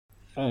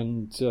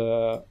and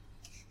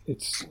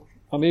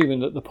I'm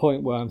even at the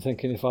point where I'm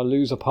thinking, if I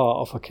lose a part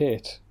off a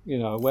kit,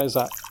 where's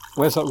that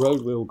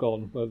road wheel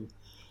gone? Well,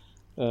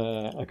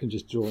 I can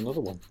just draw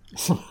another one.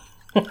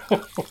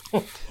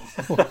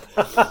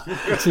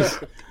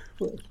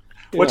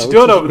 What you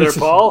doing over there,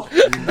 Paul?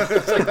 I've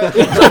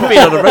been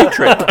on a road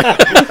trip.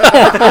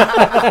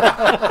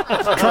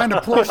 Trying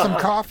to pour some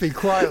coffee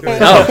quietly.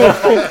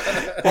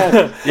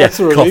 Yes,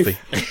 coffee.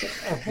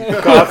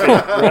 Coffee.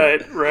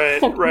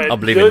 Right.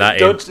 I'm leaving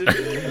that in.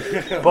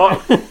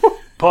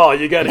 Paul,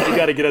 you got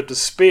to get up to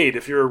speed.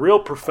 If you're a real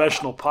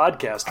professional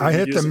podcaster, I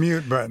hit the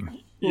mute button.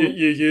 You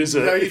use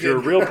it. No, if you're a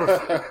real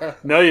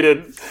no, you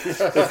didn't.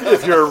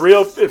 If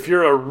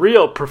you're a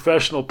real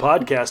professional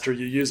podcaster,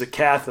 you use a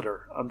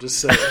catheter. I'm just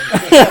saying.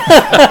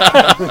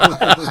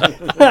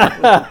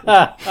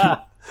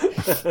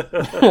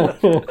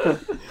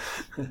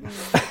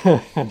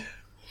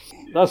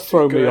 That's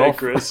thrown me off,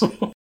 Chris.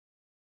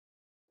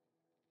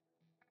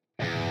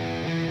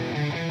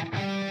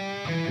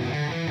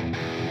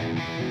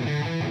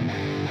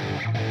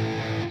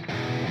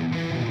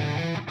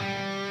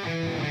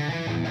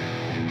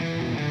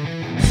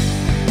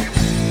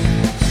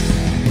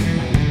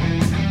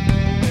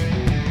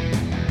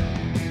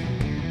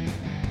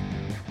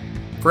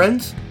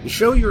 Friends, the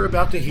show you're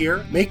about to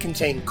hear may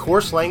contain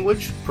coarse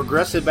language,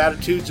 progressive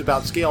attitudes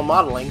about scale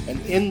modeling, and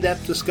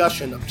in-depth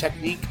discussion of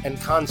technique and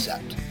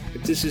concept.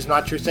 If this is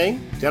not your thing,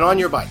 then on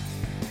your bike.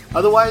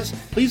 Otherwise,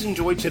 please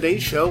enjoy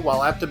today's show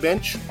while at the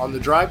bench, on the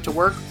drive to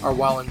work, or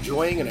while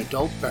enjoying an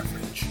adult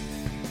beverage.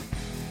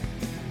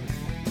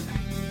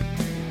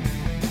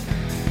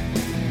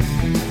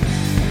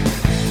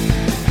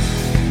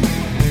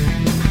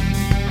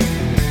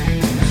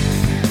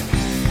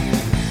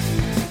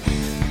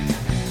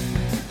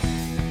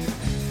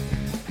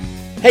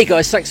 Hey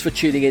guys, thanks for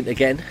tuning in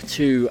again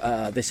to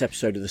this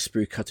episode of the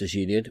Sprue Cutters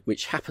Union,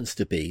 which happens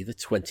to be the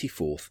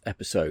 24th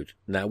episode.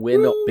 Now,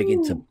 we're not big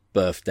into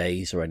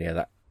birthdays or any of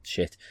that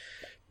shit,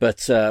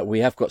 but we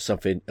have got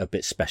something a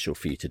bit special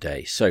for you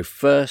today. So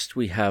first,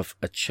 we have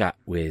a chat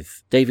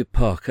with David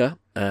Parker,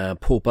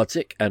 Paul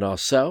Budzik, and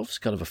ourselves,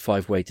 kind of a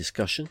 5-way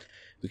discussion.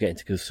 We get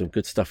into some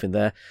good stuff in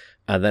there.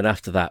 And then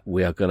after that,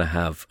 we are going to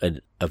have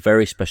a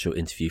very special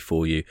interview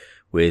for you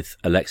with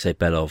Alexei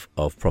Belov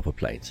of Proper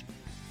Planes.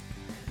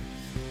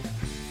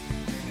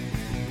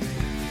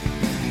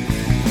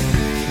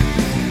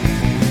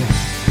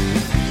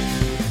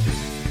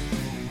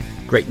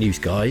 Great news,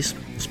 guys.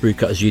 Sprue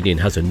Cutters Union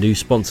has a new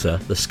sponsor,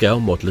 the Scale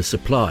Modeler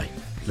Supply.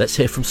 Let's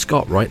hear from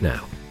Scott right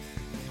now.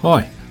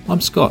 Hi, I'm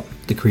Scott,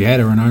 the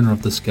creator and owner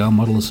of the Scale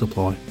Modeler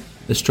Supply,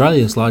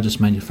 Australia's largest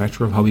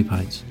manufacturer of hobby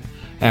paints.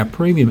 Our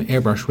premium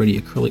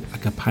airbrush-ready acrylic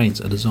lacquer paints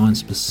are designed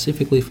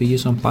specifically for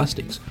use on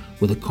plastics,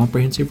 with a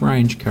comprehensive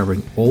range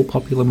covering all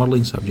popular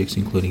modelling subjects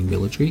including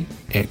military,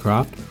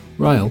 aircraft,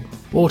 rail,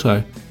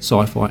 auto,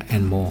 sci-fi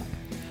and more.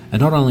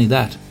 And not only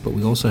that, but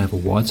we also have a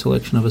wide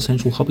selection of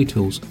essential hobby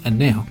tools and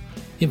now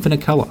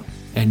Infinite Colour,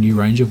 our new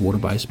range of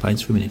water-based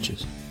paints for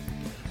miniatures.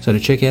 So to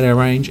check out our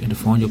range and to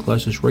find your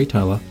closest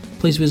retailer,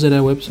 please visit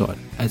our website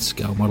at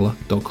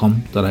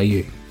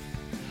scalemodeler.com.au.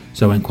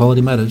 So when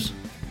quality matters,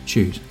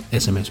 choose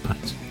SMS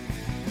Paints.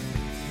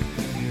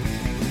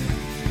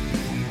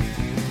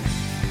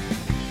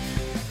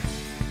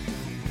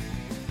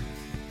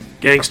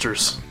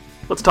 Gangsters,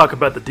 let's talk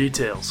about the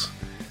details.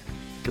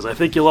 Because I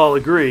think you'll all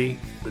agree,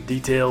 the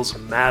details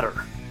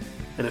matter.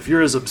 And if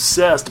you're as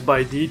obsessed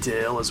by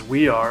detail as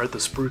we are at the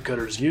Sprue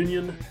Cutters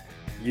Union,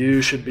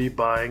 you should be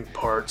buying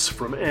parts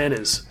from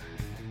Annes.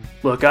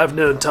 Look, I've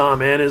known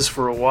Tom Annes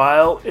for a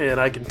while, and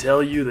I can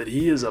tell you that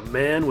he is a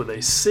man with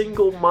a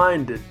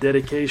single-minded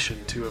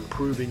dedication to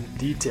improving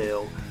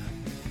detail.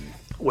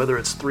 Whether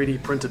it's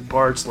 3D printed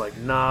parts like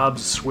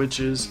knobs,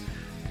 switches,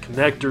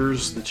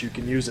 connectors that you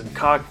can use in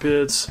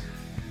cockpits,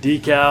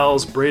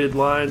 decals, braided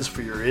lines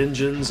for your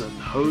engines and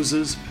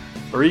hoses,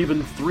 or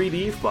even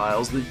 3D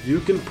files that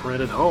you can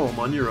print at home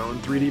on your own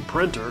 3D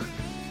printer,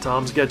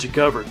 Tom's got you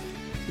covered.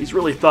 He's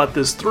really thought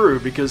this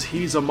through because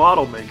he's a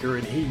model maker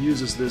and he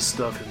uses this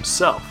stuff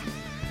himself.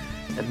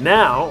 And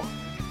now,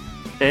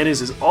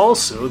 Annes is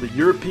also the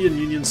European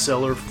Union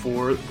seller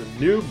for the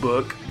new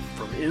book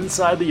from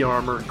Inside the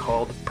Armor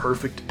called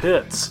Perfect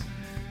Pits.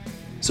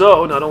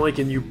 So, not only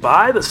can you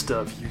buy the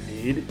stuff you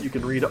need, you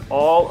can read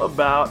all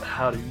about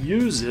how to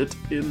use it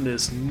in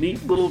this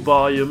neat little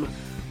volume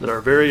that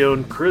our very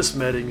own Chris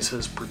Meddings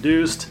has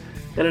produced,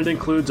 and it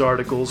includes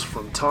articles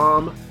from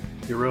Tom,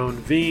 your own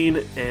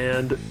Veen,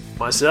 and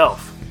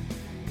myself.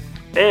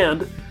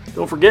 And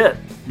don't forget,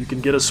 you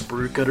can get a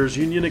Sprue Cutters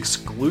Union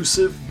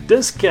exclusive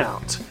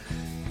discount,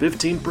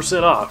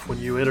 15% off when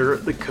you enter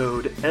the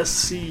code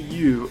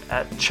SCU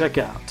at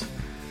checkout.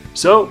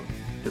 So,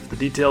 if the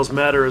details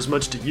matter as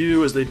much to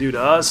you as they do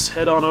to us,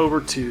 head on over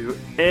to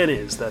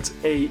Anyz, that's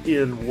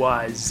ANYZ.io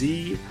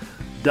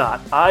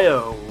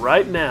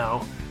right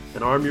now,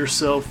 and arm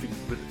yourself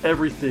with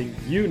everything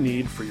you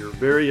need for your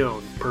very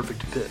own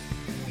perfect pit.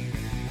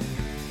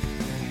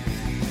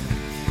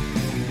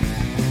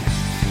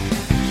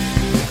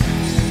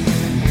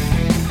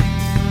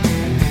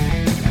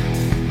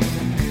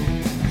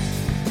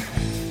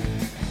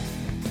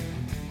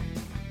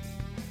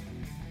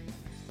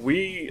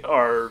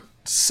 are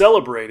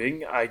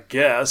celebrating, I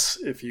guess,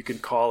 if you can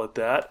call it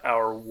that,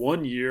 our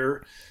 1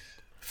 year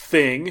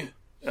thing.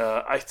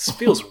 It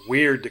feels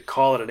weird to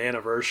call it an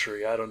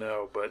anniversary. I don't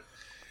know, but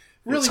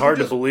Really, it's hard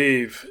to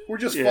believe. We're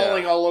just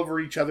falling all over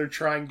each other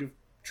trying to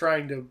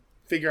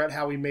figure out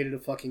how we made it a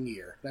fucking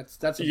year. That's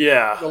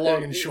the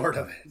long and short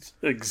of it.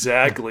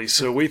 Exactly.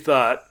 So we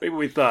thought,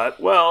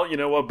 well, you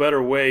know, what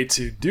better way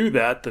to do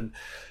that than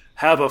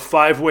have a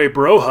 5-way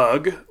bro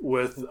hug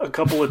with a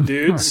couple of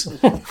dudes.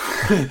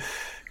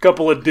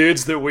 Couple of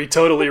dudes that we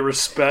totally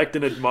respect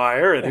and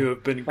admire and who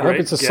have been great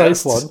guests. I hope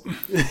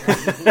it's a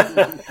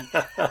safe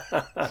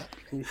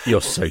one. You're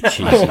so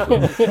cheesy.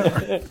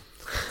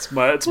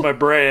 It's my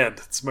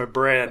brand. It's my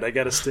brand. I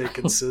got to stay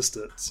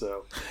consistent.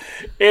 So,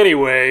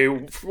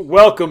 anyway,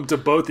 welcome to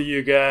both of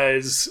you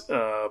guys.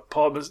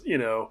 Paul, you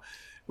know,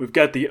 we've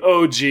got the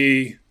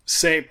OG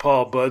St.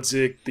 Paul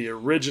Budzik, the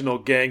original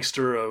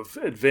gangster of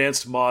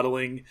advanced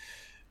modeling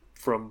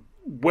from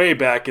way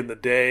back in the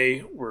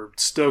day. We're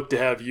stoked to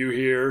have you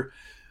here,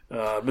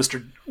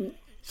 Mr.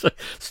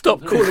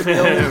 Stop calling me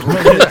old.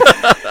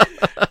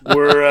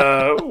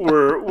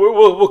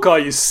 We'll call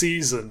you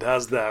seasoned.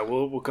 How's that?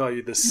 We'll call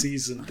you the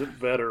seasoned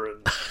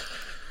veteran.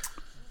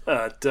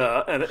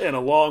 And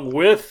along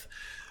with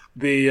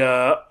the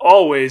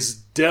always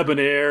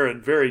debonair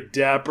and very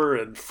dapper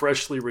and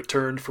freshly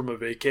returned from a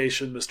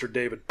vacation, Mr.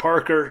 David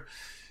Parker,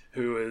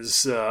 who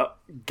is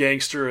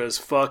gangster as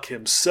fuck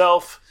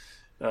himself.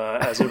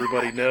 As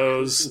everybody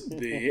knows,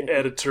 the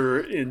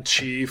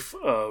editor-in-chief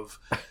of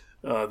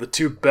the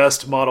two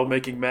best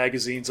model-making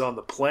magazines on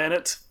the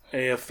planet,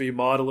 AFV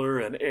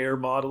Modeler and Air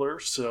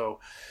Modeler. So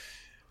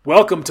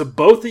welcome to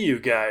both of you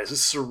guys.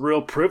 This is a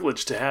real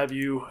privilege to have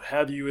you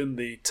in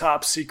the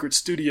top secret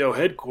studio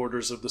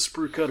headquarters of the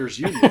Sprue Cutters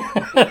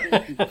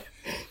Union.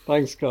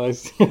 Thanks,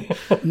 guys.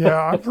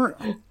 Yeah,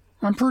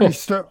 I'm pretty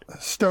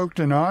stoked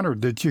and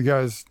honored that you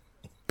guys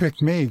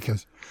picked me,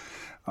 because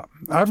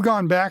I've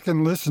gone back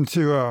and listened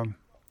to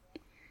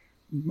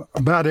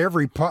about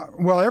every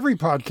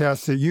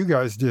podcast that you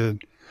guys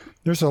did.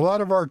 There's a lot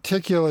of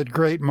articulate,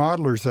 great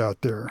modelers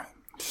out there.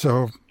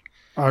 So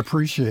I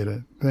appreciate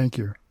it. Thank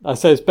you. I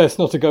say it's best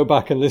not to go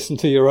back and listen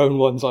to your own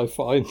ones, I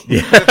find.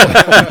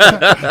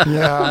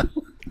 Yeah.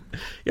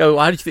 Yo,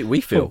 how do you think we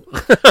feel?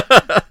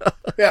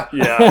 Yeah.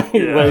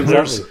 Well,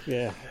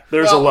 exactly.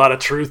 There's a lot of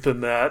truth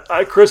in that.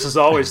 Chris is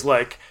always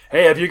like,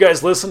 hey, have you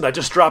guys listened? I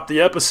just dropped the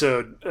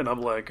episode. And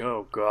I'm like,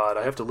 oh, God,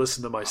 I have to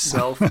listen to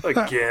myself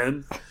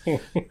again.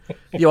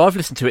 Yo, I've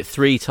listened to it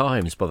 3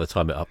 times by the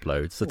time it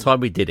uploads. The time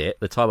we did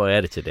it, the time I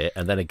edited it,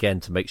 and then again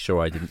to make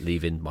sure I didn't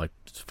leave in my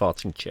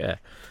farting chair.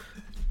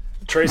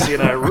 Tracy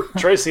and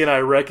I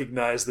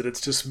recognize that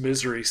it's just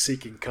misery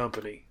seeking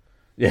company.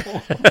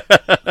 Yeah.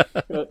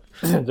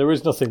 There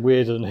is nothing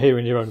weirder than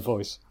hearing your own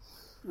voice.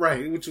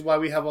 Right, which is why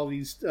we have all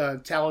these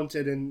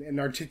talented and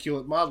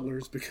articulate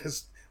modelers,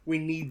 because we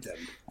need them.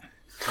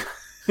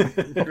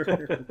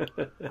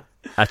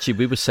 Actually,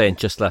 we were saying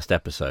just last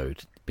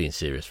episode, being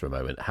serious for a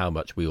moment, how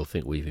much we all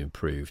think we've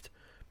improved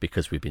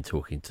because we've been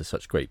talking to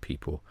such great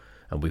people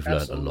and we've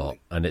learned a lot.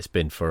 And it's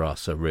been for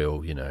us a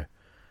real, you know,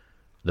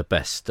 the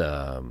best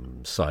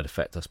side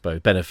effect, I suppose,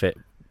 benefit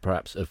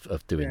perhaps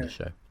of doing the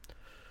show.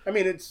 I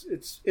mean, it's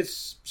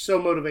so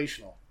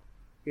motivational,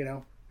 you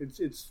know.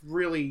 It's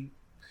really,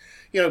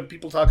 you know,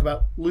 people talk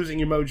about losing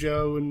your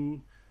mojo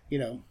and, you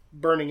know,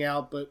 burning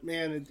out, but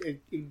man,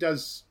 it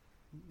does.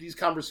 These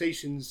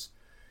conversations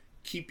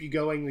keep you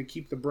going. They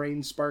keep the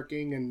brain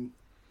sparking, and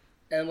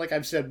like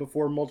I've said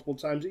before multiple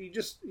times, you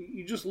just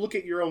look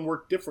at your own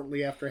work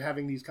differently after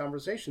having these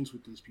conversations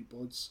with these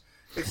people.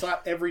 It's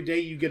not every day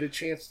you get a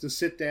chance to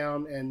sit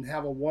down and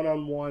have a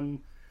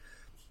one-on-one,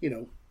 you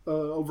know,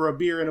 over a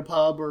beer in a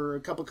pub or a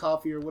cup of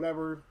coffee or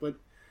whatever. But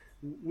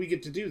we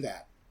get to do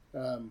that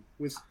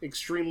with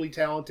extremely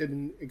talented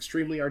and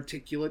extremely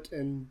articulate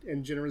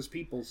and generous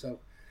people. So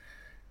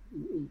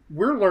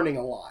we're learning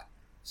a lot.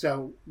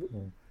 So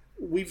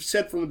we've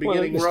said from the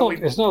beginning,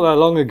 it's not that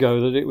long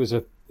ago that it was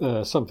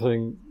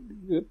something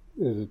that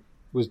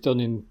was done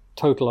in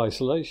total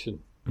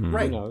isolation.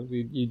 Right. You know,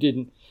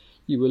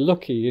 you were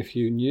lucky if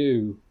you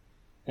knew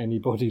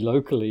anybody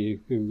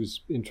locally who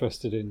was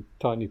interested in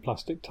tiny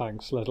plastic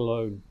tanks, let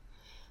alone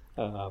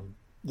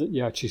that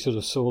you actually sort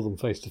of saw them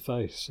face to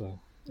face. So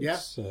yeah.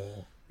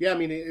 I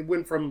mean, it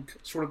went from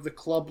sort of the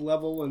club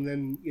level, and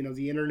then, you know,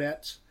 the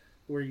internet,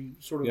 where you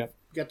sort of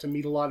get to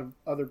meet a lot of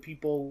other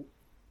people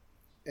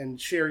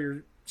and share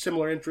your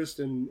similar interests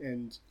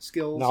and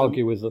skills. And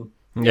argue with them.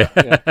 Yeah.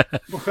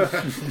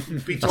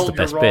 Be told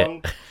you're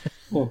wrong.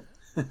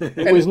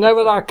 It was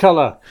never that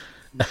colour.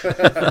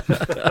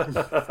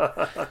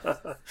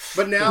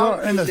 But now,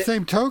 in the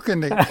same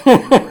token,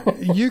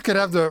 you could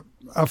have a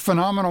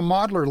phenomenal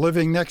modeler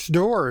living next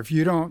door. If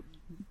you don't,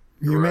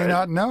 you may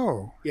not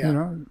know. Yeah. You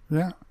know,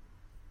 yeah.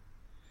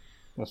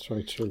 That's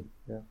very true.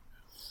 Yeah.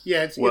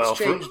 Yeah, it's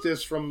changed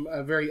this from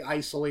a very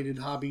isolated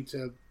hobby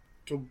to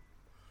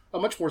a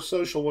much more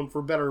social one,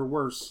 for better or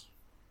worse.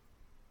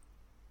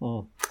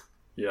 Oh.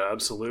 Yeah,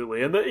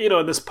 absolutely. And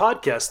in this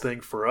podcast thing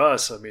for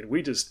us, I mean,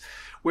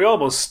 we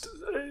almost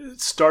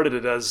started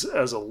it as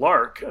a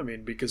lark. I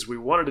mean, because we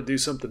wanted to do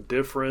something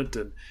different,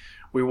 and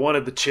we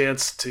wanted the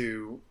chance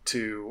to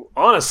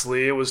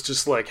honestly, it was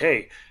just like,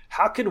 hey,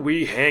 how can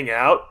we hang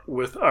out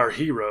with our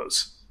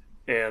heroes?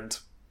 And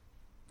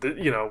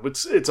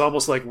it's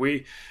almost like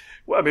we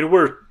love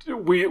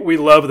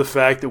the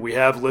fact that we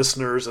have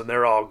listeners and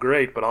they're all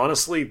great, but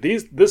honestly,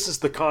 this is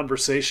the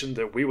conversation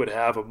that we would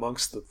have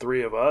amongst the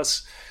three of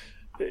us,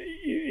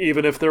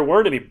 even if there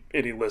weren't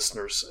any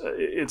listeners.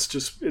 It's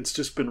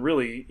just been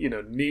really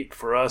neat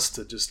for us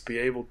to just be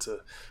able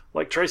to,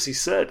 like Tracy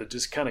said, to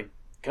just kind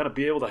of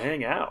be able to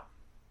hang out.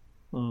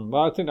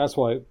 Well, I think that's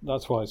why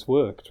it's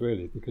worked,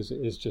 really, because it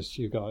is just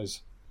you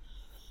guys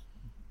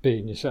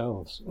being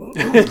yourselves.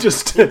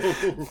 Just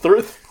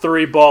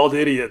three bald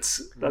idiots.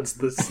 That's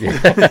the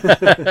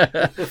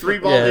three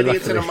bald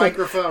idiots and a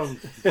microphone.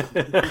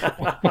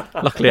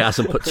 Luckily, it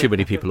hasn't put too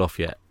many people off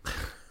yet.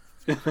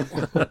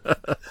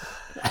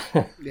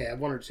 Yeah,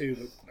 one or two.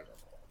 But whatever.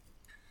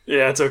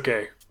 Yeah, it's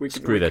okay. We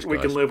can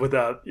live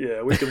without.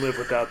 Yeah, we can live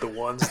without the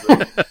ones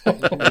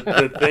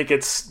that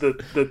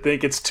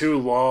think it's too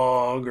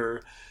long,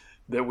 or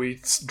that we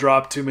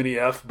drop too many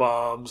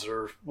F-bombs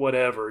or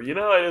whatever. It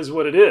is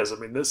what it is. I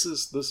mean, this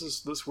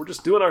we're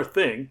just doing our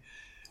thing,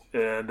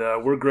 and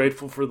we're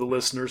grateful for the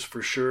listeners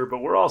for sure, but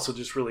we're also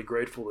just really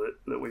grateful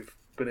that we've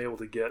been able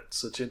to get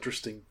such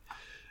interesting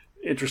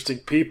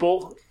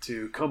people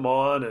to come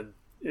on and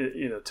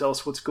tell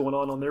us what's going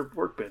on their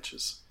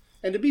workbenches.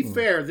 And to be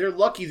fair, they're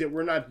lucky that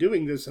we're not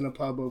doing this in a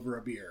pub over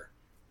a beer,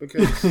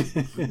 because I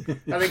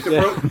think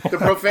the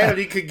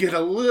profanity could get a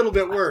little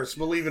bit worse,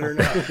 believe it or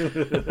not.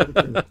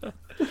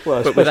 Well,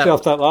 especially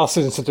after that last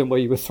incident where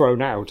you were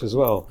thrown out as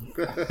well.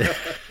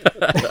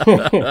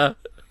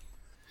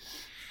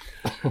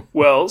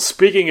 Well,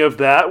 speaking of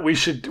that, we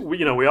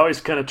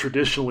always kind of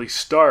traditionally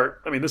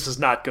start. I mean, this is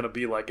not going to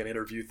be like an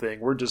interview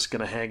thing. We're just going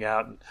to hang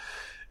out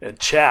and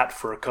chat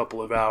for a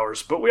couple of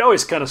hours. But we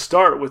always kind of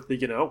start with the,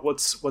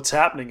 what's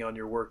happening on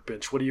your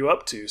workbench? What are you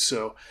up to?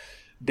 So,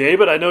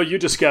 David, I know you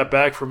just got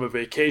back from a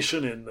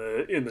vacation in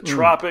the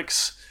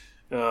tropics.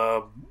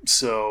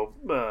 So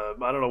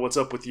I don't know what's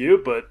up with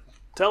you, but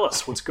tell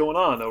us what's going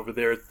on over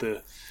there at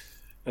the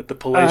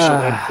palatial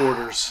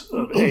headquarters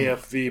of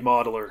AFV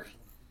Modeler.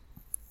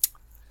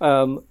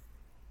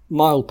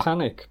 Mild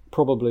panic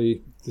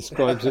probably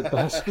describes it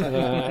best.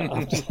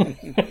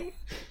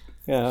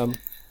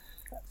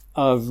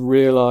 I've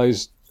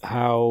realised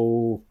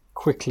how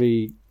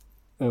quickly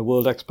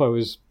World Expo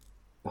is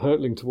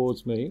hurtling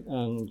towards me,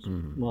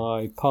 and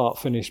my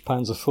part-finished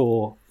Panzer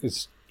IV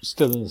is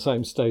still in the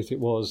same state it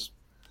was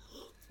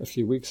a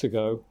few weeks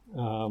ago.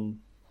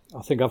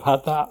 I think I've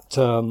had that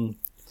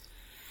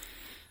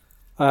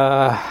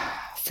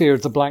fear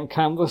of the blank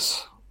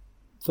canvas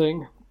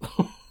thing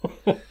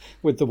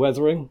with the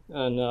weathering,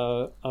 and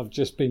I've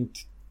just been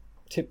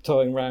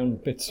tiptoeing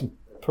around bits of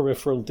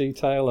peripheral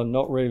detail and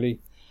not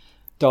really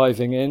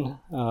diving in.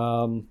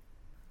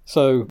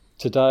 So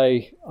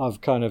today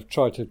I've kind of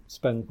tried to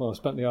spent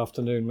the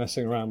afternoon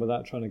messing around with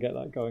that, trying to get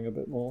that going a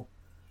bit more.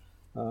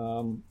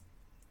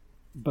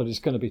 But it's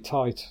going to be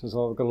tight, as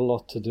I've got a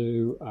lot to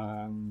do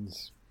and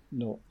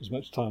not as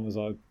much time as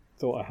I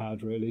thought I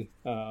had, really.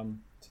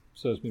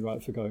 Serves me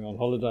right for going on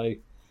holiday,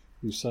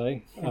 you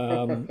say.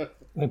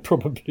 It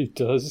probably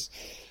does.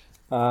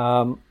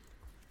 I've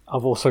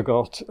also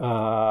got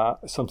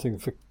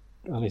something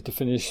I need to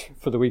finish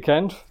for the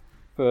weekend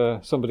for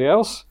somebody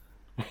else.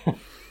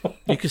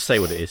 You can say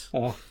what it is.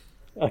 Can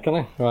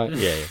I? Right.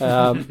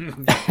 Yeah.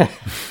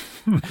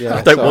 Yeah,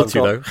 I don't want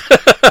to, though.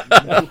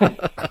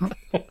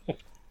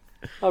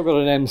 I've got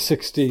an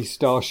M60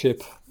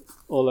 Starship,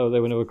 although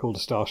they were never called a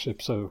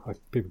Starship, so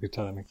people could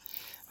tell me.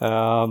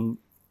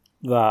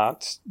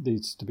 That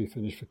needs to be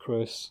finished for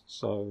Chris.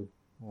 So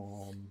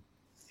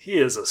he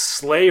is a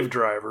slave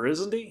driver,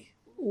 isn't he?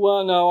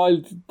 Well, no,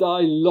 I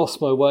lost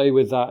my way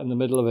with that in the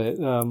middle of it,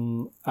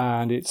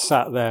 and it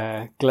sat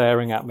there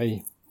glaring at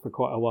me for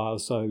quite a while.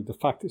 So the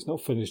fact it's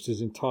not finished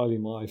is entirely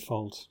my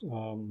fault.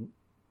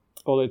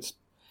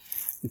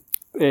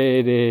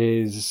 It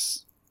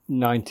is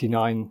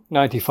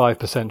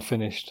 95%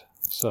 finished.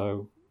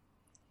 So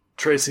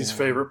Tracy's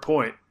favorite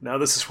point. Now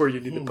this is where you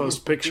need to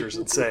post pictures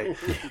and say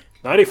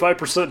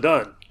 95%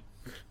 done.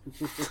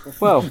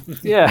 Well,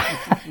 yeah.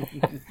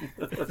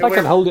 I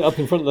can hold it up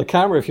in front of the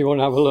camera if you want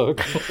to have a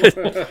look.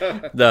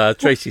 No,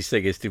 Tracy's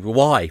thing is,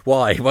 why?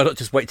 Why not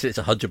just wait till it's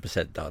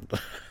 100% done?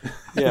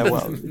 Yeah,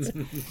 well,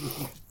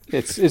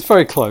 it's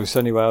very close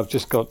anyway. I've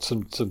just got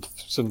some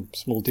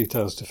small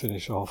details to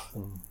finish off,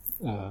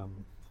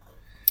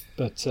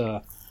 but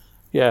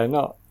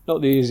not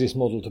the easiest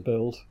model to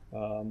build,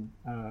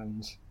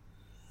 and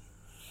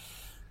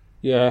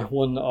yeah,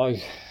 one that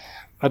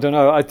I don't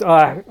know.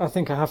 I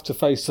think I have to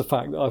face the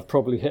fact that I've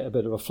probably hit a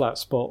bit of a flat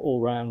spot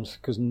all round,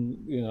 because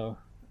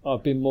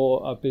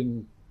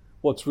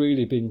what's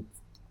really been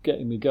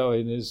getting me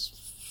going is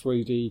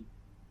 3D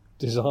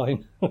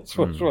design. That's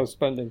what I'm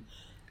spending.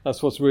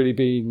 That's what's really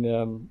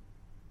been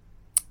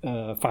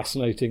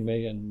fascinating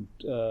me, and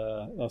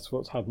that's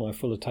what's had my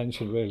full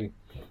attention, really.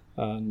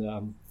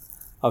 And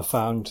I've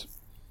found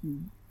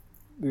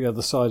the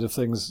other side of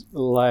things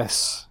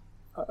less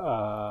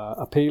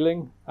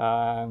appealing,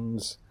 and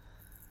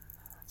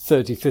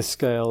 35th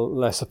scale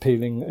less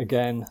appealing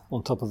again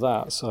on top of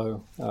that.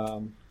 So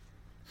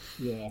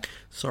yeah,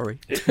 sorry,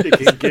 it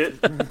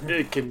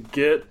can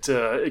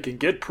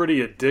get pretty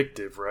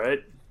addictive,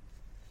 right?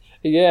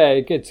 Yeah,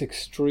 it gets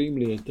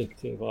extremely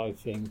addictive, I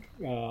think.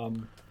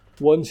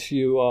 Once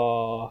you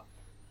are,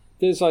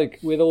 there's like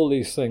with all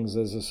these things,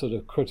 there's a sort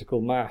of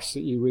critical mass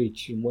that you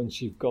reach, and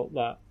once you've got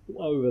that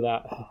over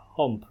that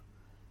hump,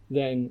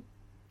 then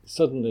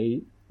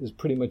suddenly there's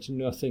pretty much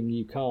nothing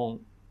you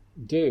can't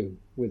do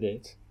with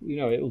it. You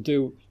know, it'll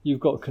do.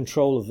 You've got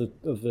control of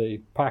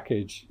the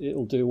package.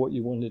 It'll do what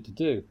you want it to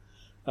do.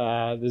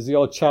 There's the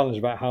odd challenge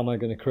about how am I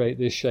going to create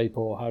this shape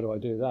or how do I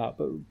do that,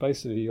 but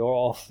basically you're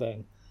off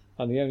then,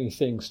 and the only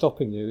thing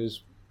stopping you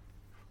is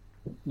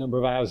number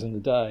of hours in the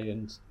day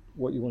and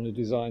what you want to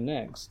design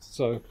next.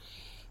 So,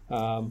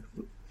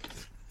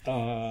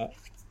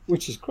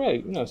 which is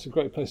great. You know, it's a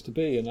great place to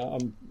be,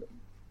 and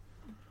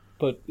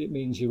but it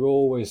means you're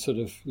always sort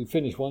of, you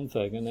finish one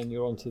thing and then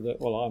you're on to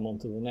I'm on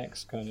to the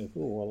next kind of,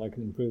 I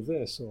can improve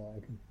this, or I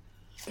can...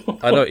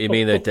 I know what you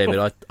mean though, David.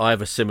 I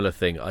have a similar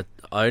thing. I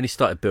only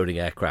started building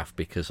aircraft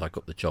because I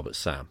got the job at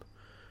SAM,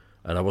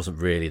 and I wasn't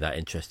really that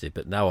interested,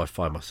 but now I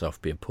find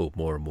myself being pulled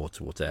more and more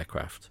towards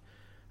aircraft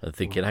and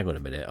thinking, hang on a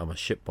minute, I'm a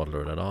ship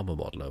modeller and an armour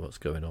modeller, what's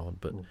going on?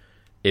 But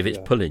if it's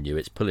pulling you,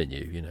 it's pulling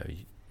you, you know.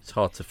 It's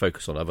hard to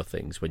focus on other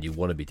things when you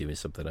want to be doing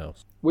something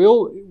else. We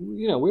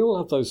all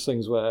have those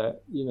things where,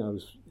 you know,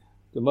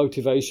 the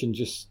motivation,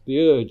 just the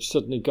urge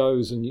suddenly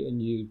goes, and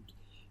you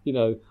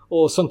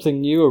or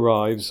something new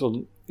arrives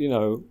on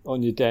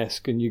your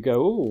desk, and you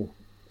go,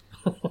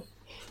 oh,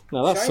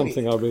 now that's shiny.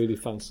 something I really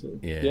fancy.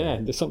 Yeah,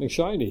 there's something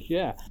shiny.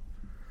 Yeah.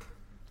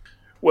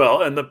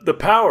 Well, and the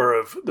power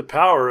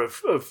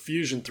of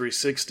Fusion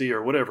 360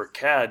 or whatever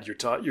CAD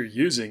you're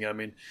using. I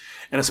mean,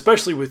 and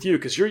especially with you,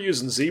 because you're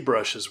using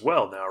ZBrush as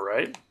well now,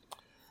 right?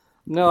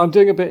 No, I'm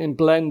doing a bit in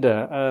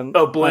Blender.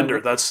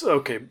 Blender. That's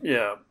okay.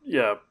 Yeah.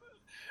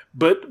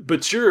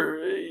 But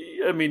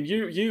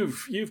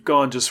you've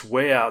gone just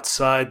way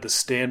outside the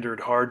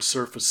standard hard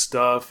surface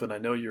stuff, and I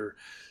know you're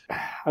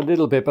a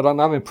little bit, but I'm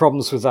having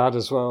problems with that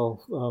as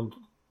well.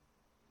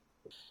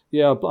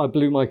 Yeah, I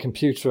blew my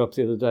computer up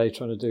the other day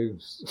trying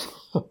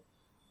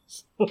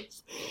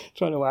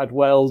to add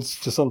welds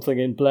to something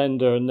in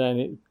Blender, and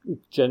then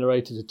it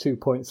generated a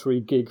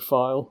 2.3 gig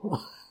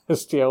file,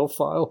 STL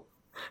file,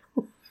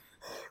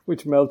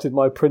 which melted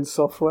my print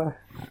software,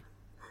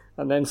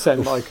 and then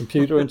sent my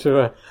computer into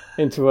a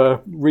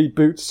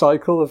reboot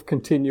cycle of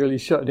continually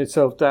shutting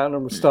itself down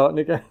and restarting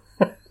again.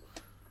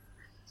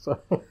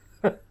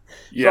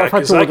 Yeah,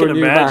 because I can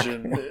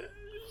imagine.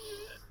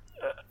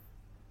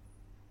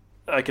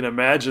 I can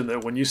imagine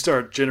that when you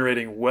start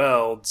generating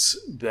welds,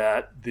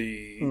 that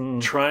the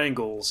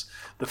triangles,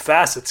 the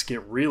facets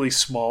get really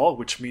small,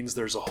 which means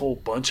there's a whole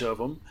bunch of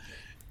them,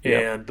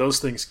 and those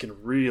things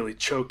can really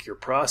choke your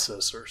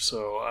processor.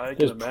 So I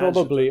can imagine there's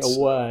probably a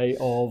way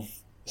of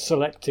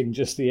selecting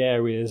just the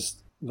areas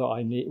that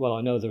I need. Well,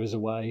 I know there is a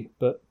way,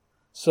 but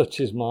such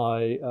is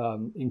my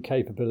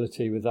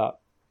incapability with that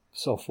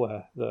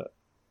software that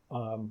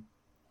I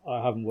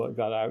haven't worked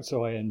that out.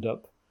 So I end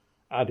up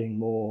adding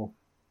more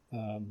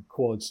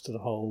quads to the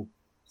whole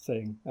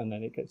thing, and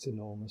then it gets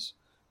enormous.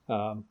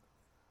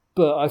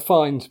 But I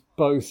find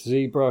both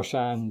ZBrush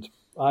and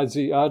I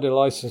had a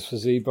license for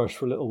ZBrush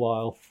for a little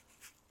while.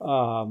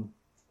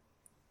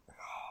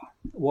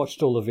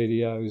 Watched all the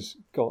videos,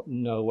 got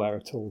nowhere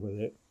at all with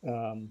it.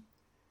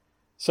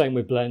 Same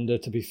with Blender.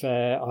 To be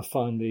fair, I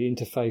find the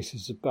interface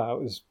is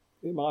about as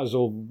it might as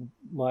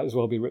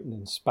well be written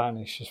in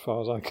Spanish as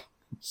far as I can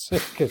see.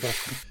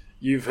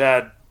 You've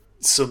had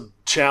some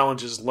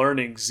challenges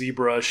learning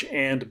ZBrush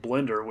and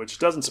Blender, which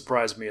doesn't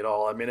surprise me at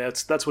all. I mean,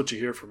 that's what you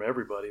hear from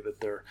everybody, that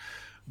they're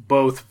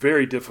both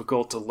very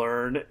difficult to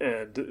learn,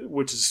 and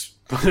which is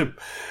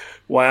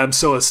why I'm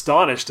so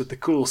astonished at the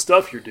cool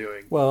stuff you're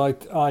doing. Well,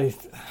 I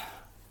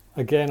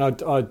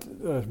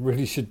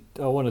really should.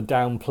 I want to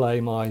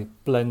downplay my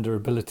Blender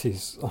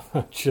abilities.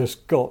 I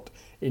just got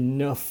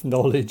enough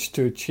knowledge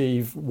to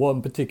achieve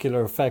one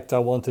particular effect I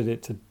wanted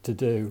it to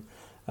do,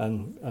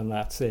 and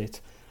that's it.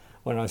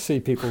 When I see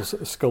people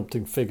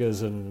sculpting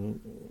figures and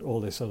all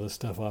this other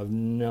stuff, I have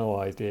no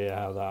idea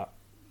how that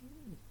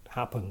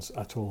happens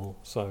at all.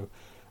 So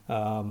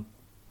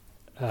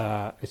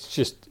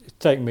it's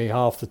taken me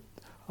half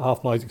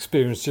my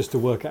experience just to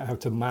work out how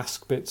to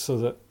mask bits so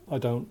that I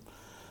don't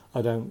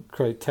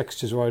create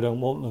textures where I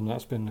don't want them.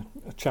 That's been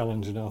a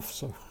challenge enough.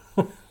 So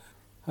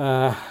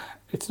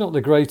it's not the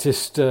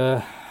greatest.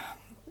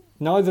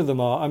 Neither of them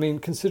are. I mean,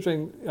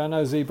 considering I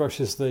know ZBrush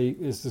is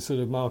the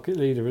sort of market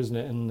leader, isn't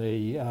it?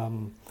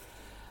 And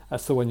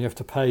that's the one you have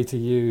to pay to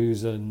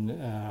use,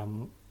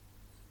 and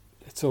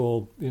it's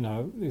all,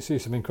 you see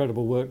some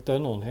incredible work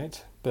done on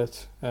it.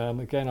 But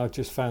again, I've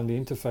just found the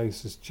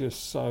interface is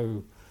just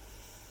so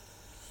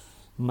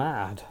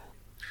mad.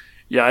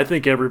 Yeah, I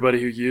think everybody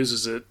who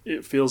uses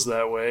it feels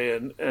that way.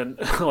 And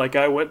like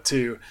I went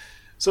to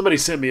somebody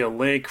sent me a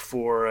link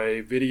for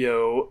a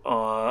video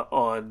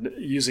on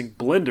using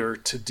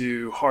Blender to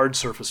do hard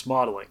surface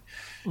modeling.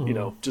 You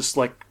know, just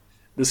like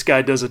this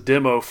guy does a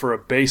demo for a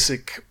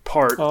basic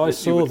part. Oh, I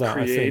that you would saw that. I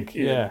create think.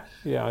 in,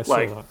 Yeah, I saw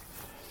that.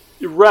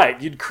 You're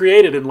right. You'd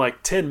create it in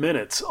like 10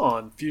 minutes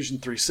on Fusion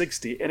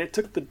 360, and it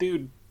took the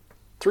dude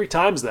 3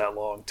 times that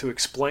long to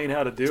explain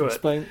how to do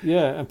it.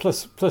 And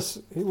plus,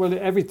 well,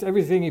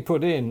 everything he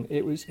put in,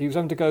 he was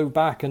having to go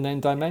back and then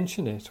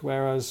dimension it,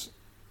 whereas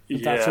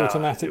that's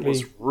automatically. It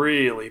was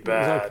really bad.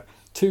 It was like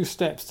 2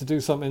 steps to do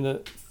something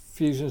that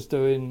Fusion's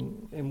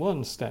doing in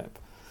 1 step.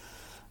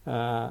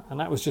 And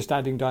that was just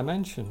adding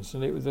dimensions,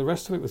 and the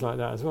rest of it was like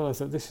that as well. I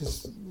thought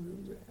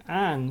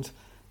and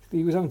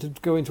he was having to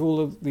go into all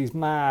of these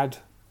mad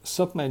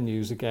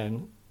sub-menus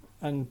again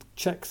and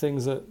check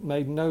things that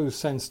made no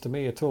sense to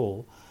me at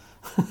all.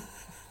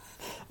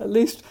 At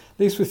least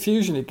with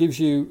Fusion, it gives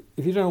you,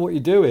 if you don't know what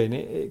you're doing,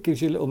 it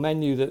gives you a little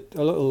menu,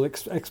 a little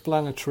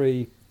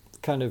explanatory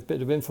kind of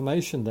bit of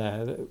information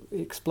there that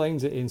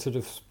explains it in sort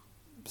of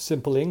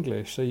simple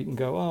English, so you can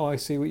go, oh, I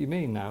see what you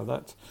mean now.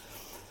 That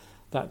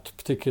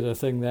particular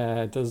thing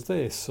there does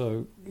this,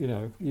 so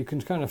you can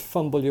kind of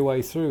fumble your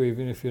way through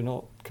even if you're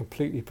not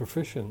completely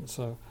proficient.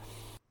 So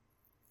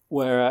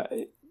where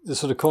the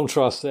sort of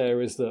contrast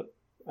there is that,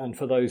 and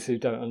for those who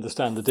don't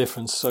understand the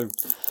difference, so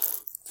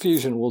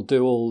Fusion will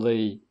do all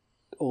the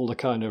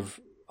kind of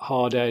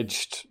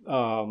hard-edged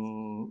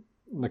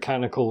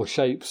mechanical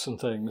shapes and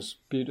things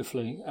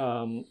beautifully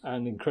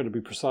and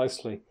incredibly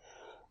precisely,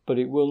 but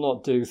it will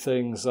not do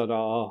things that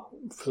are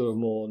for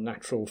more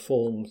natural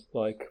forms,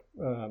 like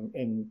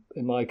in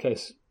my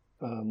case,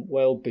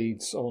 weld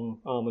beads on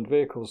armoured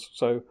vehicles.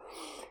 So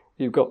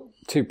you've got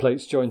 2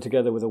 plates joined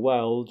together with a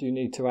weld, you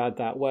need to add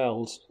that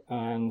weld,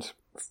 and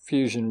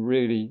Fusion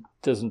really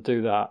doesn't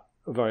do that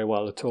very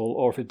well at all,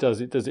 or if it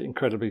does it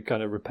incredibly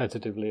kind of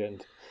repetitively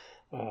and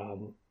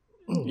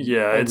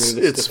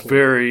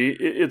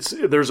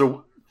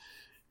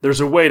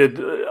there's a way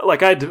to,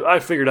 like, I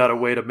figured out a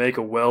way to make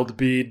a weld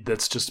bead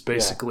that's just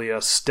basically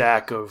a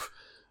stack of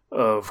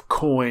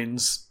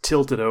coins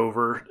tilted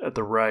over at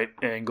the right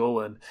angle,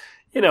 and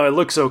it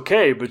looks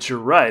okay, but you're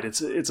right,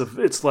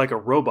 it's like a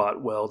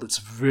robot weld. It's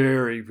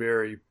very,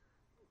 very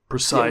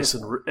precise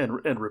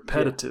and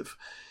repetitive.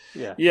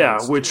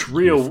 Which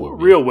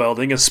real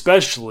welding,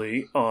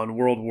 especially on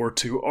World War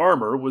II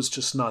armor, was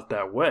just not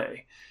that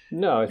way.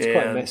 No, it's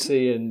quite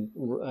messy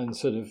and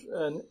sort of,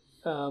 and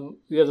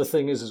the other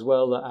thing is as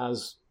well that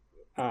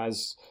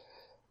as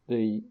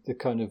the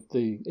kind of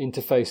the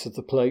interface of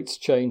the plates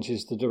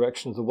changes, the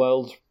direction of the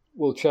weld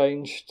will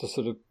change to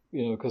sort of,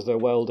 because they're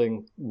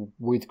welding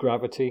with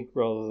gravity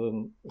rather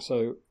than,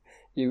 so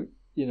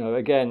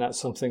again, that's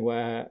something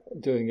where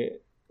doing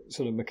it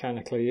sort of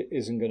mechanically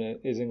isn't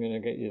gonna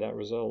get you that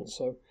result.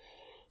 So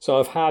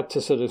I've had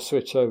to sort of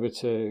switch over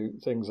to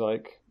things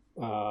like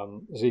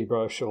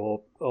ZBrush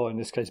or in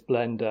this case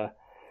Blender,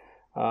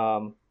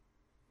 but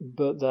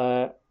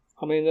they're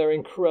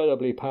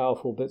incredibly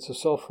powerful bits of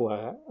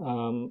software.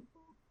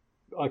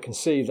 I can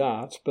see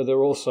that, but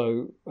they're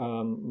also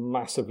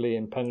massively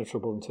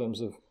impenetrable in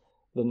terms of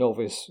the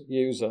novice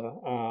user,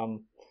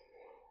 and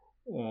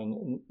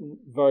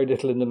very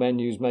little in the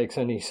menus makes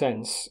any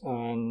sense,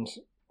 and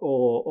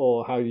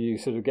or how you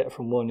sort of get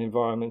from one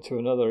environment to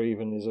another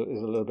even is a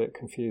little bit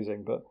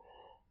confusing. But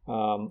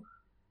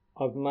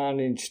I've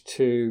managed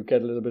to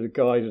get a little bit of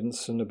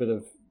guidance and a bit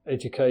of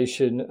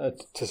education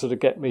to sort of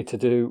get me to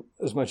do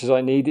as much as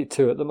I need it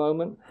to at the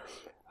moment.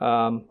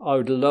 I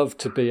would love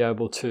to be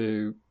able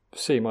to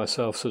see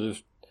myself sort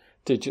of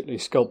digitally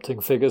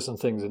sculpting figures and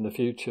things in the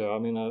future. I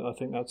mean, I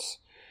think that's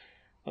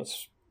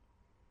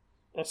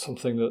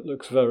something that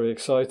looks very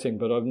exciting,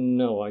 but I've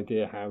no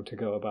idea how to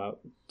go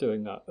about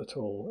doing that at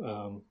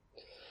all.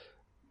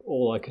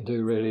 All I can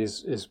do really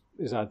is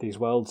add these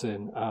welds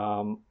in,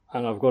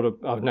 and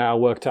I've now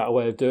worked out a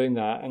way of doing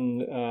that,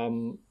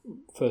 and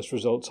first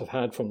results I've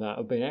had from that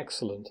have been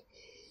excellent.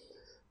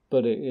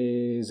 But it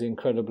is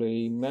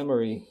incredibly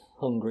memory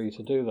hungry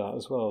to do that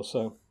as well.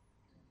 So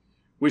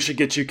we should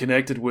get you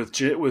connected with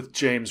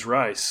James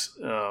Rice.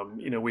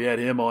 We had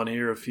him on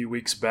here a few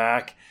weeks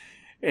back,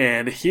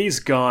 and he's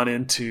gone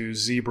into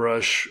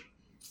ZBrush,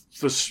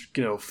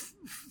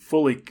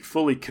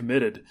 fully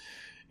committed,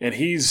 and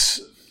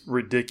he's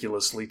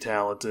ridiculously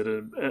talented.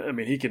 And I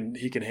mean, he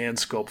can hand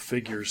sculpt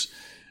figures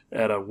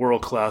at a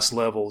world-class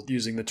level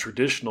using the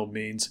traditional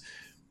means,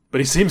 but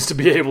he seems to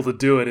be able to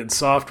do it in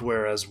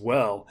software as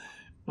well.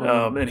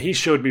 And he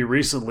showed me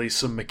recently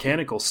some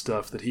mechanical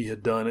stuff that he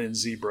had done in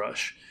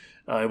ZBrush.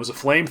 It was a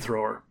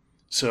flamethrower.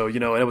 So,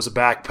 it was a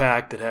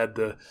backpack that had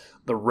the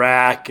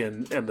rack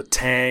and the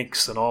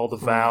tanks and all the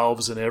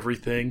valves and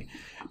everything.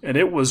 And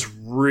it was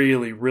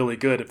really, really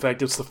good. In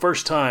fact, it's the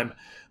first time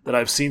that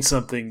I've seen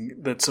something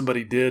that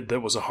somebody did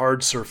that was a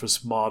hard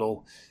surface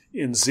model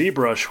in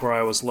ZBrush where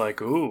I was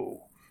like,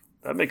 ooh,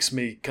 that makes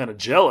me kind of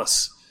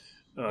jealous.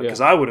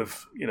 Because I would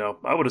have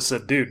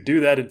said, dude, do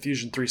that in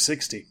Fusion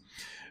 360.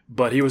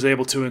 But he was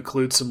able to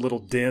include some little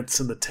dents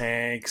in the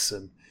tanks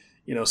and,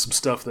 some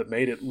stuff that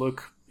made it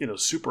look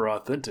super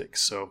authentic.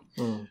 So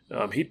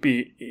he'd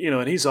be,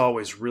 and he's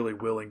always really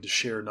willing to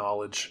share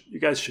knowledge. You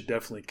guys should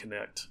definitely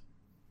connect.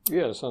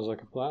 Yeah, it sounds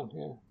like a plan.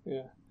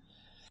 Yeah.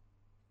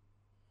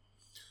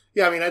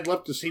 Yeah, I mean, I'd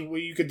love to see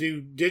what you could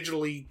do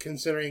digitally,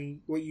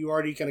 considering what you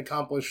already can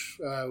accomplish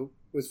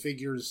with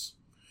figures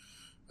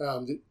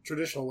the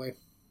traditional way.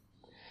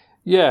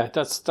 Yeah,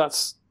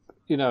 that's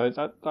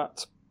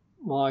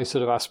my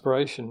sort of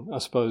aspiration, I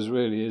suppose,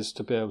 really, is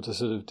to be able to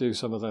sort of do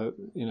some of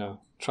the,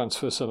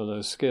 transfer some of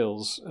those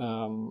skills.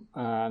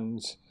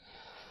 And,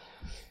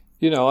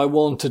 I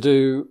want to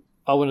do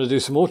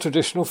some more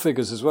traditional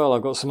figures as well.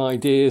 I've got some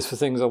ideas for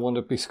things I want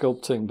to be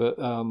sculpting, but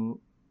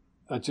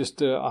it just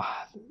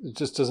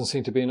doesn't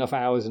seem to be enough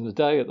hours in the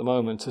day at the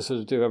moment to sort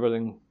of do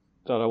everything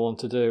that I want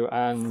to do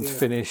and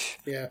finish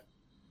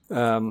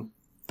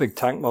big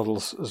tank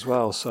models as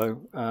well.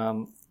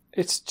 So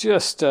it's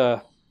just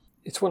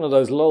it's one of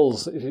those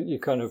lulls that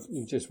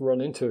you just run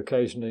into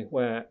occasionally,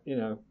 where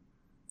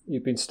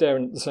you've been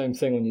staring at the same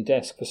thing on your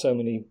desk for so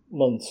many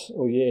months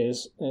or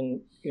years,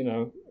 and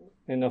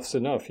enough's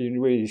enough. You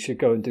really should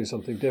go and do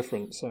something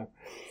different. So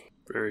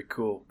very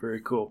cool.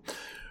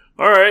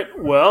 All right.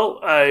 Well,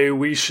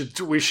 we should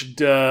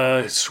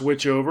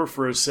switch over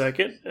for a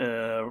second,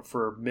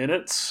 for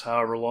minutes,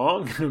 however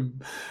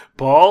long.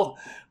 Paul,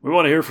 we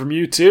want to hear from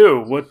you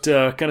too. What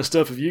kind of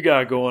stuff have you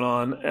got going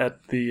on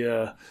at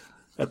the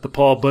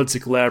Paul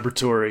Budzik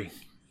Laboratory?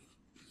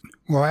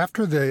 Well,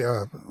 after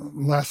the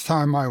last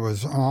time I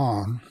was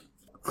on,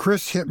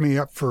 Chris hit me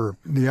up for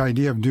the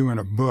idea of doing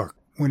a book.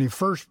 When he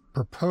first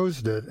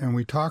proposed it and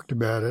we talked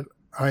about it,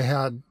 I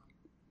had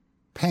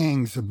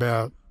pangs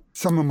about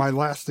some of my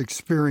last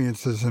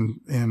experiences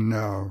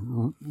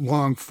in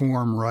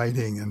long-form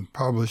writing and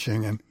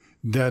publishing and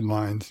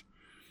deadlines.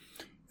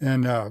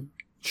 And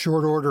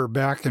short order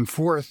back and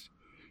forth,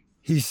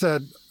 he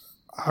said,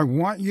 I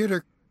want you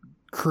to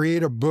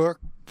create a book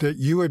that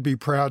you would be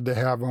proud to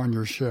have on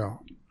your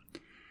shelf.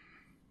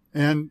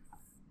 And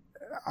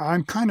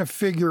I'm kind of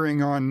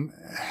figuring on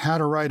how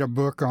to write a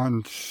book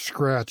on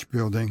scratch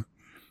building.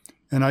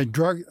 And I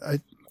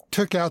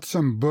took out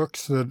some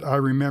books that I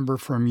remember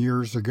from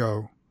years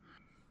ago.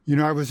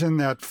 I was in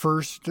that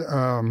first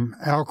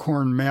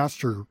Alcorn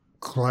master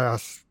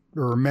class,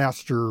 or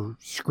master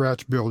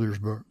scratch builders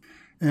book.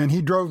 And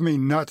he drove me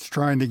nuts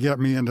trying to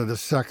get me into the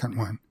second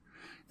one.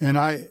 And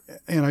I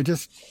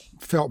just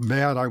felt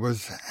bad. I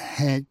was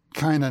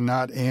kind of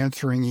not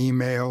answering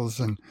emails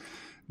and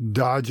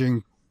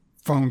dodging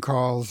phone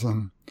calls,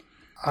 and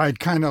I'd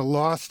kind of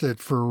lost it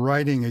for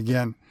writing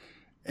again.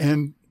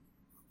 And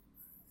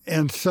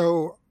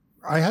so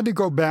I had to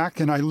go back,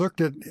 and I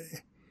looked at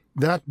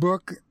that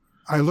book.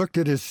 I looked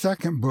at his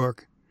second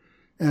book,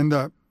 and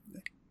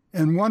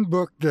one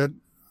book that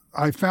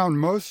I found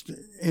most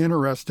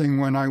interesting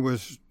when I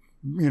was,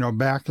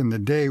 back in the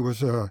day,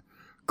 was a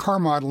car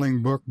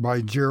modeling book by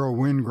Gerald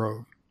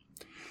Wingrove.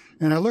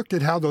 And I looked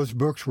at how those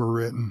books were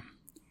written.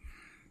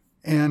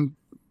 And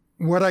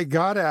what I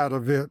got out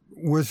of it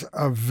was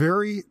a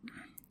very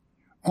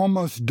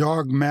almost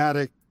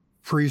dogmatic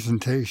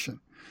presentation.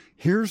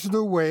 Here's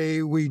the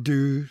way we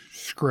do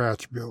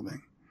scratch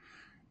building.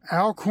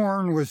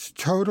 Alcorn was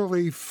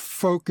totally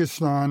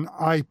focused on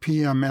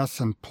IPMS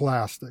and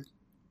plastic.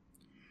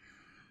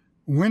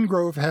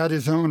 Wingrove had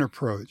his own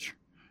approach.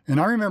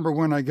 And I remember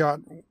when I got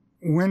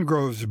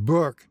Wingrove's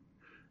book,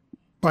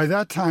 by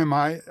that time,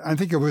 I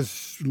think it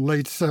was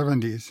late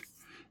 70s,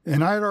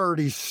 and I'd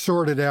already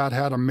sorted out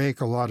how to make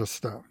a lot of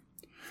stuff.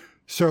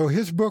 So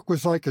his book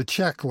was like a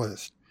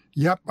checklist.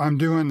 Yep, I'm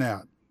doing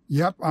that.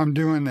 Yep, I'm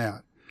doing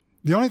that.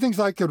 The only things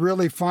I could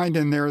really find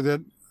in there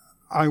that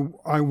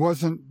I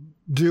wasn't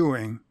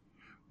doing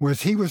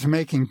was he was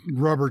making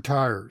rubber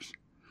tires,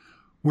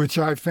 which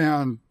I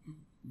found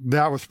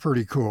that was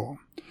pretty cool.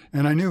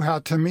 And I knew how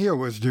Tamiya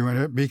was doing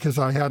it because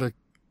I had a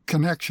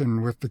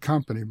connection with the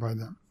company by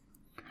then.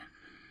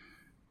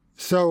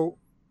 So,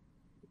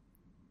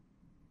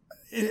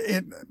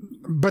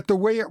 but the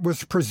way it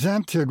was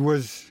presented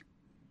was,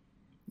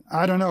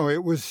 I don't know,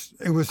 it was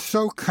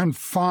so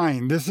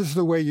confined. This is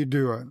the way you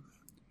do it.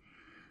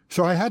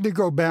 So I had to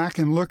go back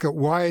and look at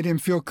why I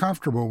didn't feel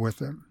comfortable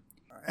with it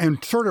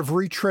and sort of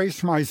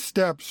retrace my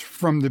steps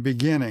from the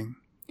beginning.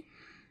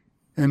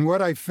 And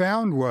what I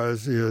found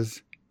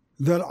is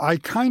that I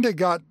kind of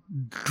got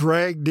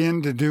dragged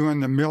into doing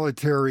the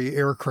military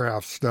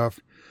aircraft stuff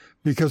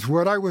because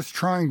what I was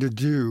trying to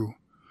do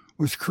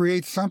was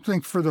create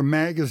something for the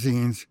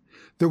magazines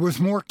that was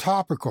more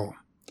topical.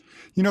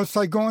 It's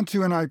like going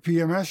to an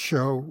IPMS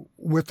show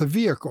with a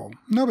vehicle.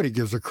 Nobody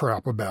gives a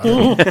crap about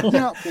it.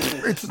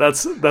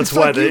 That's it's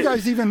why like you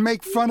guys even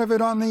make fun of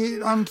it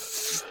on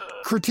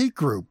Critique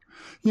Group.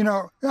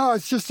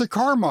 It's just a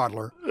car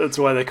modeler. That's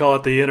why they call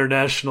it the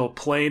International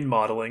Plane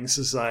Modeling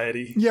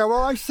Society. Yeah,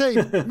 well, I say,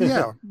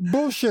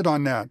 bullshit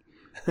on that.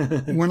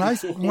 When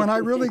I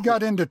really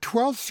got into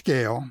 12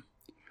 scale,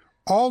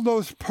 all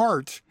those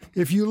parts,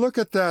 if you look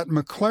at that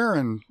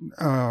McLaren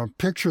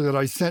picture that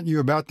I sent you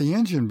about the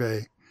engine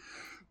bay,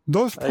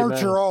 those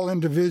parts are all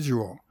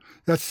individual.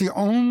 That's the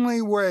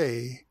only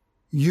way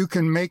you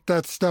can make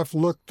that stuff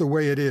look the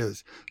way it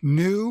is.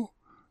 New,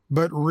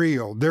 but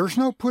real. There's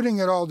no putting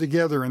it all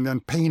together and then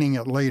painting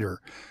it later.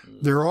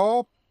 They're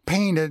all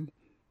painted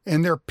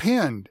and they're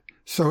pinned.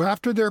 So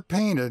after they're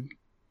painted,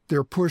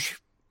 they're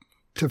pushed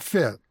to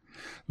fit.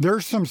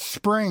 There's some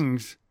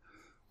springs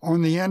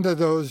on the end of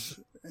those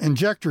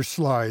injector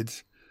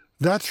slides.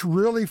 That's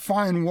really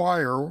fine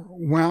wire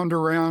wound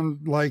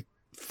around like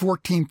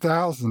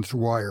 14,000ths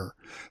wire.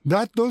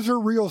 Those are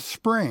real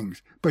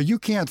springs, but you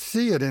can't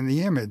see it in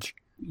the image.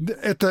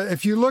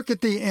 If you look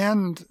at the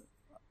end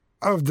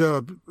of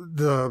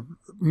the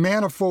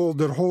manifold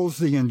that holds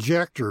the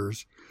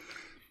injectors,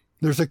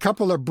 there's a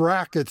couple of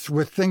brackets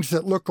with things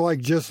that look like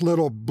just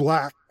little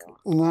black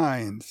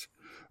lines.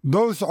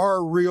 Those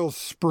are real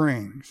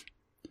springs.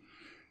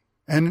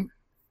 And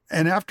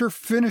after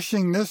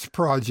finishing this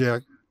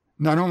project,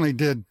 not only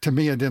did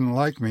Tamiya didn't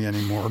like me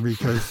anymore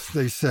because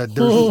they said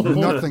there's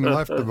nothing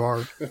left of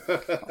our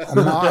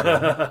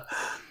model,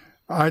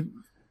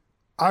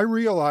 I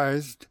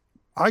realized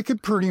I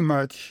could pretty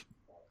much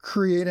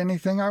create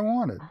anything I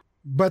wanted.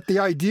 But the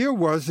idea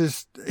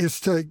is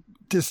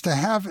to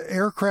have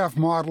aircraft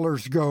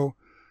modelers go,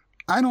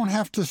 I don't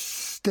have to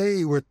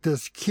stay with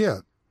this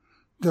kit.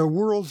 The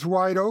world's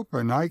wide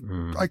open. I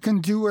can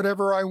do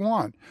whatever I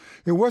want.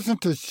 It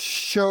wasn't to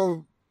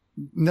show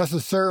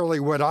necessarily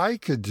what I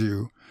could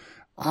do.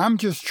 I'm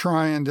just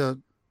trying to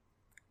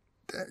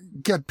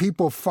get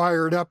people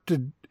fired up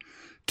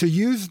to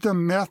use the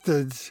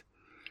methods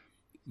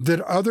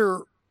that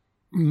other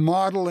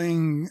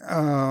modeling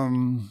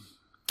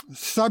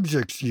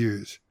subjects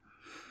use.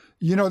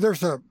 You know,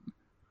 there's a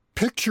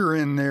picture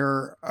in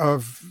there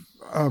of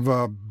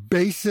a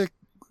basic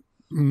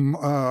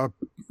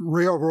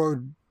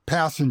railroad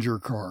passenger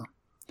car.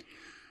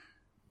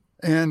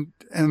 And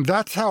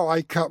that's how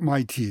I cut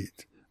my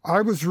teeth.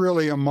 I was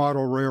really a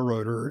model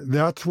railroader.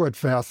 That's what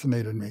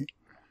fascinated me.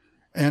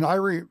 And I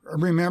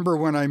remember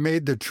when I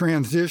made the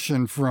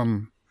transition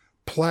from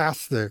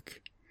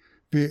plastic,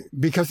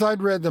 because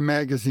I'd read the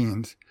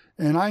magazines,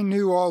 and I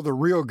knew all the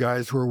real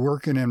guys were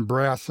working in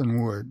brass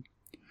and wood.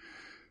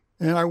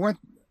 And I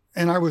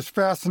was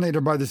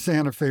fascinated by the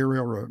Santa Fe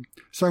Railroad.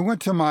 So I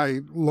went to my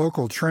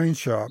local train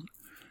shop,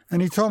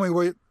 and he told me,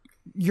 well,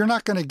 you're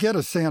not going to get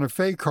a Santa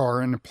Fe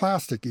car in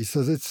plastic. He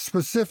says, it's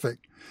specific.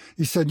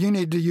 He said, you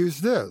need to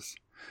use this.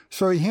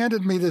 So he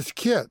handed me this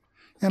kit,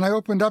 and I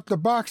opened up the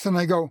box, and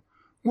I go,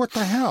 what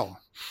the hell?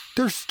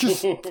 There's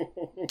just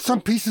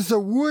some pieces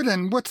of wood,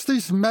 and what's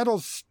these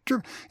metal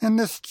and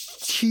this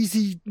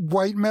cheesy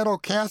white metal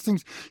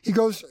castings? He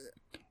goes,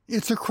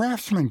 it's a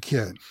Craftsman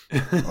kit.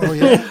 Oh,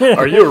 yeah?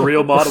 Are you a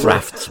real modeler?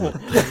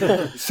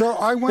 Craftsman. So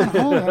I went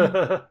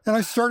home, and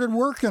I started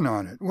working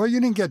on it. Well, you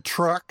didn't get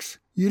trucks.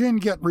 You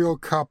didn't get real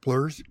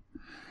couplers.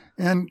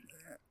 And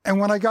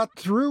when I got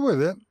through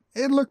with it,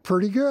 it looked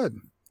pretty good.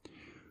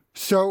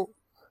 So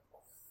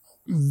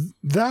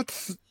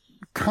that's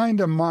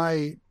kind of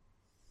my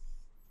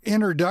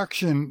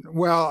introduction.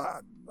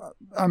 Well,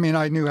 I mean,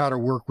 I knew how to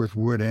work with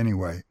wood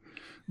anyway,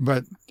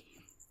 but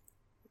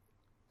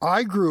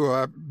I grew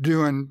up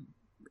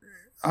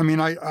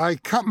I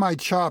cut my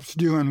chops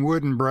doing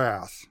wood and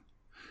brass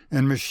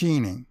and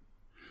machining.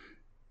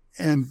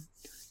 And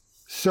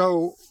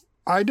so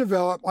I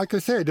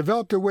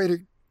developed a way to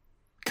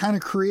kind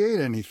of create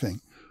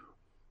anything.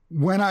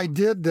 When I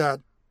did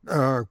that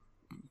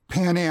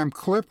Pan Am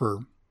Clipper,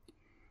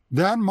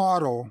 that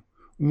model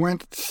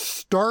went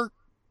start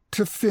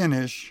to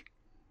finish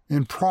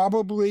in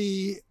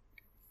probably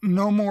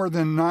no more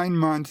than 9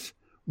 months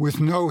with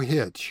no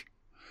hitch.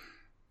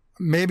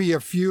 Maybe a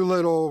few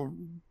little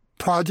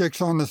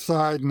projects on the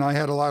side, and I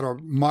had a lot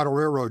of model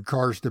railroad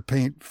cars to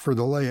paint for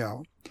the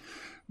layout.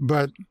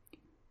 But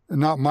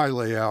not my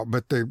layout,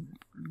 but the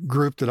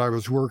group that I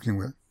was working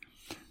with.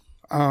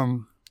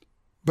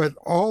 But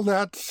all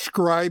that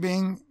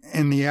scribing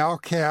in the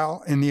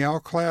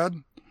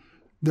Alclad,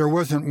 there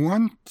wasn't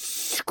one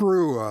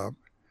screw up.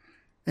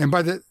 And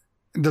by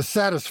the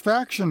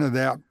satisfaction of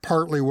that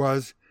partly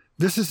was,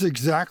 this is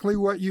exactly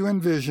what you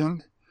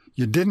envisioned.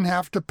 You didn't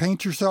have to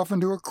paint yourself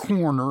into a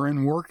corner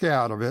and work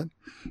out of it.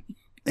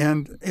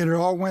 And it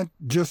all went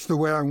just the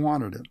way I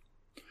wanted it.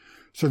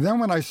 So then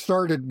when I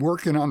started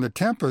working on the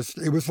Tempest,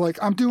 it was like,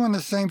 I'm doing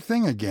the same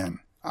thing again.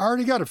 I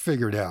already got it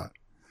figured out.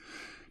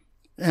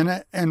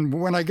 And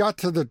when I got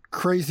to the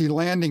crazy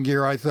landing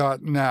gear, I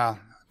thought, nah,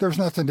 there's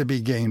nothing to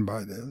be gained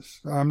by this.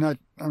 I'm not,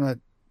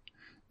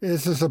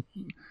 this is a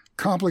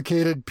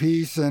complicated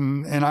piece,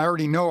 and I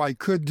already know I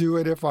could do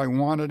it if I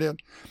wanted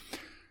it.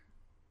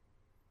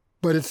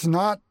 But it's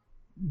not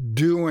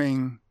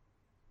doing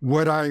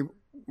what I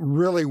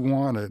really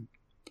wanted.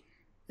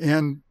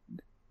 And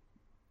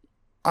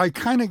I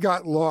kind of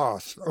got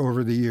lost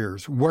over the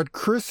years. What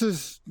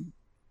Chris's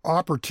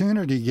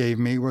opportunity gave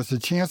me was a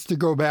chance to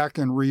go back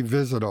and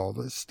revisit all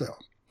this stuff.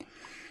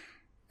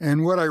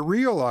 And what I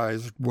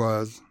realized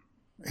was,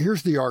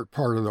 here's the art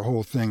part of the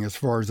whole thing as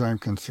far as I'm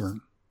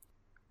concerned.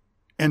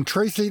 And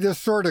Tracy, this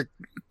sort of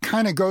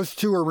kind of goes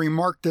to a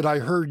remark that I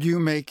heard you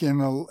make in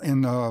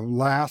the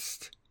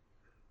last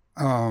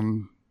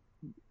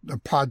a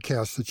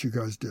podcast that you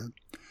guys did.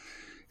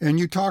 And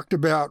you talked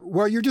about,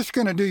 well, you're just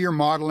going to do your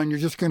model and you're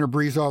just going to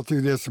breeze all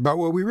through this. But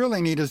what we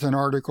really need is an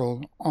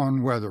article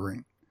on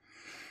weathering.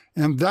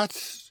 And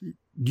that's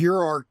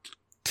your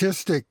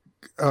artistic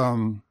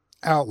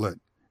outlet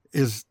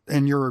is,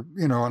 and you're,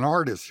 an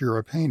artist, you're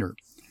a painter.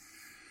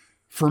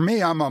 For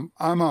me, I'm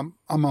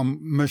a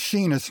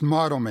machinist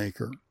model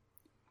maker.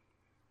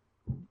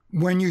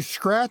 When you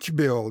scratch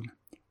build,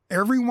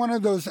 every one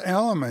of those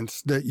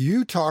elements that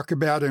you talk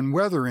about in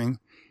weathering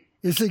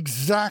is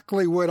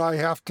exactly what I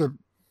have to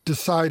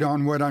decide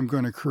on what I'm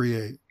going to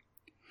create.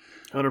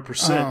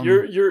 100%.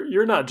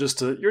 You're not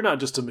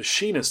just a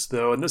machinist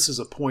though, and this is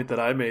a point that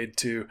I made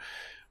to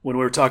when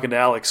we were talking to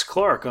Alex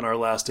Clark on our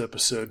last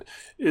episode.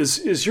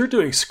 Is you're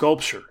doing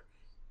sculpture.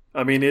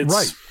 I mean,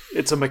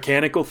 it's a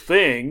mechanical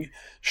thing,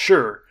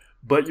 sure,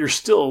 but you're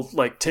still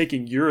like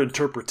taking your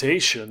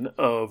interpretation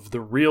of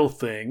the real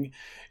thing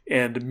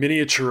and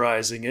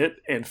miniaturizing it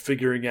and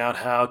figuring out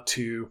how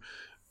to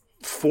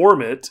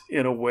form it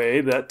in a way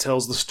that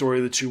tells the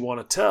story that you want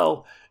to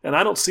tell. And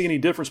I don't see any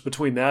difference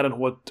between that and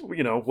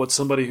what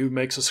somebody who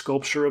makes a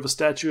sculpture of a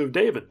statue of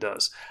David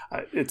does.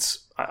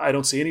 I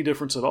don't see any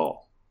difference at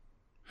all.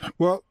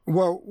 Well,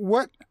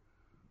 what?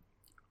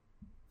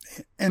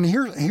 And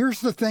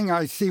here's the thing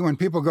I see when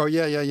people go,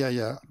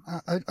 yeah.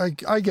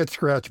 I get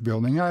scratch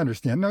building. I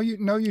understand. No,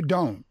 you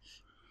don't.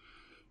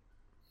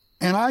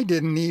 And I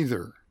didn't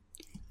either.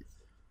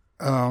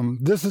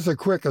 This is a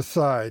quick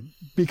aside.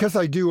 Because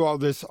I do all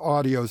this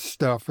audio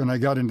stuff and I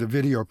got into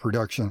video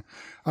production,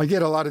 I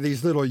get a lot of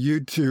these little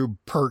YouTube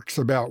perks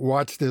about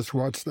watch this,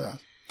 watch that.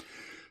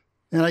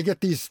 And I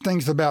get these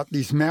things about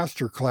these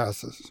master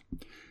classes.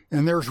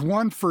 And there's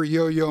one for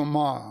Yo-Yo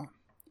Ma.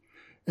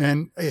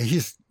 And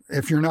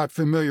if you're not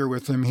familiar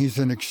with him, he's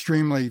an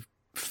extremely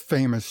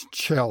famous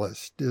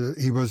cellist.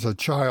 He was a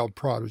child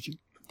prodigy.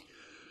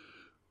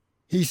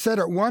 He said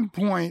at one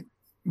point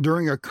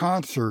during a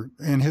concert,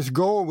 and his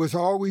goal was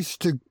always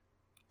to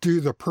do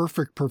the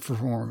perfect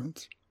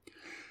performance.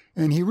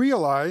 And he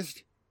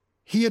realized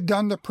he had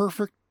done the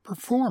perfect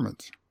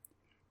performance,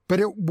 but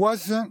it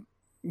wasn't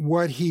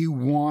what he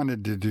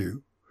wanted to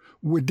do.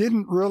 It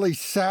didn't really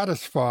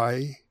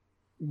satisfy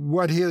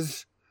what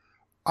his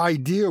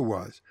idea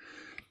was.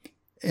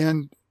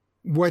 And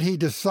what he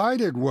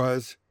decided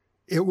was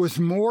it was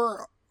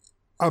more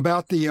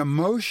about the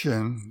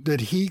emotion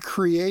that he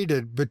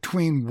created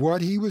between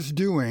what he was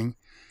doing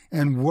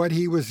and what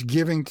he was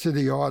giving to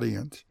the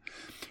audience.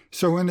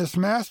 So in this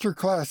master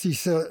class,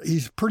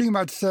 he pretty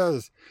much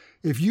says,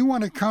 if you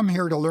want to come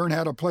here to learn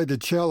how to play the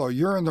cello,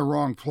 you're in the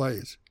wrong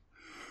place.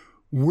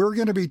 We're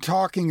going to be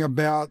talking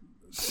about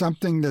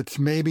something that's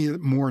maybe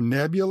more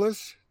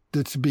nebulous,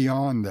 that's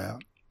beyond that.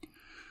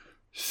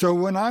 So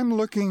when I'm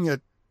looking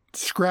at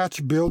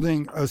scratch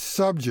building a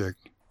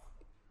subject,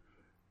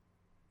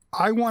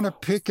 I want to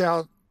pick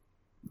out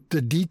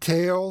the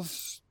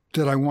details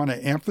that I want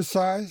to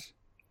emphasize,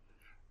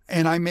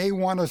 and I may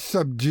want to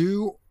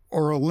subdue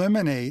or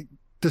eliminate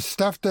the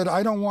stuff that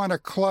I don't want to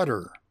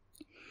clutter.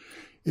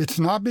 It's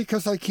not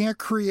because I can't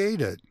create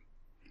it.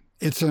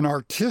 It's an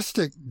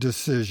artistic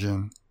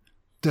decision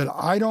that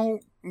I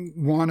don't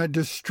want to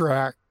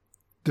distract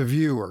the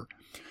viewer.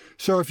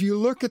 So if you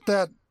look at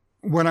that,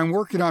 what I'm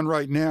working on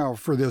right now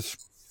for this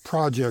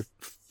project,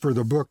 for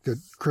the book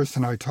that Chris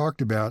and I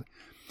talked about,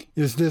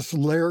 is this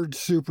layered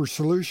super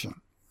solution.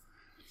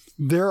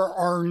 There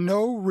are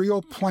no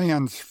real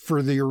plans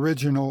for the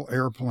original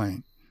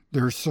airplane.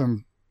 There's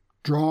some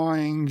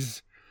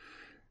drawings,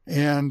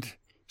 and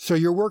so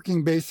you're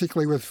working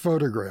basically with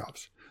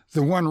photographs.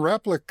 The one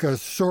replica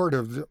sort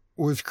of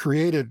was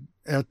created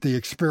at the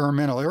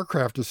Experimental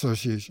Aircraft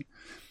Association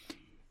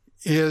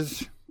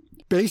is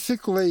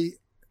basically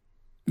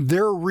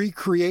their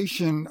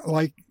recreation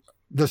like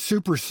the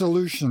Super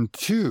Solution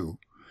 2.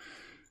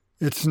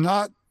 It's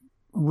not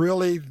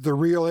really the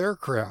real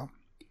aircraft.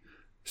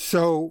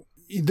 So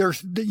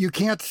you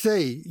can't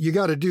say you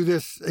got to do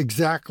this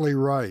exactly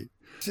right.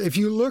 If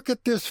you look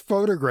at this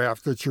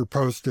photograph that you're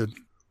posted,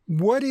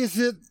 what is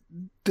it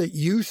that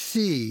you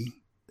see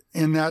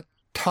in that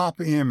top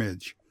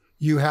image?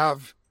 You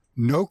have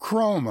no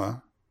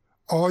chroma.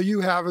 All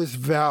you have is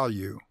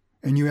value,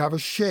 and you have a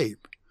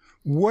shape.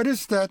 What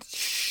does that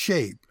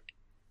shape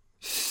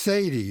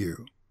say to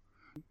you?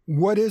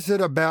 What is it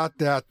about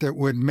that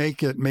would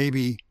make it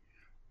maybe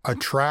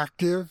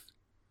attractive,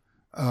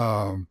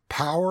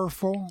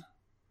 powerful?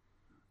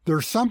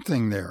 There's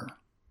something there.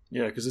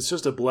 Yeah, because it's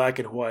just a black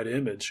and white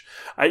image.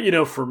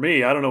 For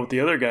me, I don't know what the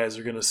other guys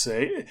are going to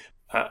say.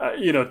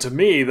 To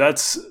me,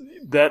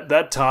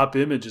 that top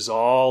image is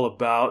all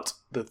about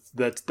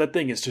that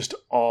thing is just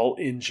all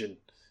engine.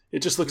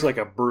 It just looks like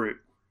a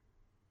brute.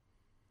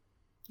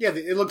 Yeah,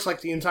 it looks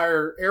like the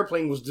entire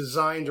airplane was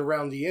designed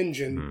around the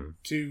engine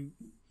to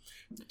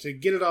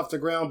get it off the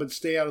ground, but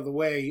stay out of the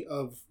way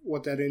of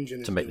what that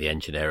engine is. To make the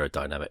engine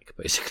aerodynamic,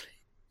 basically.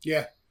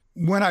 Yeah.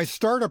 When I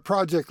start a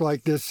project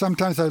like this,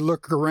 sometimes I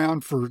look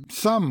around for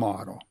some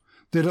model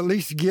that at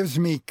least gives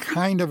me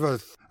kind of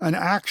an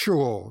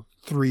actual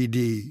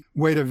 3D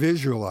way to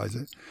visualize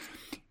it.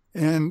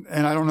 and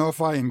I don't know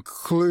if I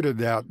included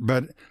that,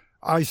 but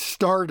I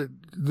started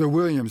the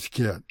Williams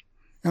kit.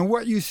 And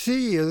what you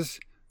see is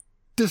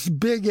this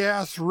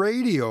big-ass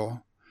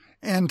radio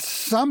and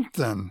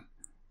something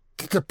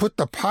to put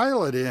the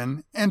pilot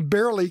in and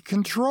barely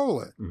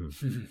control it.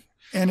 Mm-hmm.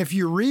 And if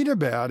you read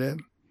about it,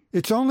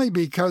 it's only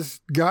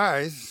because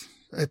guys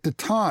at the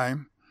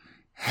time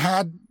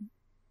had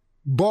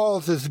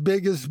balls as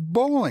big as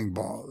bowling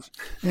balls,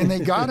 and they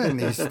got in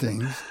these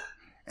things.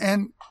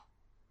 And,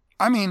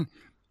 I mean,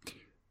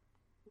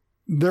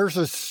 there's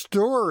a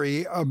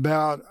story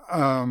about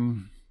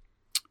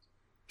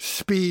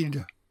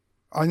Speed,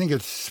 I think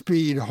it's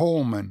Speed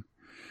Holman,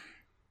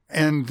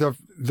 and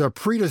the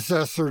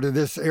predecessor to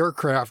this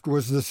aircraft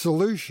was the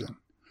Solution.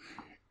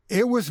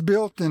 It was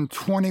built in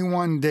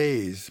 21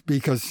 days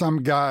because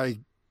some guy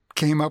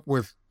came up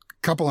with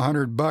a couple of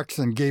 $100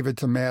 and gave it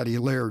to Matty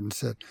Laird and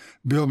said,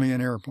 build me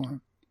an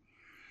airplane.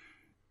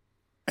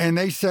 And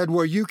they said,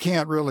 well, you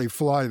can't really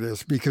fly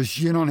this because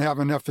you don't have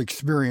enough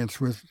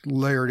experience with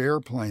Laird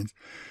airplanes.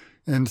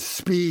 And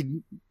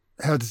Speed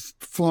has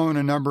flown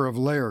a number of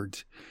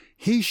Lairds.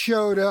 He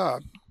showed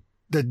up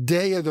the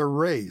day of the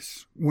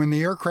race when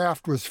the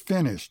aircraft was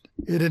finished.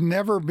 It had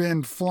never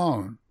been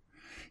flown.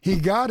 He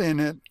got in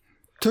it,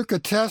 took a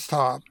test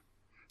hop,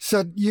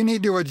 said, you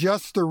need to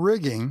adjust the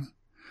rigging,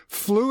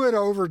 flew it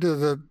over to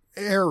the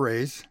air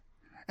race,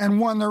 and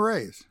won the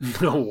race.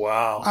 Oh,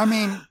 wow. I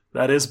mean,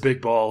 that is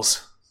big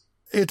balls.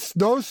 It's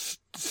those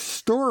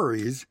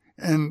stories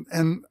and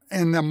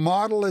the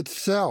model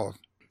itself.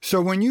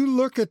 So when you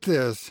look at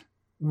this,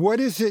 what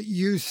is it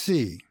you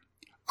see?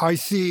 I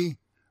see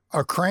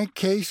a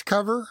crankcase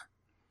cover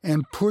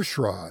and push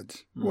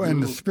rods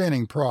and the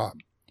spinning prop.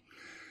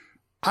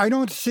 I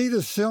don't see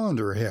the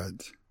cylinder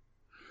heads.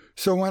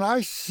 So when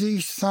I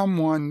see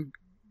someone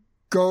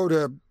go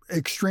to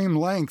extreme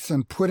lengths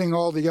and putting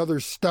all the other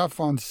stuff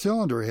on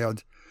cylinder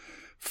heads,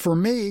 for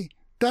me,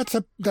 that's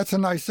a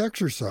nice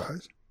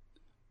exercise.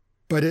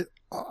 But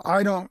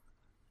I don't,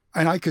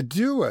 and I could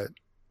do it,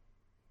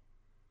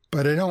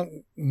 but I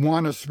don't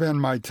want to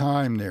spend my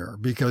time there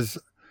because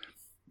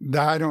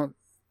I'm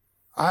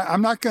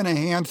not going to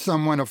hand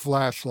someone a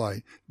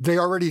flashlight. They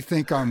already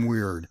think I'm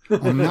weird.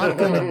 I'm not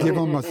going to give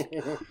them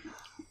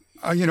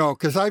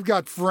because I've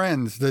got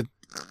friends that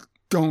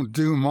don't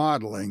do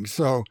modeling,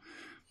 so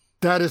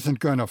that isn't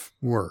going to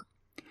work.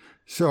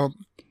 So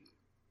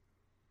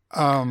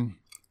I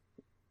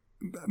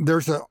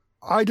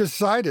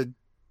decided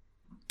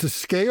to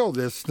scale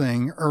this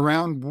thing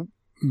around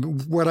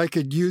what I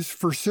could use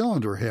for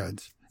cylinder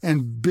heads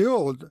and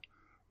build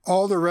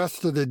all the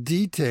rest of the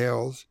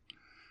details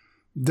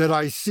that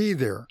I see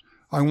there.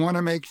 I want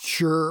to make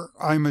sure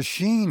I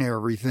machine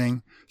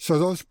everything so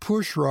those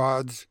push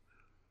rods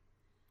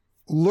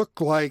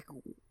look like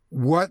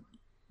what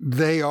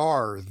they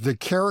are, the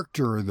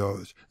character of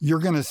those. You're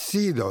going to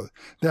see those.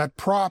 That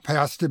prop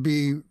has to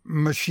be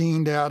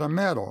machined out of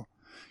metal.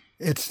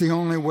 It's the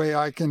only way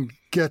I can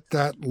get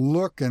that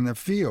look and the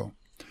feel.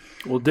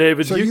 Well,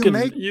 David, so you can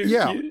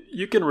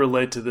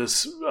relate to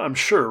this, I'm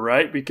sure,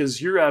 right?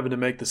 Because you're having to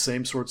make the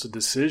same sorts of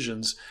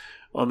decisions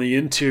on the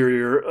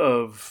interior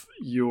of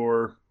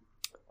your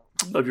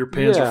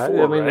Panzer IV,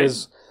 I mean,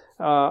 right?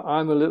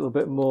 I'm a little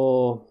bit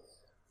more.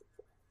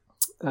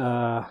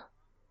 I've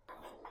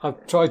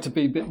tried to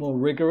be a bit more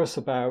rigorous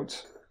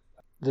about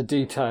the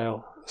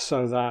detail,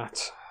 so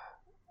that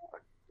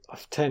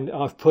I've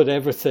put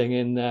everything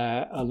in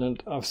there,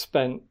 and I've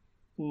spent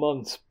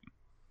months.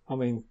 I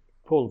mean,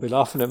 Paul will be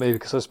laughing at me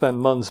because I spent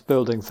months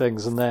building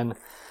things, and then,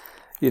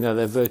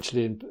 they're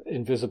virtually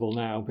invisible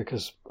now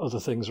because other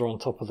things are on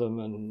top of them.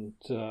 And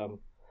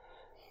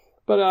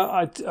but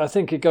I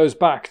think it goes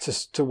back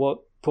to what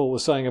Paul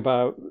was saying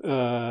about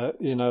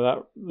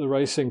that the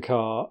racing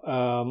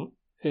car,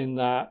 in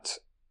that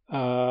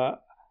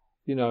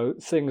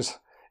things,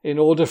 in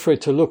order for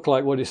it to look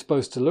like what it's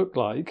supposed to look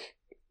like,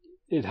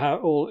 it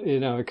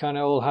kind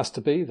of all has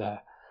to be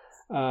there.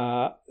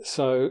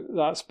 So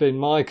that's been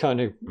my kind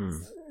of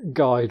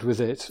guide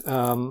with it.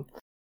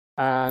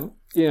 And,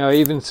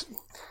 even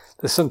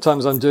there's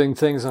sometimes I'm doing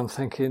things I'm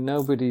thinking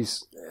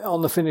nobody's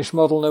on the finished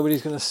model,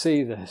 nobody's going to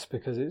see this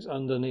because it's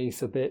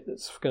underneath a bit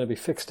that's going to be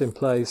fixed in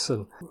place.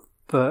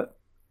 But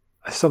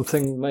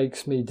something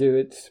makes me do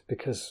it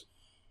because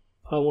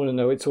I want to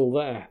know it's all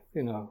there.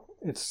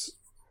 It's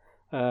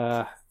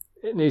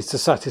it needs to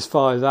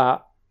satisfy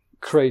that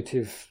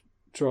creative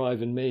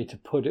drive in me to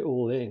put it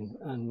all in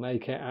and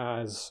make it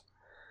as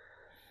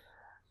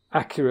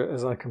accurate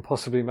as I can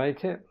possibly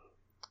make it.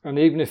 And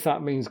even if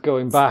that means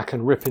going back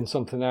and ripping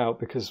something out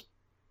because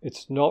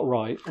it's not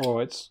right,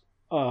 or it's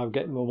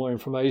getting more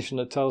information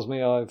that tells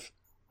me I've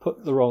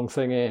put the wrong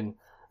thing in,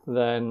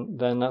 then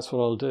that's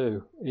what I'll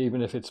do,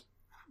 even if it's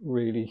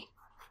really...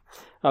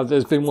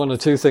 there's been one or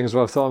two things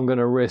where I thought I'm going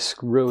to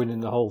risk ruining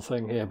the whole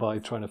thing here by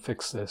trying to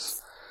fix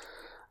this.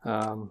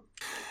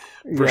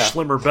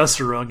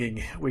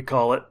 Verschlimmerbesserung, we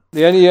call it.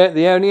 The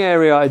only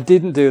area I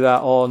didn't do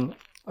that on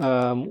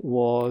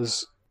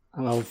was,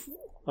 and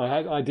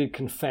I did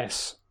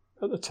confess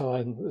at the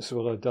time this is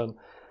what I'd done,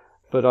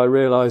 but I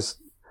realised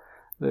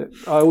I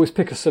always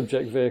pick a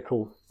subject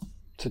vehicle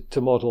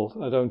to model.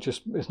 I don't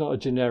just, it's not a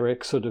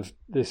generic sort of,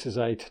 this is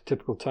a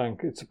typical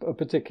tank. It's a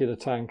particular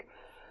tank.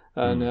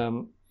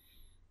 And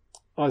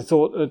I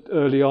thought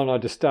early on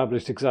I'd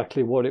established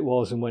exactly what it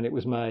was and when it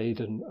was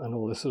made and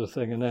all this sort of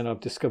thing. And then I've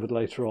discovered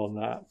later on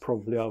that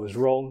probably I was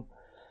wrong.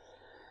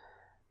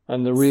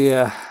 And the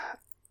rear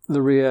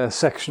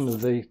section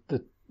of the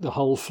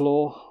hull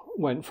floor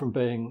went from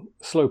being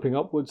sloping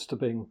upwards to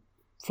being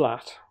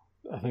flat.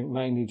 I think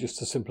mainly just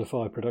to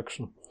simplify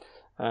production.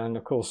 And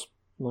of course,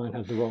 mine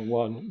had the wrong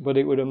one, but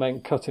it would have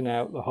meant cutting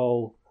out the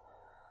whole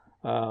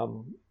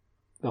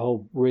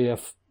rear,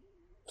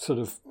 sort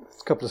of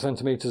a couple of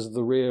centimetres of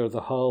the rear of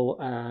the hull,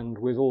 and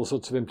with all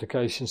sorts of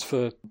implications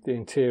for the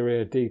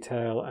interior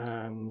detail.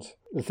 And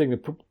the thing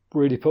that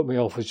really put me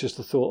off was just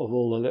the thought of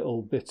all the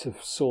little bits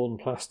of sawn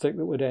plastic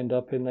that would end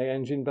up in the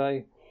engine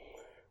bay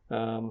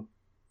that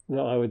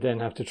I would then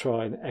have to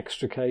try and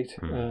extricate.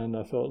 And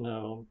I thought,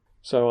 no.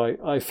 So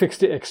I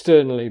fixed it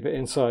externally, but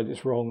inside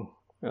it's wrong.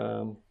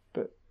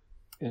 But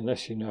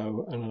unless you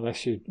know, and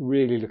unless you're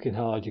really looking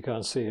hard, you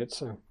can't see it.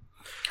 So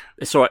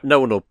it's all right.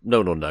 No one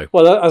will know.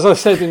 Well, as I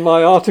said in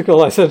my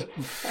article, I said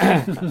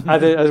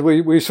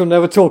we shall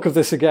never talk of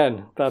this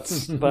again.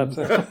 That's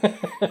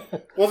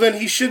that. Well, then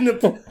he shouldn't have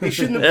put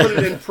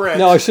it in print.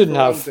 No, I shouldn't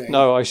have.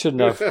 No, I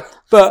shouldn't have.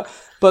 But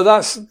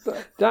that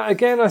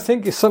again, I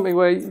think is something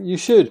where you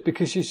should,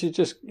 because you should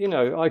just,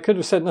 I could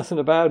have said nothing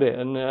about it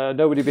and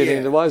nobody be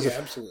any the wiser. Yeah,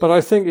 absolutely. But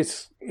I think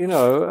it's,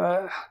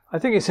 I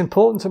think it's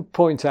important to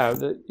point out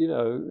that,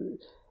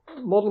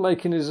 model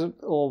making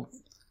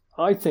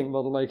I think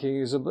model making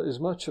is as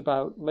much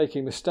about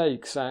making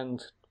mistakes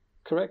and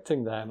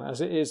correcting them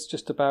as it is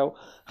just about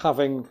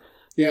having,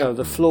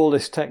 the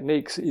flawless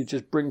techniques that you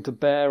just bring to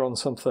bear on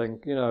something,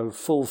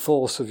 full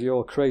force of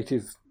your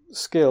creative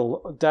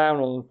skill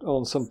down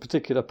on some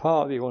particular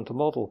part that you want to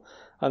model,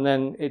 and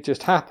then it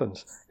just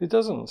happens. It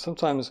doesn't.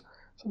 Sometimes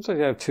you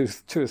have two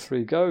or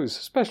three goes,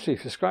 especially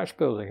if you're scratch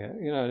building it.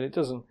 And it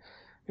doesn't.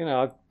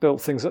 I've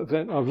built things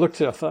that I've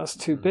looked at. That's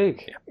too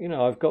big.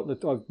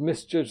 I've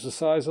misjudged the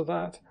size of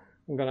that.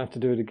 I'm going to have to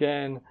do it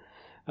again.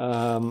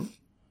 And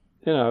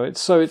I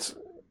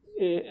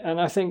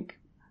think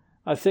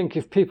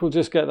if people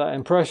just get that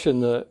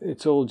impression that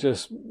it's all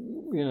just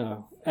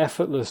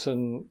effortless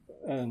and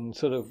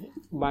sort of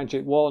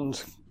magic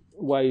wand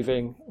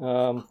waving,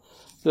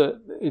 that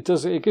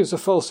it gives a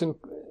false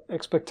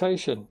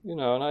expectation,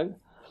 and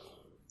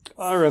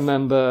I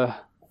remember,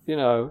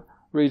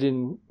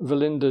 reading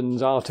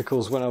Verlinden's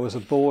articles when I was a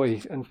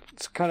boy, and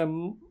it's kind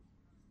of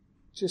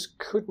just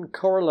couldn't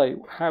correlate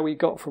how he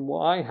got from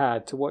what I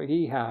had to what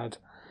he had.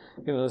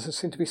 There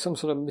seemed to be some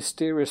sort of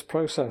mysterious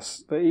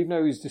process that, even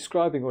though he was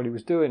describing what he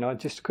was doing, I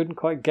just couldn't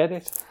quite get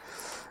it.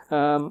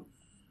 And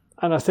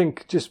I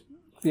think just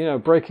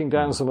breaking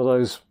down some of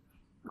those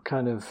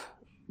kind of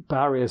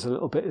barriers a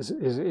little bit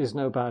is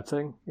no bad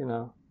thing.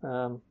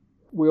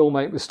 We all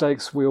make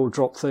mistakes, we all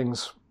drop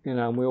things,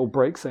 and we all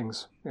break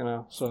things.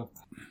 So.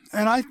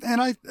 And I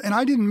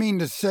didn't mean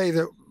to say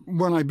that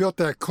when I built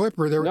that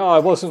clipper there. No, I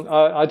wasn't.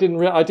 I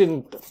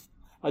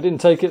didn't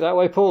take it that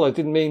way, Paul. I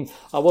didn't mean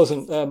I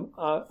wasn't. And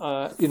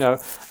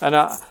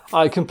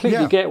I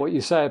completely get what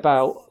you say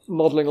about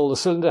modelling all the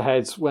cylinder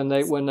heads when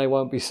they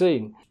won't be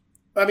seen.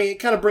 I mean, it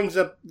kind of brings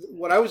up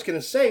what I was going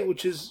to say,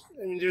 which is,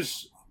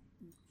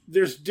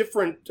 there's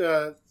different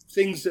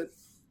things that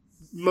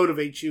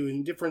motivate you,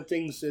 and different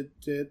things that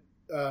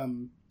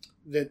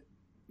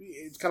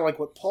it's kind of like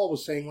what Paul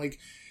was saying. Like,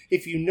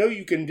 if you know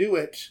you can do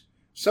it,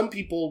 some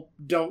people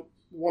don't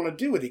want to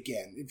do it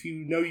again. If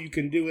you know you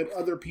can do it,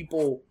 other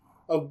people,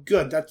 oh,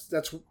 good.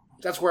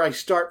 That's where I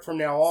start from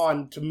now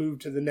on to move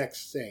to the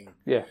next thing.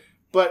 Yeah.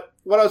 But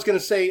what I was going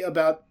to say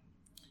about,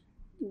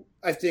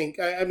 I think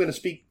I'm going to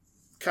speak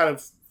kind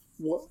of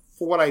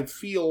for what I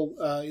feel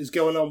is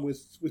going on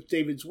with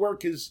David's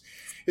work is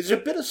a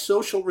bit of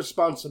social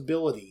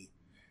responsibility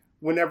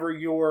whenever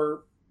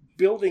you're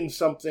building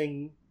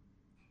something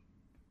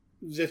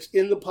that's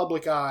in the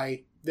public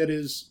eye, that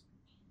is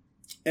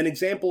an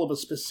example of a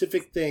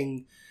specific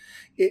thing.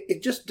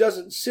 It just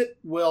doesn't sit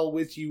well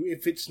with you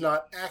if it's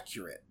not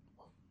accurate.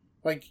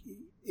 Like,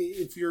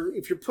 if you're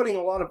putting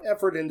a lot of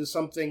effort into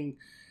something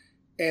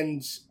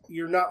and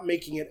you're not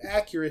making it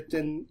accurate,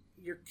 then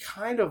you're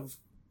kind of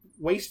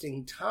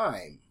wasting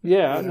time.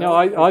 Yeah, no,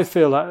 I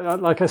feel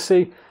that. Like, I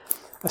see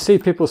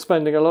people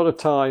spending a lot of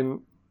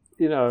time,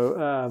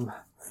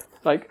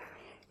 like,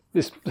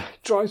 this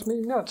drives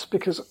me nuts,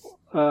 because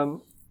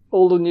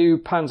all the new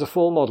Panzer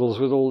IV models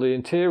with all the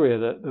interior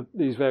that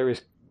these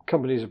various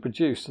companies have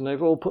produced, and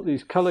they've all put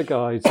these colour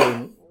guides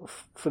in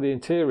for the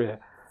interior,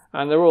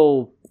 and they're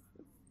all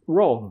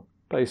wrong,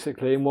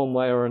 basically, in one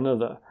way or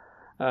another.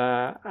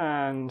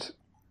 And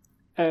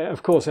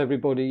of course,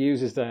 everybody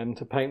uses them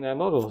to paint their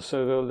models,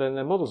 so then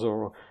their models are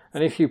wrong.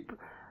 And if you,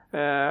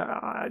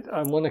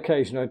 on one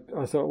occasion,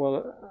 I thought,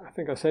 well, I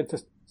think I said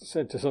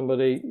to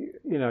somebody,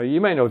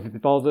 you may not be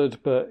bothered,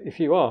 but if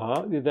you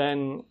are,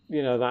 then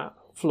that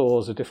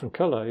floor's a different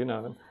colour,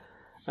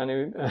 and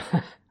I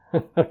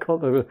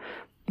got the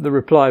the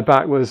reply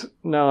back was,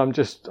 "No,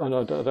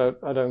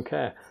 I don't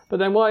care." But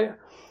then why,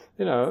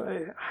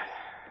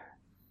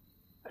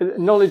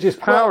 knowledge is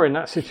power in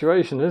that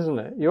situation, isn't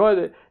it? You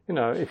either,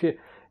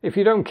 if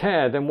you don't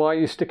care, then why are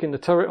you sticking the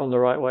turret on the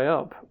right way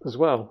up as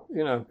well?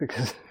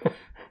 Because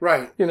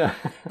right.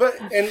 But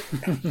and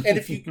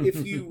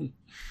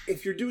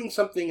if you're doing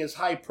something as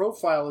high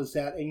profile as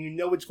that, and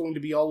it's going to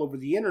be all over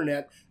the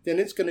internet, then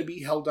it's going to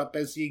be held up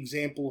as the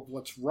example of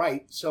what's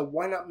right. So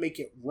why not make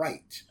it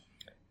right?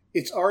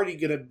 It's already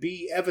going to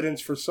be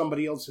evidence for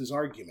somebody else's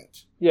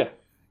argument. Yeah.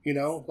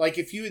 Like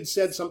if you had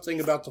said something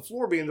about the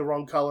floor being the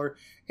wrong color,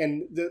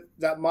 and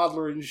that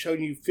modeler had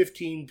shown you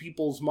 15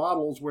 people's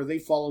models where they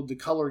followed the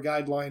color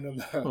guideline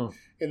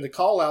in the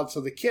call-outs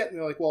of the kit, and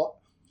they're like,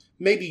 well,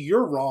 maybe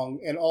you're wrong,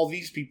 and all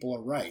these people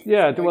are right.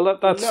 Yeah, well,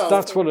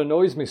 that's what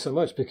annoys me so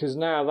much, because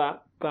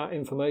now that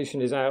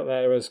information is out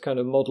there as kind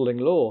of modelling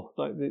law,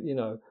 like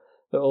that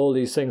all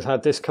these things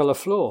had this colour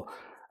floor,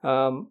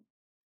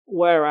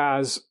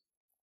 whereas.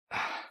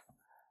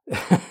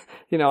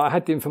 I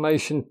had the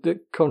information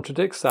that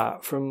contradicts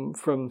that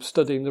from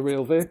studying the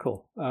real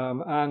vehicle,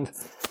 and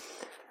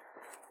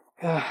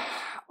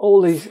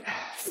all these,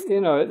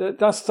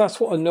 that's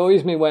what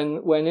annoys me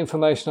when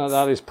information like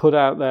that is put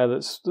out there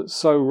that's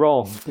so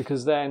wrong,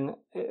 because then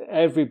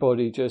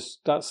everybody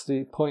that's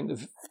the point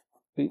of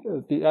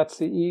that's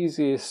the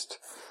easiest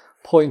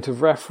point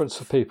of reference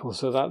for people,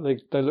 so that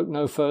they look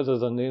no further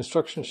than the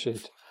instruction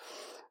sheet.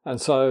 And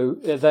so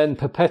it then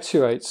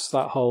perpetuates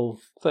that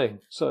whole thing.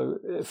 So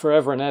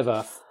forever and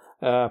ever,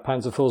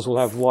 Panzer IVs will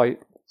have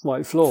white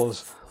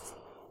floors,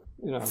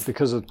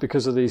 because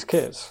of these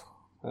kits.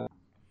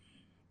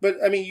 But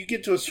I mean, you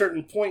get to a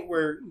certain point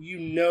where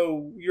you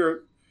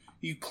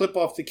clip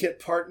off the kit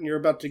part and you're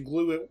about to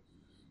glue it,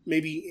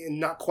 maybe in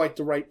not quite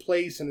the right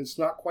place, and it's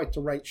not quite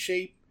the right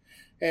shape,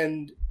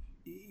 and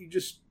you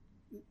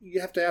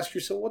have to ask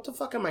yourself, what the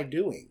fuck am I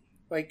doing?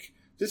 Like,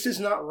 this is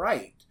not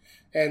right.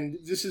 And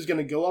this is going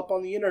to go up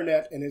on the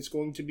internet, and it's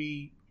going to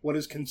be what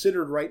is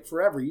considered right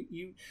forever.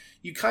 You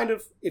kind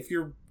of, if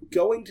you're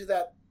going to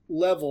that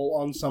level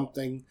on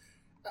something,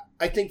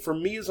 I think for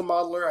me as a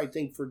modeler, I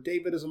think for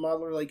David as a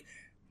modeler, like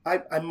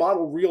I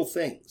model real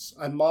things.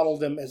 I model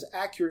them as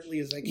accurately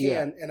as I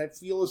can, and I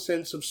feel a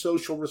sense of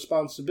social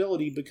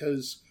responsibility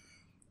because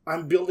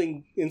I'm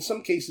building, in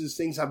some cases,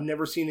 things I've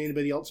never seen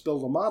anybody else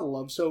build a model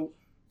of. So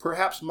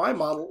perhaps my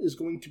model is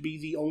going to be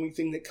the only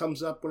thing that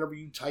comes up whenever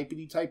you type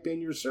in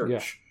your search.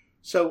 Yeah.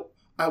 So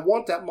I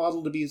want that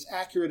model to be as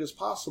accurate as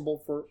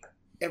possible for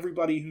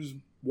everybody who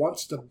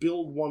wants to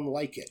build one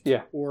like it.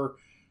 Yeah. Or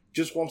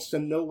just wants to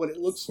know what it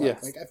looks like. Yeah.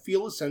 Like, I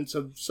feel a sense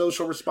of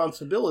social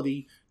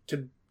responsibility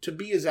to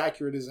be as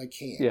accurate as I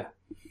can. Yeah.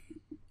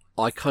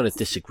 I kind of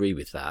disagree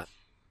with that,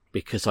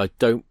 because I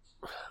don't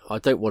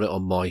want it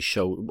on my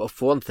show. Well,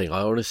 for one thing,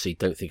 I honestly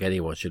don't think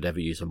anyone should ever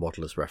use a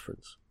model as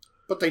reference.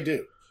 But they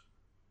do.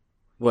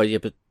 Well, yeah,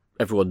 but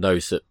everyone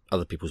knows that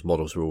other people's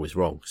models are always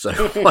wrong, so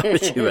why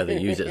would you ever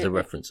use it as a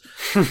reference?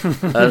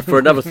 For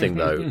another thing,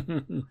 though,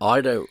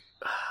 I don't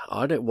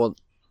want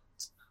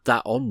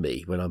that on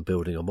me when I'm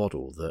building a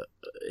model, that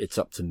it's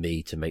up to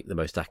me to make the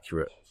most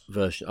accurate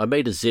version. I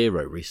made a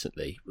Zero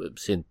recently.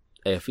 It's in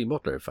AFE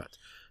Modeler, in fact.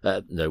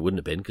 No, it wouldn't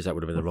have been, because that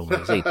would have been the wrong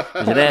magazine. It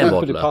was an Air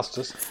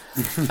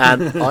Modeler.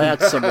 And I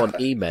had someone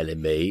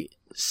emailing me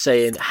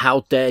saying,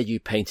 how dare you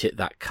paint it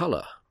that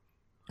colour?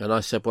 And I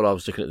said, well, I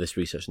was looking at this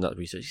research and that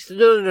research. He said,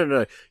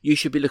 no. You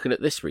should be looking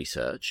at this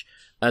research,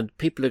 and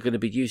people are going to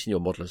be using your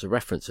model as a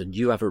reference, and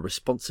you have a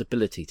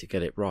responsibility to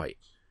get it right.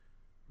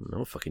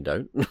 No, I fucking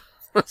don't.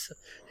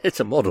 It's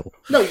a model.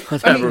 No, I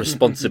don't have a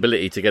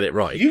responsibility to get it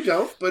right. You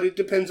don't, but it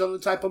depends on the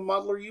type of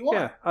modeler you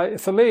are. Yeah,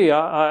 for me,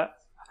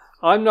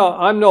 I'm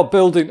not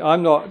building.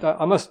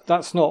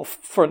 That's not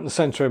front and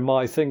center in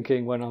my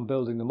thinking when I'm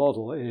building the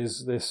model.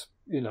 Is this,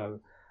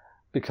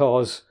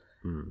 because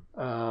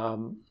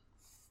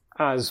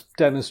as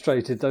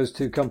demonstrated, those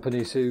two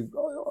companies who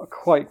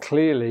quite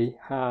clearly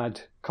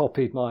had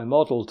copied my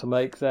model to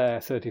make their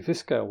 35th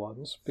scale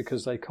ones,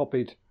 because they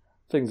copied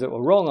things that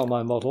were wrong on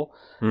my model,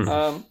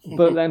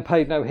 but then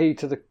paid no heed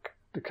to the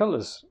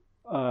colours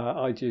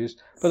I'd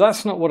used. But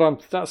that's not what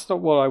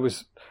I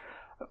was.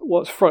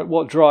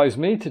 What drives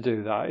me to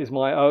do that is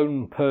my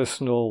own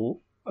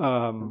personal,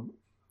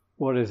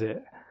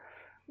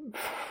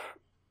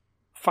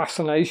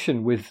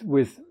 fascination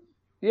with.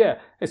 Yeah,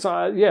 it's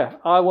I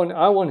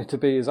want it to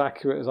be as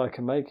accurate as I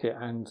can make it,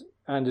 and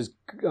as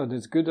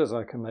good as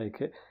I can make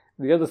it.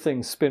 The other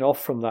things spin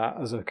off from that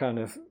as a kind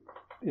of,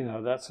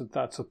 that's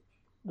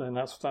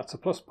a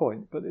plus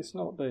point, but it's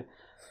not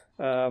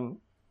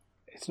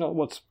it's not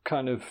what's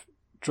kind of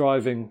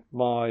driving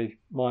my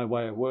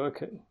way of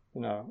working.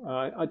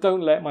 I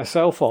don't let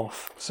myself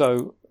off.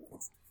 So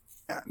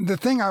the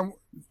thing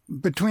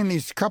between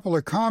these couple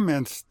of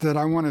comments that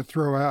I want to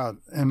throw out,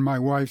 and my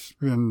wife's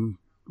been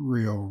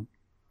real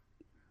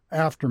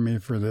after me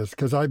for this,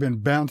 because I've been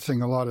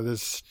bouncing a lot of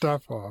this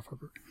stuff off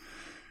of her.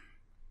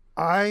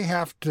 I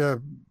have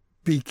to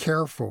be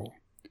careful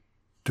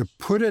to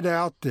put it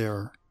out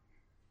there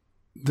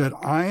that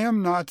I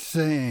am not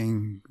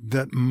saying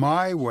that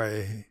my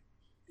way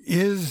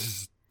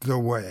is the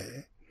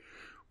way.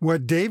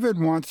 What David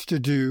wants to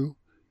do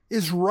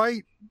is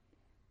right.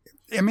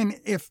 I mean,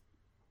 if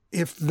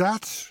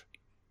that's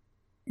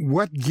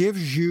what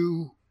keeps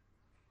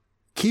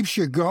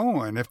you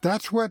going, if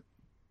that's what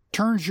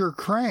turns your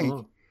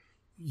crank,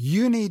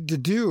 you need to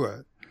do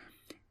it.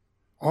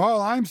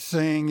 All I'm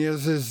saying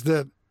is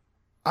that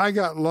I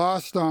got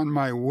lost on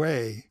my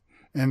way,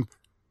 and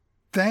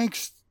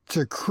thanks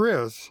to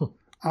Chris,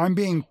 I'm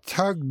being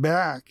tugged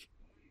back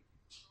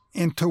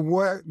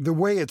into the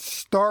way it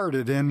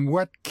started and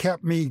what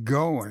kept me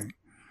going.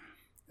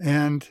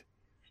 And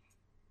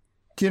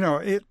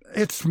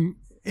it's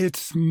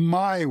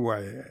my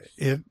way.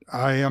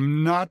 I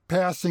am not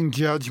passing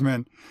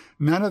judgment.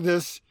 None of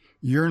this,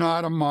 you're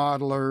not a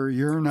modeler,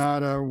 you're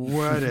not a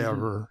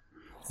whatever.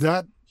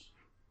 That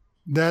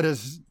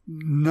is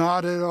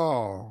not at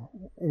all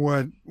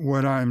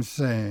what I'm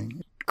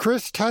saying.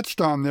 Chris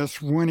touched on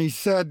this when he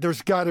said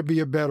there's got to be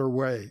a better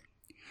way.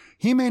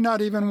 He may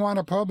not even want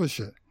to publish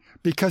it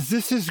because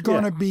this is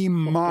going to be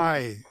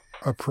my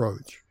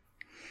approach.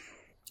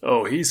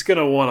 Oh, he's going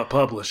to want to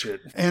publish it.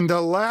 And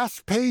the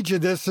last page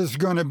of this is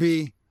going to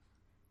be,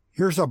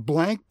 here's a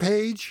blank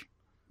page.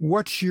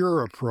 What's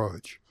your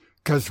approach?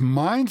 Because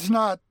mine's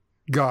not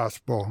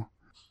gospel.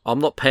 I'm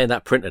not paying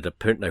that printer to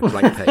print no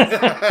blank page.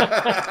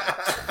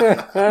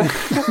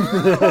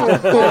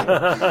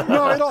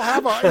 No, it'll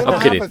have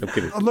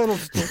a little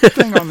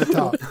thing on the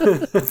top.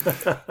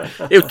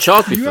 It'll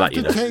charge me for that,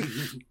 You have to take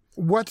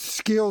what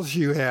skills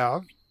you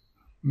have,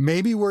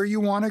 maybe where you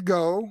want to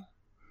go,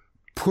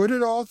 put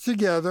it all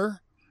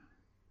together,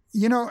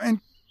 and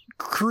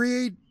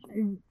create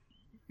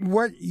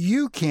what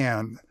you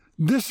can.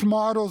 This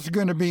model's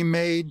going to be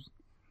made,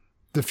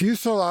 the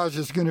fuselage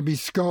is going to be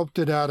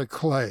sculpted out of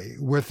clay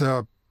with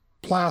a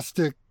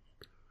plastic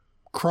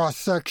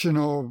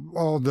cross-sectional,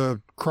 all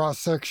the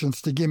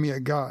cross-sections to give me a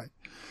guide.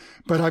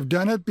 But I've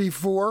done it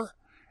before.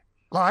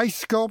 I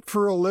sculpt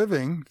for a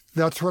living.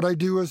 That's what I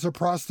do as a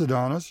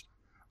prosthodontist.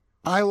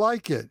 I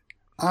like it.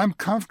 I'm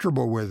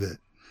comfortable with it.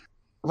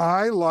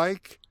 I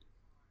like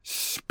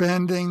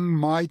spending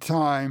my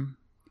time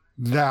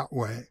that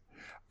way.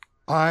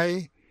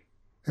 I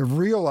have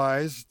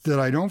realized that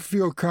I don't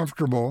feel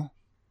comfortable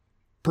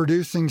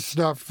producing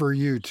stuff for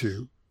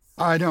YouTube.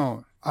 I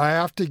don't. I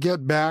have to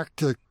get back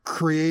to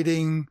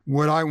creating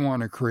what I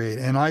want to create.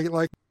 And I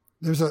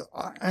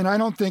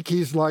don't think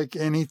he's like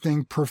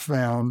anything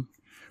profound,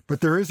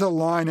 but there is a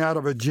line out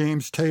of a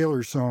James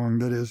Taylor song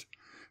that is,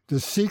 the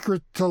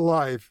secret to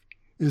life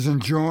is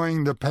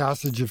enjoying the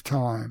passage of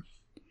time.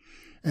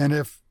 And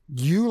if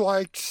you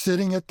like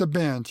sitting at the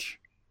bench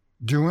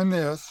doing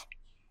this,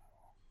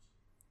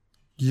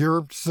 you're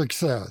a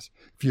success.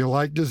 If you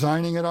like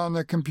designing it on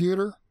the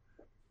computer,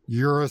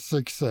 you're a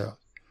success.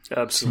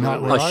 Absolutely.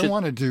 Not what I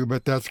want to do,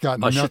 but that's got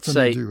nothing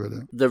to do with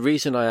it. The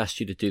reason I asked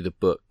you to do the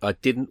book, I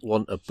didn't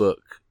want a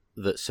book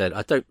that said,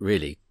 I don't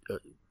really,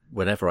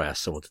 whenever I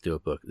ask someone to do a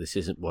book, this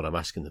isn't what I'm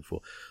asking them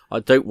for. I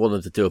don't want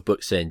them to do a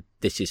book saying,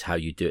 this is how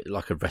you do it,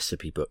 like a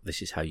recipe book,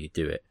 this is how you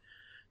do it.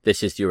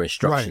 This is your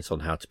instructions on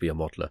how to be a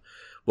modeler.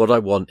 What I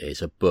want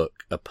is a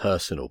book, a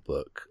personal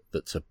book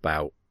that's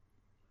about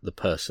the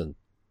person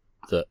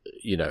that,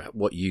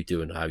 what you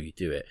do and how you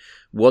do it.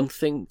 One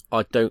thing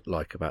I don't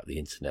like about the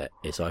internet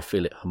is I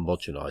feel it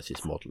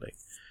homogenizes modeling,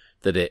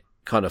 that it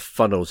kind of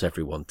funnels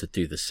everyone to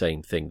do the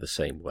same thing the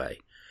same way.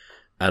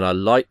 And I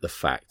like the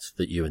fact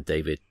that you and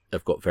David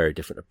have got very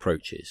different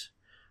approaches.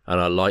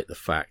 And I like the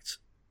fact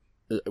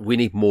that we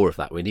need more of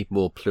that. We need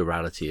more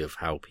plurality of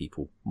how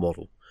people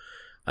model.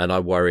 And I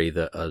worry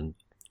that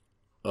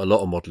a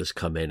lot of modelers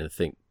come in and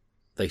think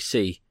they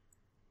see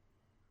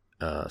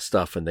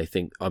stuff and they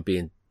think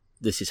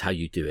this is how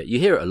you do it. You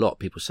hear it a lot,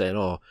 people saying,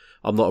 oh,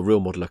 I'm not a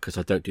real modeler because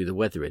I don't do the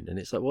weathering. And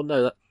it's like, well,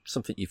 no, that's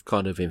something you've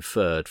kind of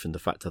inferred from the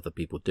fact other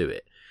people do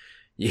it.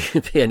 You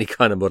can be any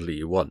kind of modeler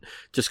you want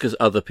just because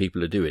other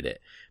people are doing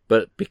it.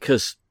 But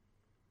because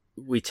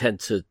we tend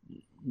to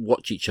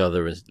watch each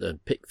other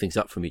and pick things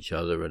up from each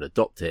other and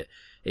adopt it,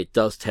 it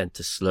does tend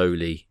to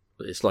slowly,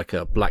 it's like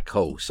a black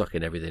hole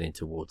sucking everything in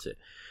towards it.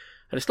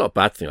 And it's not a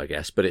bad thing, I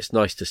guess, but it's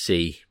nice to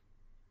see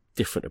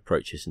different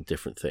approaches and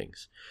different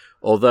things.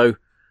 Although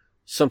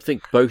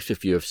something both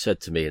of you have said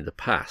to me in the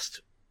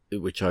past,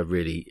 which I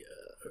really,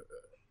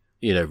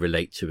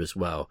 relate to as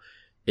well,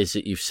 is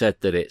that you've said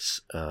that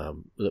it's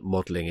that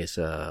modelling is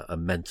a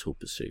mental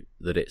pursuit,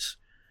 that it's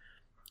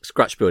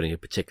scratch building in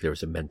particular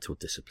is a mental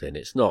discipline.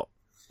 It's not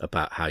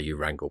about how you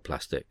wrangle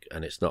plastic,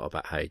 and it's not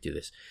about how you do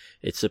this.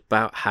 It's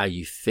about how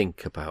you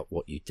think about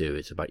what you do.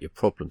 It's about your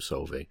problem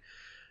solving.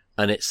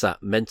 And it's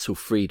that mental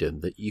freedom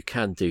that you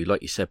can do,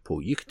 like you said,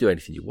 Paul, you can do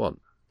anything you want.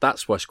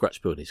 That's why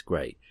scratch building is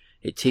great.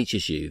 It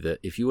teaches you that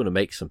if you want to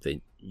make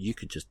something, you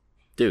can just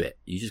do it.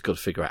 You just got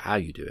to figure out how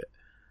you do it.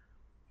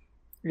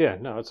 Yeah,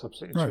 no, it's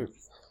absolutely true.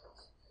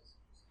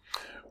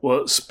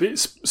 Well,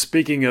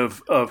 speaking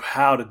of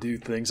how to do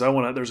things,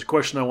 there's a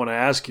question I want to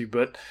ask you,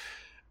 but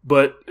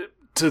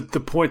to the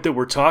point that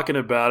we're talking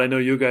about, I know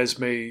you guys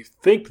may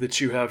think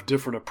that you have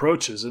different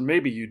approaches, and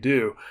maybe you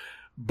do,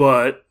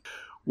 but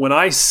when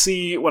I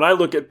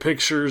look at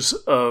pictures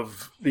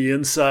of the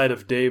inside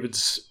of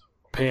David's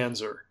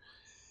Panzer,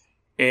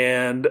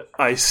 and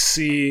I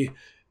see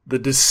the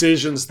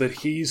decisions that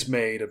he's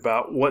made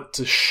about what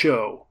to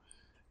show,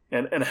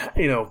 and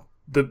you know,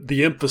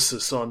 the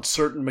emphasis on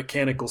certain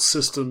mechanical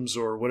systems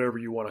or whatever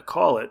you want to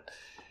call it.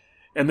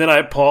 And then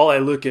I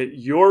look at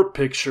your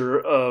picture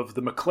of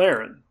the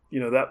McLaren, you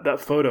know, that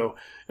photo,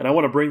 and I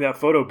want to bring that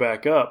photo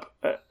back up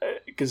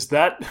because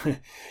that,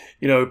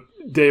 you know,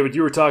 David,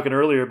 you were talking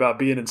earlier about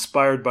being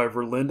inspired by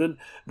Verlinden.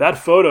 That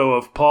photo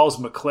of Paul's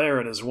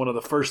McLaren is one of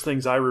the first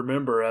things I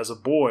remember as a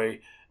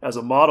boy, as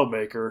a model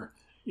maker,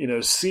 you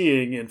know,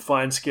 seeing in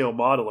Fine Scale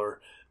Modeler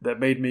that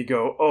made me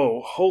go,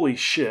 oh, holy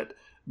shit.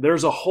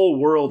 There's a whole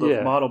world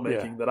of model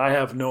making that I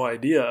have no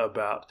idea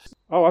about.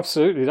 Oh,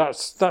 absolutely. That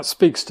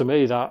speaks to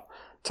me. That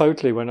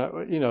totally. When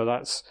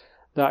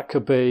that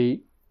could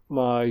be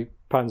my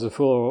Panzer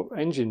IV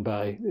engine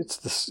bay.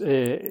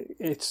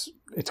 It's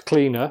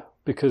cleaner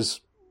because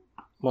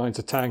mine's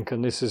a tank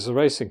and this is a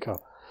racing car.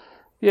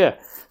 Yeah.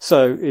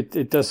 So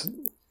it does.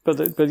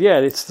 But yeah,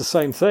 it's the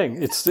same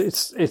thing. It's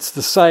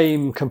the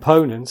same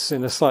components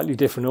in a slightly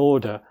different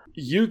order.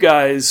 You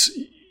guys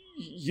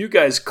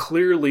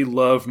clearly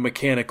love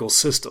mechanical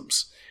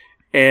systems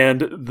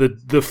and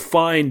the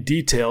fine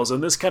details.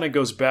 And this kind of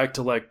goes back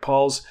to like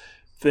Paul's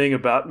thing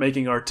about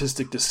making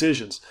artistic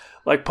decisions.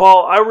 Like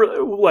Paul,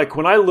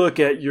 when I look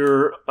at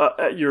your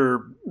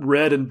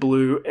red and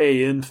blue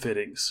AN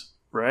fittings,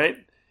 right?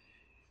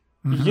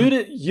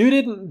 Mm-hmm. You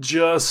didn't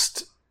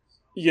just,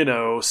 you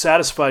know,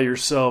 satisfy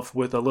yourself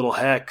with a little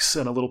hex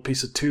and a little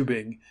piece of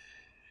tubing.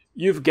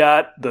 You've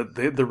got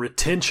the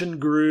retention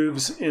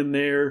grooves in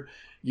there.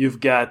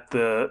 You've got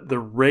the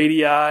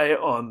radii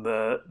on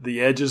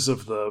the edges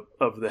of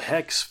the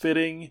hex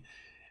fitting.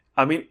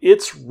 I mean,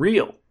 it's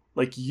real.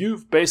 Like,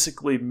 you've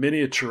basically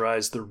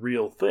miniaturized the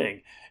real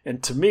thing.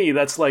 And to me,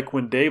 that's like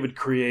when David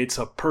creates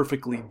a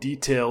perfectly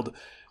detailed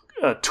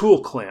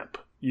tool clamp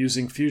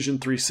using Fusion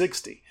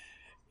 360.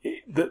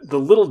 The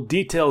little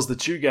details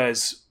that you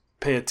guys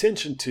pay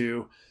attention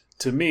to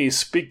me,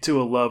 speak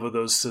to a love of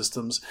those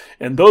systems.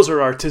 And those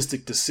are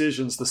artistic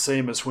decisions, the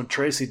same as when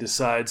Tracy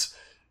decides,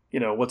 you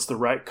know, what's the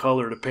right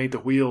color to paint the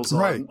wheels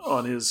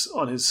on his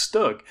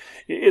Stug.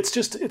 It's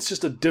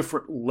just a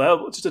different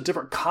level. It's just a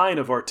different kind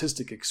of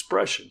artistic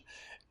expression.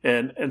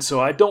 And so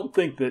I don't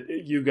think that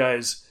you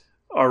guys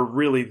are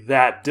really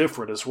that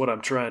different is what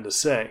I'm trying to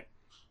say.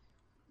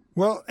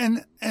 Well,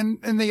 and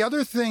the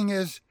other thing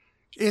is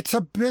it's a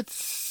bit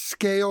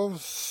scale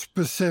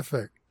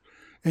specific.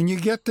 And you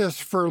get this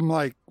from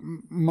like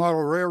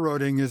model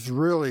railroading it's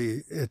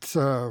really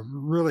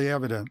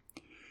evident.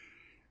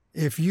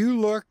 If you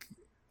look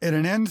at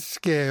an N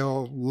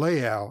scale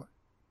layout,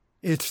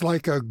 it's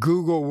like a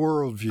Google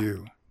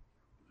worldview.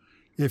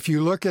 If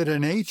you look at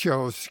an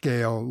HO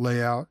scale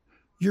layout,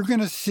 you're going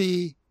to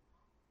see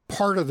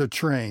part of the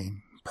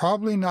train,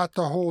 probably not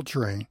the whole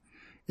train.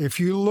 If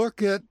you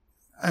look at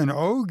an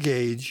O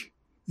gauge,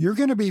 you're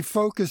going to be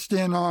focused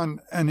in on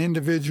an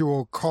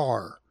individual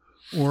car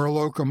or a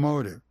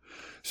locomotive.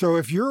 So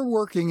if you're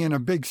working in a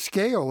big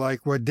scale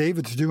like what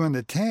David's doing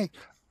the tank,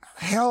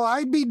 hell,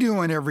 I'd be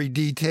doing every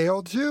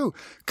detail too,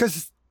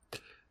 because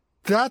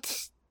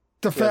that's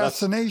the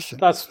fascination.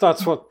 That's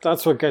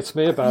what gets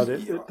me about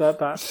it.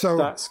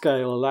 That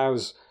scale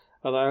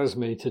allows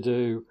me to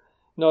do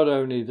not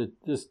only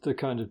the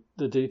kind of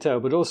the detail,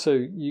 but also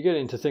you get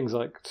into things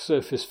like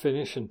surface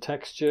finish and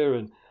texture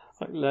and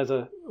like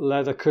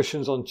leather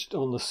cushions on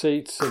the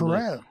seats,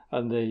 correct,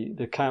 and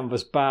the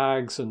canvas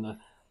bags and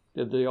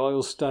the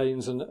oil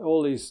stains and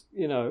all these.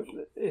 You know,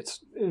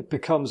 it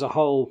becomes a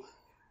whole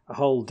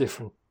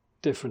different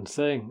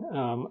thing,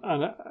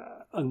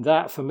 and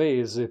that for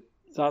me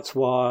that's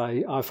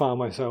why I found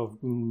myself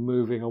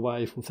moving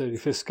away from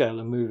 35th scale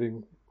and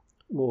moving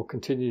more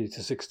continually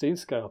to 16th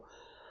scale,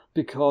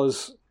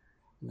 because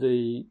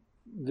the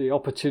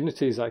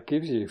opportunities that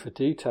gives you for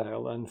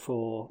detail and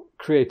for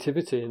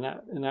creativity in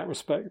that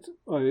respect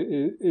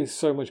is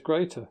so much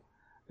greater,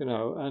 you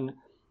know. And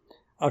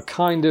I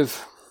kind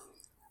of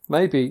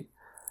maybe,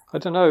 I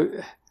don't know,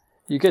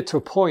 you get to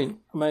a point,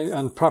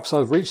 and perhaps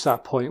I've reached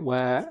that point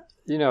where,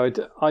 you know,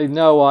 I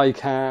know I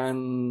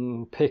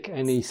can pick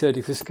any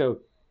 35th scale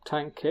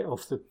tank kit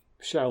off the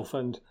shelf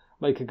and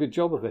make a good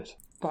job of it,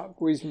 but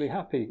reasonably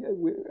happy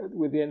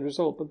with the end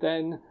result. But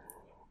then,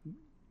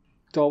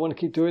 do I want to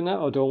keep doing that,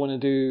 or do I want to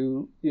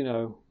do, you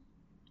know,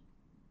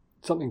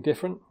 something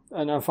different?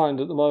 And I find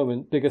at the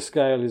moment bigger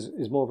scale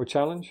is more of a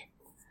challenge.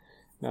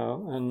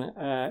 No, and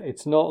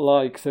it's not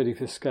like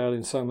 35th scale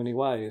in so many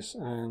ways,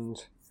 and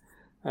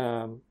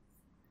it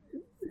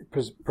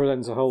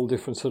presents a whole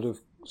different sort of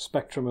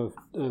spectrum of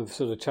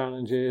sort of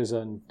challenges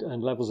and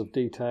levels of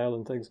detail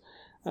and things,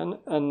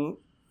 and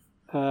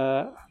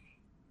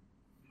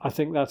I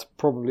think that's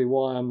probably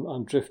why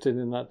I'm drifting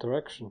in that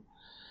direction.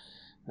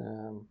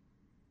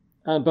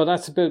 But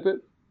that's a bit.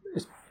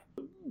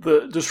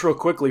 just real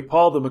quickly,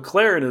 Paul, the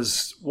McLaren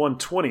is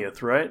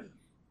 1/20th, right?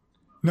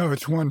 No,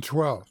 it's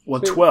 112.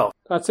 1/12.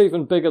 That's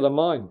even bigger than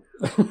mine.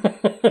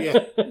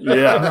 Yeah.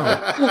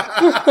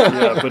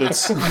 Yeah, but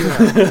it's Yeah.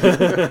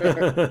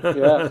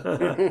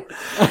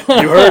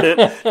 you heard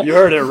it. You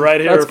heard it right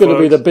here. That's going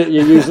to be the bit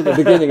you use at the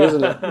beginning,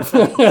 isn't it?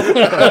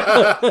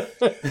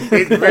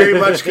 It very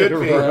much could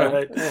be.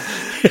 Right.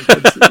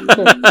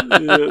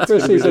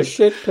 Chris, these are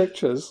shit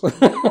pictures.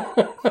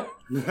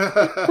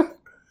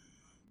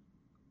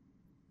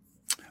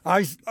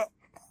 I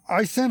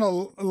sent a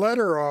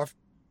letter off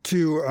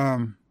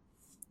to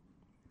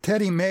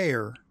Teddy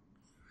Mayer,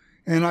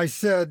 and I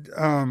said,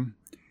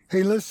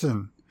 hey,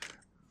 listen,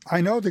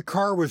 I know the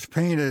car was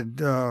painted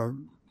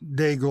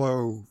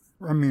Dayglow.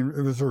 I mean,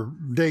 it was a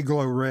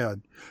Dayglow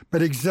red,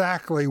 but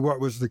exactly what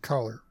was the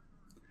color?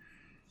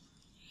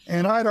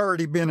 And I'd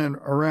already been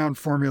around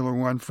Formula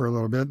One for a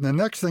little bit. And the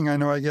next thing I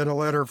know, I get a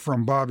letter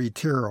from Bobby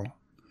Tyrrell.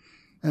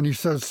 And he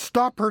says,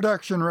 stop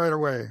production right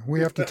away.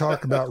 We have to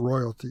talk about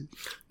royalties.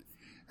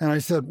 And I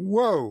said,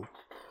 whoa,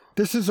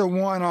 this is a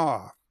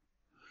one-off.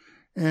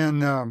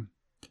 And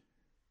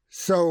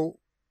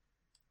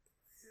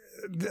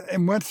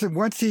and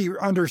once he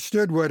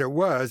understood what it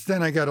was,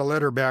 then I got a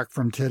letter back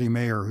from Teddy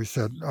Mayer who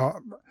said,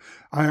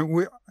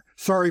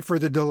 sorry for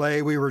the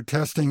delay. We were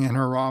testing in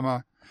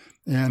Harama,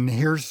 and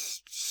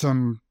here's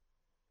some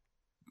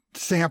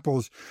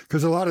samples,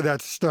 because a lot of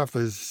that stuff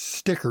is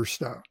sticker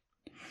stuff.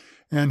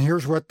 And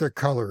here's what the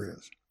color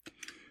is.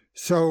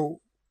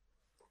 So,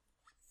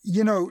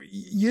 you know,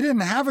 you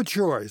didn't have a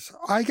choice.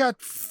 I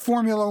got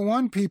Formula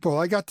One people.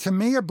 I got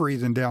Tamiya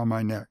breathing down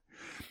my neck.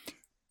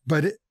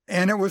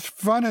 And it was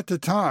fun at the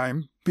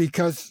time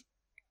because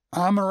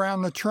I'm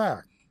around the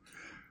track.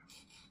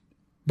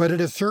 But at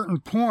a certain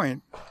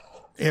point,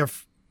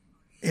 if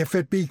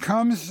it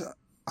becomes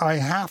I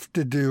have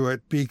to do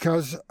it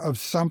because of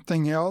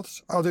something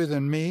else other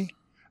than me,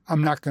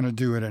 I'm not going to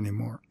do it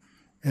anymore.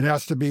 It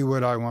has to be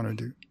what I want to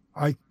do.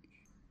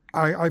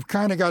 I've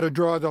kind of got to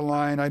draw the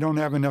line. I don't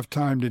have enough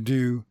time to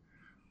do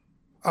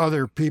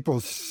other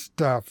people's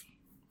stuff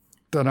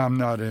that I'm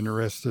not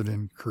interested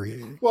in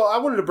creating. Well, I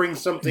wanted to bring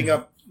something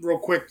up real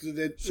quick.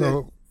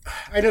 That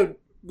I know,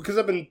 because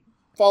I've been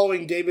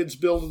following David's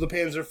build of the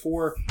Panzer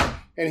IV,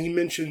 and he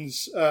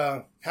mentions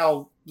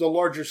how the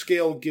larger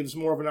scale gives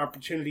more of an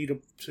opportunity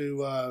to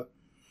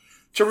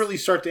really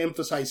start to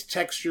emphasize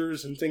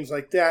textures and things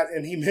like that.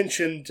 And he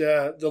mentioned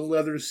the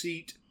leather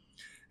seat,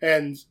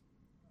 and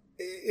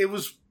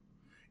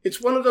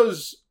it's one of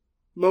those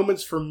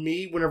moments for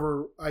me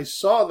whenever I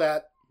saw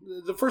that.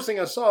 The first thing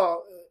I saw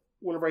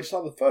whenever I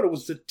saw the photo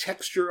was the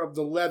texture of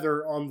the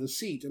leather on the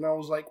seat. And I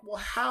was like, well,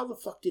 how the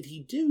fuck did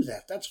he do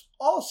that? That's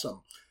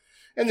awesome.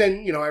 And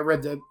then, you know, I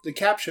read the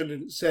caption,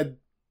 and it said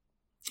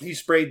he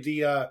sprayed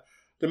the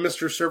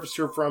Mr.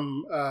 Surfacer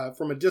from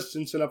a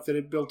distance enough that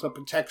it built up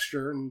a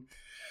texture. And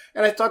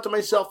I thought to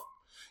myself,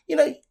 you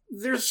know,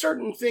 there's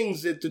certain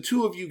things that the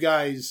two of you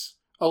guys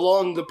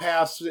along the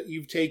paths that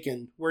you've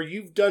taken where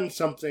you've done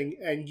something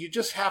and you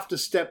just have to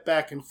step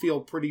back and feel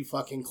pretty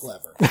fucking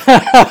clever.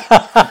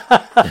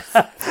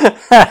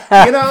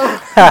 You know,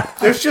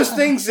 there's just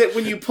things that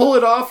when you pull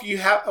it off, you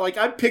have, like,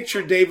 I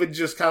picture David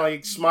just kind of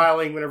like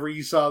smiling whenever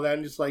you saw that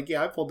and just like,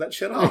 yeah, I pulled that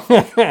shit off.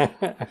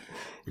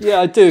 Yeah,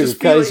 I do Just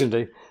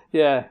occasionally.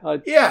 Yeah.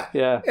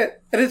 Yeah.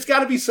 And it's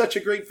got to be such a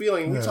great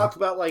feeling. We talk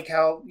about like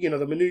how, you know,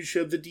 the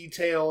minutia of the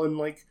detail and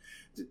like,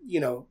 you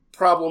know,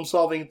 problem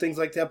solving and things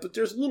like that. But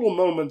there's little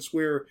moments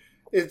where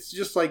it's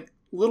just like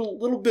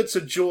little bits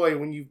of joy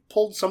when you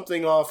pulled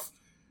something off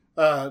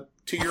to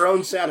your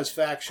own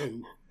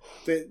satisfaction.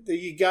 That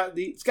you got,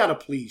 it's got to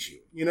please you,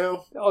 you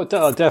know? Oh,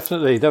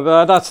 definitely.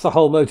 That's the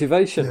whole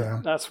motivation.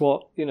 Yeah. That's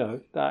what, you know,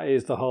 that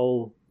is the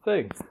whole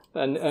thing.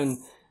 And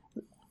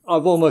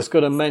I've almost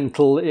got a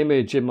mental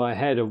image in my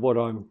head of what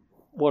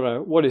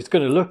it's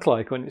going to look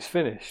like when it's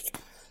finished.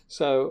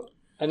 So,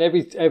 and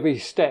every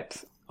step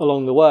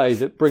along the way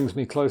that brings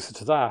me closer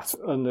to that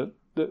and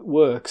that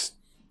works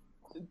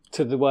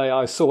to the way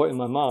I saw it in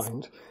my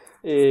mind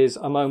is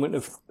a moment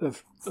of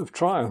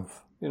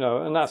triumph, you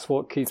know, and that's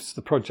what keeps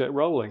the project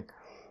rolling,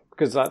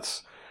 because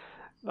that's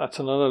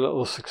another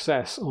little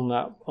success on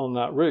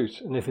that route.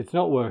 And if it's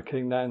not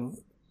working, then,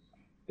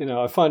 you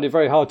know, I find it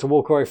very hard to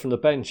walk away from the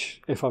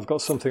bench if I've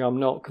got something I'm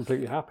not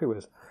completely happy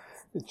with.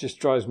 It just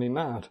drives me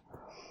mad.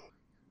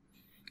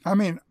 I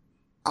mean,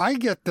 I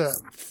get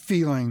that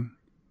feeling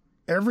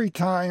every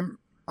time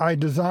I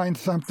design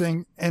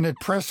something and it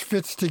press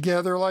fits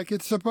together like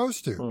it's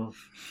supposed to.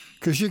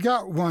 Because you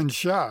got one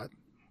shot.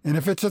 And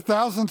if it's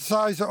 1,000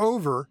 size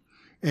over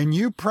and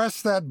you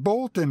press that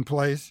bolt in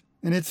place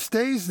and it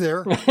stays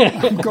there,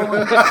 I'm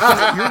going,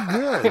 you're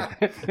good.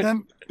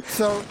 And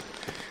so,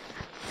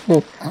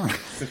 because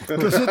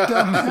it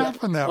doesn't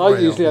happen that way. I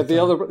usually have the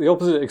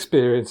opposite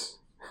experience,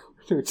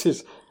 which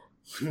is,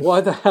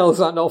 why the hell is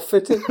that not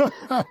fitting?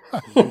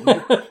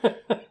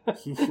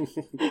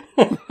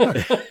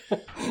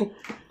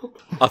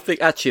 I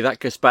think actually that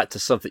goes back to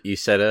something you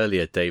said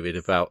earlier, David,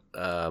 about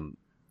having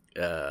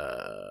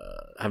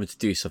to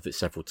do something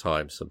several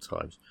times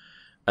sometimes.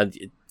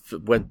 And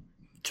when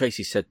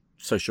Tracy said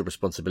social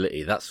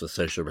responsibility, that's the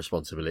social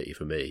responsibility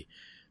for me.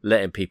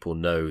 Letting people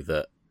know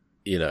that,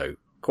 you know,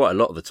 quite a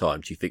lot of the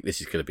times you think this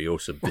is going to be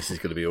awesome,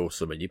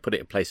 and you put it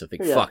in place and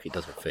think, fuck, it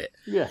doesn't fit.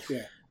 Yeah.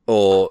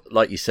 Or,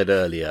 like you said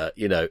earlier,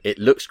 you know, it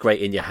looks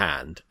great in your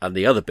hand and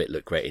the other bit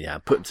looked great in your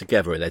hand, put them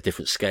together and they're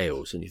different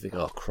scales, and you think,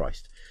 oh,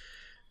 Christ.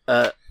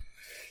 And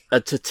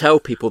to tell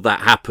people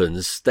that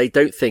happens, they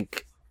don't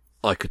think,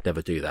 I could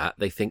never do that.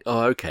 They think,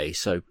 oh, okay,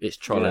 so it's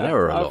trial and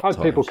error a lot of times.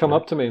 I've had people come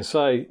up to me and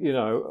say, you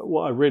know,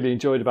 what I really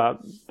enjoyed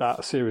about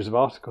that series of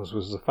articles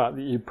was the fact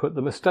that you put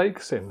the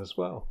mistakes in as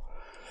well.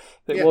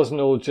 It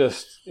wasn't all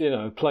just, you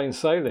know, plain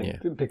sailing,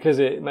 because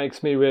it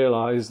makes me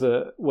realise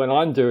that when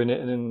I'm doing it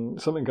and then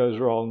something goes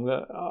wrong,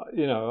 that,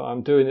 you know,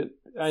 I'm doing it,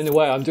 in a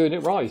way, I'm doing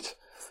it right.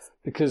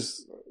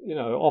 Because, you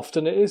know,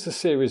 often it is a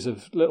series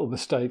of little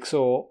mistakes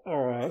or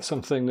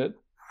something that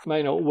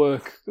may not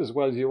work as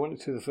well as you want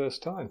it to the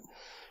first time.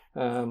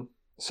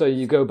 So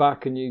you go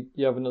back and you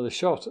have another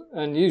shot.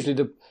 And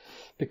usually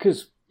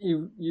because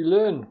you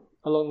learn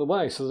along the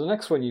way. So the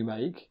next one you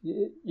make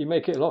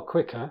it a lot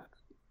quicker,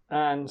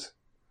 and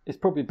it's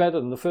probably better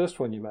than the first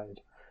one you made.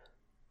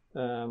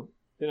 You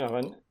know,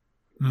 and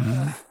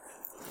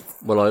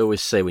well, I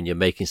always say when you're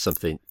making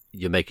something,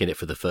 you're making it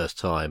for the first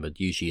time, and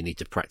usually you need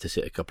to practice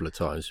it a couple of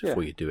times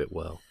before you do it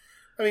well.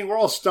 I mean, we're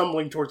all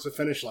stumbling towards the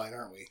finish line,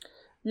 aren't we?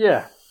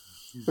 Yeah.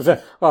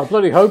 Well, I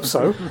bloody hope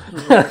so.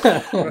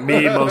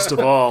 Me most of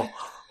all.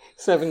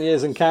 7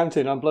 years and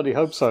counting, I bloody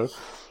hope so.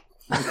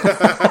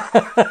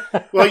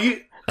 Well,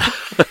 you've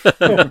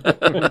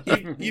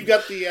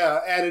got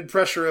the added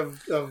pressure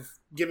of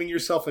giving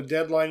yourself a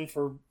deadline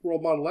for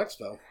World Model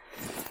Expo.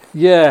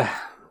 Yeah,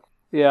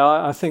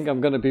 I think I'm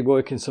going to be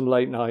working some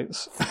late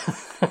nights.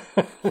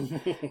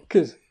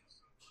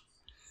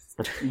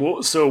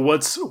 So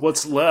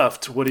what's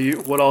left?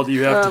 What all do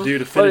you have to do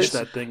to finish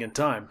that thing in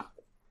time?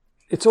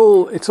 It's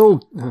all. I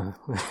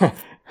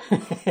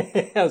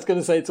was going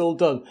to say it's all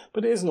done,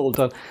 but it isn't all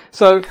done.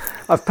 So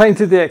I've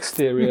painted the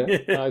exterior.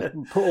 I've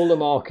put all the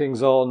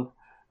markings on,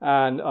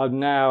 and I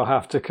now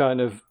have to kind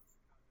of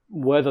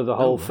weather the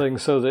whole thing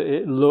so that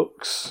it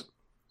looks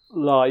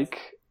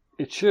like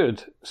it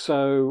should.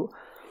 So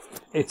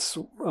it's,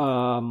 you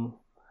know,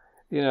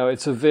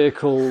 it's a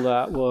vehicle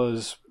that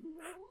was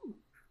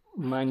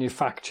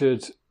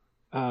manufactured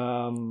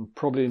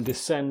probably in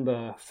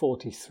December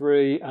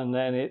 43, and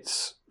then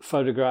it's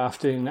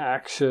photographed in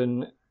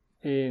action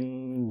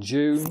in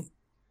June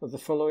of the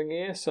following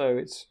year. So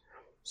it's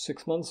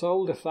 6 months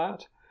old, if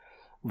that.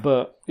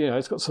 But, you know,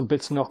 it's got some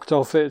bits knocked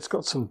off it. It's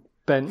got some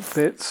bent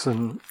bits,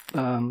 and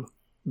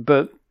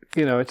but,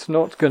 you know, it's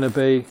not going to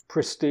be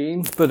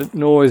pristine, but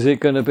nor is it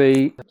going to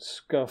be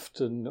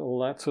scuffed and all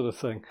that sort of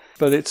thing.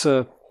 But it's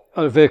a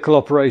vehicle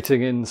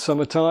operating in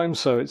summertime,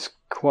 so it's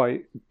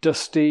quite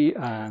dusty,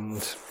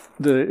 and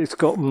it's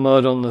got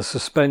mud on the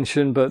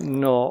suspension, but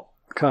not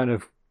kind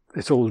of,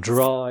 it's all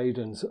dried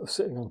and sort of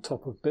sitting on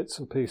top of bits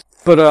and pieces.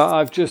 But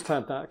I've just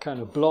had that kind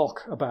of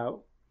block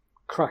about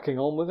cracking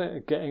on with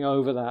it, getting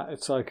over that.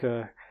 It's like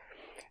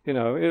you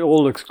know, it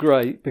all looks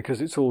great because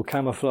it's all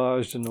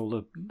camouflaged and all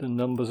the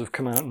numbers have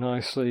come out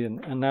nicely,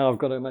 and now I've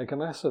got to make a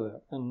mess of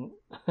it. And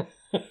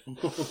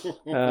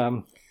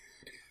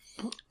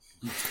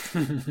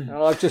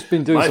I've just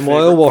been doing some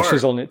oil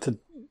washes on it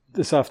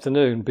this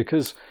afternoon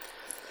because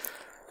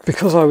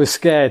I was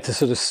scared to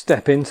sort of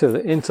step into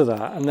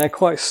that, and they're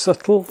quite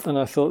subtle, and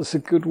I thought it's a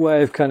good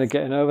way of kind of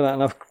getting over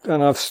that,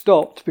 and I've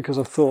stopped because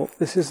I've thought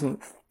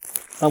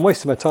I'm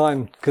wasting my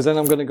time, because then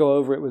I'm going to go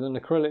over it with an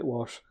acrylic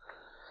wash.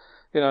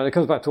 You know, and it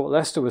comes back to what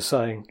Lester was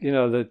saying. You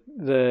know, the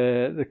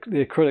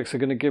acrylics are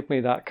going to give me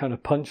that kind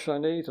of punch I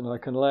need, and I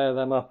can layer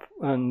them up.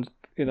 And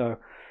you know,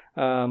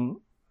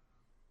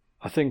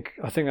 I think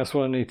that's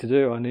what I need to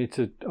do.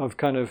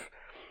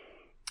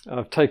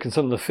 I've taken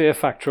some of the fear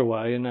factor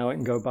away, and now I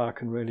can go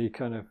back and really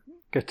kind of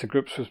get to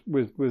grips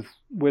with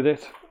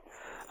it.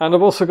 And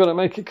I've also got to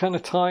make it kind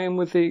of tie in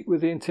with the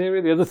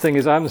interior. The other thing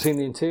is I haven't seen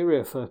the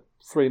interior for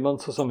 3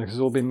 months or something because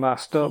it's all been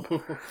masked up.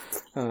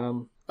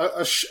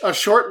 A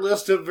short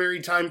list of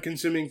very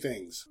time-consuming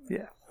things.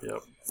 Yeah.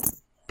 Yep.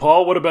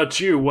 Paul, what about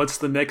you? What's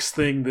the next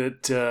thing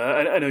that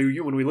I know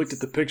you, when we looked at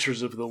the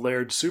pictures of the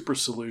Laird Super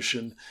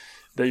Solution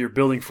that you're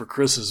building for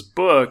Chris's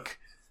book,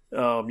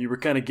 you were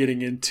kind of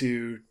getting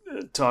into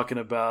talking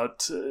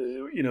about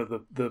you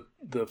know,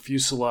 the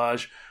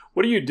fuselage.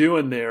 What are you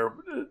doing there?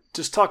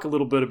 Just talk a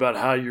little bit about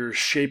how you're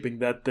shaping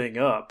that thing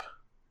up.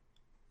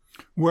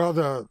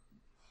 Well,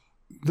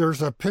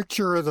 there's a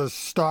picture of the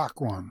stock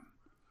one.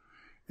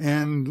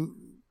 And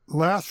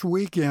last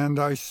weekend,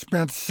 I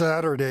spent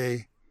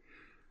Saturday.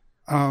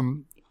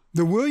 The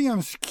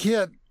Williams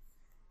kit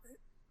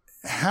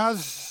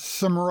has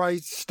some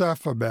right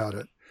stuff about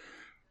it.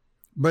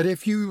 But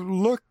if you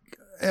look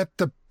at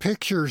the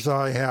pictures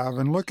I have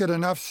and look at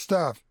enough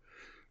stuff,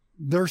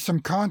 there's some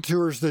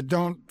contours that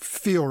don't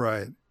feel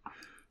right.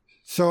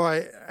 So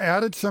I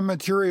added some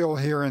material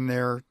here and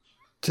there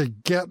to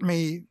get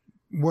me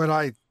what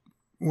I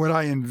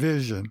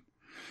envision.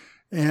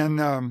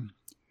 And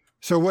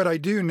so what I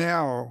do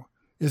now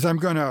is I'm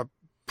going to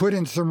put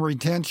in some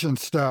retention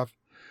stuff.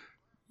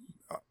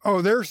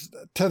 Oh, there's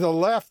to the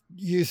left,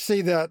 you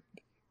see that.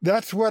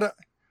 That's what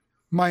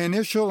my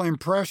initial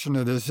impression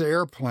of this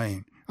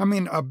airplane. I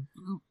mean, a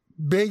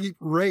big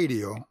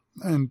radio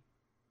and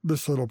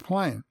this little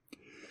plane.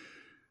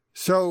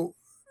 So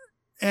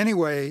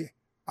anyway,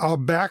 I'll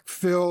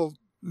backfill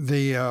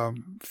the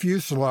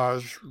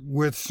fuselage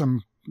with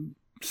some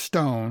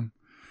stone,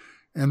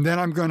 and then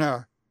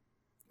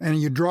and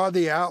you draw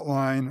the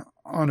outline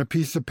on a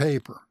piece of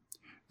paper.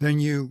 Then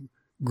you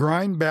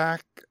grind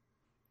back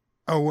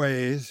a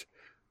ways,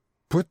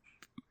 put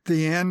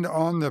the end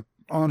on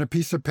a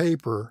piece of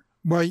paper.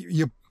 Well,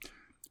 you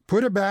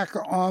put it back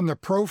on the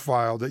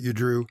profile that you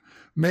drew,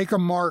 make a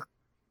mark,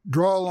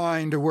 draw a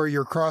line to where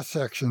your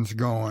cross-section's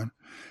going,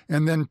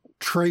 and then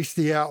trace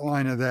the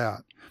outline of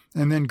that.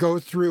 And then go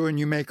through and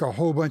you make a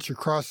whole bunch of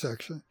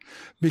cross-section.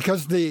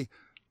 Because the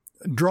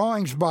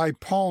drawings by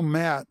Paul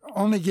Matt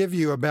only give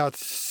you about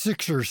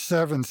 6 or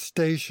 7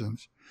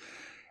 stations,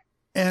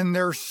 and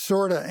they're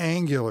sort of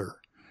angular.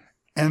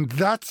 And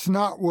that's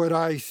not what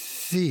I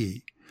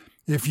see.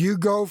 If you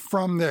go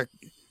from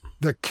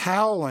the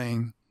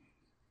cowling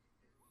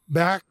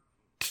back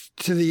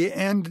to the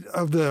end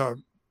of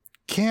the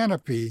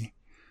canopy,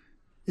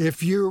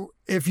 if you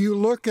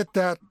look at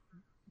that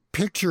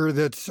picture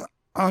that's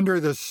under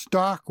the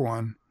stock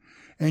one,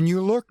 and you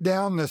look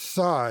down the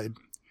side,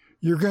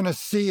 you're going to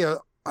see a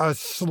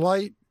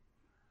slight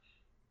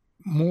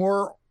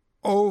more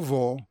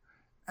oval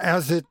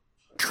as it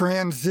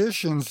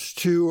transitions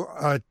to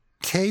a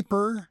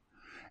taper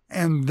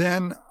and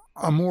then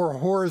a more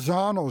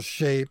horizontal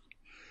shape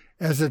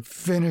as it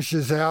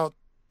finishes out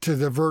to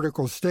the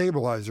vertical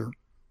stabilizer.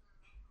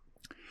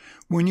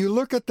 When you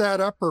look at that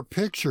upper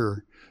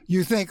picture,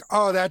 you think,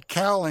 oh, that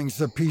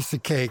cowling's a piece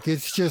of cake.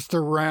 It's just a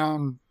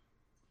round,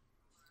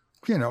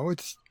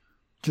 it's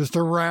just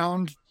a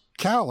round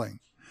cowling.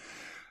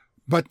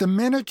 But the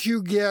minute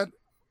you get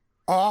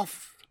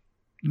off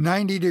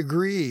 90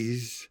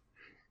 degrees,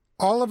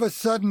 all of a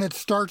sudden it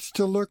starts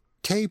to look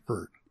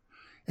tapered.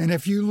 And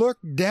if you look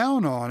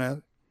down on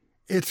it,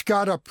 it's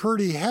got a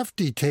pretty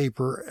hefty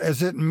taper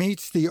as it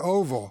meets the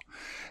oval.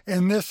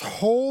 And this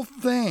whole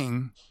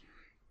thing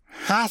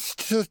has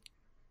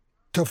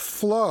to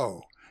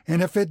flow.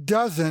 And if it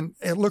doesn't,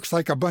 it looks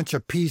like a bunch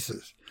of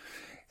pieces.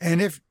 And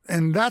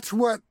that's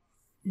what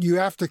you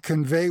have to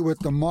convey with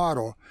the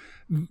model.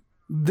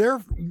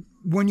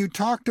 When you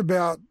talked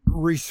about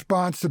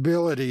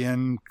responsibility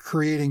and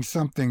creating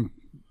something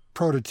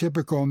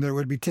prototypical and that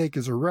would be taken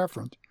as a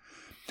reference,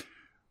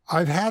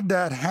 I've had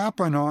that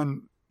happen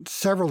on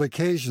several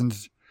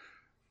occasions,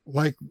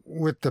 like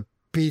with the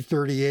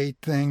P-38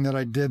 thing that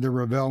I did, the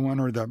Revell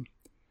one,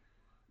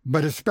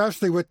 but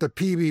especially with the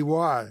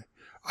PBY.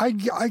 I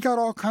got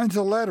all kinds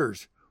of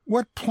letters.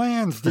 What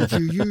plans did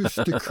you use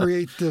to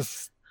create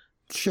this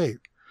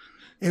shape?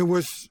 It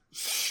was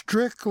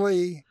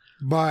strictly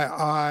by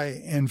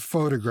eye and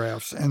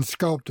photographs and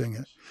sculpting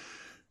it.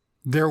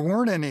 There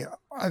weren't any.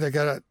 I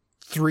got a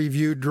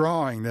 3-view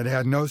drawing that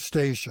had no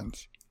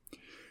stations.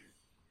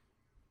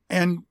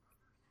 And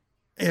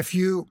if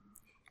you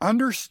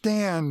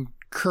understand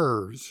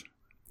curves,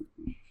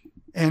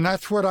 and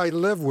that's what I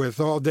live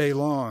with all day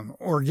long,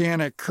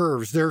 organic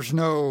curves, there's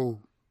no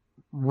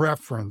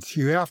reference.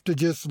 You have to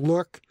just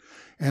look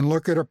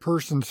at a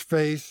person's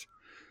face,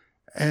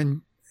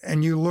 and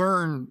you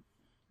learn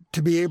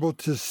to be able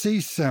to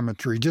see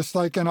symmetry, just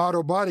like an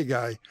auto body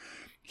guy.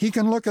 He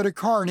can look at a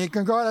car and he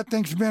can go, oh, that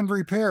thing's been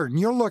repaired. And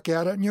you'll look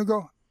at it and you'll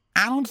go,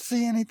 I don't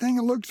see anything.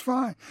 It looks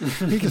fine.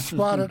 He can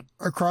spot it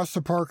across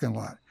the parking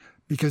lot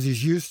because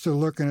he's used to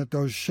looking at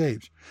those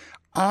shapes.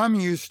 I'm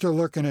used to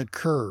looking at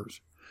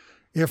curves.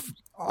 If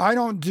I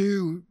don't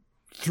do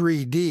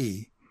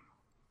 3D,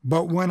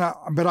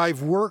 but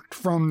I've worked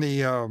from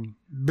the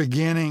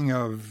beginning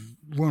of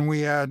when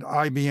we had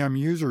IBM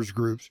users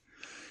groups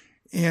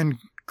in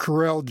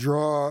Corel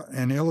Draw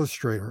and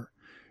Illustrator,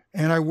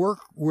 and I work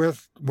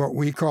with what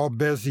we call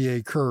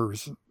Bezier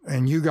curves,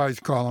 and you guys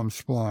call them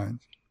splines.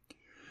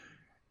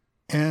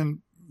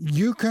 And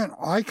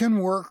I can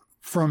work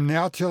from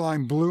now till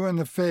I'm blue in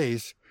the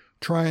face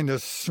trying to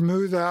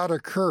smooth out a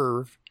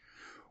curve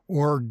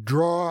or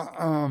draw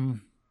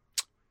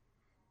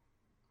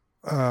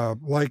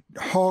like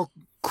whole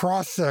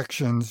cross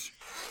sections,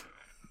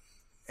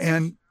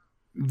 and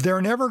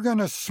they're never going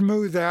to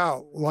smooth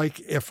out like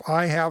if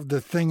I have the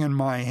thing in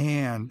my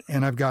hand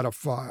and I've got a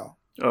file.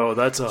 Oh,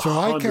 that's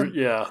 100.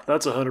 Yeah,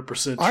 that's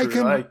 100%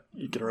 true.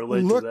 You can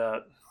relate to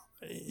that.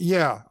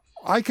 Yeah,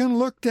 I can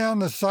look down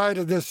the side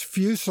of this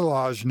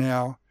fuselage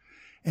now,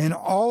 and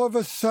all of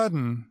a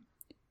sudden,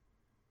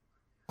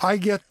 I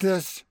get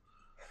this.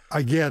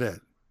 I get it.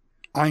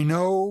 I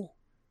know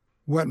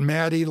what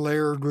Matty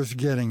Laird was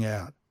getting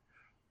at.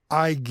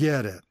 I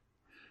get it.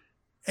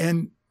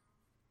 And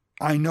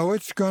I know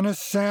it's going to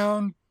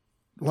sound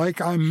like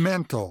I'm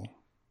mental,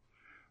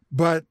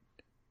 but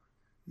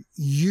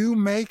you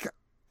make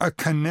a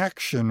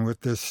connection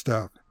with this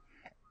stuff.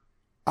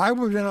 I've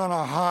been on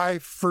a high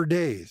for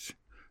days.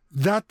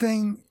 That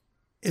thing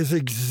is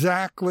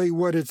exactly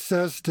what it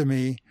says to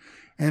me.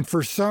 And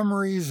for some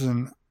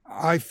reason,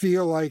 I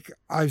feel like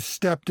I've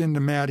stepped into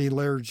Matty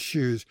Laird's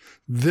shoes.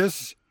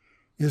 This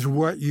is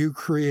what you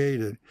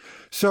created.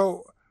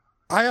 So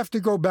I have to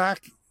go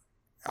back.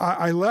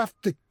 I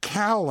left the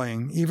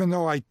cowling, even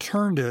though I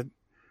turned it,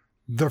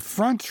 the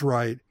front's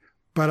right,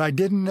 but I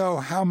didn't know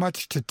how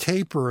much to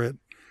taper it.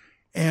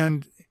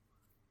 And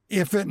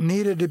if it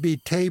needed to be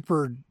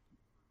tapered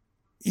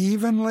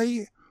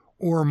evenly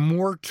or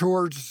more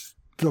towards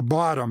the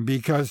bottom,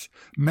 because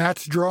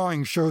Matt's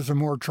drawing shows a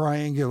more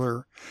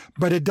triangular,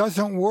 but it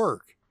doesn't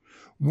work.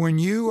 When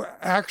you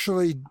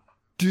actually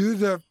do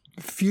the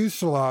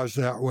fuselage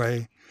that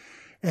way,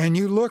 and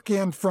you look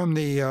in from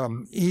the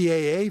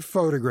EAA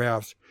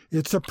photographs,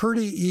 it's a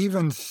pretty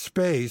even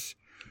space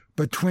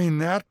between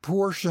that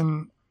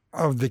portion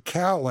of the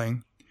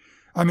cowling,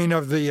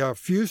 of the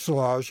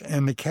fuselage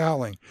and the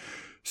cowling.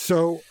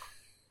 So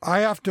I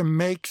have to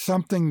make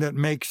something that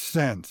makes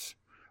sense.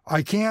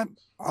 I can't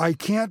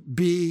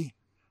be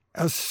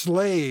a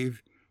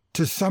slave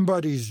to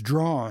somebody's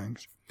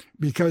drawings,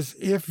 because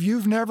if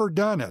you've never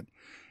done it,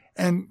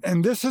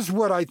 and this is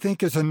what I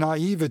think is a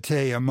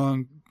naivete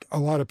among a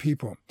lot of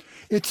people,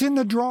 it's in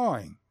the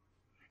drawing.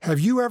 Have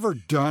you ever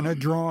done a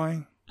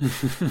drawing?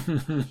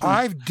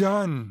 I've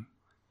done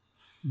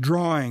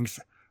drawings.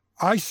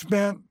 I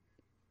spent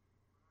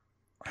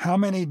how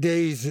many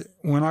days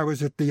when I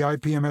was at the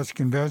IPMS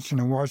convention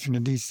in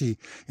Washington, D.C.,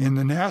 in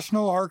the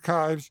National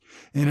Archives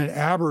and in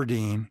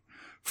Aberdeen,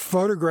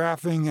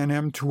 photographing an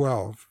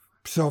M12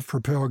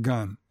 self-propelled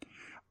gun.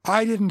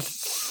 I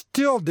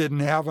still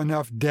didn't have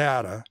enough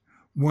data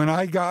when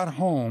I got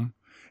home,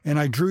 and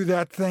I drew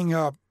that thing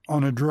up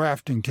on a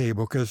drafting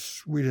table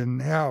because we didn't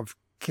have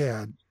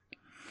CAD.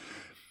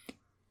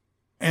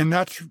 And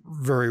that's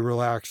very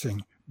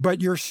relaxing.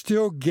 But you're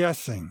still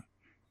guessing.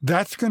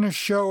 That's going to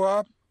show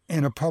up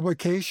in a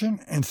publication,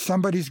 and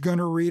somebody's going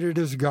to read it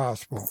as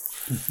gospel.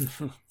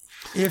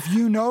 If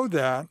you know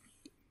that,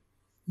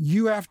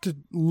 you have to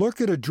look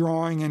at a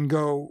drawing and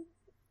go,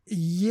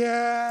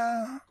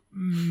 yeah,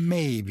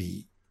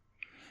 maybe.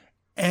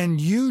 And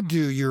you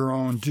do your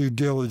own due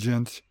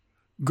diligence.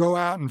 Go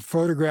out and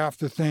photograph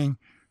the thing.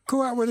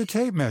 Go out with a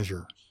tape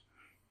measure.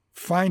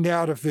 Find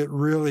out if it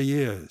really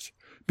is.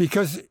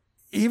 Because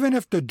even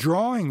if the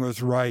drawing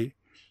was right,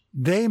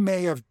 it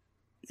may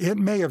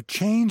have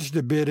changed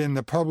a bit in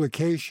the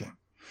publication.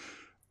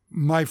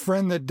 My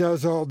friend that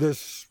does all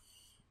this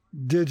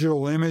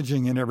digital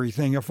imaging and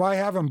everything, if I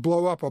have him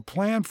blow up a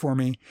plan for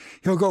me,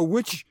 he'll go,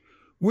 which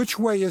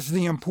way is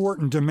the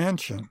important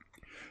dimension?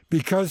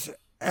 Because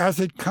as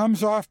it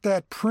comes off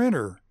that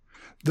printer,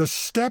 the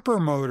stepper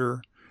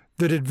motor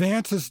that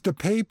advances the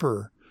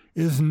paper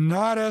is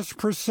not as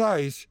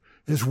precise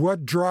as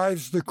what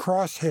drives the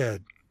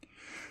crosshead.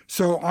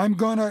 So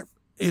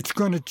it's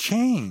going to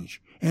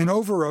change. And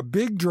over a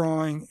big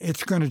drawing,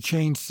 it's going to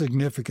change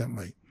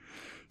significantly.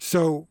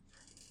 So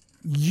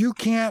you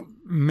can't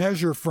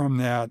measure from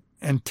that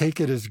and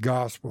take it as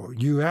gospel.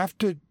 You have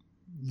to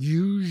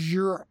use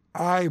your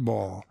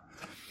eyeball.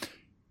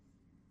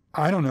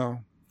 I don't know.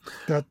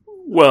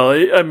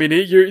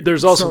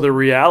 There's also the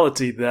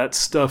reality that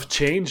stuff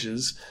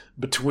changes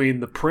between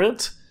the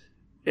print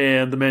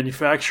and the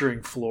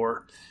manufacturing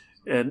floor.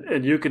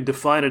 And you can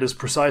define it as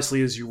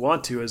precisely as you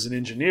want to as an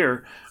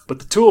engineer, but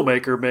the tool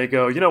maker may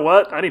go, you know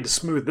what, I need to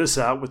smooth this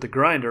out with the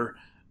grinder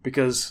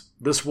because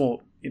this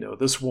won't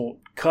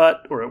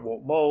cut or it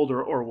won't mold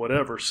or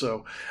whatever.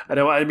 So I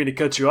didn't mean to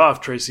cut you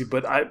off, Tracy,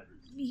 but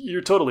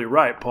you're totally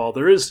right, Paul.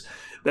 There is,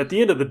 at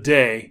the end of the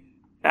day,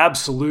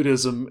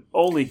 absolutism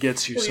only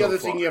gets you so far. The other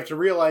thing you have to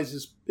realize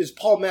is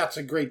Paul Matt's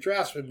a great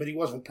draftsman, but he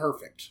wasn't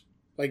perfect.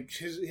 Like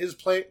his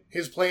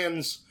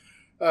plans.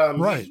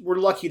 Right. We're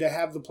lucky to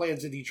have the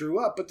plans that he drew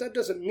up, but that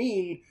doesn't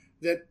mean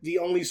that the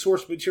only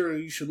source material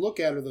you should look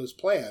at are those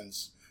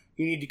plans.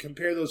 You need to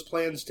compare those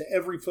plans to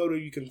every photo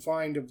you can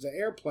find of the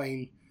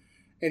airplane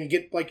and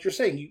get, like you're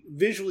saying, you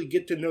visually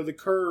get to know the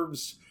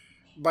curves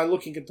by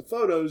looking at the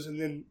photos,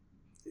 and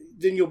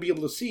then you'll be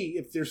able to see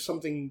if there's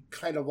something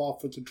kind of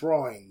off with the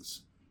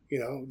drawings,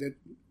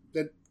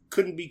 that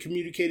couldn't be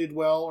communicated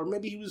well, or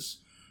maybe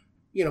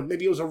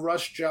maybe it was a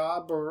rush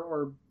job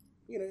or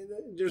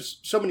there's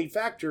so many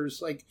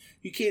factors. Like,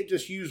 you can't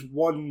just use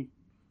one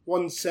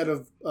set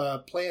of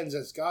plans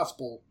as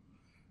gospel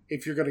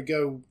if you're going to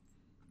go,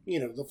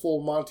 the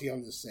full Monty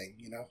on this thing,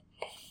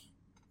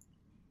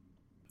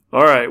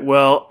 All right.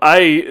 Well,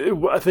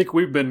 I think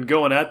we've been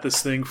going at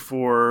this thing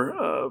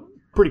for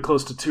pretty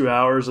close to 2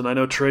 hours, and I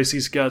know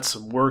Tracy's got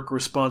some work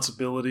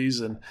responsibilities,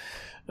 and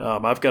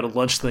I've got a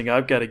lunch thing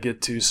I've got to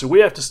get to, so we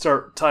have to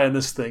start tying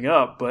this thing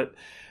up. But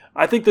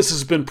I think this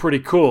has been pretty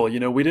cool.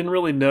 We didn't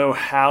really know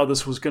how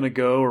this was going to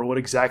go or what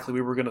exactly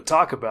we were going to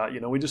talk about.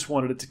 We just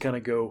wanted it to kind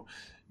of go,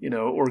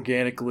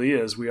 organically,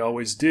 as we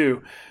always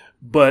do.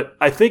 But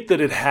I think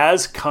that it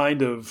has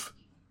kind of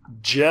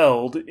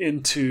gelled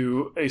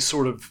into a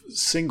sort of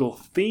single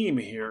theme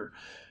here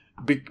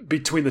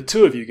between the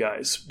two of you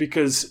guys.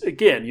 Because,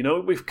 again,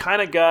 we've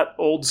kind of got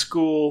old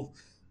school,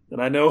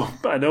 And I know,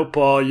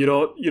 Paul, you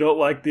don't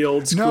like the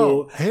old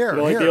school. No, here, you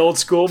don't like the old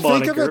school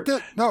moniker.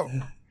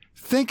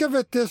 Think of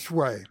it this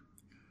way.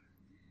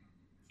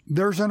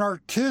 There's an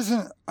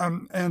artisanal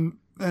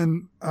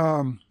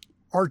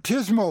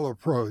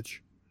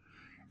approach,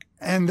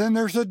 and then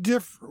there's a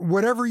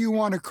whatever you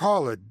want to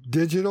call it,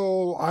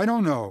 digital, I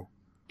don't know,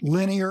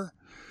 linear.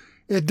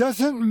 It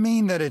doesn't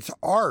mean that it's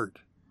art.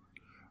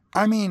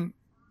 I mean,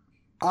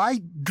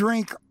 I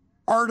drink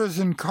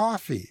artisan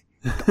coffee.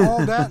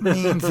 All that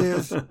means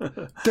is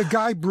the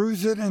guy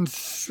brews it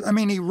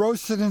he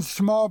roasts it in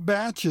small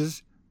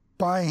batches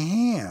by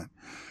hand.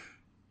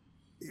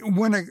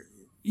 When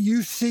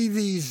you see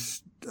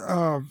these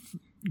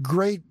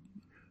great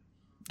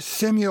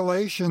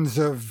simulations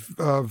of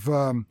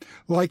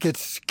like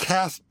it's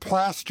cast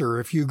plaster,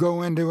 if you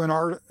go into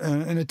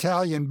an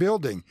Italian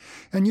building,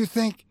 and you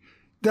think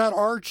that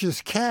arch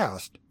is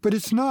cast, but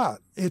it's not.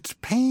 It's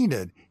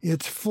painted.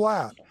 It's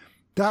flat.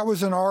 That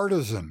was an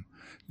artisan.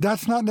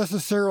 That's not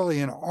necessarily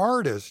an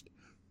artist.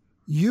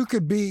 You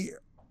could be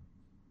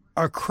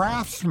a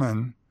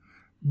craftsman,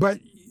 but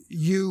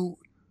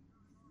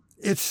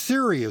it's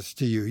serious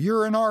to you.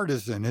 You're an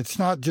artisan. It's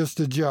not just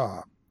a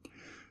job.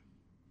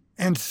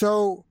 And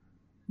so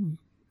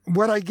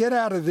what I get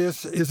out of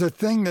this is a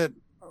thing that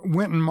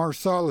Wynton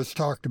Marsalis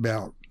talked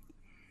about.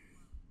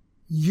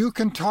 You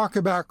can talk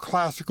about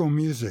classical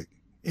music.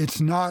 It's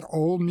not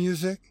old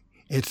music.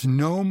 It's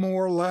no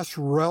more or less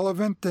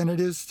relevant than it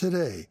is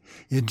today.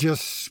 It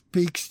just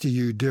speaks to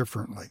you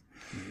differently.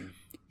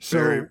 So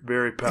very,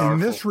 very powerful. In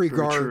this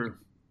regard,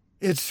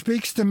 it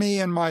speaks to me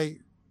in my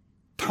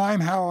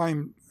time, how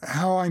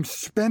I'm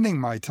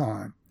spending my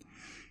time.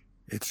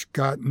 It's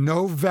got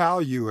no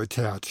value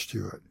attached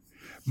to it.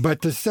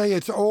 But to say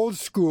it's old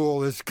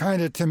school is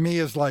kind of, to me,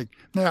 is like,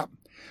 yeah,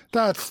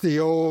 that's the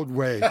old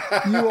way.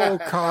 You old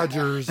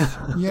codgers,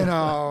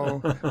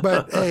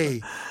 But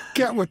hey,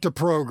 get with the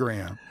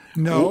program.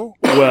 No.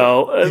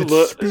 Well, it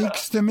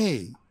speaks to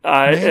me.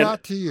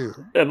 Not to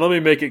you. And let me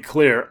make it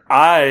clear.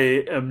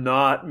 I am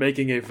not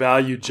making a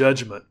value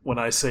judgment when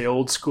I say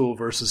old school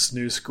versus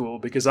new school,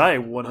 because I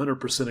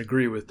 100%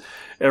 agree with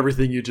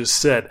everything you just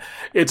said.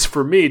 It's,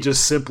 for me,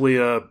 just simply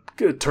a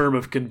term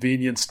of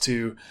convenience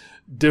to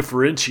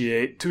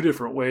differentiate two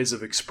different ways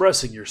of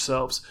expressing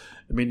yourselves.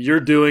 I mean, you're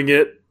doing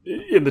it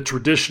in the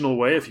traditional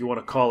way, if you want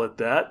to call it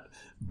that,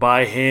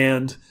 by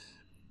hand,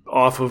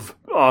 off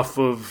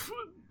of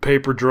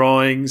paper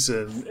drawings,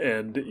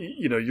 and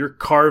you're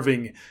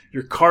carving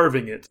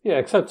it. Yeah,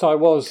 except I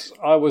was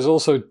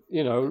also,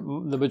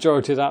 the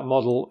majority of that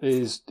model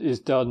is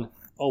done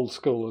old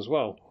school as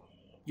well.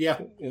 Yeah.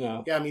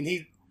 Yeah, I mean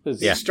he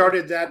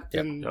started that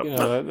in there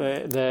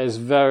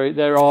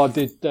are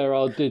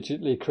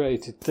digitally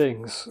created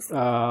things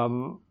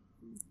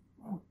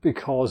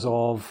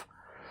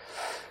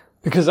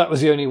because that was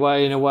the only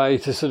way, in a way,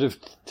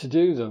 to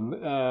do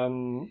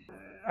them.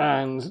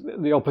 And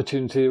the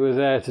opportunity was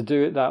there to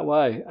do it that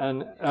way.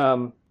 And,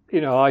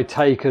 I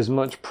take as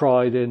much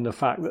pride in the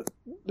fact that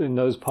in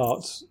those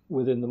parts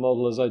within the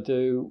model as I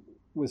do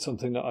with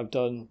something that I've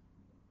done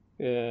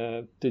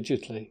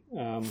digitally.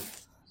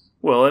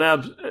 Well, and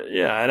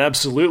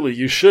absolutely,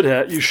 you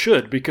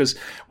should, because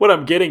what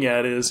I'm getting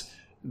at is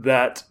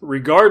that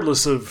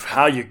regardless of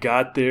how you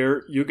got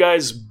there, you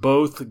guys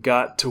both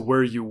got to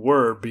where you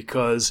were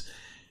because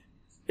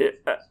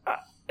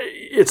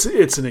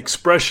it's an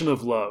expression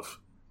of love.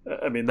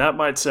 I mean, that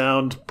might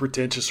sound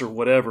pretentious or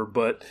whatever,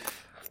 but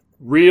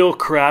real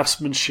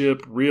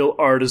craftsmanship, real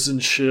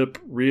artisanship,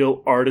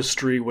 real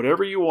artistry,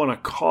 whatever you want to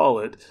call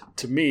it,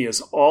 to me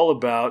is all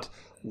about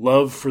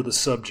love for the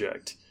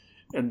subject.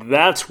 And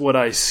that's what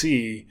I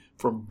see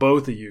from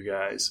both of you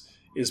guys,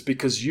 is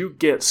because you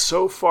get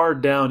so far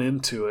down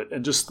into it.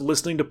 And just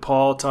listening to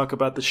Paul talk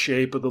about the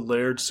shape of the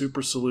layered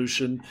super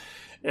solution,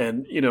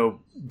 and,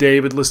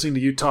 David, listening to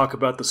you talk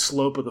about the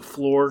slope of the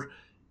floor,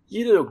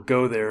 you don't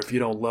go there if you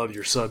don't love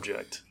your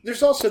subject.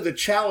 There's also the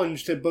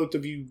challenge that both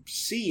of you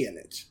see in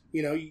it.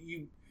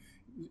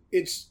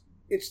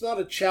 It's not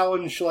a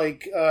challenge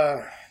like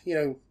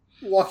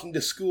walking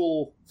to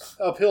school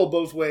uphill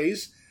both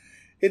ways.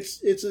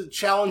 It's a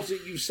challenge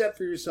that you set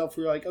for yourself.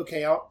 Where you're like,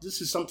 okay,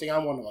 this is something I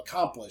want to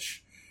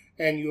accomplish,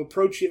 and you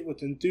approach it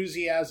with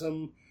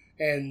enthusiasm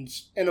and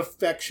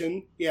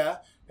affection. Yeah,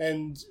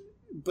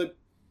 but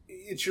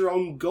it's your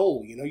own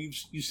goal.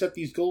 You set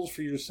these goals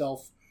for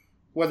yourself.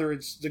 Whether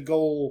it's the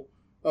goal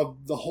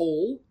of the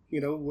whole,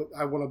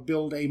 I want to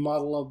build a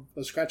model of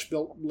a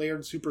scratch-built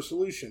layered super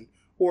solution,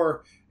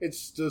 or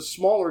it's the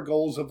smaller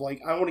goals of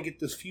like, I want to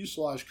get this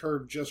fuselage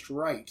curve just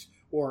right,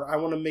 or I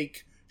want to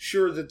make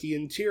sure that the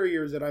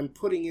interior that I'm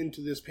putting into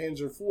this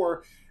Panzer IV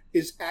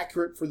is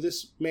accurate for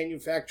this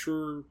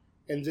manufacturer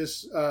and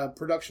this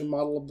production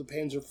model of the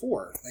Panzer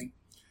IV. Like,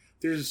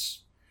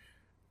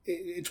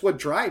 it's what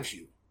drives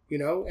you,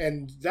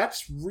 and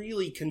that's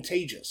really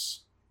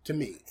contagious to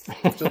me,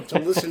 to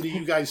listen to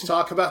you guys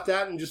talk about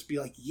that and just be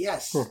like,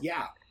 yes,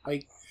 yeah.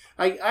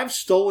 I've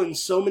stolen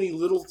so many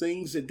little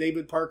things that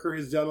David Parker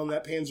has done on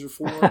that Panzer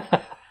IV.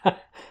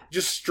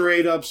 just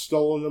straight up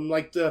stolen them.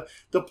 Like the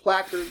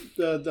placard,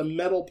 the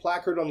metal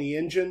placard on the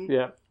engine,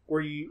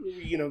 where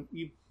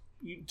you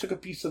took a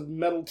piece of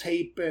metal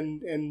tape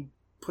and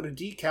put a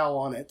decal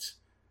on it,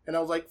 and I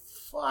was like,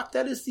 fuck,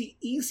 that is the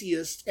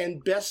easiest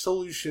and best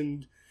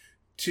solution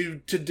to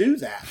do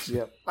that.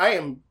 Yep. I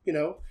am,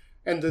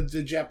 and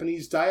the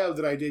Japanese diode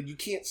that I did, you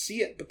can't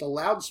see it, but the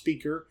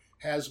loudspeaker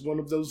has one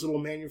of those little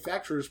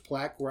manufacturer's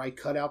plaque where I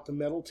cut out the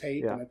metal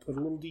tape and I put a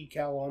little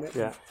decal on it.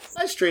 Yeah.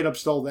 I straight up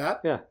stole that.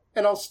 Yeah.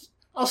 And I'll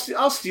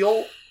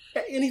steal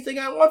anything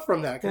I want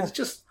from that because it's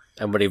just.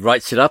 And when he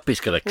writes it up, he's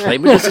going to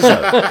claim it as his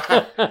own.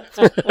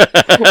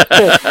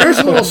 Here's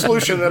a little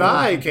solution that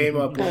I came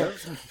up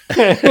with.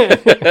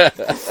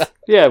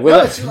 Yeah,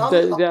 well,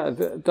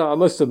 I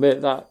must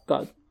admit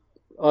that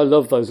I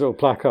love those little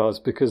placards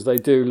because they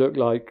do look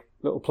like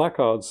little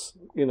placards.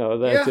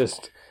 They're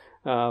just.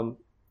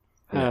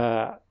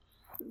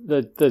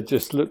 They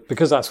just look,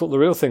 because that's what the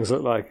real things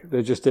look like.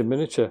 They're just in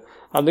miniature.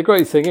 And the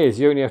great thing is,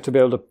 you only have to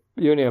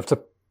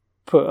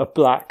put a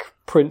black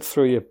print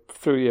through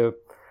your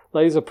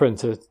laser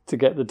printer to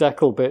get the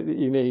decal bit that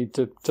you need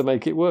to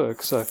make it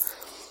work. So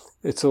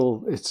it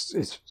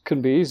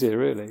can be easier,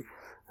 really.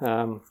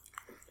 Well,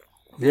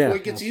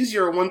 it gets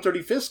easier at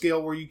 1/35th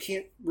scale where you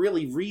can't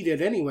really read it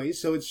anyway.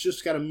 So it's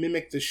just got to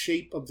mimic the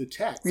shape of the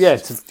text.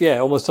 Yeah,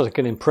 almost like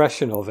an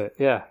impression of it.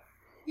 Yeah.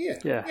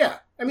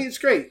 I mean, it's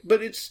great,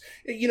 but it's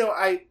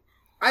I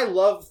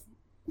love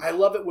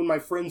it when my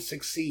friends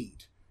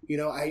succeed.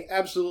 I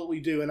absolutely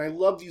do, and I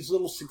love these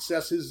little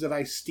successes that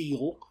I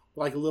steal,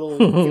 like a little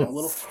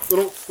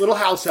little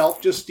house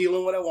help, just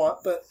stealing what I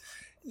want. But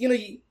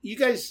you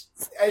guys,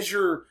 as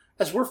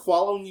we're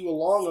following you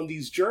along on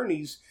these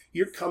journeys,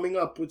 you're coming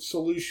up with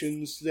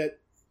solutions that,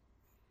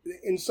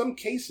 in some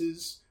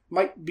cases,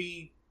 might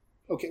be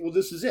okay. Well,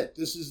 this is it.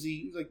 This is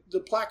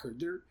the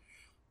placard.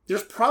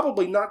 There's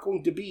probably not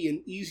going to be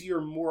an easier,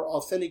 more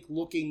authentic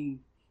looking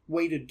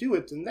way to do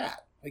it than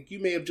that. Like, you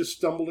may have just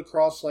stumbled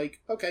across,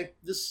 like, okay,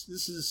 this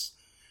is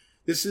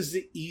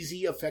the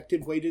easy,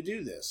 effective way to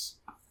do this.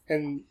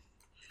 And,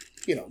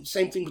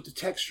 same thing with the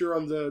texture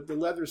on the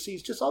leather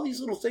seats, just all these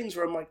little things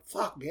where I'm like,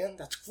 fuck, man,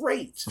 that's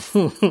great.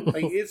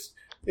 Like,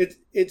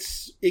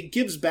 it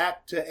gives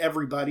back to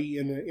everybody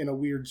in a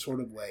weird sort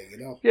of way,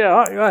 Yeah,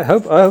 I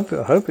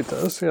hope it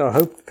does. I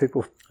hope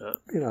people,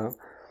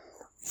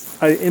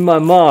 in my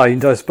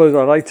mind, I suppose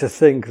I like to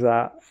think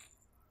that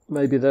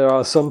maybe there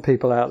are some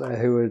people out there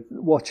who are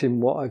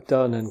watching what I've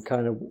done and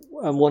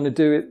want to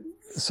do it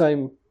the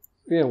same.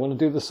 Want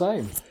to do the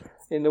same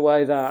in the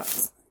way that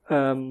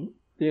some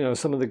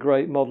of the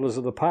great modelers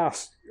of the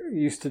past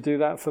used to do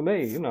that for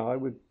me. I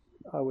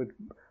would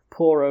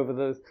pore over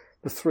the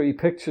 3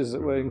 pictures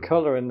that were in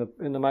colour in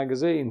the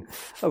magazine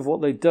of what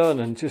they'd done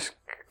and just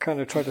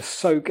kind of try to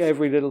soak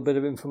every little bit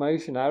of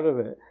information out of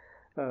it.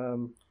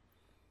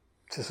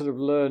 To sort of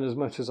learn as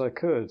much as I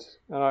could.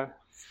 And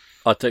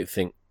I don't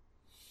think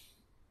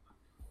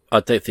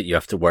you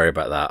have to worry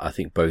about that. I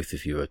think both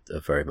of you are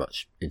very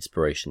much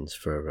inspirations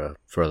for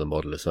other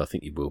modelers, and I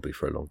think you will be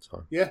for a long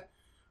time. Yeah.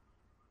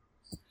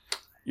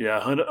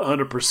 Yeah,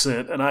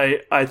 100%. And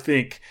I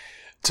think,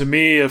 to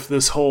me, if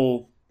this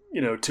whole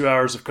 2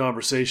 hours of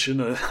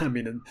conversation,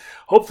 and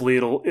hopefully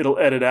it'll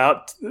edit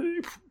out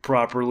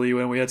properly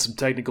when we had some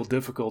technical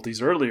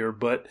difficulties earlier,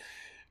 but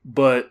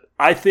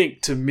I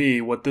think, to me,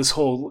 what this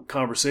whole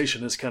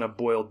conversation has kind of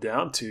boiled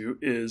down to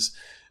is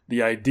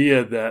the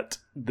idea that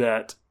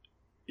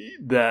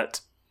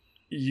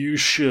you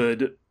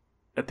should,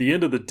 at the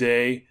end of the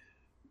day,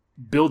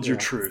 build your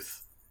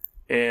truth,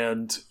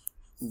 and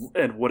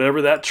whatever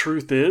that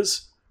truth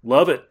is,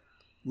 love it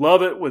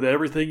with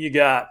everything you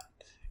got,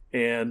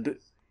 and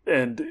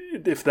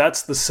if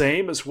that's the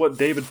same as what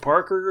David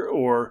Parker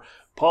or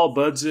Paul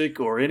Budzik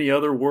or any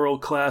other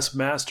world-class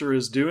master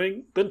is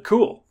doing, then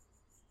cool.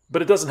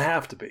 But it doesn't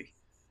have to be.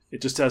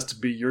 It just has to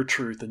be your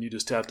truth, and you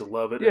just have to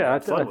love it. Yeah, I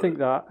think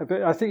that.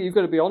 But I think you've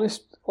got to be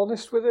honest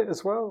with it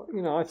as well.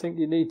 I think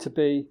you need to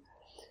be.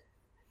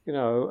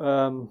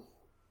 I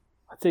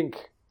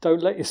think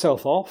don't let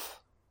yourself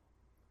off.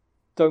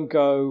 Don't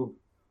go.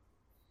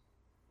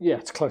 Yeah,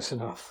 it's close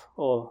enough,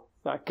 or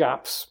that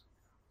gap's.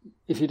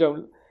 If you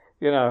don't,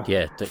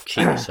 Yeah, don't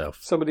cheat yourself.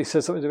 Somebody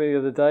said something to me the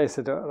other day.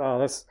 Said, "Oh,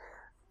 that's."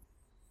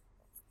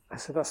 I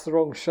said, that's the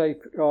wrong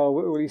shape. Oh,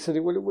 well, he said, it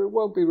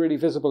won't be really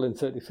visible in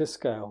 35th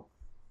scale.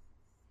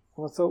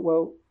 And I thought,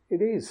 well, it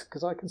is,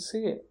 because I can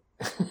see it.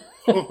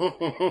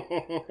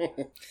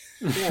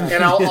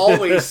 And I'll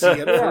always see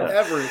it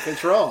forever if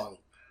it's wrong.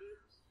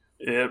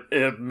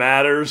 It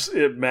matters.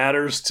 It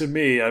matters to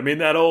me. I mean,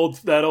 that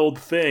old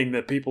thing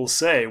that people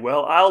say,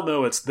 well, I'll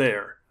know it's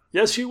there.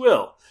 Yes, you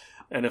will.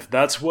 And if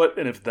that's what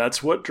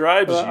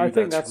drives you,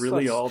 that's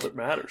really all that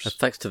matters. And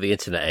thanks to the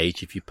internet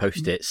age, if you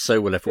post it,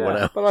 so will everyone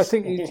else. But I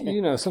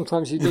think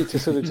sometimes you need to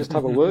sort of just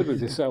have a word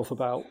with yourself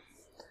about,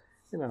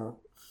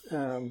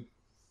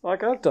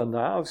 like I've done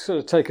that. I've sort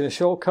of taken a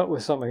shortcut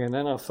with something, and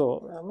then I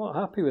thought I'm not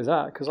happy with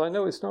that because I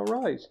know it's not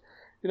right,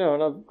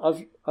 and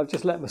I've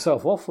just let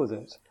myself off with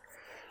it,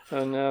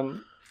 and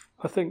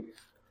I think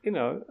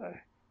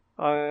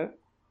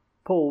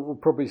Paul will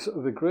probably sort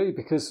of agree,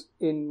 because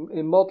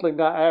in modelling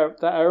that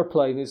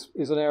aeroplane is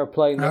an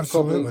aeroplane that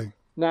Absolutely. probably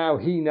now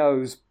he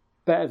knows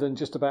better than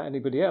just about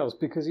anybody else,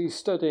 because he's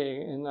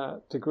studying in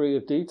that degree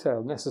of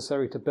detail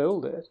necessary to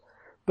build it.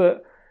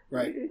 But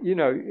Right.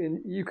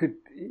 he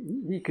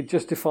could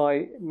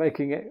justify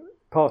making it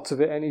parts of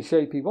it any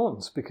shape he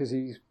wants, because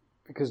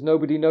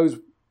nobody knows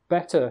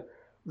better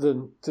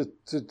than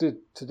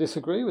to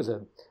disagree with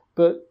him.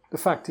 But the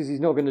fact is, he's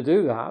not going to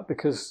do that,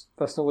 because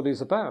that's not what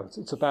he's about.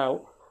 It's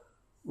about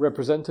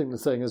representing the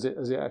thing as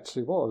it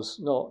actually was,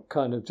 not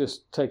kind of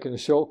just taking a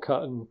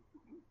shortcut and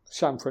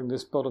chamfering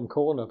this bottom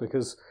corner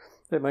because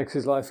it makes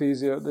his life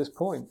easier at this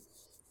point.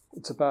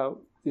 It's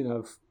about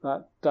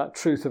that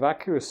truth of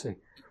accuracy.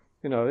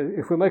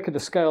 If we're making a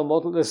scale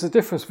model, there's a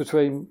difference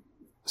between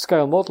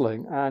scale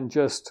modelling and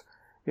just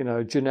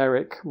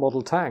generic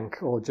model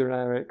tank or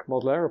generic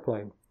model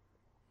aeroplane.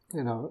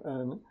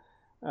 And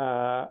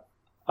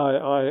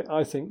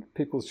I think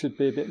people should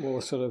be a bit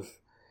more sort of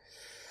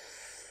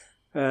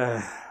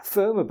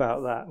firm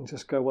about that and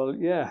just go, well,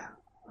 yeah.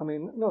 I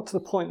mean, not to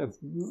the point of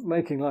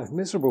making life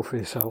miserable for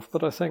yourself,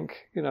 but I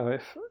think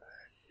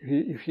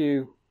if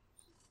you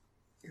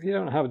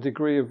don't have a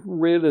degree of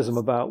realism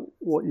about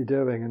what you're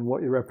doing and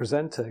what you're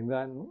representing,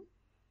 then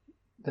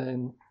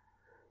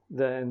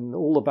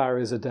all the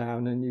barriers are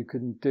down, and you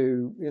can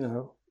do,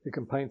 you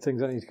can paint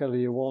things any colour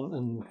you want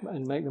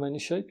and make them any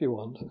shape you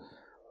want.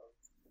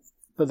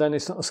 But then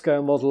it's not a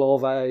scale model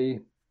of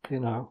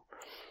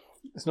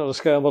it's not a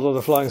scale model of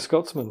the Flying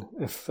Scotsman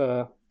if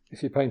you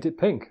paint it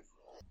pink.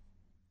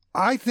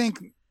 I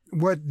think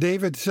what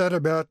David said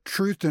about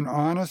truth and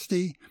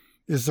honesty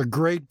is a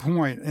great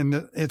point,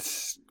 and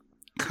it's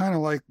kind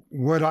of like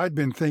what I've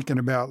been thinking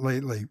about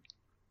lately.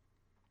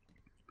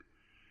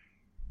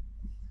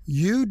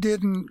 You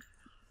didn't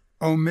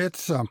omit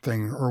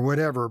something or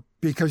whatever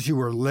because you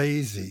were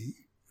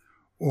lazy,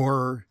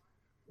 or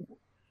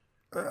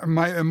it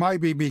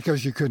might be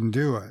because you couldn't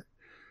do it.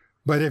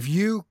 But if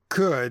you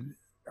could,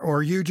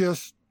 or you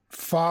just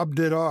fobbed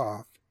it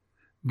off,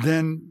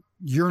 then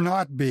you're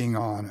not being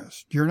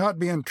honest. You're not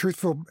being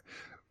truthful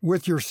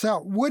with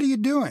yourself. What are you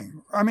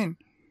doing? I mean,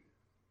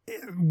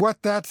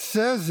 what that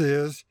says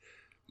is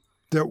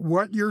that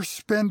what you're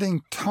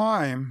spending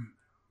time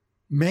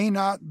may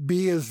not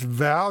be as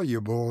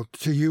valuable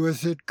to you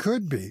as it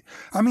could be.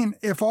 I mean,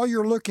 if all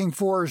you're looking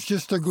for is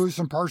just to glue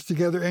some parts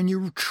together and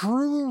you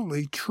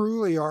truly,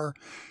 truly are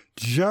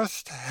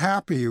just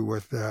happy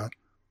with that,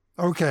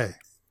 okay.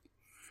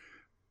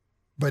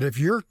 But if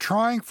you're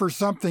trying for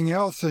something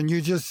else and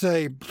you just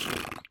say,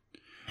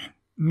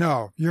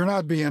 no, you're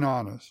not being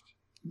honest.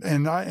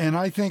 And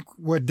I think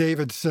what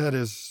David said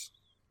is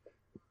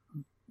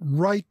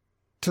right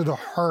to the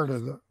heart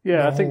of the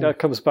I think that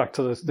comes back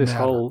to this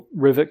whole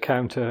rivet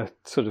counter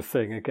sort of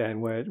thing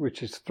again,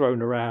 which is thrown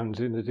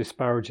around in a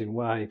disparaging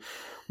way.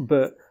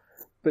 But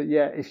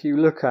yeah, if you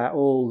look at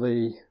all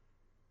the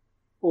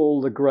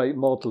great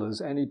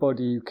modelers,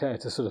 anybody you care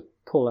to sort of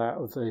pull out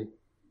of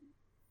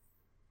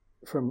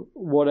from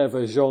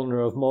whatever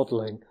genre of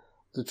modelling,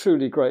 the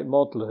truly great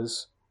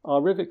modelers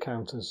are rivet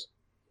counters.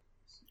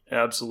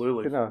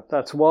 Absolutely.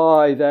 That's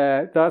why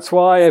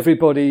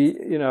everybody,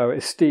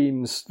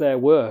 esteems their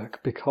work,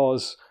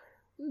 because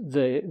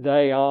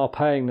they are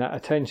paying that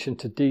attention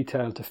to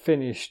detail, to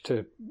finish,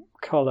 to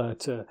colour,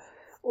 to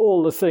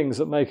all the things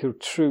that make a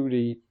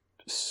truly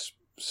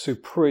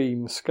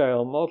supreme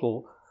scale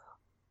model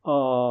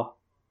are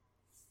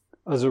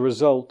as a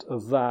result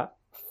of that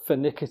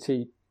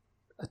finicky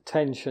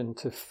attention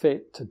to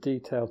fit, to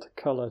detail, to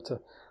colour, to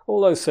all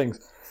those things.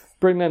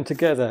 Bring them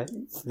together,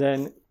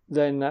 then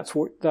that's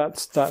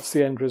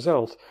the end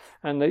result.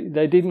 And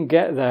they didn't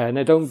get there, and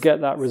they don't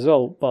get that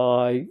result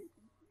by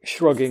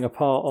shrugging a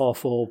part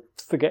off or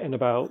forgetting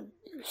about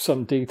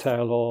some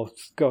detail or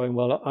going,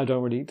 well,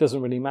 it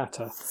doesn't really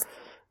matter.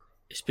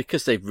 It's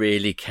because they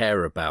really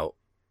care about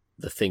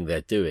the thing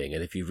they're doing,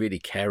 and if you really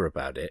care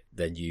about it,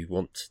 then you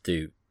want to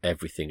do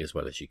everything as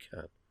well as you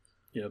can.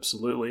 Yeah,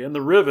 absolutely. And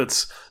the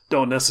rivets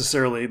that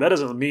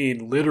doesn't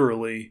mean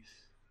literally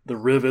the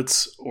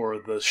rivets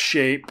or the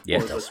shape or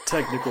the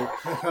technical,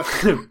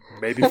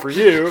 maybe for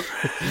you,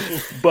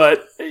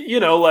 but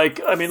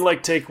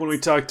take when we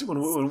talked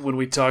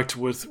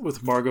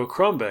with Margot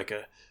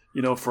Krumbeke,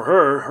 for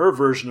her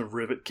version of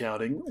rivet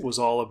counting was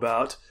all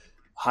about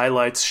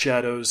highlights,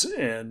 shadows,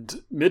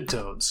 and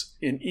midtones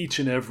in each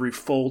and every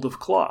fold of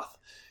cloth.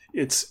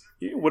 It's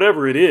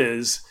whatever it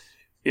is.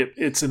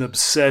 It's an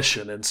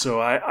obsession, and so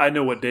I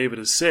know what David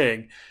is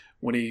saying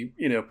when he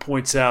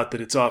points out that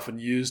it's often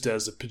used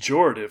as a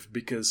pejorative,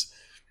 because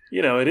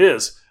it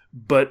is,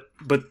 but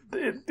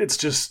it's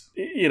just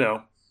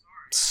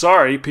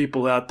sorry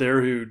people out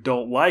there who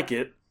don't like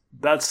it.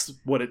 That's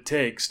what it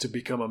takes to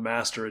become a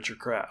master at your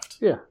craft.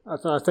 Yeah, I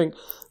think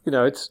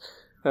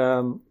it's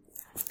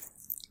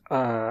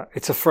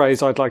a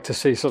phrase I'd like to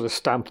see sort of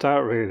stamped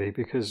out, really,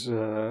 because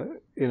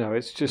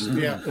it's just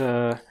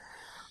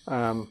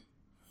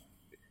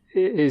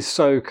it is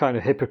so kind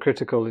of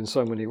hypocritical in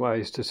so many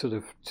ways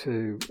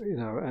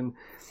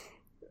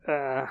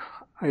I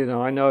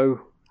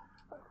know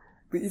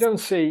But you don't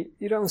see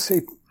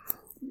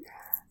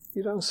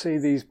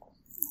these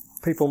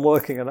people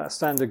working at that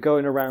standard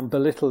going around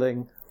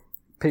belittling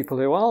people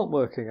who aren't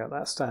working at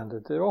that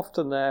standard. They're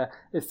often there,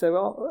 if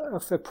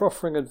they're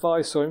proffering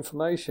advice or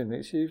information,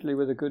 it's usually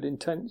with a good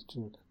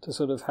intention to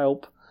sort of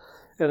help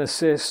and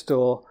assist,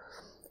 or,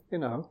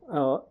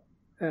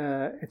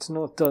 it's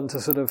not done to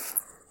sort of,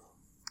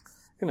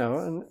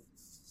 and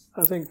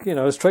I think,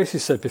 as Tracy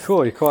said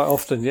before, quite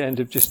often you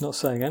end up just not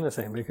saying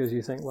anything because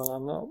you think, well,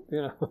 I'm not,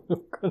 going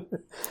to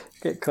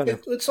get kind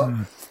of...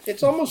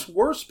 It's almost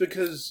worse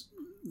because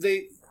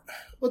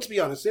let's be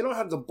honest, they don't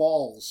have the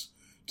balls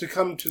to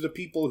come to the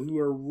people who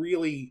are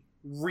really,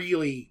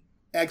 really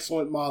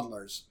excellent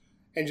modelers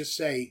and just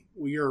say,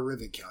 well, you're a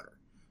rivet counter.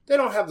 They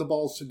don't have the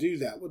balls to do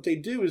that. What they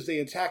do is they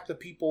attack the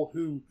people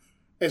who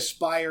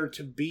aspire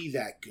to be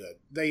that good.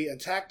 They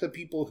attack the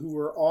people who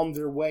are on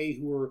their way,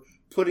 who are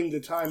putting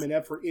the time and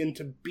effort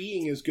into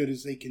being as good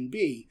as they can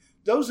be.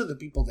 Those are the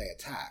people they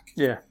attack.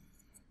 Yeah.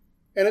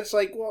 And it's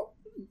like, well,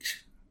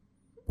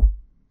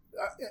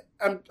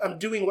 I'm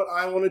doing what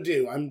I want to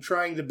do. I'm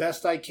trying the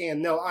best I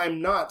can. No,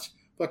 I'm not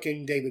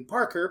fucking David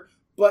Parker,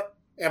 but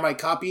am I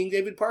copying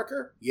David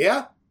Parker?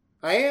 Yeah,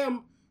 I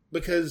am,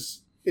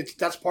 because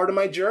that's part of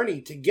my journey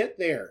to get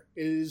there,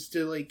 is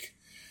to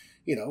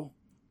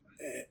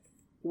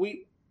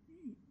you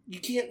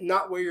can't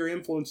not wear your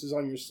influences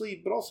on your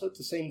sleeve, but also at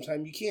the same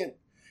time you can't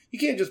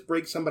just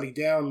break somebody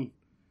down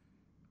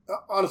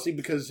honestly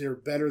because they're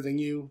better than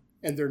you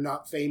and they're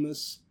not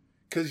famous.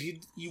 Because you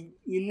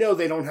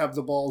they don't have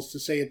the balls to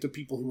say it to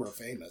people who are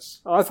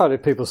famous. I've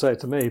had people say it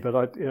to me,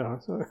 but it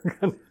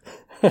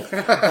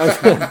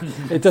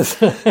does.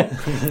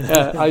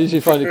 I usually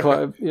find it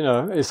quite,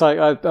 it's like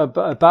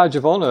a badge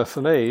of honor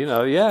for me.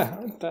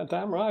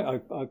 Damn right.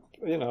 I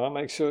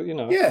make sure,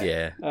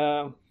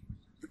 Yeah.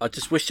 I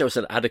just wish there was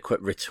an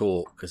adequate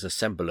retort, because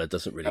Assembler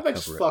doesn't really cover it.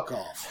 Fuck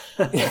off.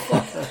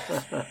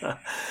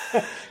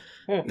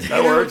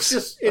 That works.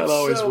 It's that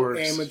always so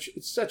works. Amateur.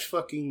 It's such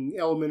fucking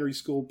elementary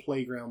school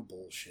playground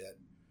bullshit.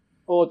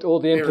 Or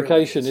the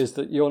implication is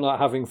that you're not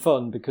having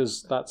fun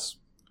because that's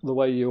the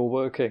way you're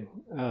working.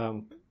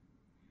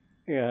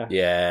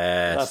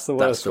 Yeah, that's the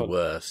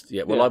worst.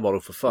 Yeah, well, yeah. I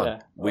model for fun.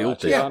 Yeah. We all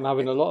do. Yeah, I'm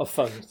having a lot of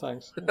fun.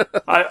 Thanks.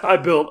 I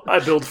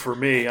build for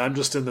me. I'm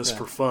just in this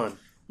for fun.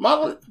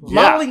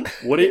 Modeling.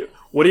 What do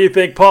you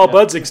think Paul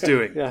Budzik's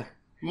doing? Yeah.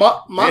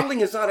 Modeling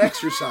is not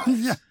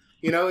exercise.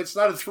 It's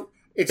not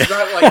it's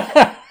not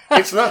like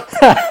it's not.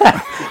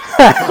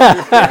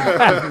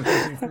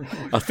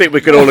 I think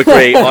we can all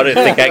agree. I don't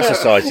think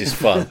exercise is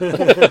fun.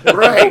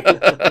 Right.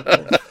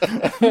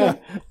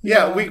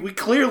 Yeah, we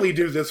clearly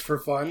do this for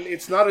fun.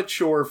 It's not a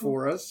chore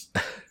for us.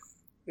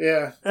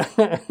 Yeah.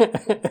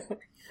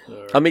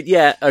 I mean,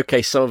 yeah,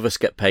 okay, some of us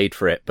get paid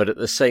for it, but at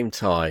the same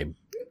time,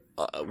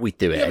 we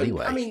do it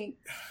anyway. I mean,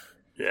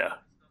 yeah.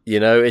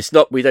 It's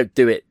not, we don't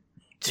do it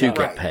to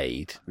get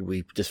paid.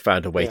 We just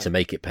found a way to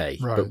make it pay,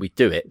 but we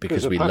do it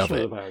because we love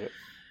it. About it.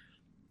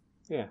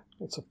 Yeah,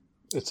 it's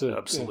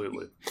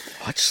absolutely. Yeah.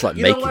 I just like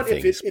making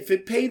things. If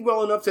it paid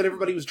well enough that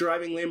everybody was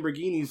driving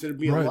Lamborghinis, there'd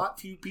be a lot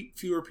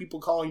fewer people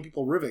calling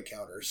people rivet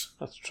counters.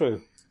 That's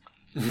true.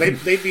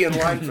 They'd be in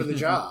line for the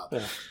job.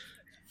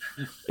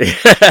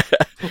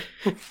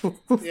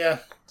 Yeah.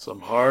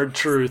 Some hard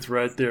truth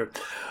right there.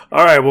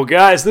 All right, well,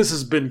 guys, this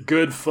has been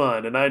good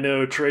fun, and I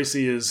know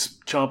Tracy is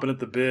chomping at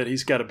the bit.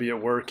 He's got to be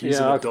at work. He's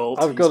an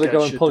adult. I've got to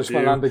go and polish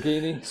my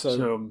Lamborghini.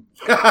 So.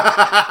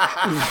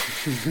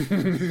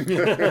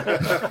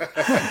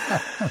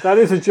 That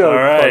is a joke. All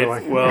right. By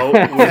the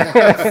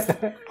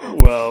way.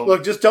 Well,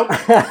 look, just don't.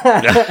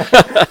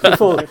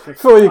 Before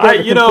you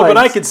get but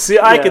I could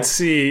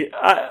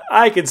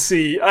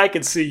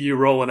see you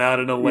rolling out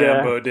in a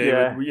Lambo,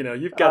 David. Yeah.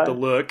 You've got the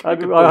look. I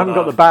haven't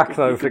got the back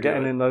though for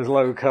getting in those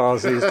low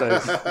cars these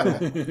days.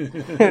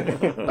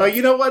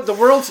 You know what? The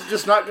world's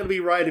just not going to be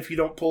right if you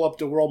don't pull up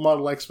to World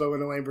Model Expo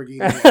in a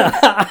Lamborghini.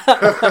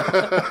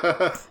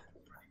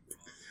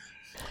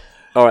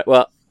 All right.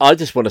 Well, I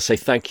just want to say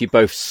thank you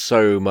both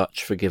so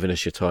much for giving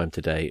us your time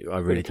today. I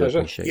really do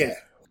appreciate it.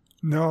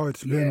 No,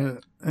 it's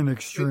been an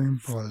extreme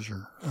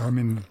pleasure. I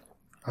mean,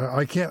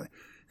 I can't.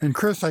 And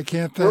Chris, I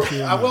can't thank you.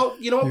 Well,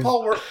 you know what,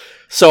 Paul?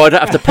 So I don't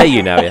have to pay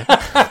you now, yeah?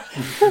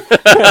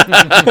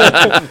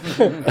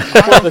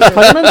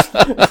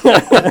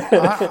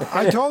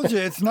 I told you,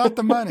 it's not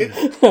the money.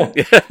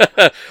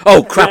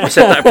 Oh, crap, I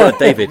said that in front of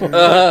David.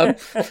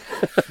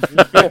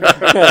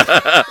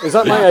 Is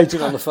that my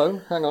agent on the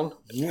phone? Hang on.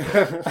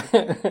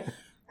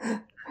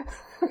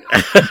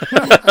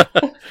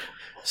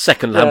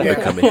 Second Lambo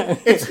coming.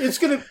 It's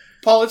gonna,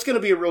 Paul. It's gonna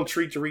be a real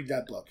treat to read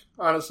that book.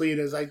 Honestly, it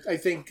is. I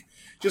think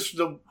just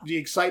the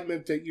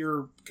excitement that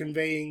you're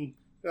conveying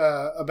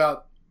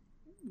about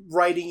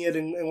writing it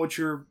and what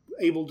you're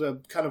able to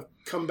kind of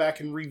come back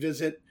and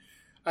revisit.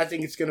 I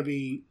think it's going to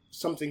be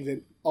something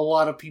that a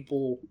lot of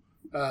people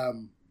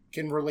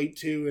can relate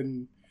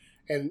to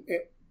and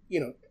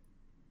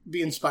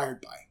be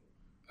inspired by.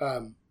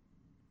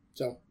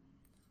 So.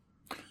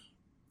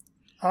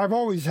 I've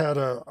always had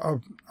a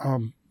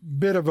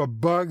bit of a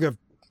bug of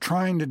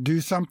trying to do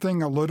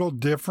something a little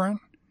different.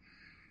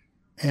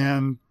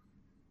 And,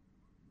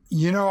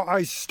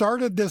 I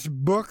started this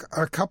book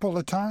a couple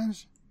of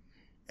times,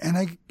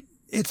 and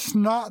it's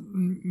not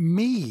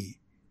me.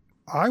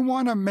 I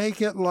want to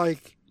make it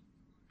like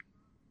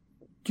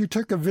you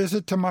took a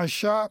visit to my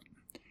shop,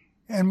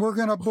 and we're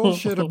going to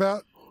bullshit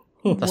about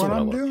what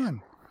I'm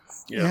doing.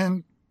 Yeah.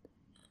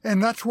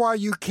 And that's why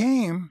you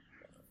came,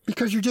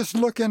 because you're just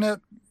looking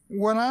at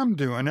what I'm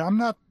doing. I'm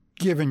not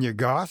giving you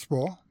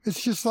gospel.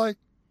 It's just like,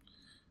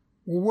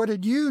 well, what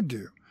did you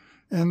do?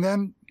 And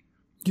then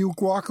you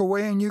walk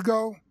away and you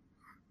go,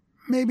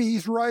 maybe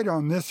he's right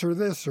on this,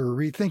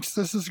 or he thinks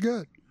this is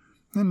good.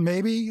 And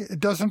maybe it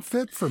doesn't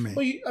fit for me.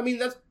 Well,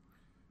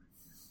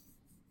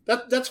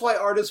 that's why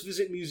artists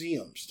visit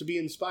museums, to be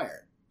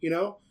inspired.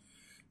 You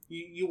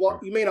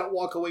may not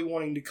walk away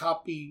wanting to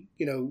copy,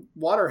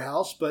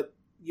 Waterhouse, but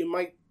you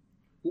might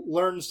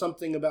learn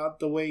something about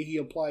the way he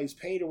applies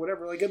paint or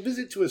whatever. Like, a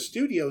visit to a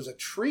studio is a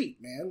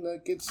treat, man.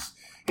 Like,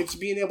 it's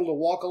being able to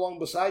walk along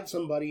beside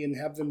somebody and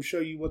have them show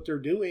you what they're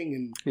doing,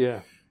 and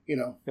Yeah,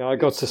 I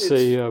got to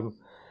see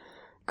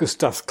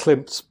Gustav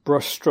Klimt's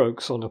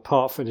brushstrokes on a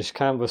part finished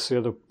canvas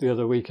the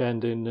other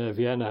weekend in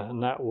Vienna,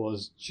 and that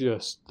was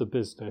just the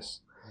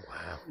business.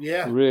 Wow.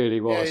 Yeah, It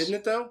really was. Yeah, isn't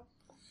it though?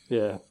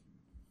 Yeah.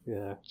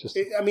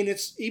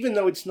 It's even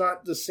though it's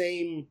not the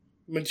same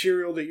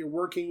material that you're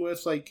working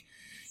with, like,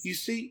 you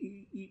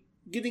see,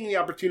 getting the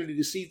opportunity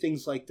to see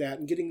things like that,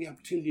 and getting the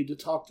opportunity to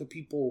talk to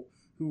people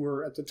who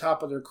are at the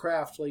top of their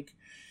craft, like,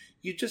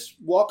 you just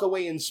walk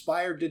away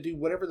inspired to do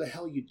whatever the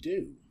hell you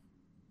do.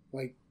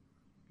 Like,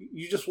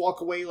 you just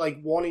walk away like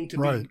wanting to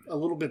be a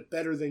little bit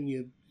better than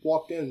you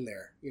walked in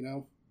there,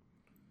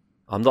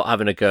 I'm not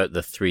having a go at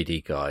the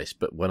 3D guys,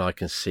 but when I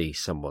can see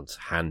someone's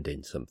hand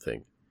in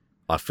something,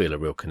 I feel a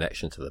real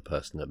connection to the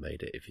person that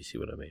made it, if you see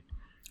what I mean.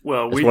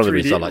 Well, It's one of the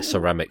reasons I like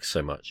ceramics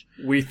so much.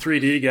 We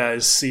 3D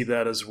guys see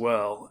that as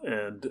well,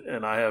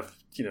 and I have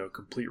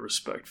complete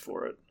respect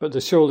for it.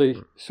 But surely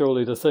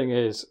the thing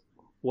is,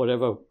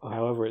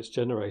 however it's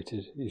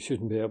generated, you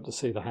shouldn't be able to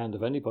see the hand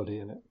of anybody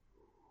in it.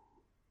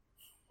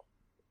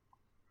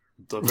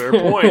 It's a fair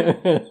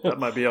point. That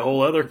might be a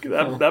whole other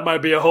that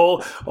might be a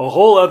whole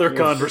other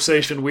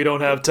conversation we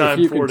don't have time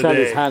if you for can tell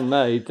today. it's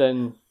handmade,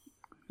 then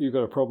you've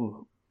got a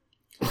problem.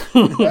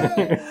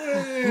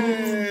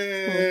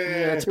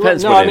 It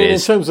depends what it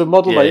is. In terms of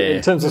modelling,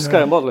 in terms of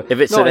scale modelling.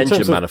 If it's an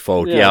engine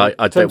manifold, I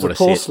don't want to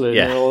see porcelain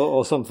it.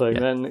 or something,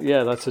 then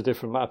that's a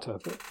different matter.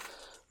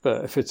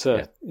 But if it's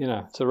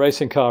it's a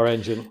racing car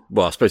engine.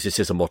 Well, I suppose this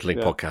is a modelling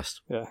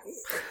podcast. Yeah.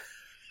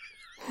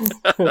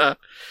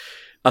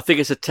 I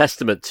think it's a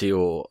testament to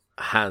your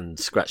hand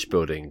scratch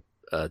building,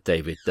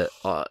 David, that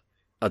I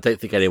don't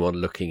think anyone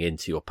looking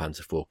into your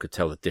Panzer IV could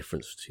tell the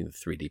difference between the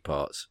 3D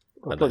parts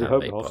and the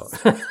handmade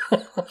parts.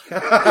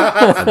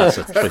 And that's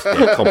supposed to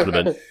be a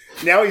compliment.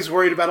 Now he's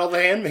worried about all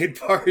the handmade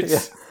parts.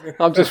 Yeah.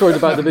 I'm just worried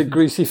about the big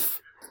greasy...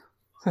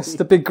 That's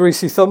the big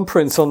greasy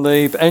thumbprints on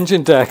the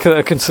engine deck that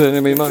are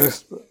concerning me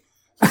most.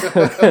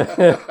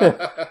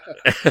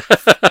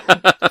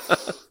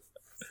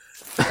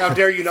 How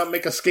dare you not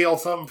make a scale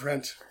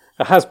thumbprint?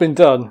 It has been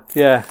done,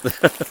 yeah.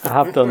 I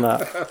have done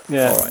that.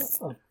 Yeah. All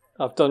right.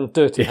 I've done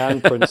dirty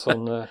handprints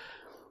on the...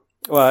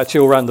 Well,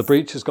 actually, all around the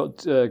breech has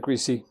got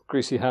greasy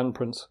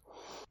handprints.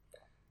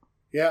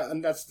 Yeah,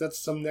 and that's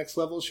some next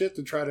level shit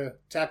to try to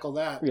tackle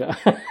that. Yeah.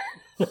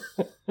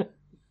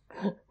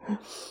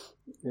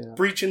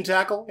 Breach and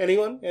tackle?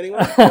 Anyone? No?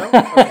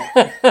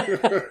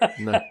 Okay.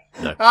 No.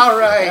 All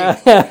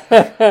right.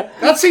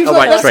 That seems All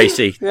right,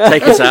 Tracy,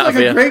 take us out of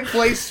like here. a great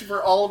place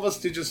for all of us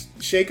to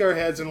just shake our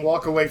heads and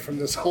walk away from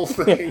this whole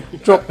thing.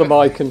 Drop the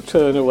mic and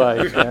turn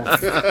away.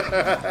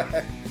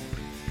 Yeah.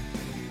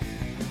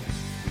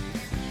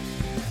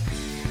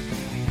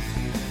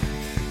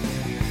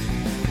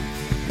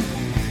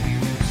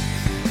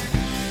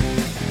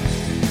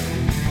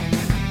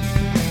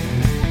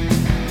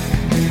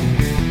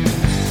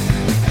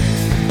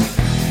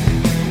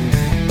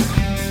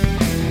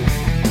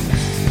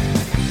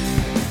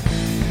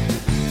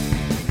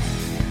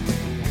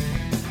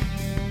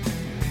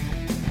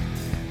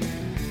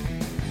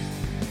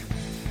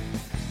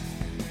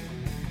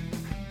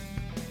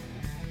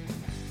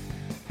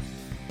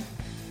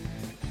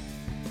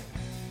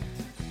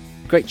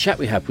 Great chat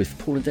we had with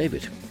Paul and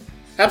David.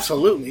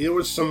 Absolutely. There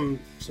was some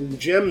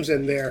gems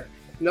in there.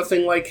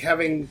 Nothing like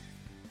having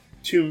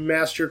two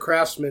master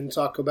craftsmen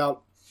talk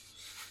about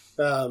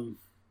how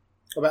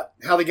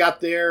they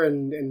got there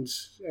and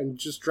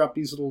just drop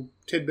these little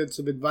tidbits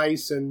of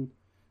advice and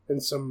a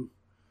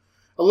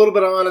little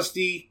bit of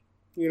honesty,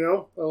 a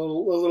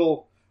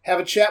little have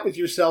a chat with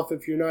yourself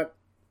if you're not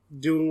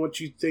doing what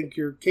you think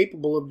you're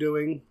capable of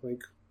doing.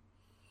 Like,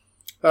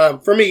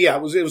 for me, it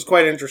was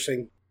quite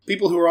interesting.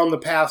 People who are on the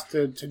path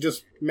to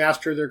just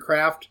master their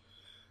craft,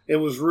 it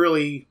was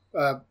really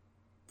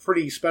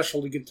pretty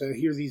special to get to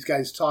hear these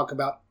guys talk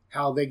about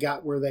how they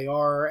got where they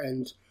are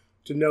and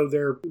to know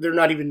they're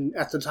not even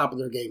at the top of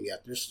their game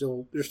yet. They're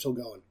still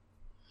going.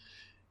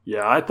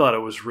 Yeah, I thought it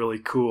was really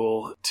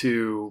cool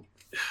to...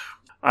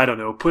 I don't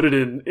know, put it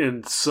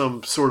in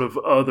some sort of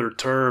other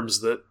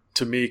terms that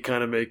to me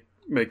kind of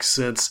make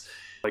sense.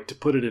 Like to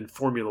put it in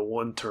Formula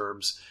One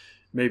terms,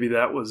 maybe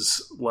that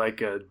was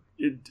like a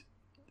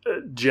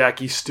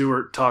Jackie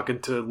Stewart talking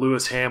to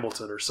Lewis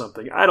Hamilton or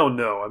something. I don't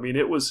know. I mean,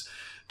 it was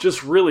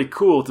just really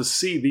cool to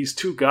see these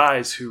two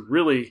guys who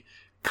really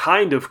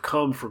kind of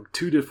come from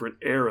two different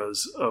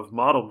eras of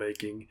model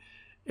making,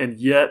 and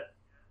yet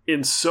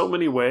in so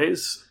many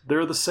ways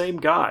they're the same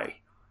guy.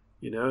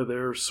 You know,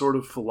 their sort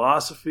of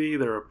philosophy,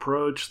 their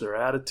approach, their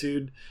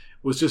attitude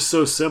was just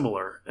so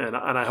similar, and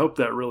I hope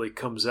that really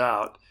comes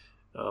out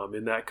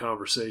in that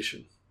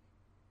conversation.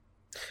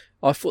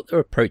 I thought their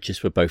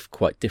approaches were both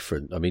quite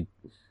different. I mean,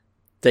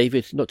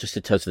 David, not just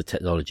in terms of the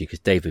technology, because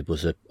David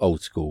was an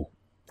old school,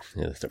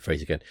 that's that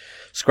phrase again,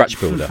 scratch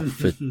builder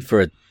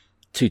for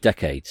 2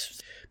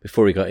 decades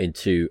before he got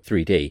into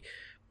 3D.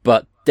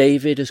 But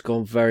David has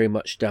gone very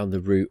much down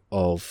the route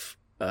of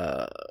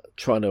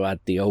trying to add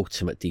the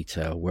ultimate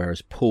detail,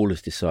 whereas Paul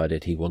has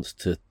decided he wants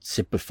to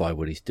simplify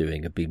what he's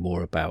doing and be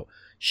more about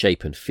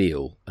shape and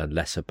feel and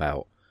less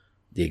about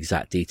the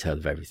exact detail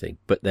of everything.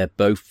 But they're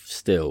both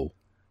still,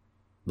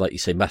 like you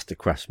say, master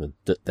craftsmen,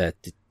 that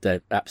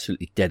they're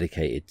absolutely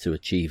dedicated to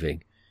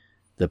achieving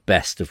the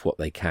best of what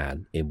they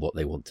can in what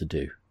they want to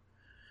do.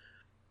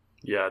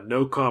 Yeah,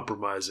 no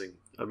compromising.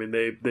 I mean,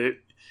 they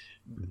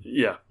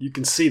yeah, you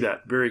can see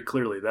that very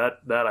clearly. That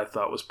I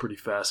thought was pretty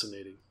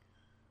fascinating.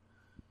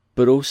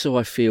 But also,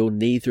 I feel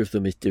neither of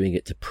them is doing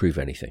it to prove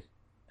anything.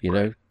 You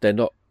know, they're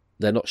not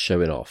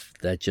showing off.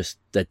 They're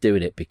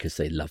doing it because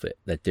they love it.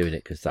 They're doing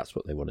it because that's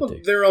what they want to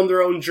do. They're on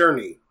their own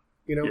journey.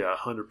 You know? Yeah,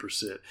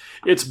 100%.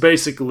 It's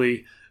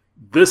basically,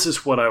 this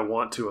is what I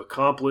want to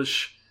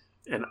accomplish,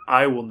 and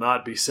I will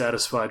not be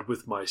satisfied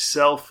with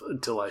myself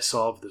until I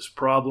solve this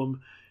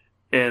problem,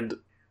 and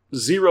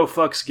zero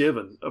fucks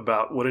given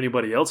about what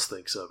anybody else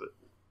thinks of it.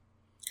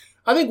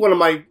 I think one of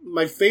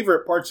my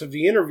favorite parts of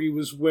the interview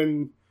was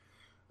when,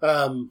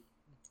 I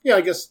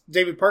guess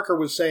David Parker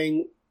was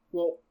saying,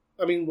 well,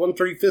 I mean,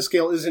 1/35th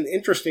scale isn't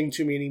interesting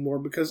to me anymore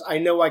because I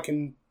know I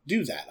can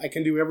do that. I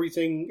can do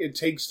everything it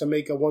takes to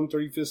make a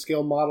 1/35th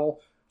scale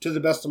model to the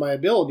best of my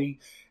ability.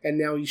 And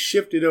now he's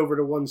shifted over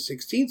to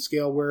 1/16th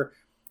scale where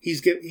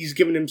he's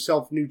given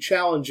himself new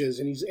challenges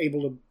and he's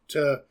able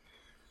to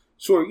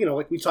sort of, you know,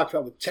 like we talked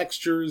about with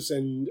textures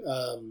and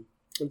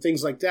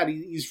things like that.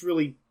 He's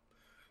really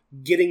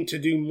getting to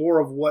do more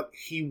of what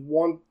he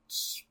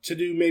wants to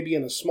do, maybe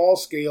in a small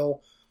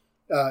scale,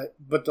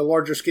 but the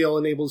larger scale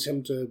enables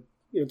him to,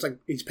 you know, it's like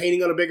he's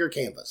painting on a bigger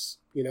canvas,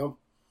 you know?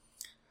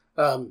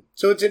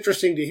 So it's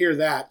interesting to hear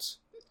that.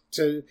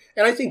 And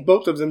I think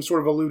both of them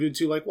sort of alluded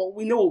to, like, well,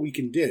 we know what we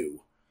can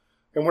do,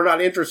 and we're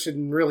not interested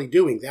in really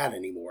doing that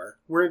anymore.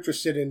 We're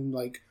interested in,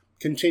 like,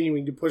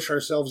 continuing to push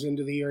ourselves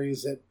into the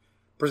areas that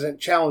present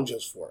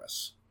challenges for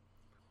us.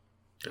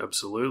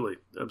 Absolutely.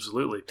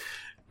 Absolutely.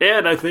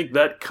 And I think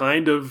that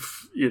kind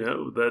of, you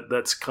know,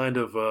 that's kind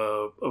of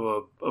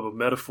a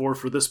metaphor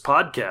for this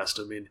podcast.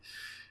 I mean,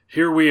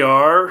 here we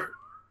are,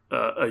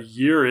 a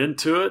year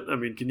into it. I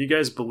mean, can you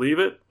guys believe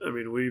it? I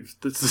mean,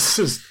 this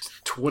is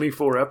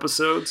 24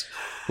 episodes.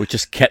 We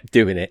just kept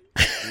doing it.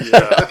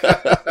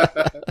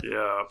 Yeah.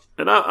 Yeah.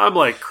 And I'm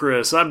like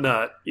Chris. I'm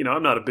not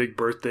a big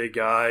birthday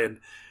guy, and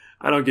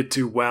I don't get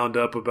too wound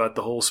up about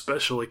the whole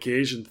special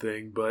occasion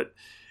thing, but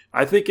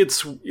I think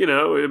it's, you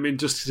know, I mean,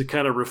 just to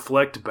kind of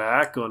reflect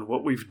back on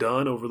what we've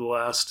done over the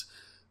last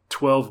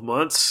 12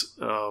 months,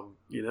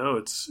 you know,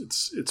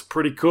 it's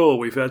pretty cool.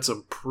 We've had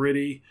some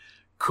pretty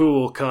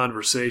cool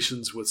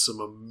conversations with some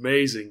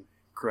amazing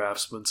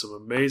craftsmen, some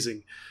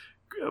amazing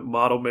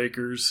model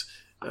makers.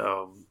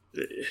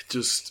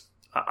 This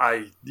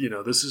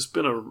has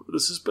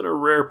been a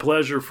rare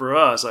pleasure for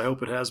us. I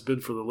hope it has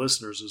been for the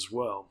listeners as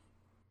well.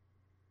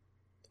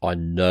 I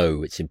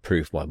know it's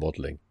improved my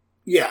modelling.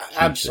 Yeah,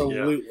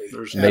 absolutely.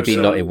 Yeah, maybe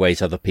not in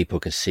ways other people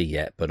can see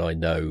yet, but I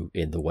know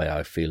in the way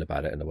I feel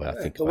about it and the way I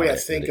think about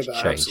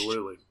it.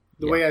 Absolutely.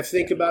 The way I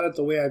think about it,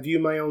 the way I view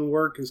my own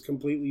work is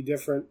completely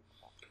different.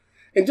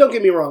 And don't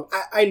get me wrong,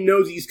 I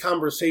know these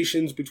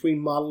conversations between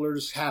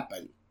modelers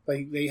happen.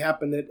 Like, they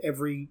happen at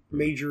every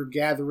major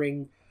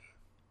gathering,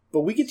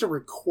 but we get to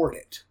record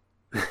it.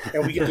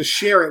 And we get to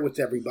share it with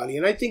everybody.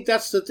 And I think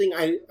that's the thing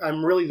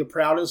I'm really the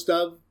proudest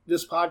of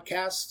this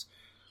podcast,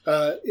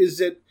 is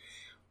that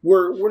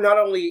we're not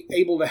only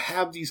able to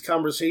have these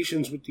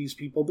conversations with these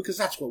people because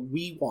that's what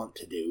we want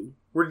to do.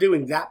 We're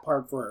doing that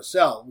part for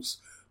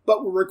ourselves,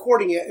 but we're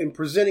recording it and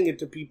presenting it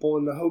to people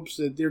in the hopes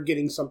that they're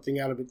getting something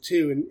out of it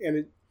too.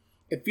 And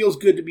it feels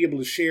good to be able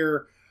to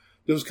share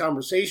those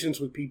conversations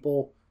with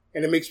people.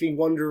 And it makes me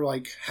wonder,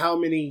 like, how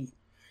many,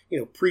 you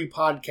know,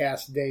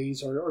 pre-podcast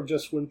days or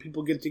just when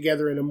people get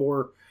together in a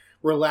more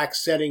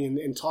relaxed setting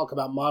and talk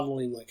about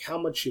modeling, like how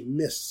much you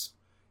miss,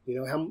 you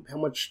know, how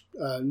much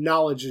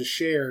knowledge is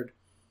shared.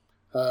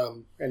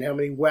 And how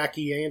many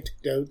wacky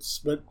anecdotes,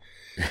 but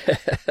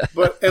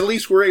at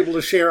least we're able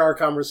to share our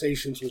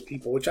conversations with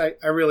people, which I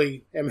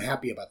really am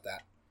happy about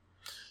that.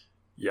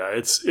 Yeah,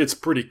 it's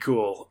pretty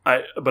cool.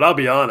 But I'll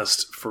be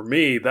honest, for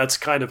me, that's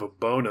kind of a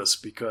bonus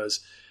because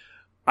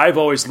I've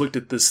always looked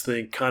at this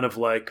thing kind of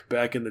like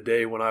back in the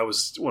day when I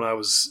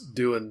was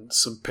doing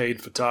some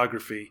paid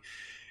photography,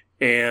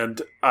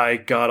 and I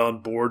got on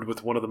board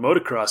with one of the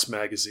motocross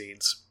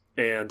magazines,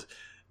 and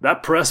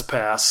that press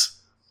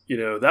pass,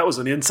 that was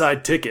an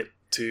inside ticket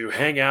to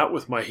hang out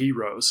with my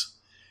heroes.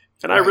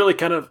 And right. I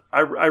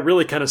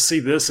really kind of see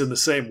this in the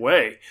same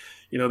way.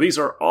 These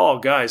are all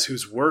guys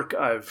whose work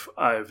I've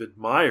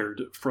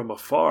admired from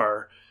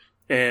afar,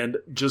 and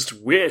just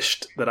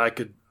wished that I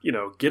could,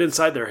 get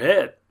inside their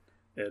head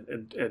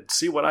and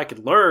see what I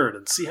could learn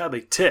and see how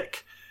they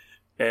tick.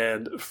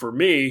 And for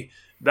me,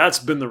 that's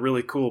been the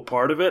really cool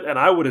part of it. And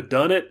I would have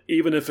done it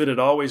even if it had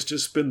always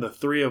just been the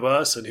three of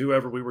us and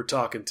whoever we were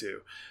talking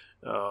to.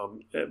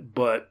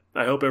 But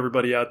I hope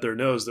everybody out there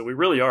knows that we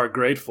really are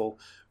grateful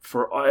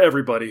for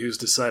everybody who's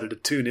decided to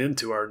tune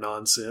into our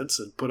nonsense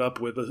and put up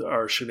with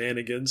our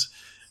shenanigans.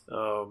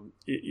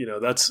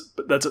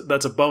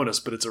 That's a bonus,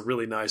 but it's a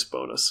really nice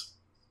bonus.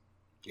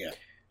 Yeah.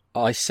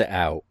 I set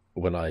out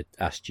when I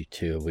asked you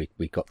to,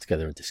 we got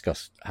together and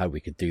discussed how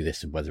we could do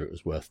this and whether it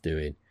was worth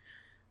doing,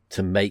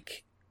 to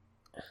make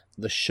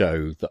the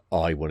show that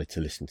I wanted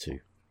to listen to.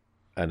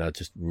 And I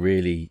just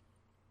really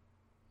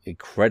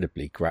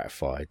incredibly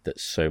gratified that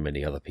so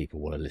many other people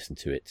want to listen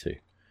to it too.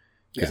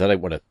 Because I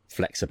don't want to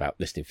flex about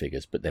listening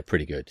figures, but they're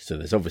pretty good. So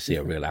there's obviously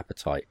a real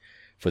appetite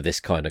for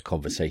this kind of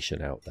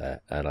conversation out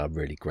there. And I'm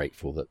really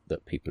grateful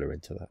that people are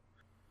into that.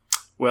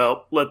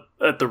 Well,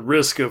 at the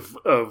risk of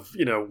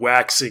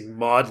waxing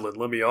maudlin,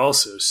 let me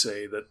also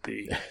say that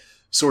the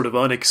sort of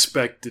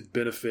unexpected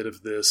benefit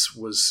of this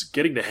was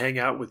getting to hang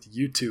out with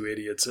you two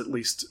idiots at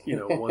least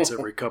once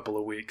every couple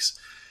of weeks.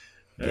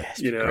 Yes,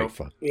 great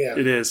fun. Yeah,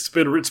 it is.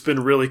 It's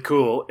been really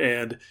cool,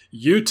 and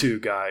you two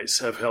guys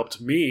have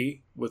helped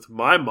me with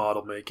my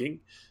model making.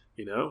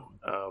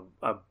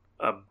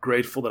 I'm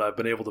grateful that I've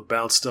been able to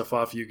bounce stuff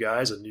off you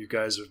guys, and you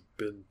guys have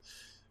been,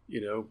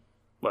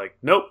 like,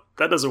 nope,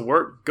 that doesn't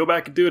work. Go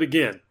back and do it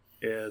again.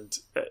 And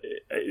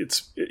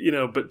it's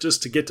but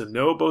just to get to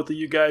know both of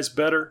you guys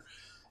better,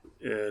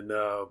 and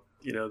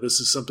this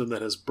is something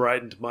that has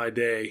brightened my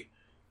day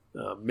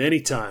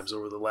many times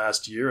over the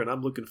last year, and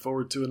I'm looking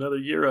forward to another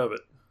year of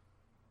it.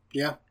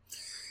 Yeah.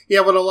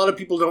 Yeah, what a lot of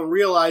people don't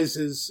realize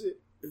is,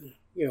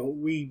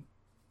 we're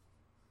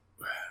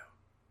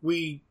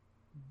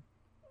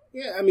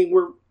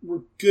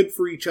good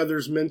for each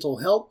other's mental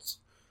health.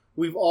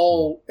 We've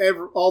all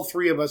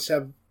three of us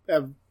have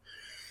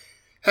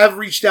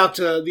reached out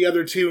to the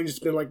other two and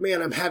just been like,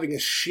 man, I'm having a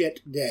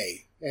shit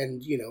day.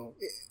 And,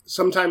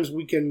 sometimes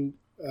we can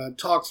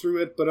talk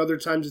through it, but other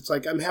times it's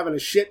like, I'm having a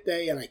shit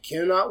day and I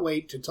cannot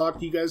wait to talk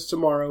to you guys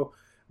tomorrow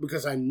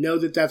because I know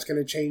that that's going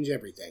to change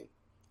everything.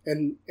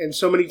 And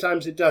so many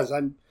times it does.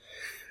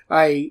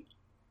 I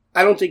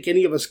don't think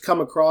any of us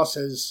come across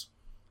as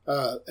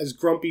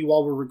grumpy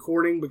while we're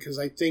recording, because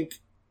I think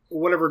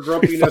whatever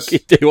grumpiness you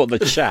do on the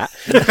chat,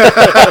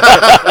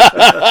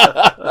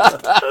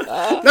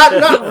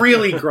 not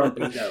really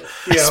grumpy though.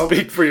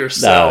 Speak for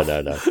yourself.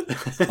 No.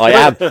 I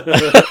am.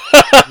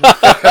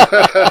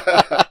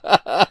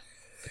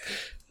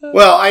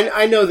 Well,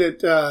 I know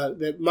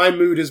that my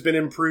mood has been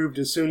improved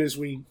as soon as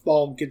we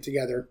all get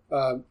together.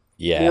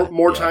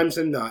 More times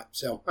than not.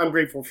 So I'm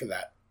grateful for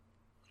that.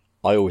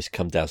 I always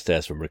come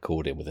downstairs from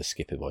recording with a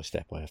skip in my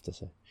step, I have to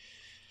say.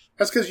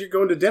 That's because you're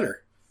going to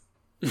dinner.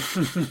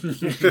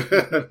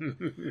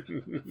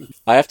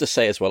 I have to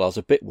say as well, I was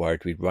a bit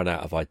worried we'd run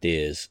out of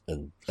ideas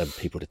and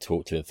people to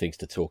talk to and things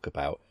to talk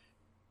about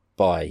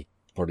by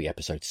probably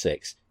episode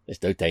 6.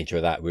 There's no danger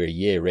of that. We're a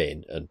year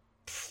in and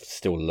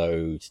still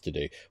loads to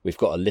do. We've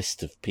got a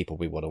list of people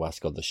we want to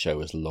ask on the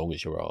show as long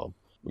as your arm.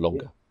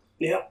 Longer.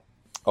 Yeah.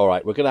 All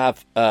right, we're going to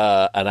have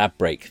an ad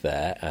break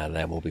there, and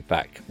then we'll be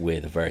back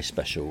with a very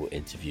special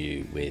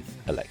interview with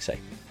Alexei.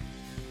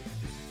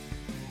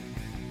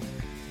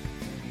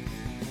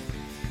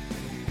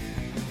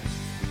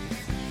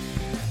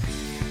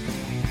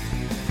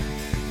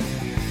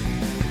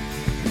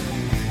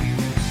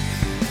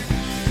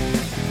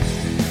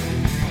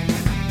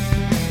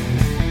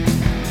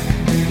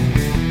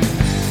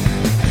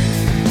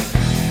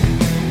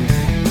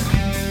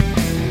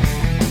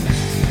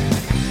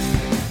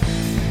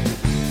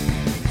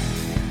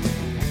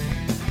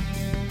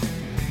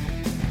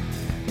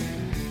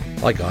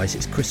 Hi guys,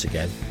 it's Chris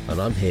again, and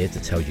I'm here to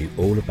tell you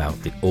all about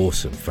the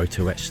awesome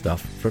photo etch stuff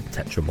from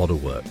Tetra Model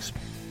Works.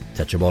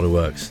 Tetra Model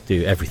Works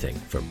do everything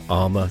from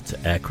armour to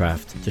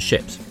aircraft to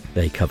ships.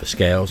 They cover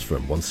scales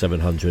from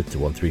 1/700 to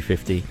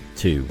 1/350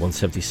 to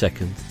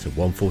 1/72 to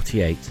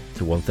 1/48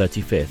 to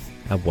 1/35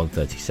 and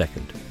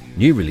 1/32.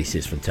 New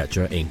releases from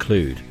Tetra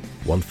include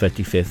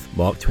 1/35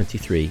 Mark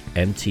 23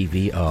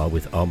 MTVR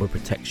with armour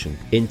protection,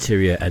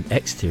 interior and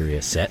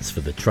exterior sets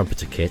for the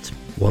Trumpeter kit,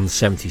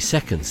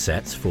 1/72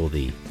 sets for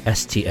the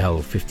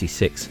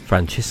STL-56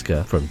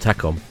 Francisca from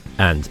Takom,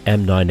 and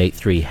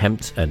M983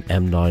 Hempt and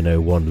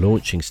M901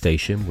 launching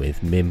station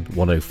with MIM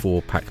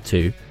 104 Pack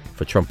 2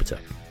 for Trumpeter.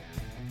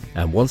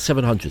 and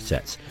 1700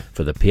 sets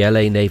for the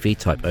PLA Navy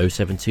Type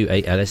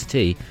 0728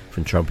 LST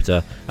from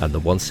Trumpeter and the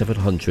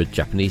 1700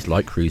 Japanese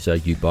light cruiser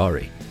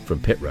Yubari from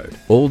Pit Road.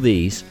 All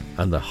these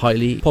and the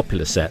highly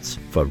popular sets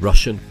for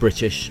Russian,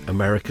 British,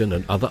 American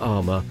and other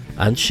armour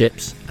and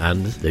ships,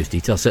 and those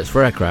detail sets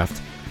for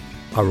aircraft,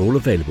 are all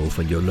available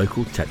from your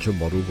local Tetra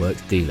Model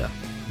Works dealer.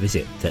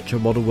 Visit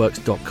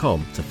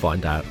tetramodelworks.com to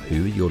find out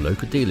who your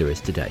local dealer is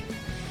today.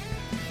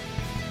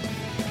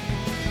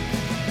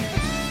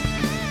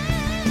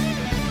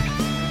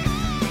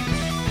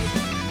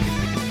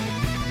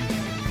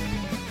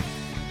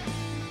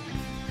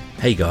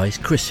 Hey guys,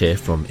 Chris here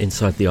from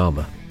Inside the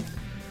Armour.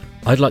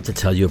 I'd like to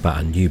tell you about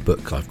a new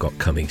book I've got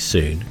coming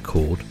soon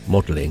called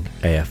Modelling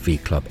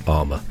AFV Club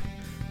Armour.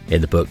 In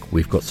the book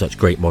we've got such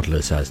great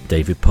modellers as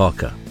David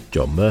Parker,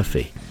 John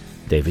Murphy,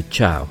 David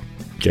Chow,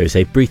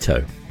 Jose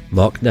Brito,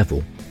 Mark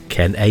Neville,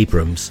 Ken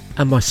Abrams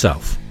and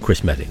myself,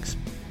 Chris Meddings.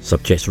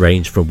 Subjects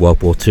range from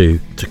World War II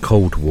to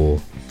Cold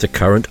War to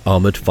current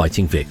armoured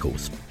fighting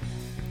vehicles.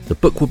 The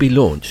book will be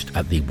launched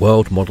at the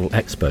World Model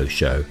Expo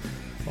show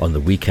on the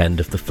weekend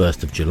of the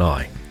 1st of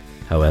July.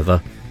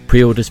 However,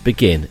 pre-orders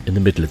begin in the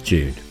middle of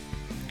June.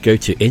 Go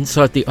to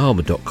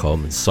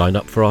InsideTheArmour.com and sign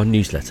up for our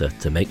newsletter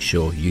to make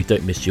sure you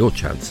don't miss your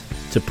chance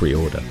to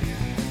pre-order.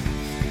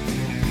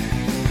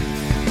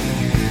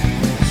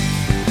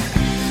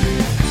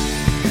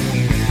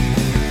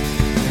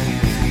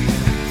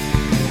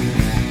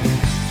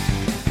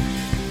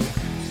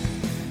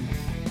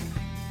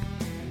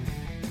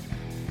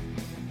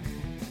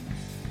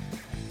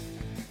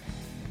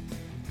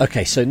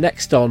 Okay, so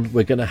next on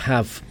we're going to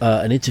have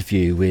an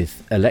interview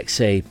with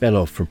Alexei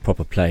Belov from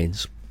Proper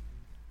Planes.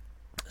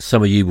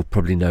 Some of you will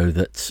probably know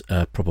that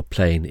Proper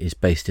Plane is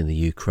based in the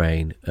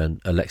Ukraine,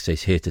 and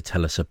Alexei's here to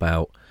tell us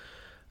about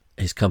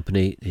his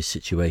company, his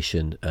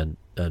situation and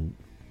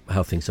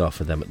how things are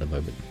for them at the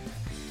moment.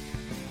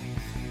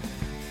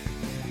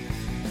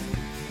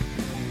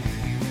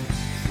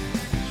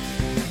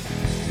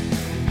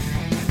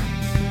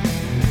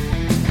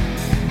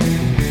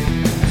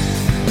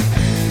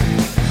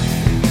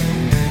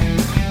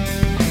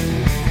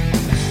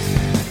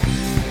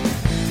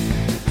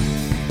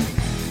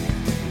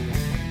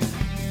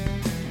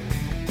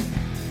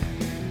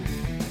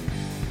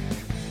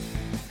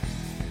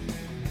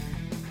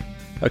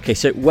 Okay,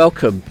 so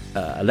welcome,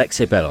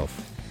 Alexei Belov,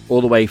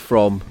 all the way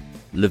from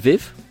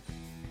Lviv.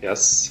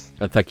 Yes.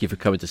 And thank you for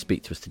coming to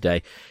speak to us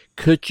today.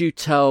 Could you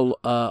tell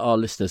our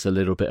listeners a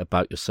little bit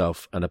about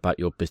yourself and about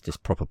your business,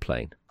 Proper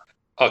Plane?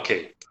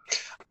 Okay.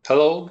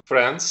 Hello,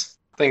 friends.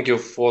 Thank you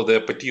for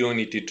the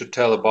opportunity to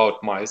tell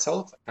about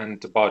myself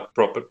and about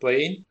Proper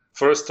Plane.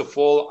 First of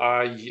all,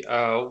 I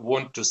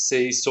want to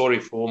say sorry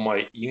for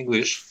my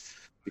English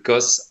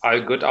because I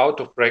got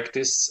out of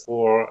practice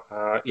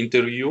for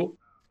interview.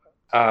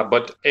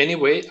 But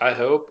anyway, I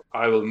hope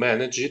I will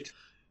manage it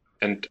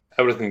and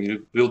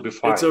everything will be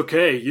fine. It's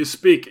okay. You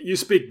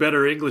speak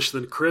better English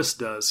than Chris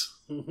does.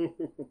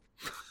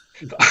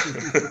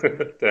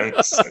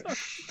 Thanks.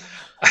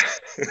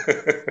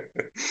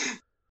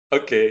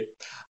 Okay.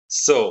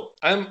 So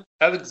I'm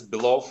Alex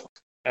Belov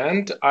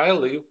and I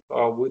live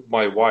with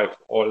my wife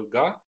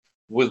Olga,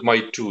 with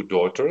my two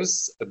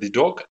daughters, the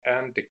dog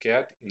and the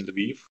cat in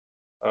Lviv,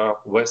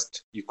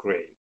 West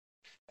Ukraine.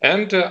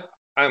 And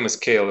I'm a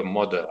scale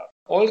modeler.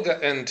 Olga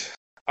and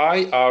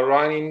I are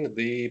running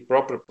the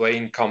Proper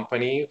Plane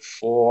company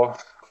for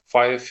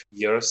 5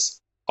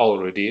 years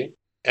already.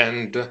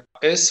 And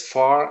as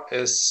far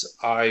as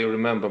I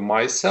remember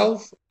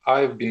myself,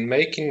 I've been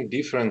making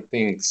different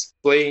things,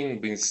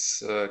 playing with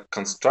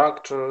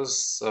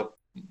constructors,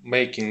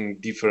 making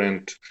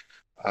different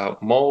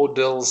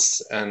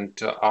models, and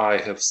I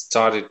have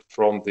started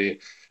from the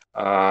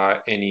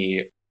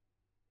any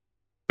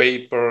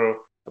paper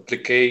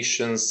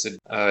applications,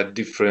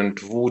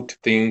 different wood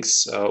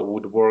things,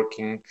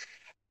 woodworking.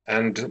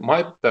 And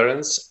my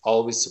parents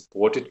always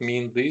supported me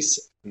in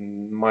this.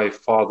 My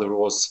father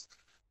was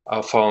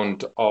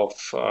fond of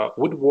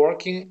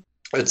woodworking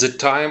at the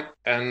time,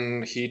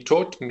 and he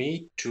taught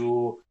me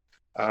to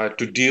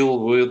deal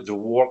with the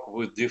work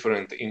with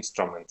different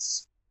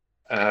instruments.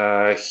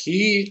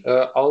 He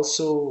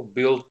also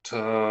built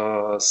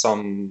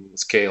some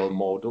scale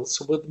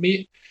models with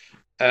me.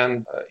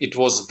 And it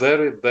was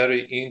very,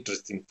 very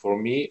interesting for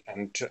me,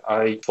 and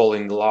I fall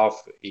in love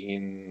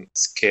in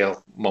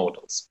scale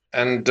models.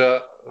 And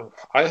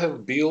I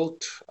have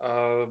built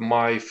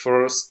my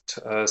first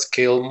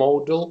scale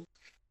model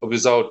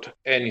without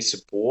any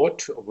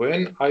support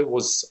when I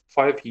was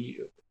 5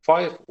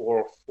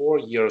 or 4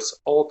 years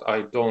old.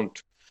 I don't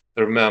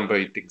remember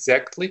it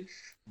exactly,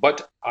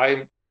 but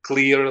I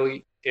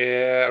clearly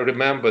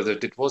remember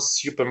that it was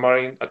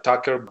Supermarine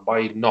Attacker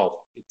by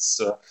Nova.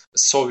 It's a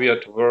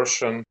Soviet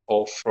version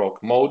of Frog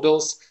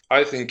models.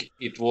 I think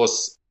it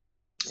was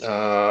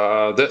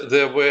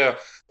there were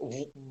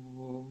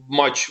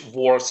much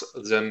worse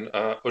than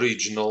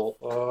original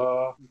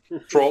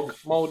Frog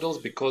models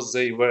because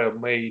they were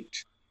made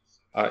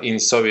in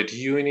Soviet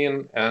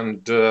Union,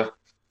 and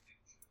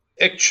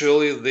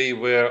Actually, they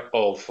were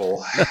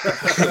awful,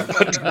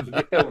 but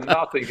we have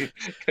nothing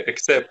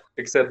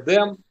except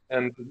them,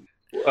 and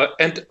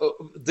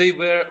they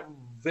were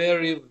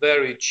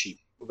very cheap,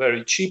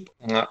 very cheap.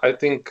 I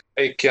think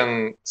I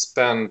can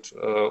spend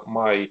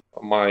my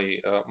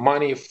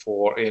money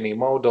for any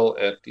model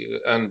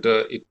and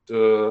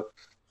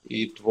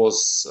it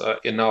was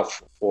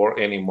enough for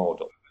any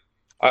model.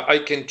 I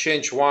can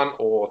change 1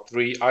 or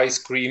 3 ice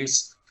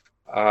creams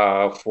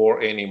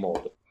for any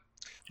model,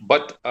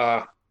 but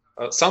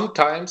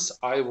sometimes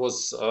I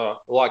was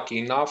lucky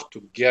enough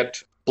to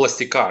get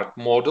plastic art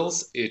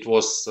models. It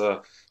was,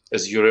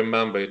 as you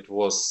remember, it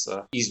was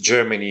East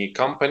Germany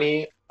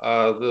company.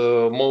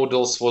 The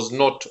models was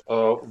not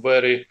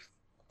very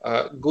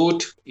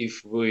good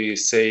if we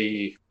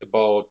say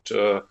about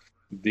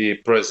the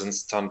present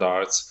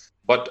standards,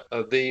 but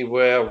they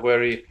were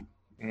very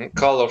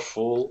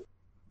colorful,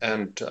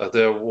 and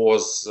there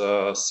was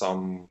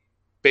some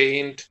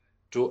paint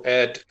to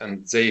add,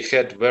 and they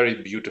had very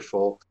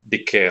beautiful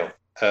decal.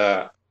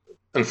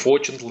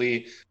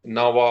 Unfortunately,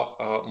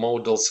 our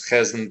models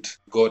hasn't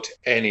got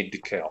any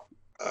decal.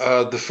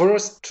 The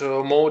first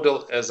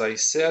model, as I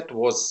said,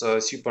 was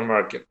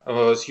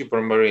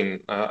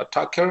Supermarine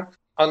Attacker,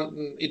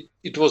 and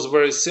it was a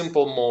very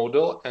simple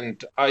model,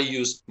 and I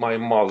used my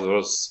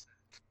mother's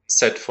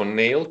set for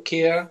nail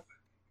care.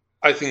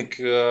 I think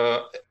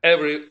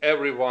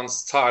everyone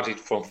started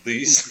from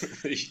this.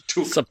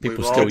 Some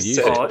people still use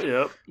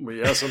it.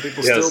 Yeah, some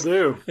people still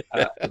do.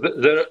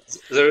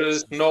 There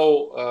is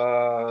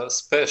no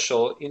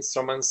special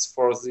instruments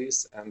for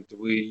this, and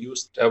we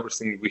used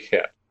everything we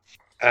had.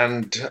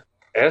 And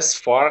as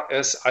far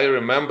as I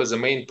remember, the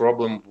main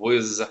problem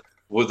with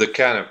the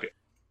canopy,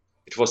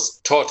 it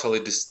was totally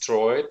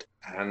destroyed,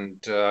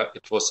 and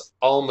it was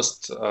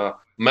almost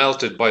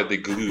melted by the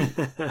glue.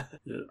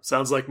 Yeah,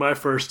 sounds like my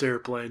first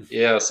airplane.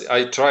 Yes,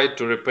 I tried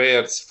to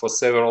repair it for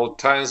several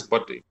times,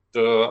 but it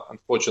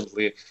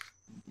unfortunately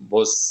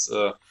was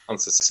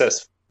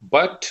unsuccessful.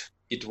 But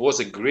it was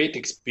a great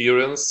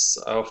experience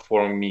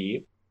for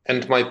me,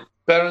 and my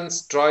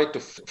parents tried to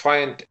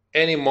find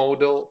any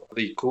model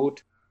they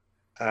could.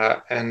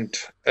 And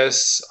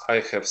as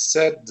I have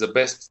said, the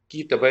best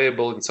kit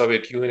available in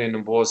Soviet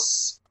Union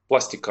was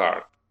plastic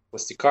art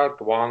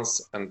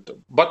once,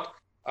 but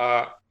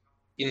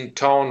in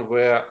town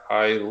where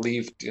I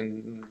lived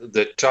in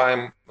the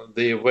time,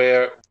 they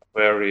were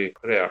very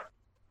rare.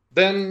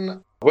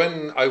 Then,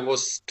 when I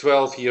was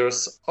 12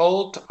 years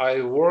old,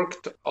 I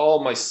worked all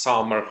my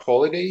summer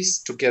holidays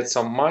to get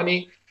some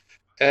money,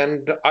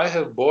 and I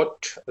have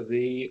bought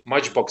the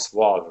Matchbox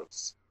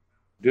Walrus.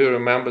 Do you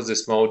remember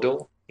this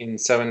model in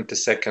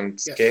 72nd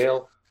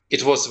scale?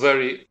 Yes. It was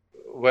very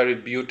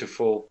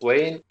beautiful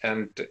plane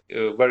and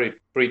a very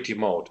pretty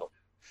model.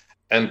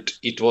 And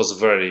it was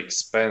very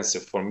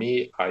expensive for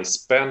me. I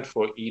spent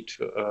for it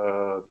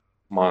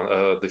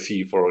the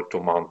fee for 2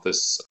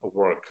 months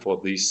work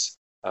for this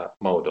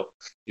model.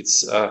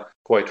 It's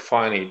quite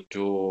funny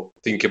to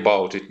think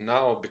about it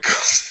now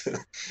because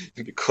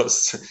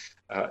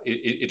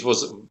it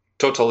was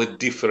totally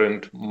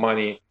different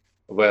money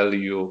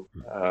value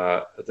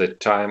the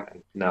time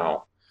and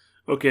now.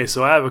 Okay,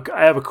 so I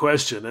have a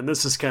question, and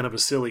this is kind of a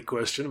silly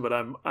question, but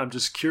I'm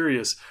just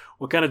curious.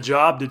 What kind of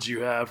job did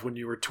you have when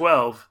you were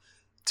 12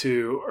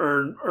 to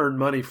earn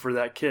money for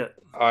that kit?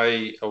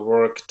 I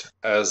worked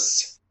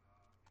as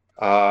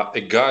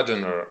a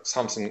gardener,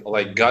 something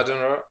like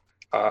gardener.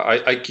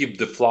 I keep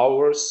the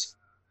flowers,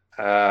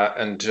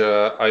 and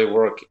I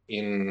work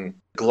in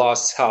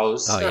glass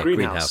house. Oh, yeah,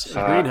 greenhouse.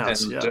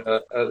 Greenhouse,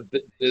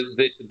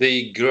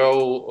 they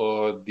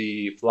grow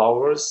the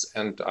flowers,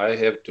 and I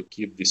have to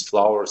keep these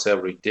flowers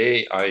every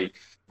day. I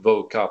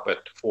woke up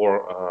at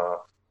 4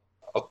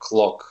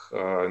 o'clock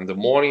in the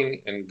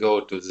morning and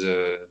go to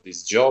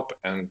this job,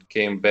 and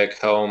came back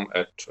home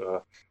at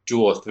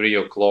 2 or 3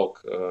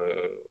 o'clock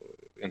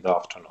in the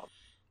afternoon.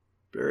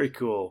 Very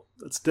cool.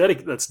 That's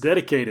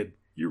dedicated.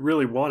 You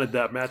really wanted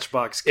that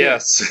Matchbox kit.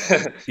 Yes.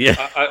 Yeah.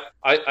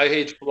 I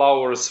hate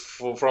flowers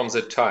from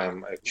the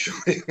time,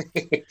 actually.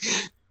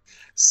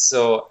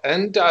 So,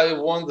 and I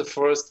won the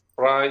first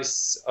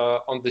prize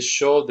on the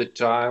show the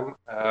time.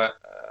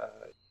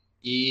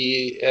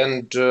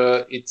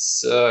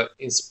 It's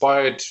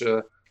inspired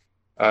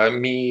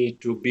me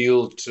to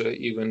build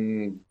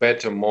even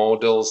better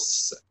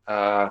models.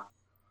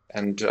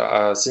 And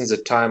since the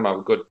time,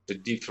 I've got the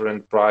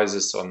different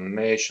prizes on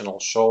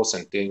national shows,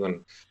 and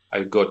even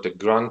I got the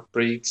Grand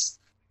Prix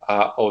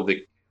of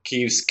the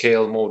Kiev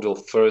scale model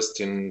first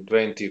in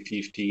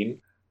 2015,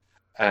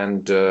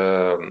 and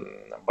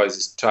by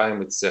this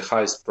time it's the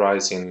highest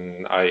prize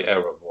I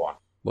ever won.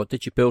 What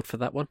did you build for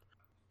that one?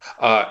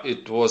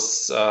 It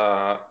was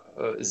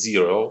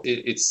Zero.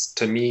 It's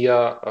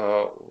Tamiya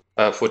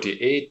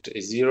 48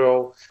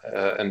 Zero,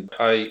 and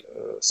I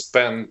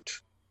spent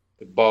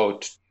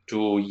about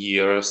 2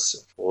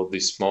 years for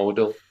this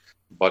model.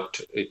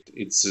 But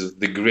it's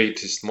the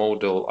greatest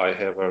model I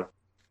ever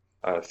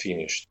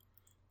finished.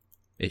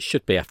 It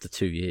should be after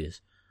 2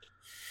 years.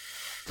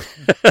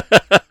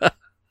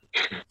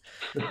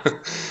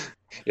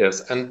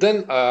 Yes, and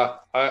then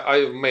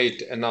I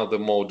made another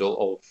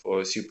model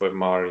of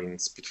Supermarine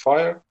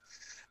Spitfire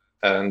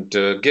and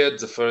get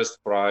the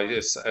first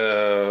prize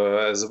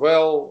as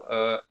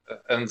well.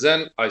 And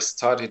then I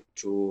started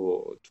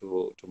to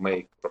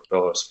make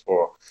propellers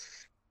for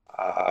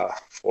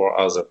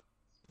other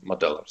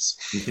modelers.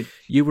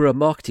 You were a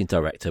marketing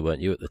director,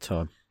 weren't you, at the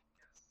time?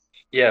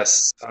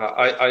 Yes,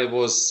 I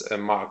was a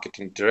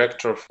marketing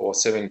director for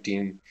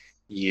 17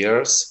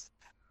 years,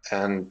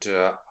 and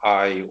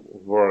I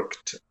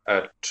worked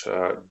at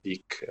a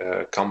big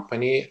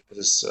company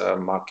as a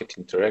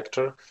marketing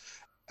director.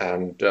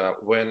 And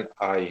when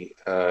I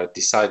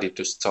decided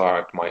to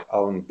start my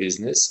own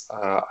business,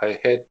 I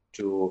had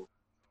to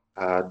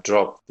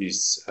drop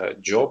this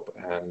job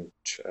and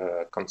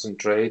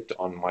concentrate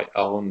on my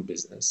own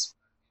business.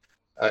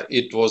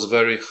 It was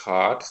very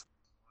hard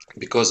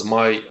because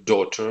my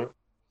daughter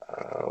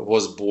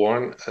was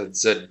born at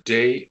the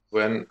day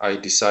when I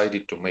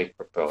decided to make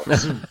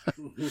propellers.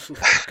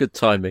 Good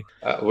timing.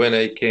 When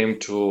I came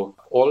to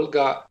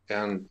Olga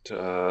and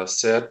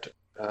said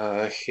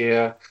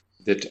here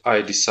that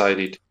I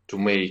decided to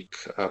make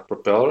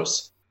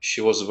propellers,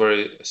 she was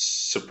very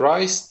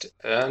surprised,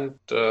 and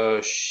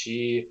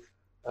she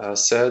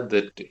said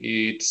that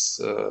it's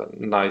a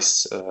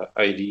nice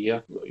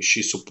idea.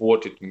 She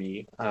supported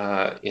me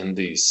in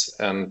this,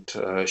 and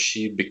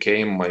she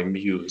became my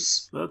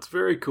muse. That's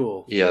very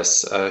cool.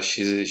 Yes,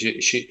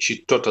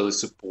 she totally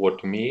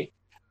support me,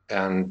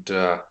 and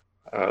I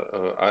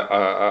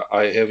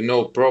have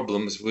no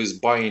problems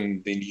with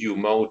buying the new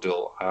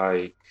model.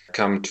 I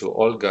come to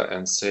Olga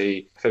and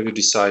say, "Have you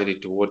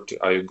decided what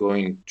are you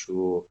going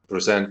to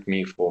present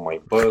me for my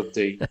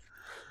birthday?"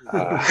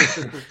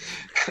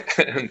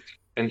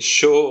 and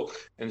show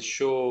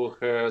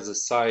her the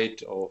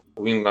site of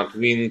Wingland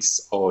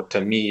Wings or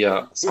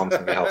Tamiya,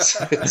 something else.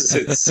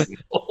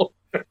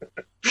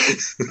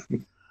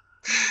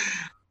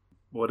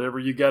 Whatever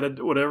you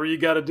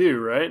gotta do,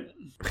 right?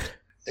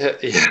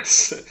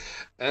 Yes,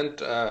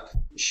 and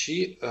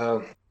she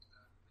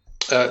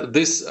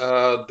this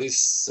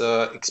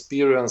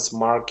experience,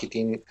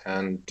 marketing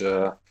and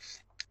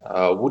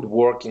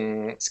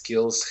woodworking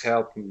skills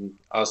helped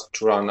us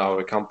to run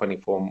our company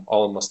for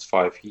almost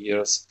 5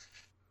 years.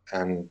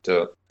 And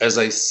as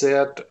I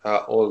said,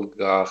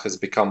 Olga has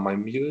become my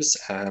muse,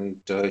 and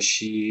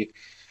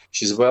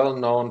she's a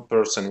well-known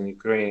person in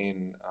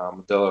Ukrainian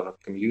modeler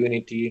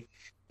community.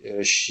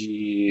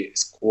 She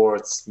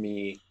escorts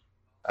me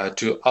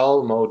to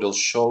all model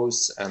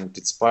shows and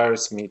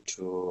inspires me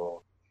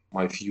to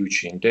my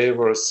future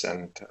endeavors,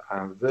 and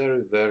I'm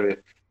very, very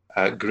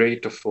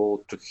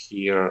grateful to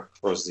her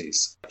for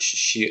this.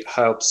 She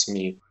helps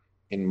me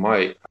in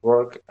my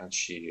work, and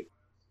she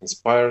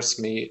inspires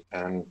me,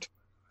 and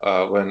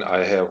when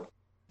I have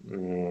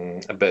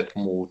a bad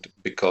mood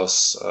because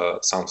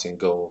something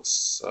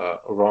goes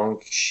wrong,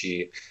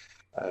 she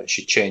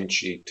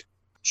changes it.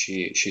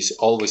 She's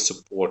always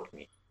support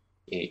me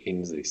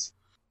in this.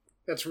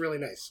 That's really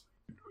nice.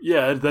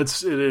 Yeah, it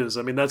is.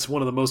 I mean, that's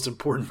one of the most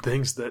important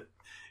things that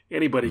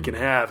anybody can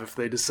have if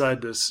they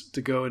decide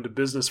to go into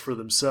business for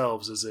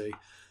themselves, as a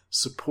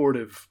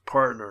supportive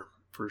partner,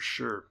 for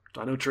sure.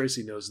 I know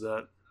Tracy knows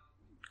that.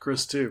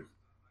 Chris, too.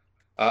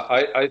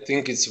 I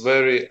think it's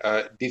very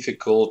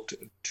difficult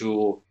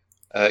to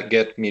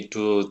get me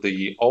to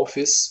the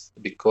office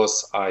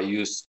because I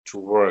used to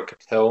work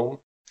at home.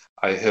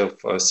 I have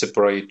a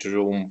separate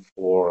room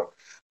for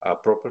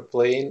proper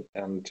playing,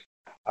 and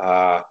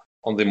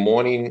on the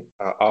morning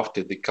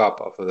after the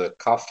cup of the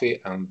coffee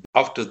and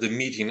after the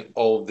meeting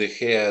of the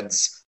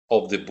heads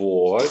of the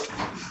board,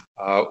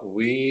 I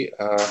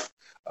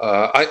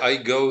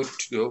go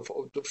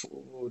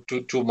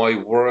to my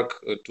work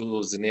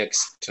to the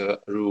next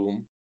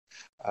room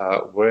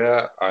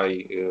where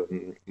I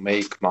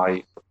make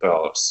my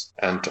propellers,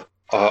 and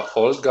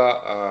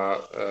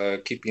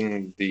Olga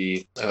keeping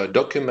the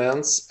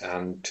documents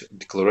and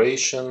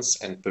declarations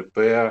and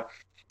prepare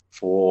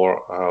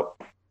for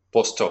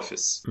post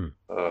office.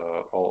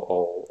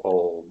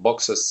 All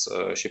boxes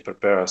she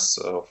prepares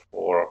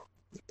for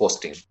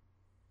posting.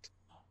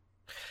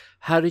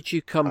 How did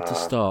you come to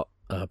start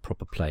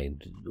Proper Plane?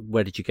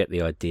 Where did you get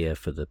the idea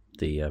for the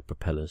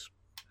propellers?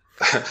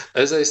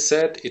 As I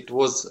said, it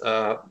was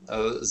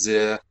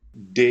the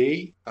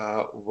day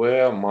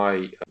where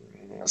my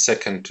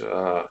second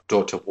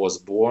daughter was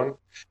born,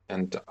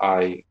 and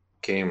I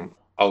came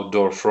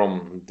outdoor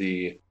from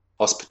the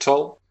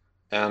hospital,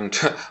 and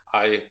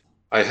I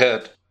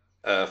had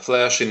a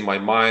flash in my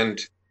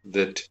mind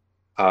that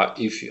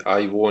if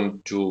I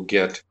want to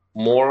get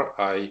more,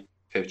 I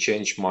have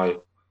changed my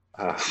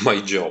my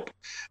job.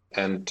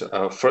 And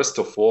first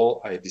of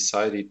all, I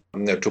decided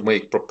to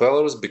make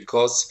propellers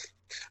because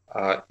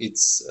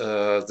it's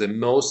the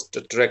most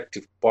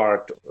attractive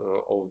part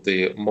of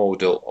the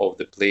model of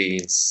the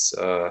planes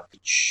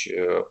which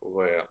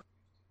were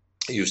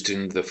used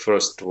in the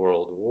First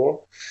World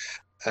War.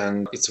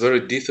 And it's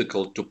very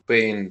difficult to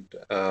paint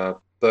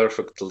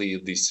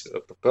perfectly these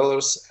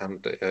propellers,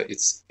 and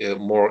it's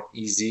more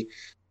easy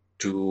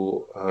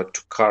to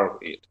carve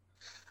it.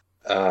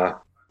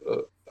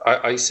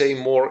 I say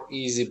more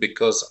easy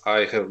because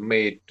I have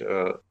made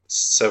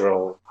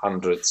several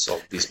hundreds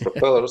of these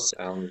propellers,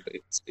 and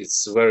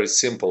it's very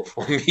simple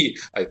for me.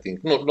 I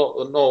think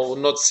no,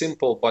 not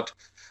simple, but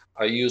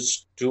I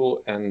used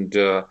to, and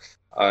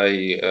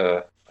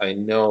I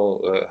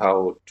know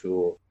how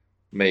to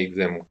make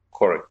them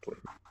correctly.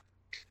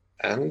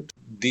 And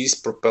these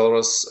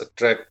propellers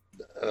attract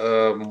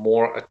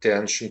more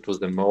attention to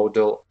the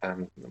model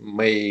and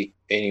make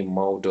any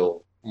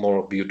model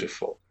more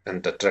beautiful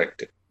and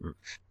attractive.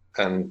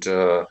 And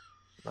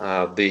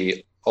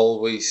they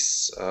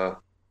always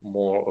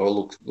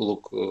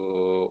look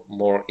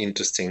more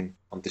interesting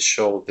on the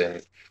show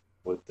than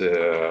with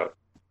the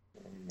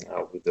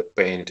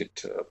painted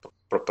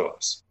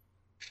propellers.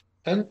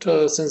 And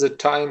since the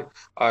time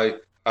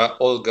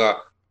Olga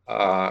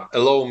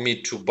allowed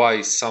me to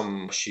buy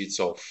some sheets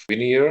of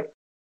veneer,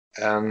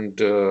 and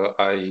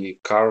I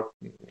carved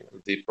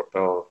the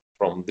propeller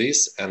from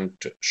this and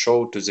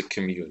showed to the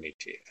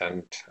community.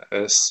 And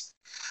as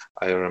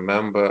I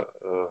remember,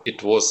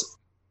 it was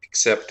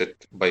accepted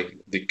by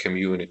the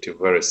community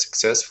very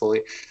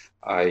successfully.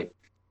 My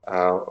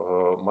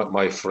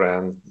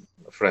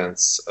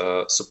friends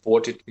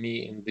supported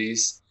me in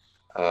this.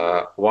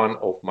 One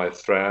of my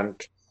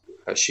friends,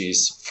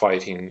 she's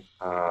fighting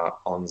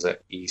on the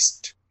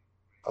east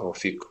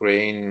of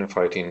Ukraine,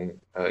 fighting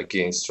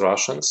against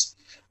Russians.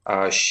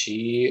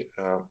 She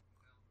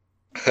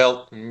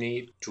helped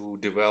me to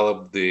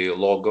develop the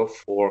logo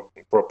for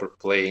proper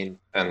plane,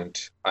 and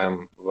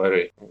I'm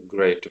very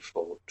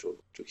grateful to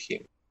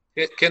him.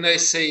 Can I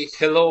say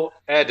hello,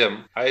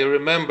 Adam? I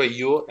remember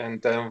you,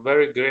 and I'm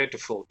very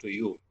grateful to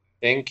you.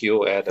 Thank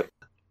you, Adam.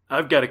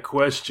 I've got a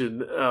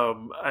question.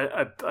 I'm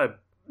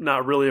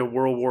not really a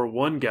World War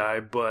I guy,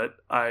 but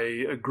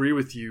I agree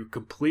with you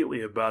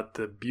completely about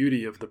the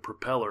beauty of the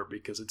propeller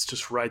because it's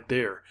just right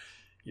there.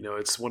 You know,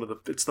 it's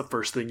the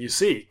first thing you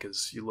see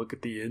because you look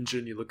at the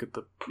engine, you look at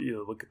the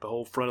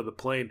whole front of the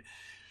plane.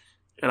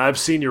 And I've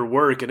seen your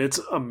work, and it's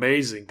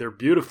amazing. They're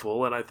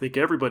beautiful, and I think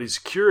everybody's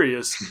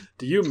curious.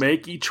 Do you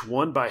make each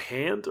one by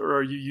hand, or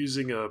are you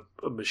using a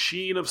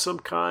machine of some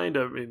kind?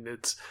 I mean,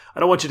 I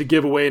don't want you to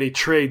give away any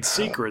trade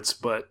secrets,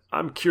 but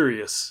I'm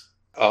curious.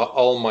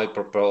 All my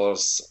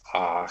propellers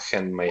are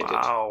handmade.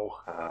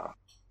 Wow.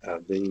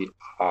 They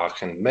are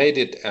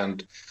handmade,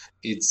 and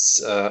it's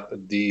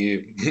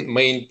the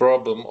main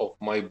problem of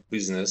my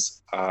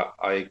business.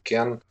 I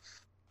can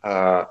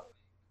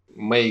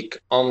make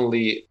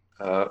only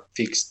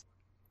fixed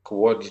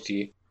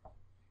quantity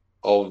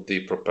of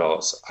the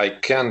propellers. I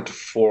can't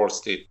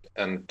force it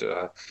and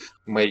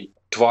make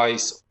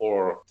twice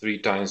or three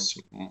times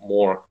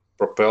more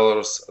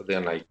propellers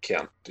than I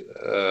can.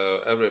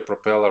 Every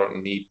propeller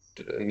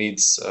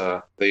needs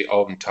their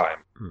own time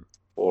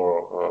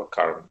for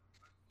carving.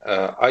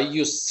 I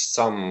use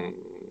some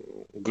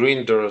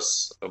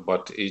grinders,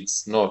 but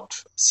it's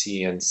not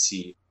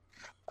CNC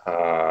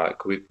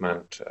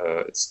equipment.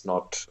 It's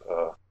not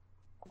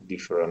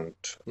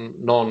different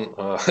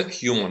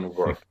non-human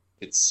work.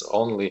 It's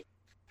only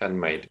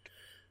handmade.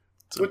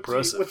 It's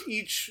impressive. With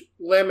each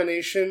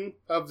lamination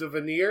of the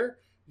veneer,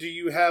 do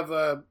you have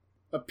a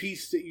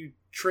piece that you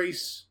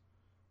trace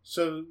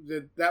so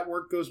that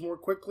work goes more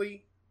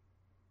quickly,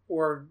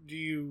 or do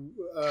you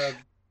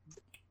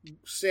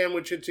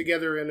sandwich it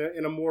together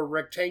in a more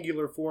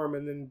rectangular form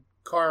and then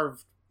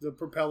carve the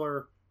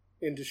propeller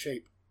into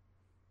shape?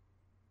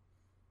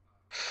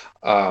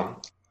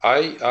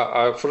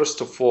 I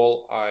first of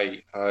all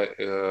I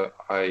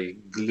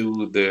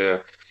glue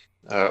the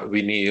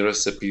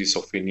veneers, a piece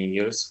of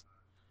veneers,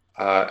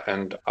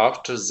 and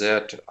after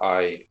that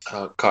I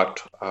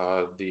cut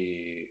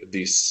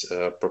these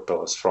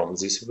propellers from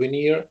this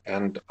veneer,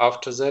 and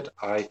after that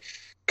I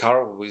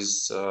carve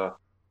with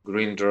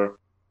grinder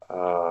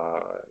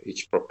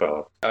each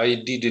propeller. I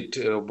did it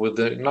with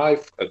a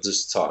knife at the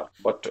start,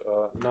 but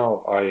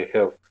now I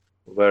have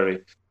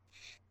very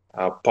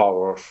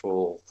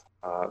powerful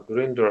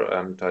grinder,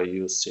 and I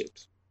use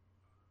it.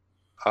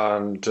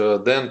 And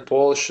then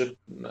polish it,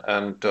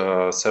 and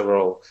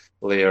several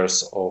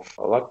layers of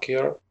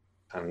lacquer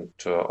and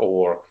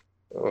or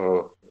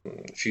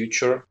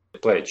future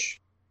pledge.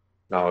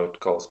 Now it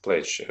calls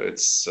pledge.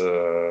 It's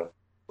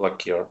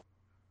lacquer,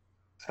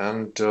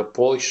 and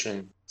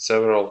polishing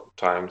several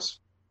times.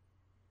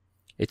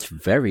 It's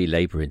very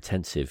labor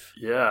intensive.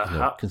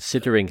 Yeah.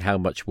 Considering how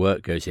much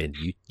work goes in,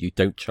 you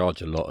don't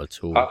charge a lot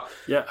at all.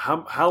 Yeah.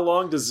 How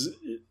long does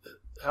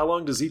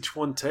each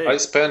one take? I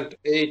spend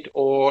 8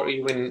 or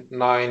even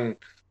 9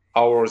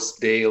 hours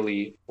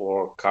daily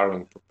for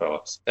carving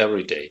propellers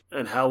every day.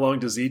 And how long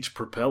does each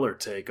propeller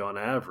take on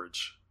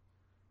average?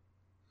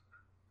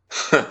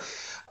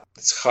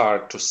 It's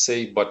hard to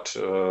say, but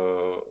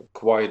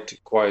quite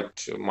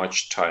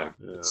much time.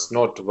 Yeah. It's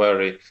not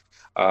very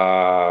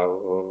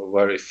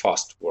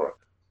fast work.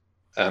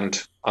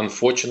 And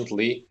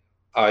unfortunately,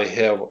 I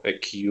have a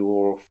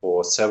cure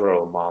for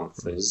several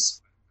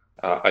months.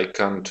 I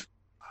can't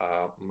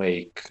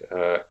make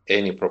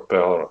any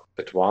propeller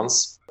at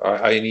once.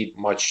 I need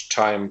much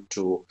time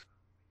to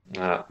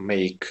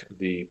make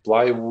the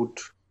plywood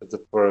at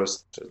the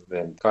first,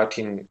 then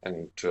cutting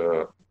and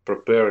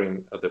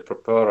preparing the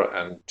propeller,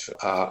 and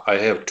I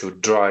have to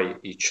dry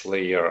each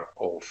layer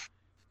of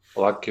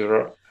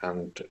lacquer,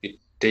 and it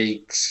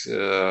takes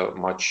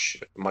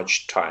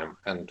much time.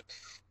 And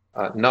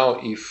now,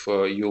 if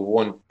you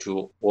want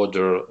to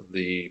order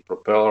the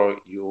propeller,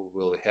 you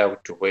will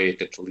have to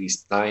wait at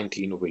least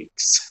 19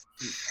 weeks.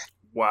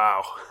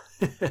 Wow.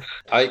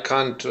 I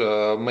can't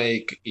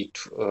make it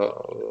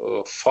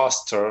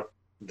faster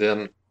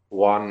than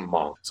 1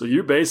 month. So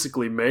you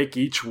basically make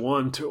each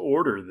one to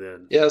order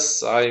then?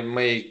 Yes, I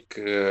make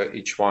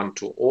each one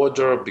to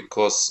order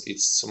because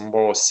it's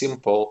more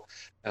simple,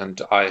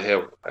 and I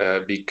have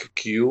a big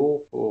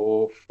queue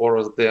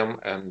for them,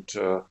 and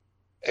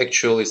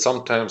actually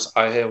sometimes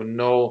I have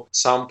no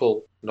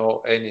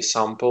any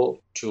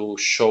sample to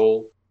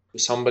show to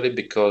somebody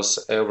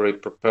because every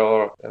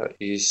propeller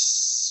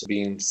is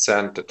being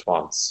sent at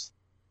once.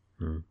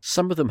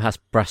 Some of them has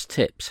brass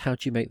tips. How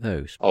do you make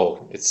those?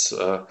 Oh, it's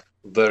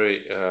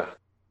very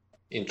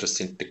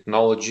interesting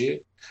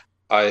technology.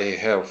 I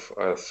have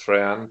a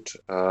friend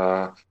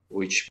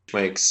which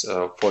makes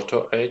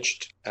photo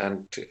etched,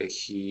 and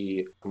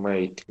he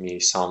made me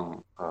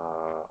some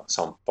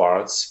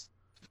parts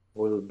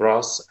with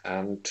brass,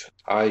 and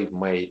I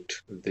made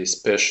the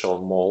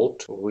special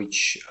mold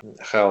which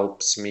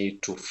helps me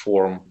to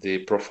form the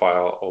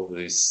profile of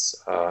this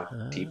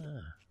tip.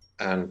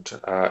 And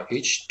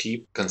each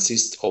tip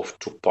consists of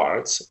 2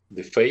 parts,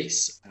 the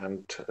face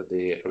and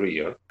the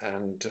rear.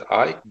 And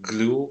I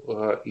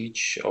glue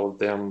each of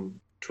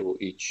them to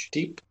each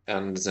tip,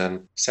 and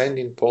then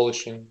sanding,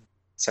 polishing.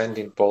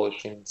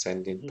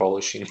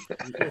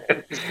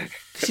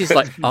 This is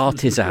like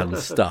artisan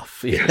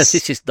stuff. Yes.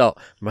 This is not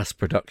mass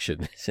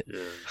production, is it?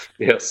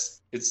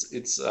 Yes,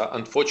 it's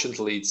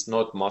unfortunately it's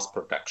not mass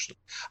production.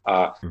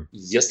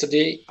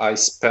 Yesterday I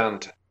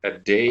spent a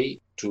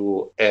day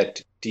to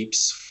add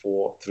tips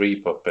for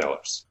 3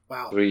 propellers.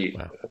 Wow.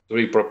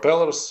 Three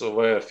propellers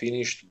were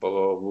finished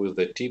with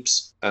the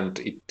tips, and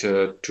it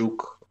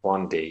took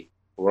 1 day,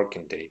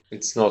 working day.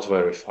 It's not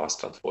very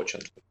fast,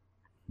 unfortunately.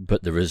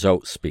 But the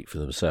results speak for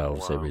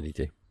themselves. They really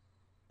do.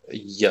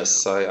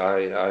 Yes,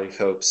 I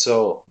hope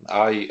so.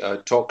 I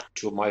talked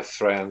to my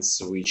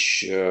friends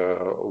which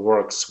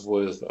works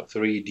with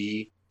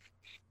 3D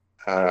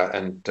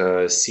and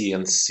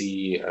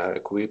CNC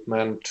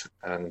equipment,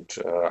 and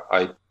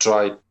I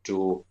tried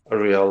to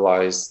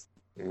realize,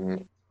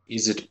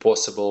 is it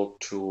possible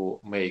to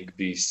make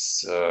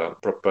these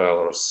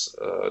propellers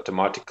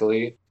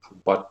automatically?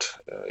 But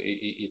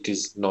it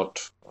is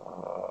not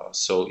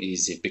so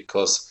easy,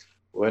 because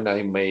when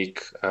I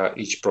make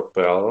each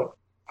propeller,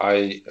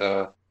 I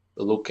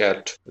look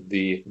at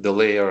the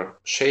layer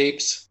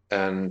shapes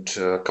and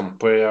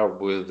compare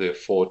with the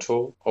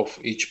photo of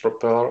each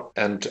propeller,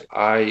 and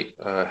I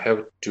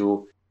have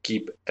to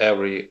keep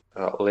every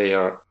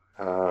layer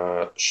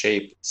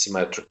shape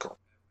symmetrical.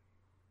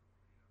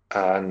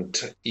 And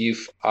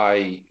if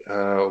I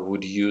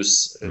would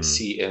use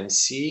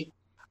CNC,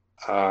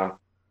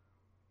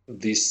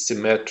 this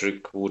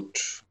symmetric would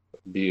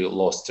be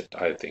lost,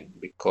 I think,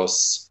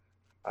 because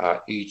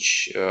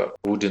each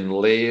wooden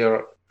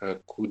layer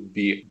could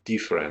be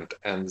different,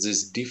 and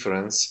this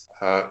difference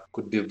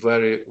could be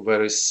very,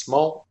 very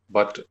small,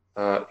 but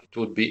it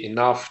would be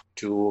enough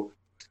to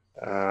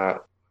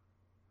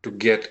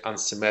get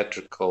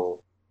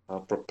unsymmetrical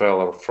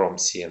propeller from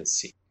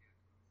CNC.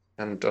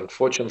 And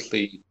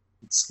unfortunately,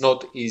 it's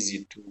not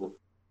easy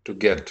to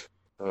get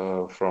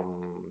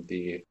from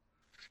the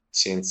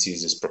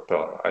CNC this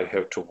propeller. I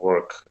have to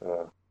work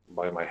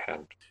by my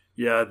hand.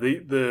 Yeah,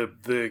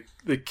 the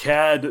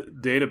CAD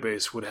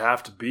database would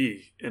have to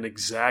be an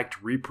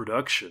exact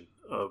reproduction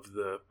of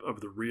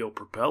the real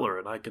propeller,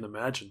 and I can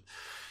imagine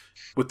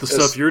with the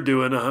stuff you're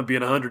doing,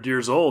 being 100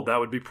 years old, that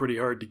would be pretty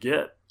hard to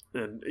get.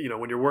 And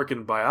when you're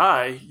working by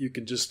eye, you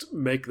can just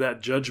make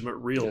that judgment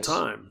real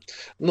time.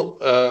 No,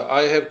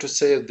 I have to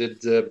say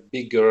that the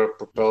bigger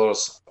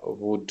propellers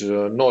would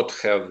not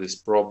have this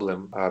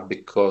problem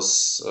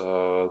because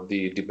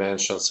the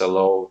dimensions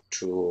allow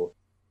to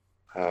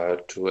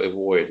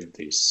avoid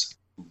this.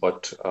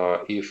 But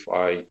if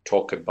I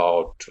talk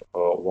about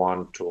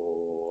 1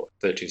 to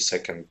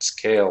 32nd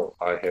scale,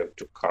 I have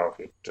to carve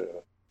it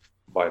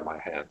by my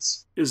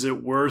hands. Is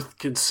it worth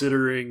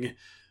considering,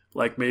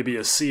 like maybe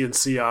a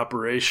CNC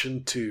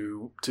operation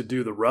to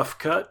do the rough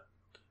cut,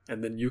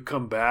 and then you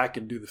come back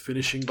and do the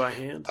finishing by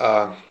hand?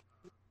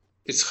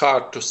 It's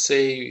hard to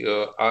say.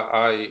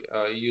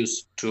 I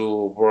used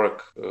to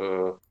work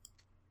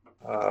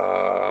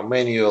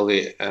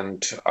manually,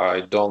 and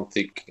I don't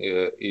think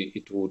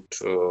it would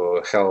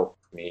help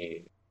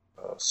me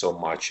so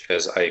much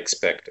as I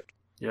expected.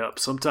 Yeah,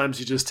 sometimes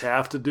you just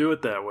have to do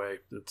it that way.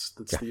 That's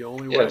the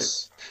only way.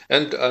 Yes,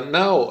 and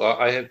now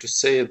I have to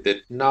say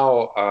that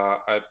now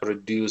I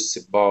produce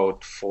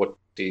about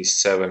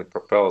 47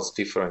 propellers,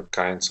 different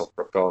kinds of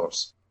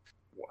propellers.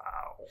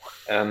 Wow.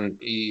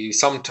 And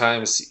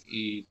sometimes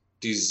it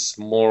is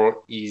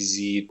more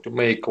easy to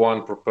make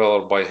one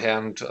propeller by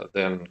hand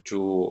than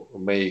to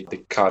make the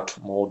CAD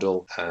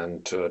model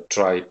and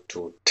try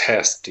to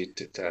test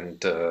it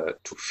and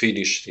to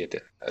finish it.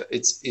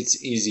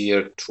 It's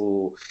easier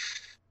to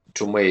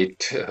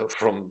make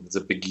from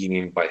the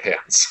beginning by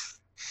hands.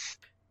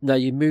 Now,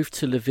 you moved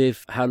to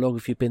Lviv. How long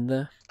have you been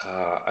there?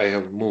 I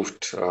have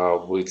moved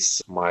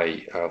with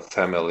my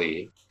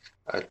family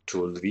to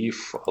Lviv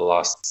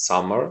last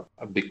summer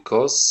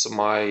because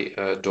my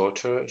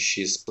daughter,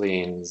 she's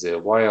playing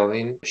the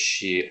violin.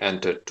 She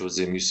entered to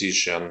the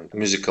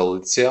musical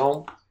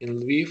lyceum in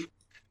Lviv,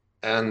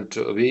 and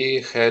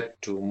we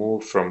had to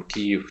move from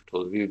Kiev to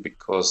Lviv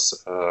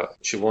because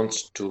she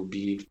wants to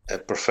be a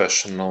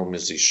professional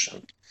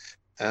musician.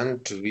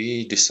 And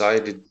we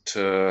decided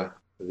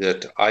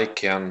that I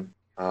can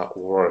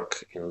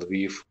work in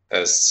Lviv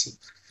as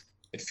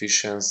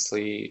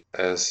efficiently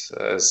as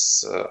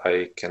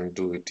I can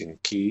do it in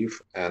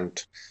Kiev,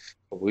 and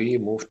we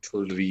moved to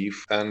Lviv,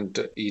 and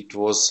it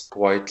was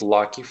quite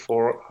lucky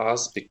for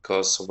us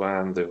because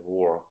when the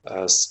war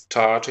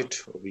started,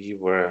 we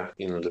were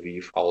in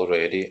Lviv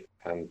already,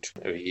 and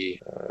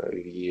we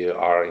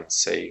are in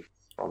safe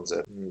from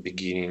the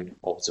beginning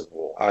of the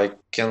war. I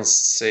can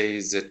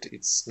say that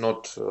it's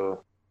not a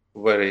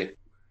very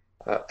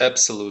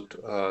absolute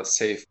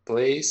safe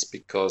place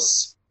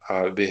because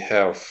we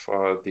have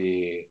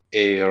the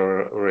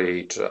air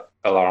raid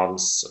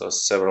alarms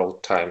several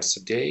times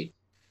a day,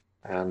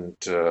 and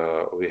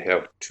we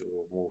have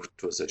to move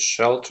to the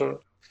shelter,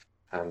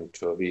 and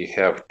we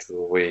have to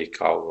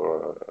wake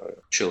our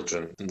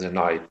children in the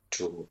night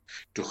to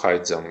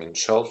hide them in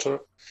shelter.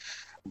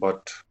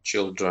 But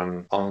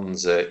children on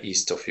the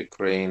east of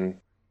Ukraine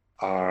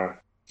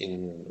are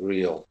in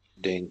real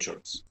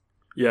dangers.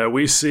 Yeah,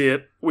 we see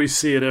it. We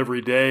see it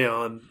every day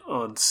on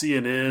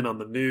CNN, on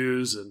the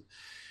news, and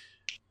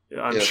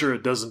I'm sure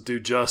it doesn't do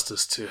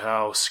justice to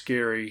how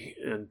scary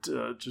and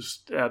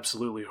just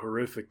absolutely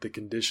horrific the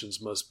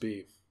conditions must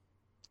be.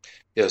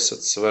 Yes,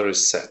 it's very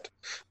sad.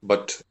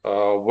 But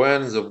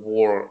when the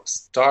war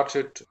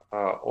started,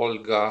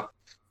 Olga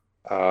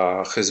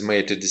has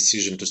made a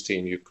decision to stay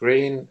in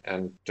Ukraine,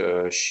 and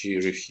she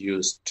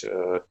refused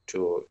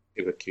to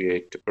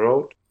evacuate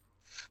abroad.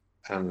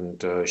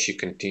 And she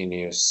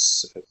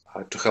continues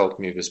to help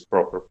me with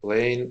proper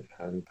plane,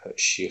 and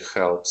she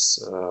helps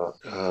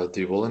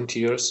the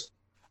volunteers,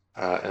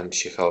 and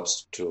she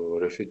helps to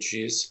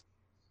refugees.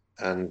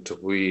 And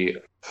we,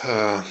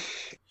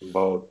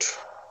 about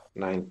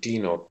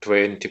 19 or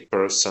 20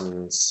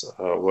 persons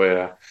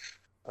were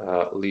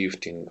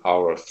lived in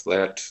our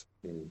flat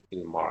in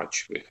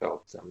March. We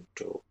helped them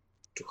to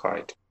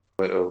hide.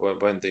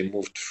 When they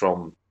moved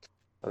from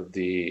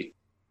the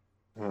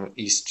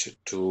east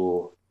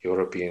to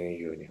European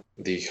Union,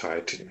 they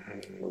hide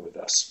with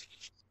us.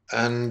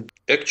 And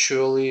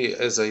actually,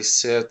 as I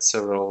said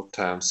several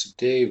times a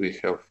day, we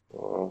have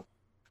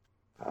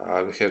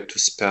to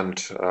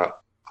spend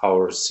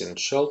hours in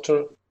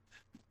shelter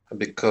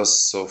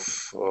because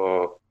of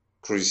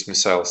cruise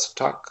missiles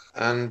attack.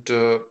 And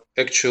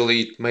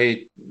actually,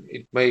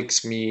 it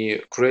makes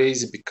me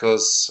crazy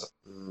because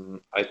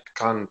I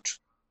can't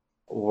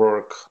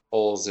work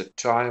all the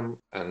time,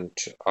 and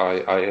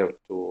I have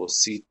to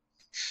sit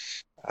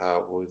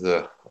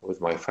with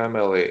my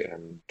family,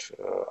 and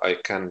I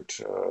can't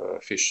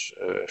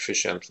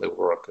efficiently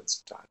work at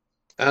the time.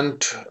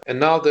 And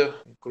another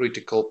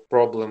critical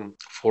problem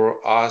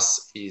for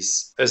us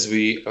is, as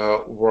we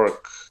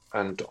work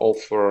and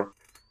offer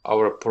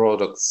our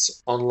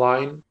products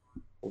online,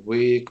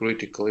 we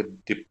critically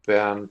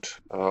depend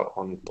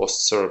on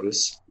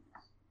post-service.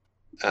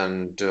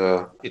 And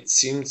it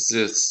seems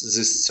that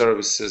these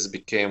services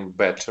became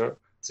better.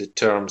 The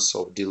terms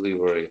of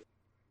delivery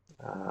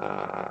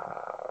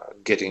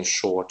getting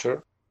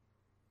shorter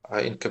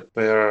in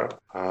compare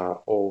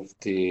of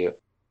the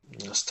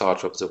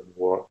start of the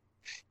war.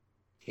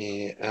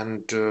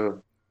 And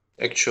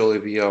actually,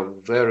 we are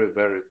very,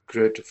 very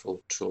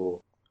grateful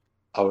to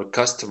our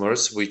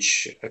customers,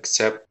 which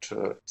accept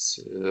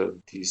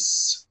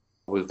this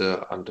with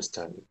the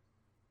understanding.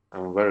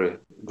 I'm very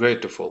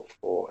grateful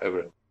for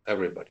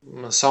everybody.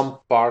 Some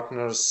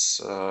partners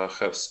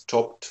have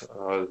stopped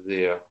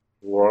their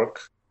work.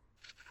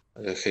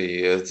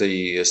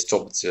 They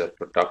stopped their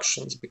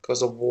productions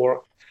because of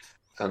war.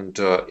 And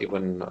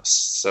even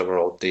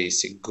several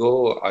days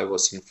ago, I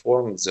was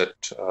informed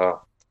that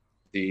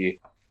the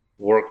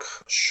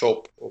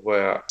workshop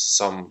where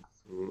some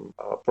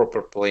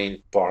proper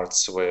plane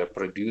parts were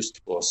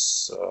produced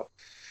was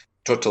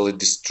totally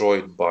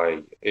destroyed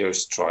by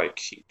airstrike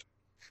hit.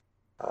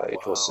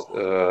 It was,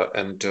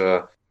 and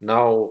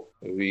now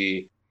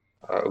we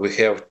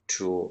have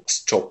to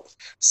stop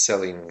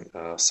selling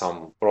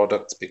some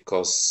products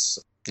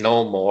because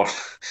no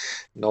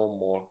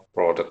more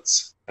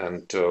products,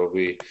 and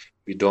we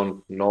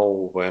don't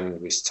know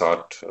when we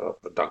start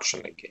production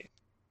again,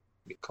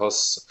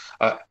 because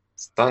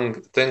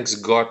thanks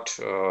God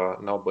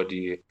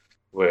nobody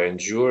were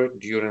injured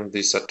during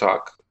this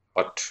attack,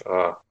 but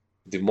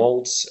the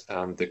molds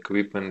and the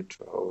equipment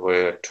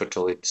were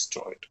totally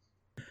destroyed.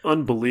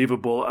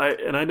 unbelievable.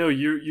 I know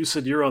you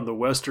said you're on the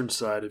western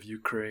side of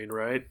Ukraine,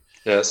 right?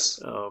 Yes.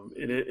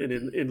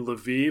 In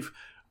Lviv.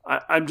 I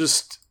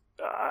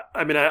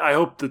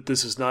hope that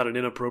this is not an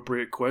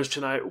inappropriate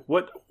question.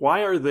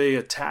 Why are they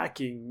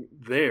attacking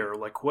there?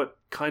 Like, what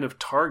kind of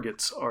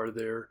targets are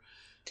there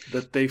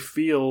that they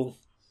feel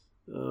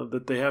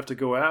that they have to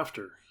go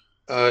after?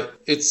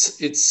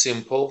 It's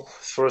simple.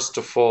 First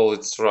of all,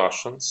 it's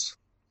Russians,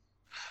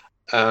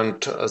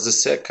 and the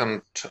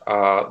second,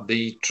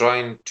 they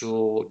trying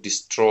to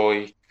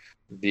destroy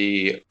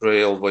the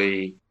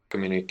railway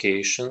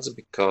communications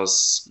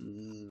because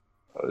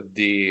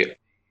the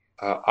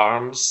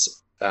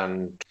arms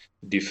and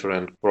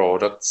different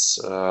products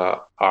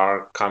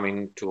are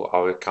coming to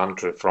our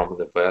country from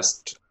the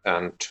west,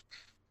 and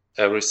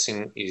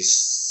everything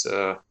is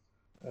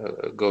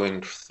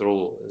going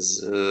through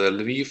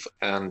Lviv,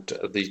 and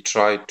they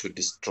try to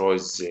destroy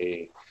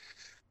the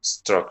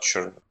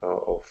structure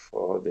of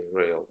the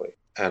railway,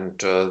 and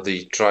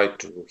they try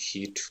to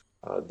hit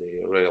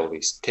the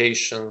railway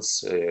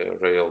stations,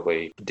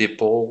 railway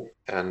depot,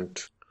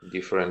 and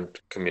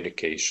different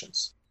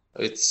communications.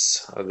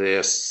 It's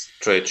their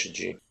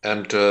strategy.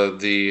 And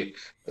the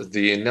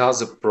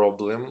another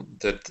problem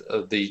that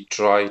they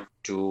try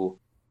to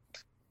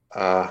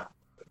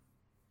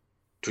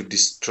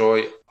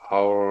destroy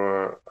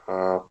our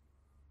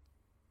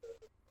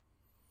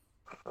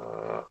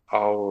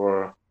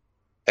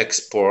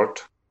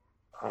export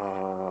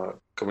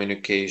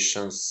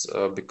communications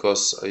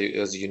because,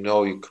 as you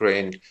know,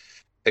 Ukraine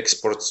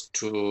exports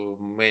to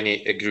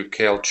many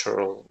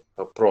agricultural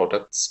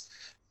products,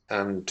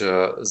 and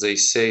they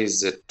say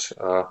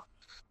that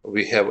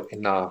we have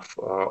enough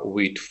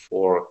wheat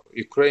for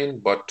Ukraine,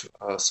 but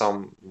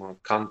some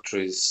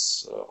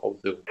countries of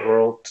the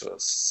world,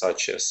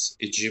 such as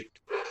Egypt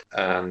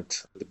and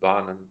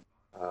Lebanon,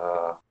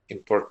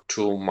 import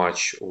too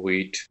much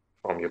wheat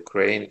from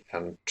Ukraine,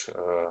 and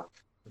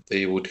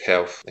they would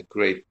have a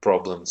great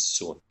problem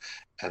soon.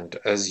 And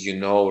as you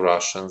know,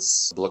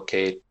 Russians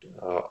blockade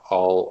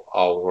all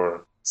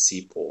our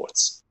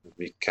seaports.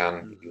 We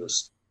can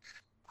use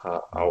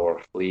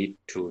our fleet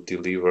to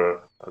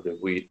deliver the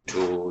wheat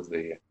to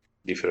the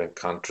different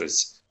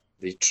countries.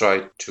 They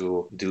try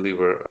to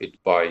deliver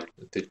it by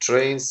the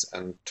trains,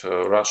 and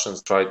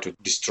Russians try to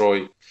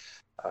destroy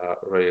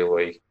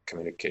railway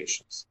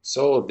communications.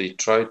 So they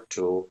try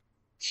to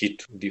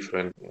hit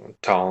different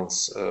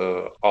towns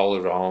all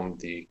around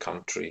the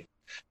country.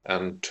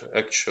 And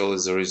actually,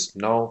 there is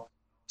no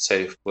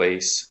safe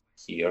place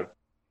here.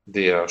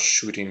 They are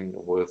shooting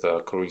with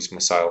cruise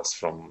missiles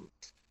from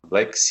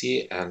Black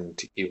Sea and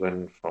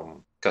even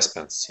from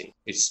Caspian Sea.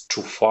 It's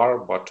too far,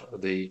 but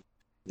they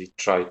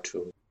try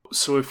to.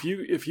 So if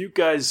you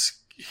guys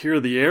hear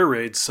the air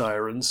raid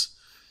sirens,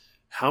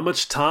 how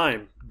much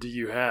time do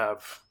you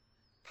have?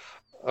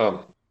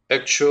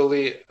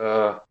 Actually,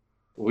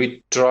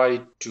 we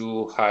try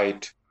to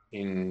hide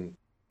in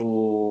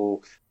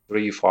 2,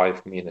 3,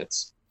 5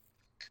 minutes,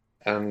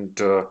 and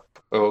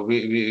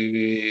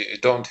we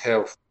don't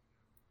have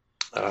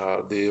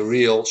the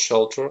real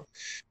shelter.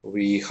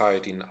 We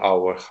hide in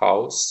our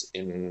house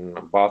in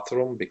a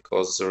bathroom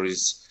because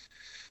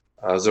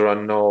there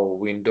are no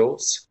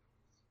windows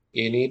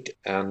in it,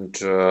 and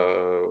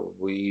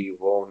we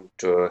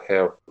won't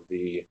have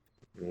the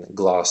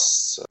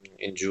glass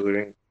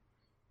injuring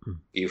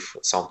if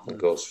something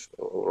goes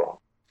wrong.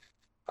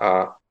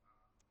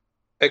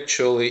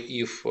 Actually,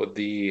 if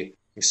the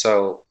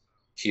missile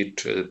hit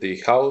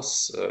the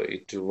house,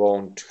 it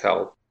won't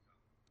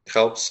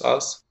helps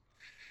us.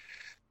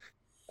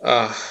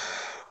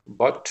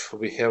 But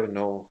we have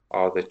no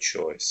other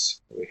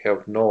choice. We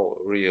have no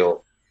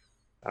real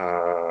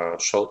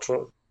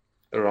shelter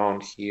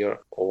around here,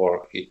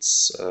 or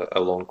it's a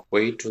long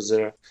way to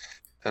there.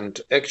 And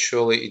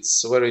actually,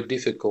 it's very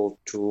difficult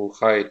to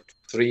hide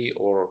 3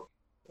 or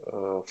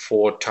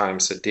 4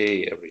 times a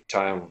day every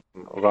time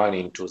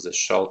running to the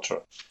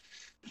shelter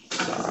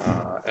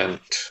and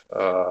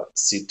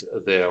sit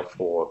there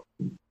for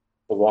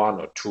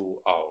 1 or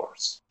 2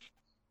 hours.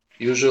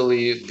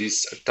 Usually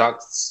these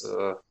attacks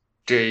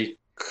take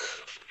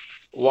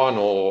 1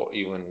 or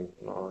even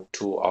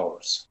 2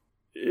 hours.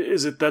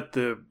 Is it that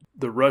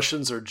the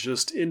Russians are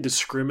just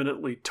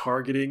indiscriminately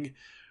targeting,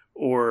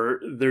 or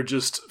they're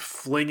just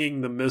flinging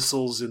the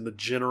missiles in the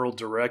general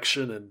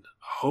direction and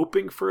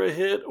hoping for a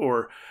hit,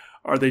 or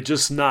are they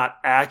just not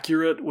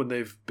accurate when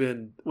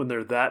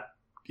they're that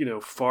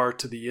far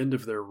to the end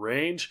of their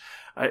range?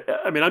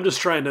 I mean, I'm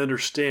just trying to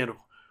understand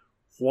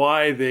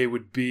why they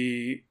would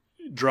be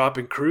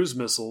dropping cruise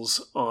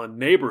missiles on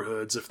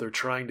neighborhoods if they're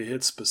trying to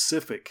hit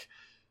specific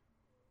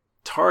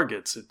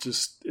targets. It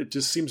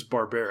just seems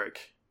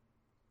barbaric.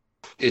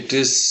 It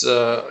is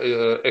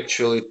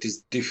actually it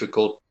is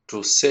difficult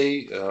to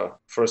say.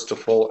 First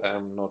of all,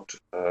 I'm not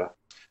a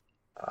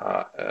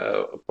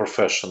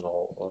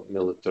professional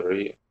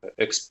military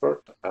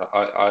expert.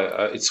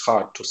 It's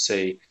hard to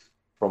say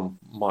from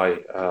my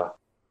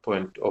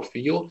point of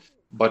view,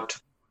 but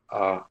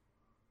I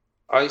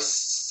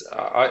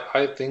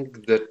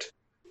think that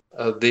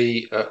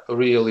they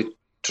really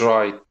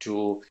try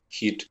to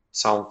hit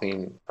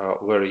something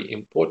very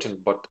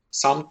important, but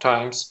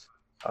sometimes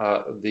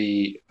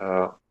they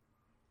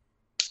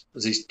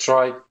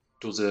strike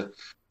to the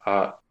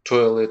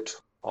toilet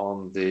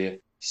on the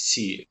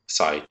sea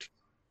side,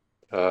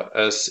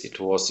 as it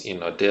was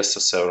in Odessa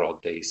several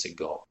days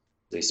ago.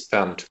 They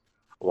spent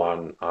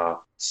 $6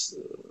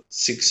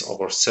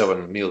 or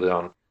 $7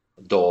 million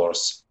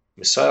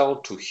missile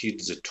to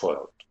hit the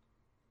toilet.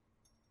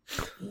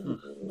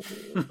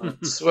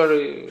 It's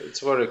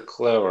very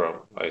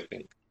clever, I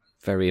think.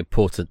 Very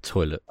important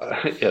toilet.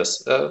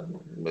 Yes,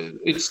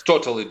 it's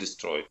totally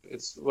destroyed.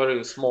 It's a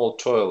very small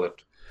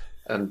toilet,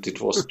 and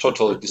it was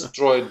totally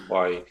destroyed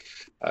by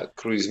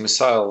cruise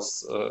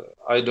missiles.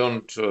 I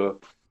don't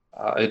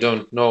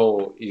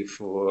know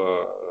if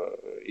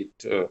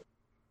it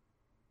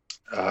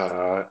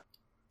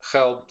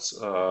helped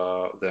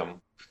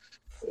them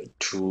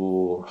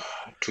to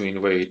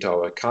invade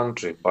our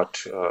country,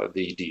 but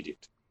they did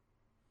it.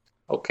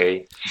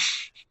 Okay.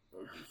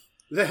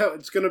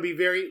 It's going to be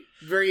very,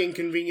 very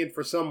inconvenient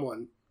for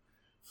someone.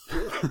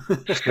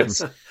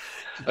 Yes.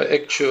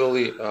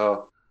 Actually,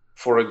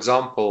 for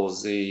example,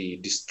 they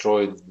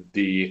destroyed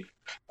the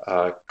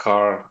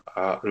car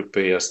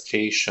repair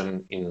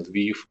station in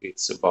Lviv.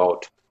 It's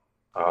about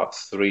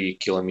 3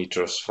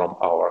 kilometers from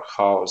our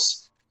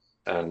house,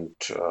 and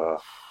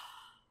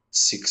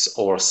 6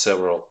 or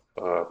several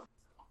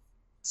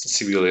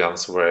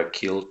civilians were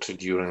killed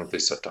during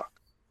this attack.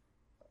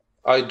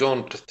 I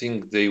don't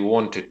think they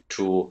wanted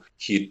to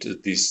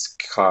hit this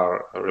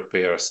car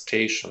repair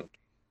station,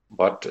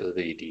 but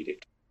they did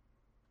it.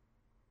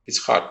 It's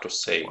hard to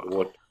say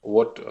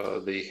what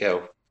they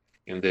have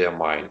in their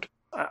mind.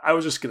 I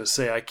was just going to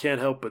say, I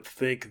can't help but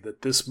think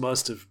that this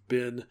must have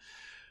been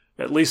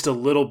at least a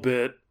little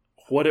bit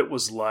what it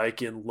was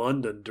like in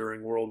London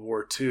during World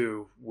War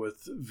II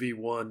with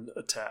V1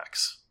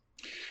 attacks.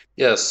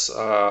 Yes,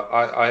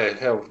 I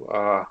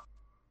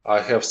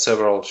have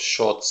several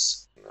shots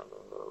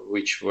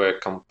which were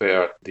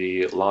compared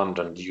the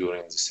London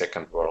during the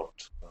Second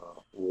World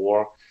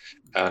War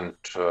and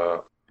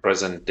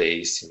present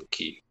days in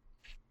Kiev.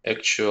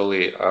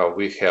 Actually,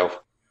 we have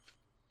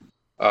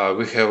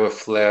a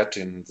flat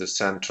in the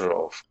center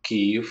of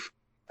Kiev,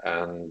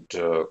 and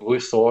we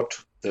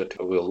thought that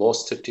we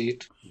lost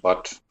it,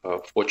 but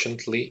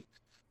fortunately,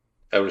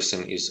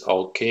 everything is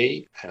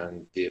okay,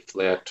 and the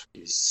flat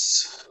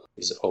is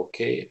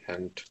okay,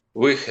 and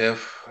we have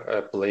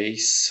a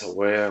place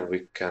where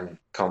we can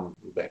come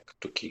back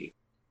to Kiev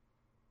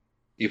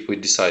if we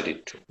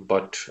decided to.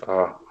 But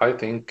I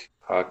think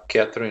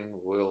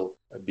Catherine will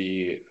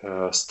be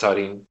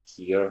studying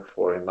here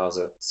for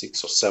another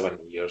 6 or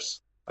 7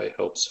 years. I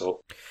hope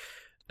so.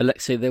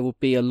 Alexei, there will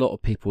be a lot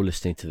of people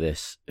listening to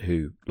this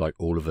who, like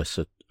all of us,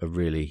 are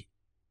really,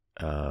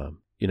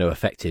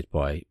 affected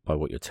by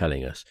what you're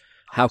telling us.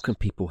 How can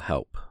people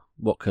help?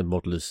 What can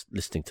modelers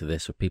listening to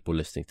this or people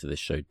listening to this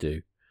show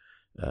do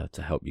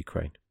to help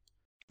Ukraine?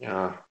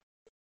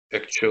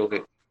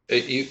 Actually,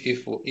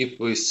 if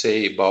we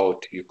say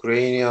about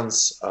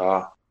Ukrainians,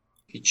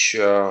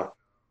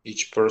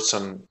 each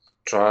person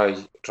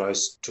tries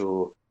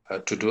to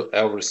do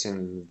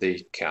everything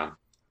they can.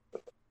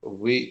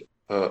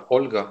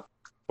 Olga,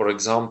 for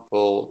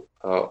example,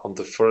 on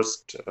the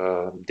first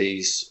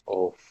days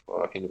of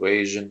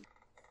invasion,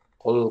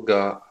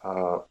 Olga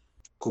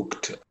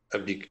cooked a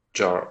big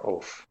jar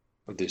of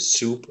the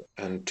soup,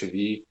 and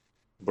we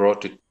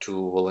brought it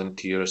to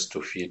volunteers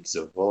to feed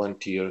the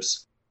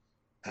volunteers.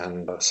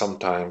 And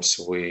sometimes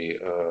we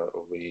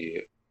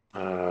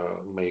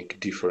make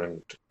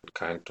different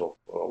kind of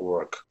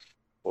work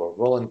for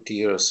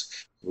volunteers.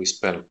 We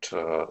spent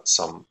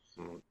some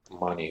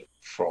money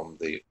from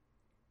the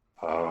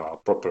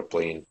proper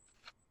plane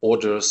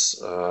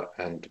orders,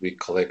 and we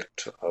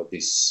collect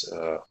this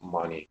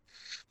money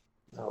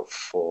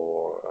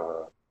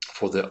for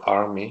the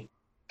army.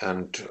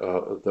 And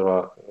there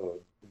are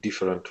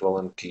different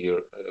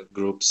volunteer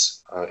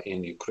groups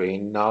in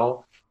Ukraine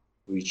now,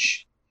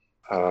 which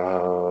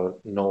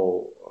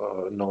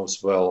knows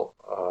well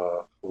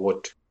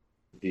what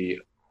the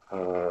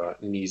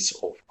needs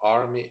of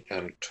army,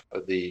 and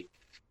they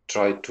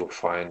try to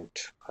find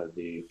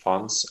the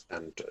funds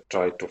and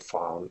try to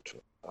find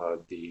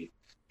the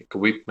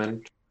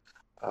equipment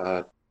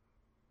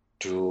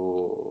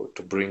to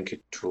bring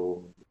it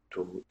to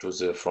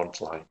the front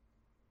line,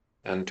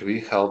 and we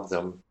help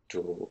them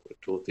to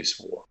this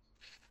war.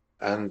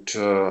 And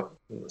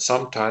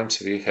sometimes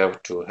we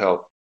have to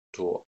help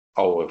to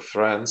our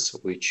friends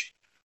which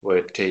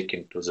were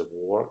taken to the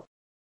war.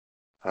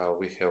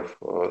 We have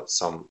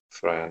some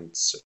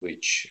friends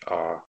which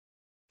are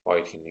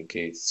fighting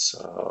against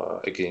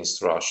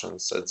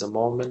Russians at the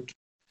moment,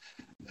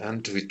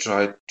 and we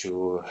try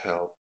to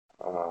help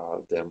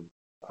them.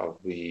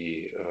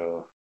 We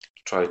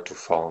try to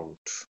find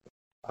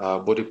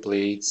body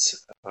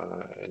plates,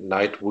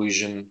 night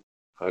vision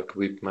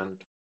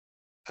equipment,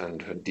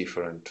 and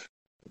different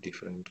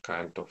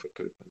kind of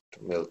equipment,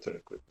 military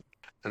equipment.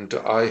 And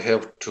I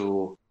have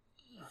to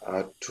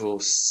to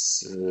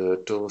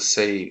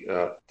say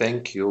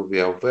thank you. We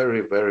are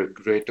very, very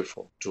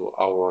grateful to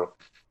our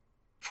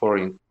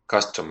foreign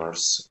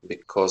customers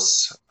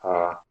because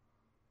I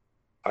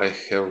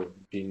have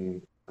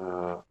been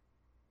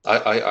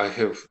I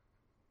have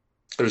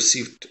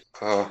received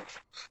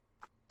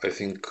I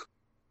think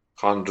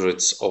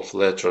hundreds of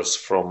letters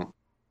from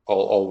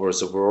all over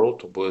the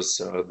world with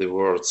the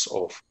words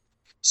of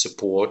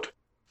support,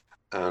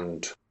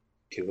 and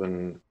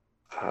even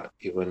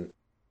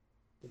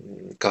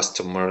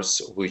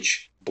customers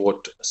which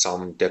bought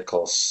some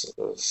decals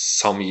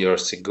some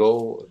years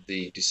ago,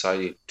 they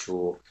decided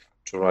to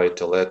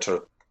write a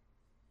letter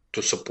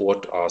to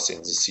support us in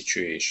this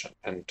situation,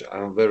 and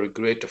I'm very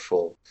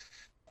grateful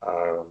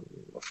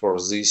for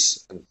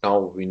this. And now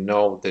we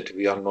know that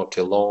we are not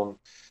alone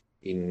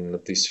in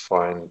this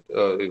fight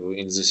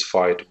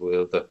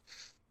with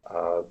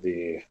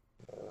the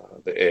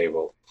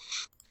evil.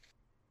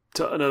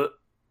 Another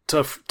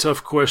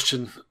tough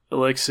question,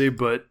 Alexei,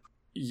 but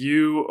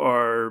you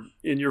are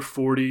in your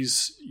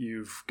 40s,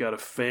 you've got a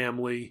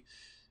family,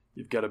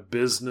 you've got a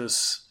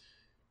business.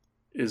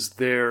 Is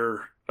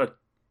there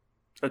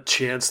a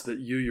chance that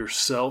you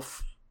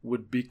yourself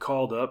would be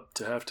called up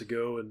to have to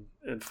go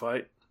and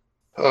fight?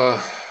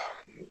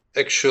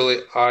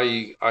 Actually,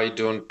 I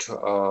don't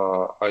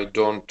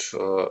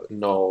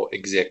know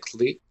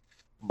exactly,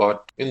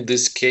 but in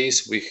this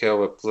case, we have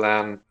a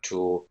plan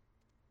to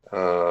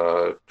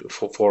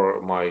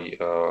for my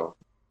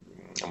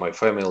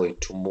family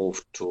to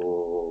move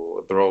to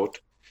abroad,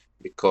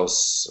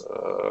 because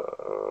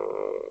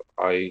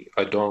I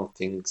don't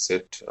think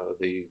that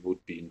they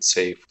would be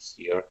safe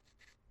here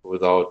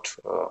without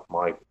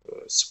my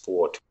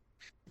support,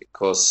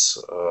 because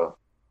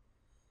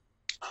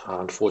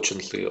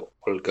unfortunately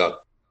Olga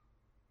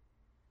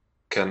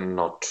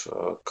cannot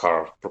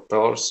carve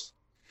propellers,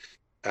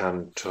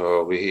 and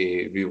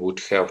we would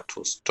have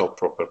to stop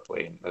proper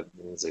plane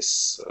in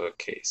this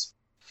case.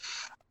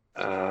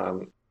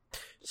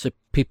 So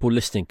people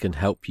listening can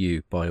help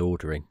you by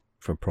ordering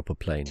from Proper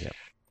Plane,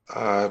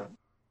 yeah.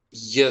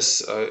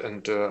 Yes,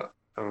 and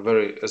I'm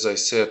very, as I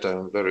said,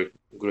 I'm very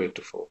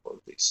grateful for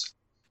this.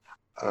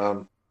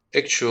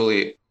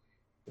 Actually,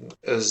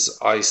 as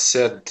I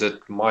said,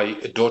 that my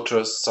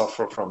daughters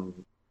suffer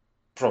from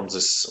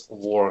this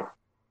war,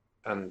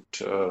 and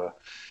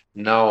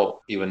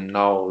even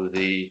now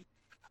they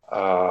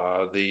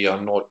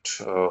are not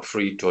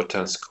free to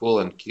attend school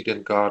and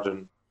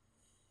kindergarten,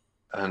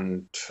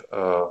 and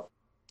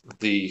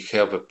they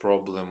have a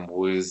problem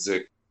with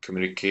the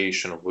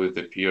communication with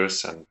the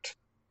peers, and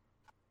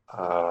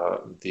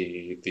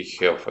they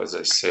have, as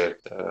I said,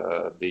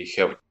 they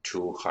have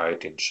to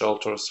hide in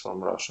shelters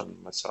from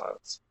Russian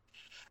missiles.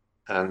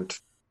 And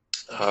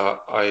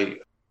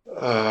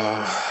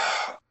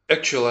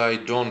actually I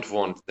don't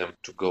want them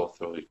to go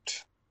through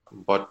it,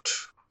 but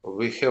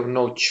we have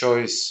no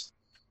choice.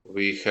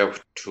 We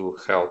have to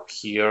help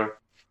here,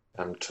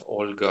 and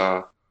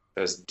Olga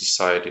has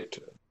decided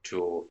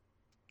to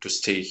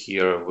stay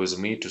here with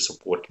me to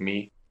support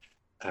me.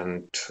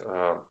 And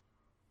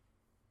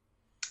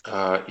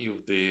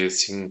if the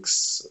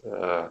things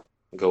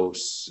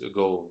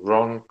go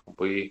wrong,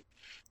 we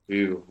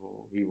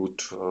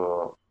would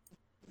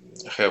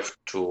have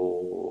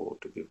to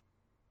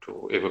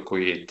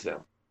evacuate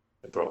them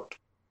abroad.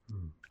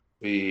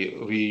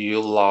 We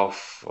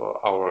love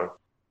our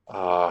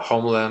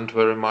homeland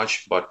very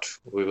much, but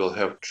we will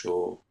have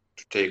to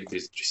take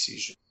this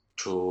decision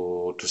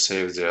to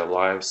save their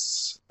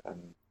lives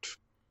and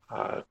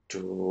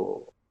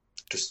to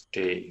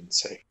stay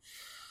safe.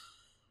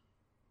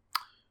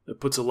 It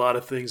puts a lot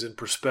of things in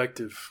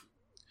perspective.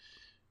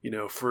 You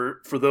know,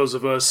 for those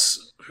of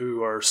us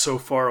who are so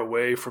far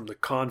away from the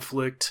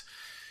conflict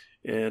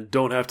and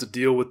don't have to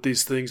deal with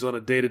these things on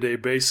a day-to-day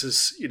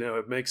basis, you know,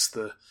 it makes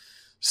the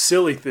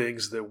silly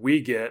things that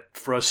we get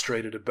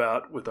frustrated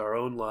about with our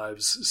own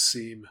lives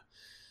seem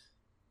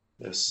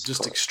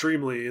just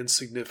extremely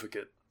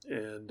insignificant.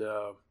 And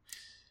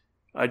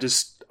I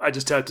just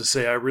have to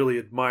say, I really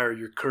admire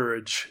your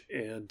courage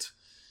and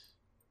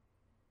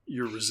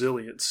your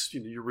resilience,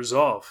 your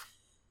resolve.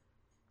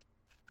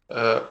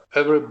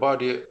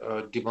 Everybody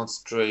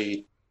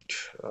demonstrate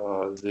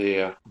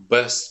their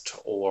best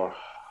or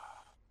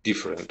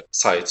different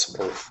sides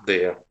of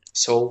their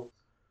soul.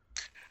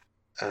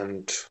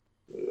 And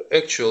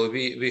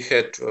actually, we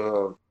had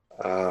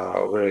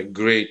very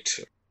great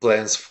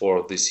plans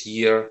for this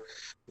year.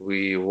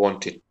 We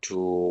wanted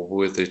to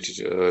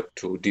visit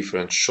to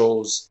different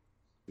shows.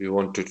 We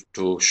wanted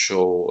to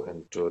show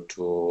and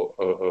to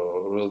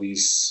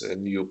release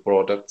new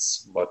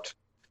products, but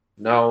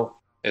now,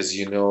 as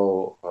you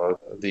know,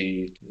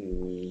 they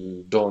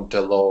don't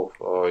allow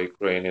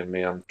Ukrainian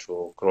men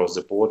to cross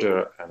the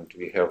border, and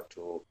we have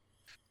to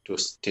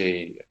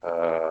stay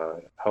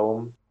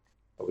home.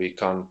 We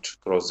can't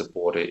cross the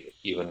border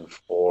even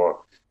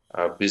for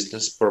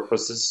business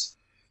purposes,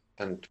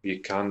 and we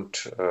can't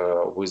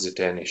visit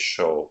any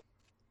show.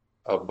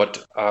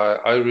 But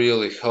I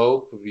really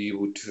hope we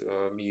would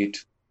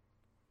meet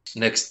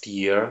next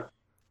year,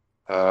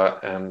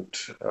 and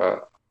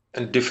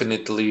and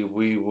definitely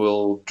we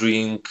will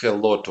drink a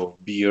lot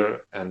of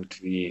beer, and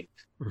we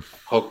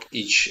hug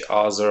each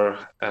other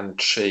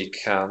and shake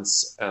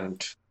hands,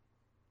 and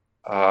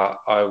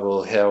I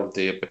will have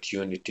the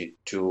opportunity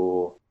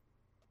to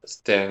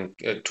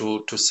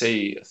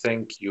say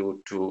thank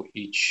you to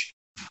each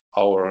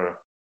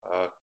our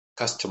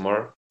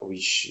customer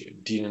which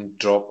didn't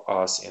drop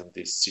us in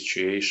this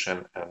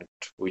situation and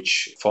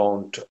which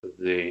found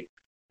the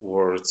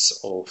words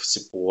of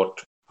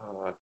support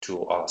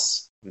to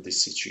us in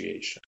this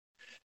situation.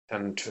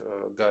 And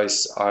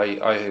guys,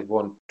 I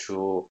want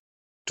to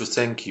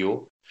thank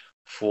you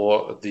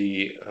for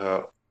the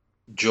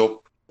job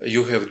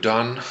you have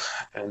done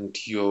and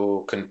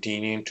you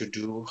continue to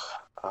do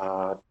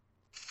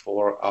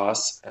for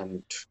us,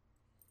 and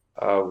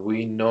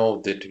we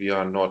know that we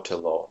are not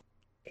alone,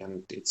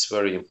 and it's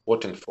very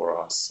important for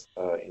us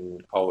in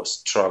our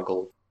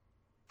struggle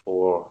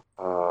for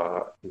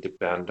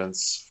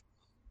independence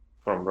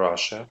from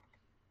Russia,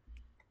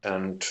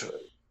 and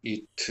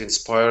it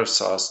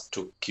inspires us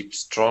to keep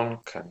strong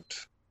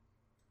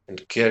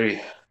and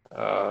carry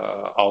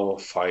our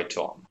fight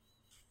on.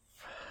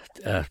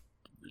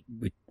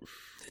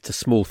 It's a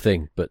small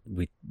thing, but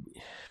we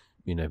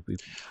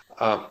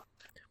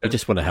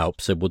just want to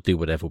help, so we'll do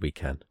whatever we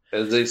can.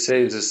 As they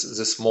say, the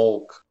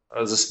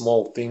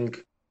small thing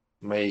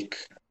make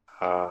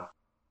a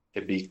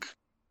big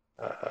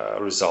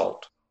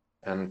result,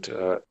 and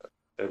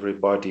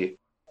everybody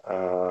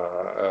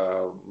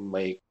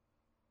make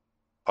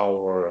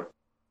our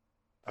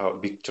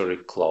victory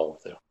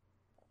closer.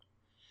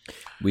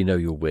 We know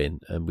you'll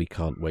win, and we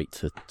can't wait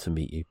to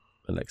meet you,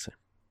 Alexei.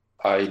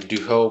 I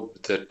do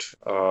hope that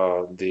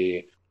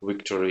the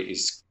victory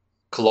is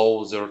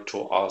closer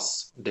to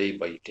us day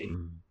by day.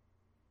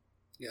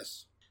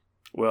 Yes.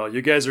 Well,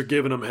 you guys are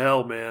giving them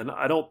hell, man.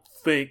 I don't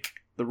think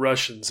the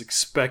Russians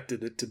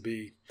expected it to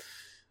be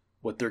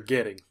what they're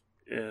getting,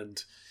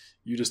 and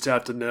you just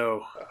have to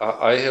know.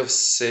 I have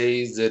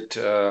said that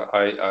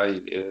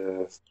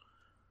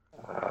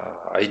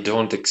I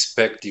don't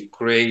expect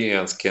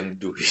Ukrainians can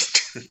do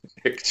it,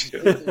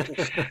 actually.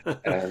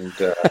 And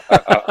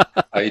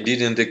I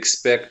didn't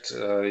expect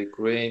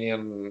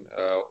Ukrainian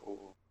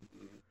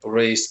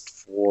raised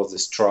for the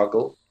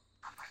struggle,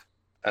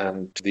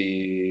 and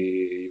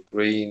the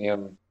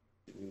Ukrainian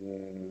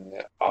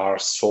are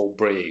so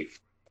brave.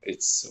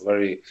 It's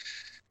very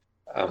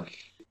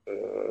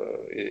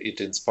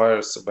it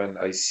inspires when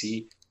I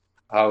see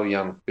how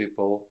young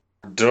people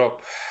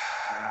drop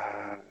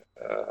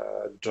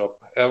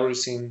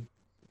everything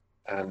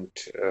and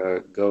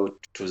go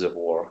to the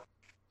war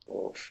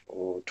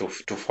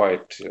to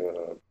fight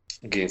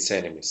against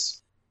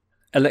enemies.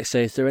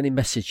 Alexei, is there any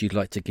message you'd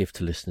like to give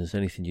to listeners?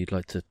 Anything you'd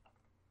like to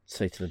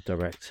say to them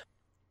direct?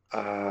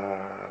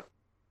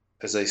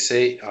 As I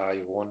say,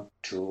 I want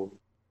to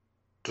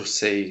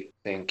say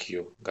thank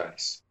you,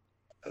 guys.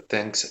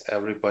 Thanks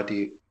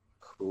everybody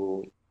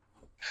who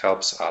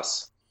helps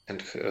us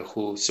and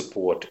who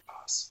support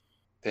us.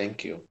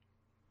 Thank you.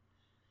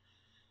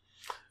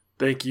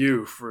 Thank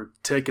you for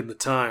taking the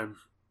time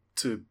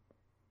to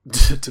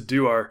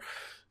do our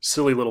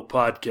silly little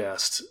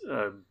podcast.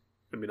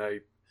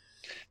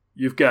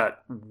 You've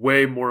got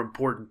way more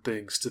important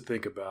things to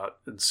think about,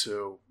 and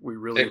so we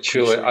really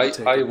actually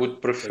I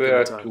would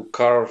prefer to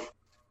carve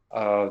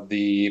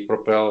the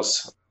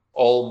propellers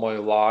all my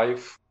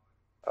life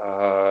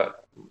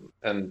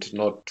and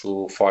not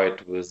to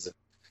fight with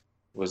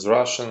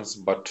Russians,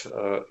 but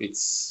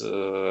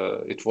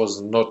it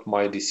was not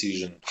my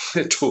decision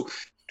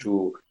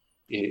to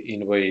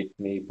invade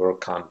neighbor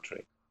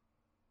country.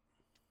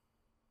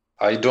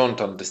 I don't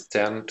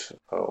understand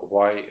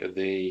why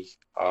they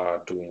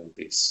are doing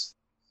this.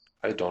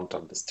 I don't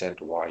understand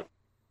why.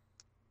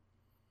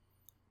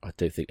 I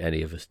don't think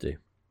any of us do.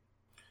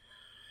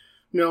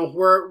 No,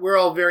 we're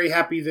all very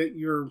happy that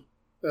you're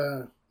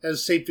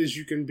as safe as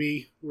you can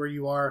be where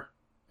you are,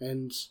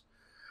 and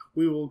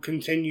we will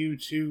continue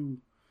to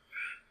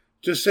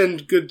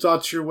send good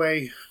thoughts your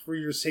way for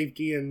your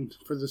safety and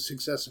for the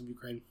success of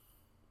Ukraine.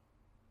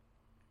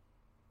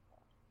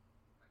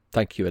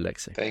 Thank you,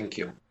 Alexei. Thank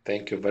you.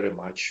 Thank you very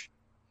much.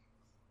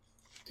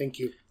 Thank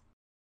you.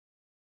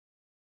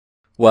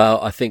 Well,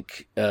 I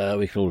think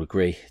we can all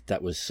agree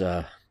that was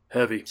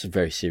heavy. Some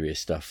very serious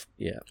stuff.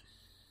 Yeah.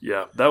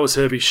 Yeah, that was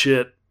heavy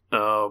shit.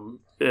 And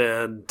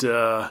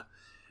that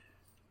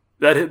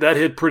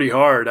hit pretty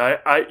hard.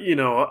 I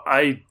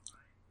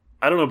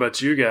don't know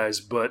about you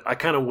guys, but I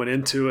kind of went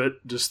into it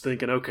just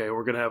thinking, okay,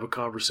 we're going to have a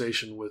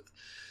conversation with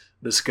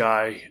this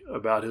guy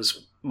about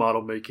his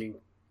model making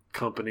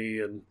company.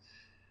 And,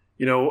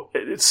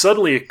 it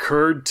suddenly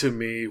occurred to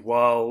me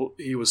while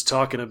he was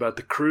talking about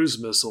the cruise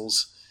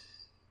missiles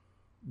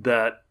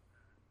that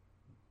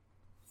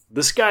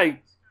this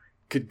guy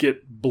could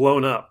get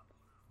blown up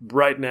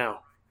right now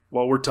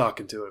while we're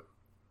talking to him.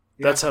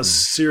 Yeah. That's how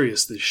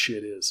serious this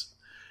shit is.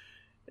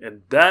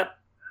 And that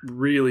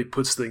really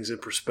puts things in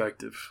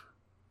perspective.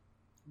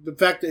 The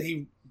fact that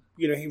he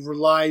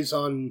relies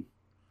on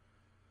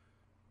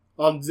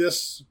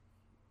this,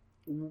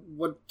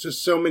 what to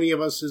so many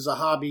of us is a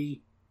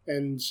hobby,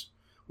 And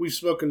we've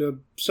spoken to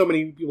so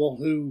many people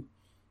who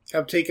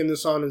have taken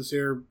this on as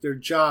their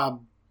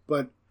job,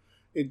 but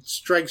it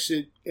strikes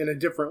it in a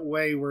different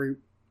way where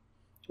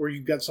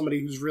you've got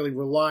somebody who's really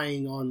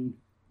relying on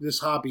this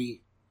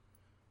hobby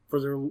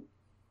for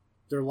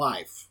their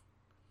life.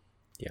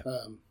 Yeah.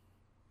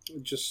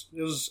 It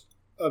was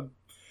a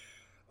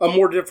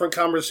more different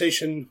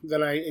conversation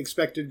than I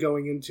expected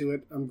going into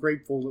it. I'm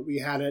grateful that we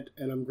had it,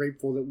 and I'm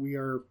grateful that we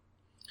are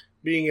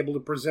being able to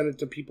present it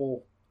to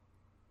people,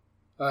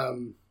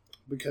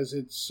 because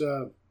it's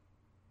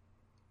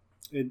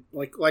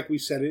like we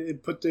said,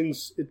 it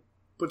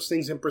puts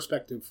things in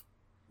perspective,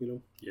 you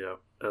know. Yeah,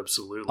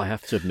 absolutely. I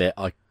have to admit,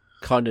 I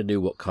kind of knew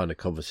what kind of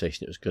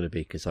conversation it was going to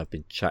be because I've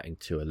been chatting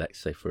to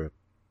Alexei for a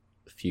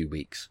few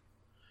weeks,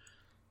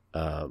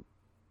 but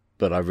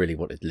I really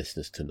wanted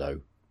listeners to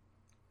know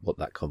what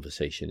that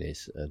conversation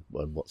is and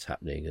what's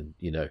happening. And,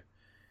 you know,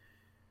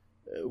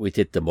 we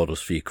did the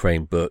Models for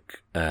Ukraine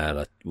book,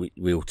 and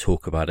we all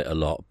talk about it a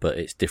lot, but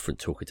it's different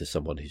talking to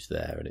someone who's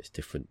there, and it's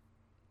different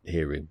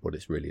hearing what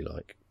it's really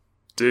like.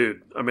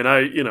 Dude, I mean,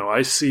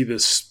 I see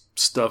this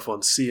stuff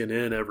on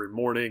CNN every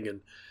morning,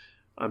 and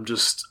I'm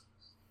just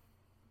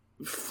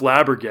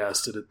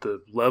flabbergasted at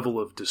the level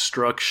of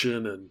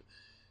destruction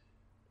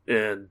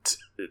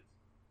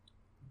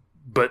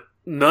but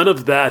none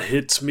of that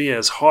hits me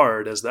as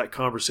hard as that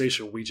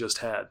conversation we just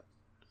had.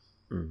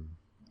 Mm.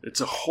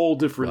 It's a whole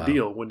different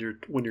deal when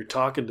you're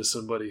talking to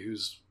somebody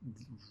who's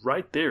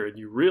right there and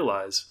you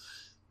realize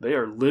they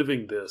are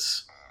living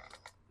this.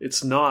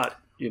 It's not,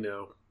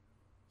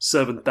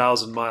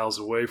 7,000 miles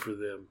away for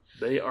them.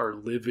 They are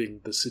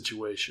living the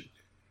situation.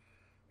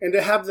 And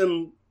to have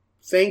them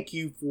thank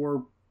you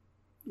for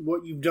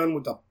what you've done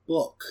with the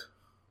book,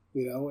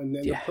 and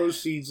then the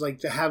proceeds, like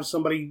to have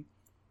somebody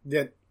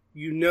that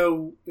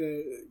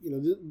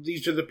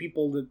these are the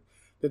people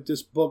that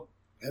this book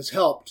has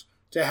helped,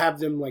 to have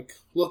them like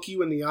look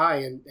you in the eye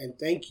and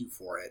thank you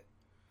for it.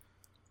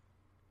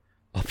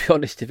 I'll be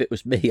honest, if it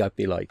was me, I'd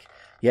be like,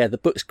 yeah, the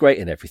book's great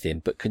and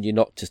everything, but can you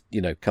not just,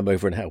 come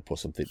over and help or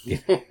something?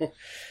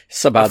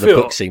 Somehow the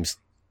book seems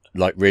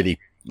like really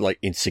like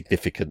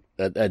insignificant,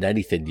 and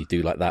anything you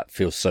do like that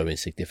feels so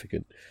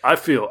insignificant. I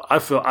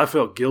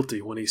felt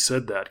guilty when he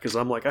said that, because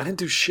I'm like, I didn't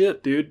do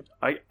shit, dude.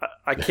 I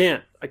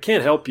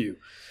can't help you.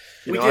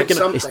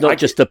 It's not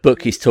just the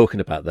book he's talking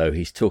about, though.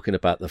 He's talking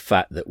about the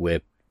fact that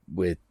we're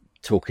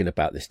talking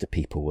about this to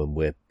people, and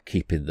we're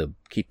keeping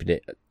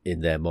it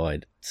in their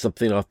mind.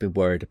 Something I've been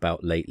worried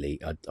about lately.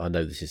 I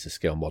know this is a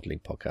scale modelling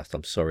podcast.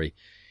 I'm sorry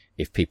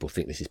if people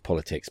think this is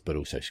politics, but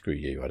also screw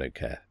you. I don't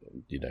care.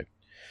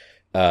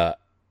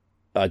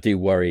 I do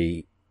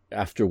worry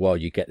after a while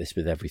you get this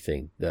with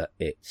everything, that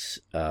it's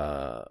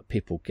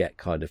people get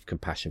kind of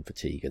compassion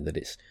fatigue, and that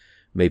it's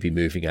maybe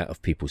moving out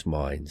of people's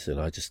minds. And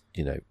I just,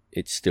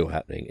 it's still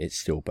happening. It's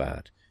still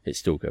bad. It's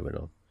still going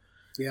on.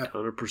 Yeah,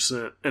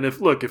 100%. And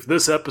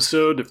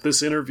if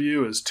this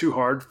interview is too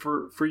hard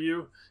for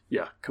you,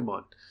 yeah, come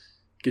on,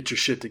 get your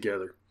shit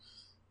together.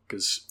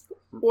 Because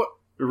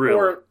really,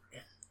 or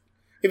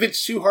if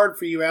it's too hard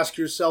for you, ask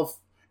yourself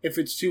if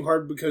it's too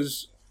hard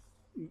because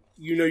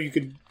you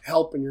could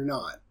help and you're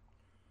not.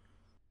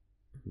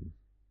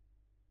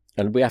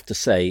 And we have to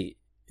say,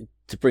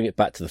 to bring it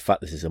back to the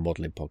fact this is a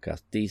modelling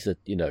podcast, these are,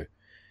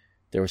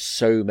 there are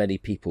so many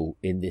people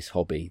in this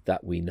hobby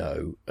that we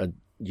know, and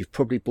you've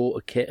probably bought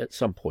a kit at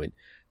some point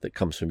that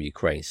comes from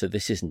Ukraine. So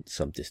this isn't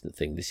some distant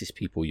thing. This is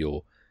people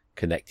you're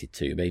connected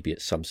to. Maybe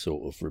it's some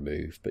sort of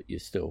remove, but you're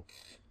still,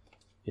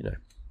 Yep.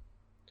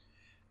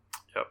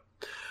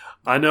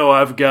 I know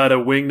I've got a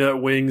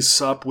Wingnut Wings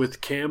Sup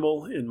with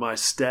Camel in my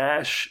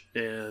stash,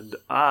 and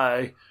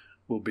I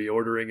will be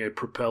ordering a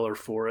propeller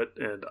for it,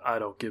 and I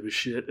don't give a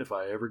shit if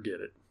I ever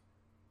get it.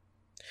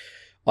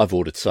 I've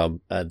ordered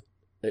some, and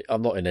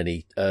I'm not in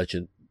any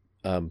urgent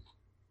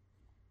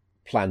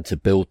plan to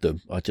build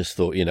them. I just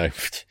thought,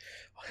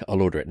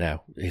 I'll order it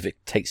now. If it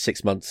takes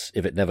 6 months,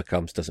 if it never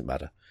comes, doesn't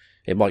matter.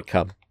 It might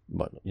come,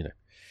 might not,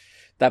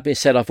 That being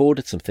said, I've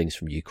ordered some things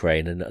from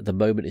Ukraine, and at the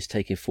moment it's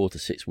taking 4 to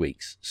 6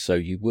 weeks. So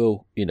you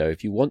will,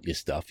 if you want your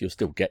stuff, you'll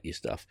still get your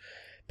stuff,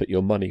 but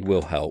your money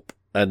will help.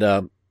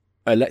 And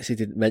Alexei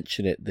didn't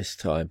mention it this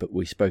time, but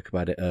we spoke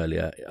about it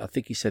earlier. I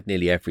think he said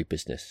nearly every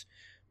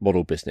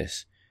model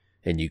business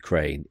in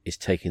Ukraine is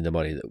taking the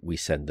money that we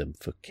send them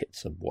for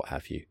kits and what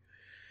have you,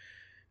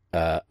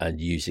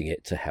 and using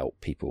it to help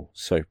people.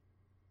 So,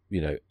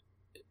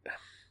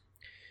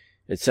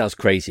 it sounds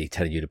crazy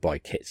telling you to buy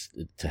kits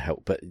to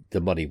help, but the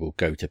money will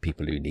go to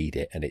people who need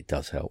it, and it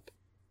does help.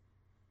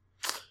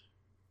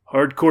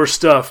 Hardcore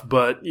stuff,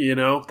 but,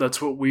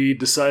 that's what we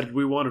decided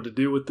we wanted to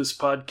do with this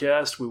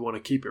podcast. We want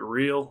to keep it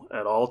real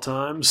at all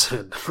times,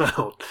 and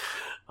I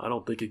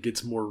don't think it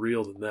gets more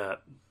real than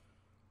that.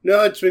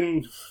 No, it's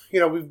been,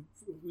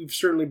 we've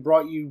certainly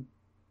brought you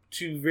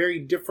two very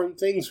different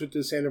things with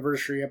this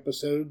anniversary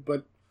episode,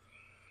 but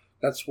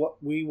that's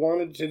what we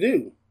wanted to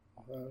do.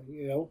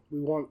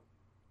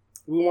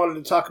 We wanted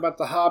to talk about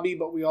the hobby,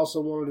 but we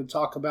also wanted to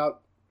talk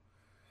about,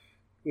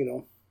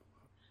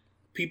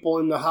 people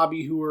in the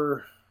hobby who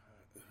are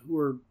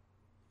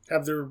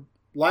have their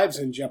lives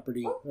in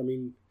jeopardy. I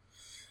mean,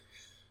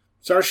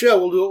 it's our show.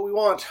 We'll do what we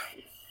want.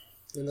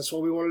 And that's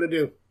what we wanted to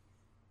do.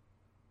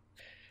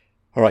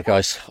 All right,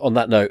 guys. On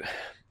that note,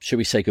 should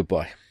we say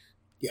goodbye?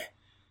 Yeah.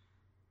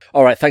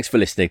 All right. Thanks for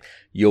listening.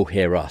 You'll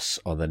hear us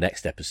on the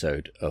next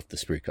episode of the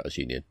Sprue Cutters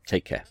Union.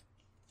 Take care.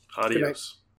 Adios.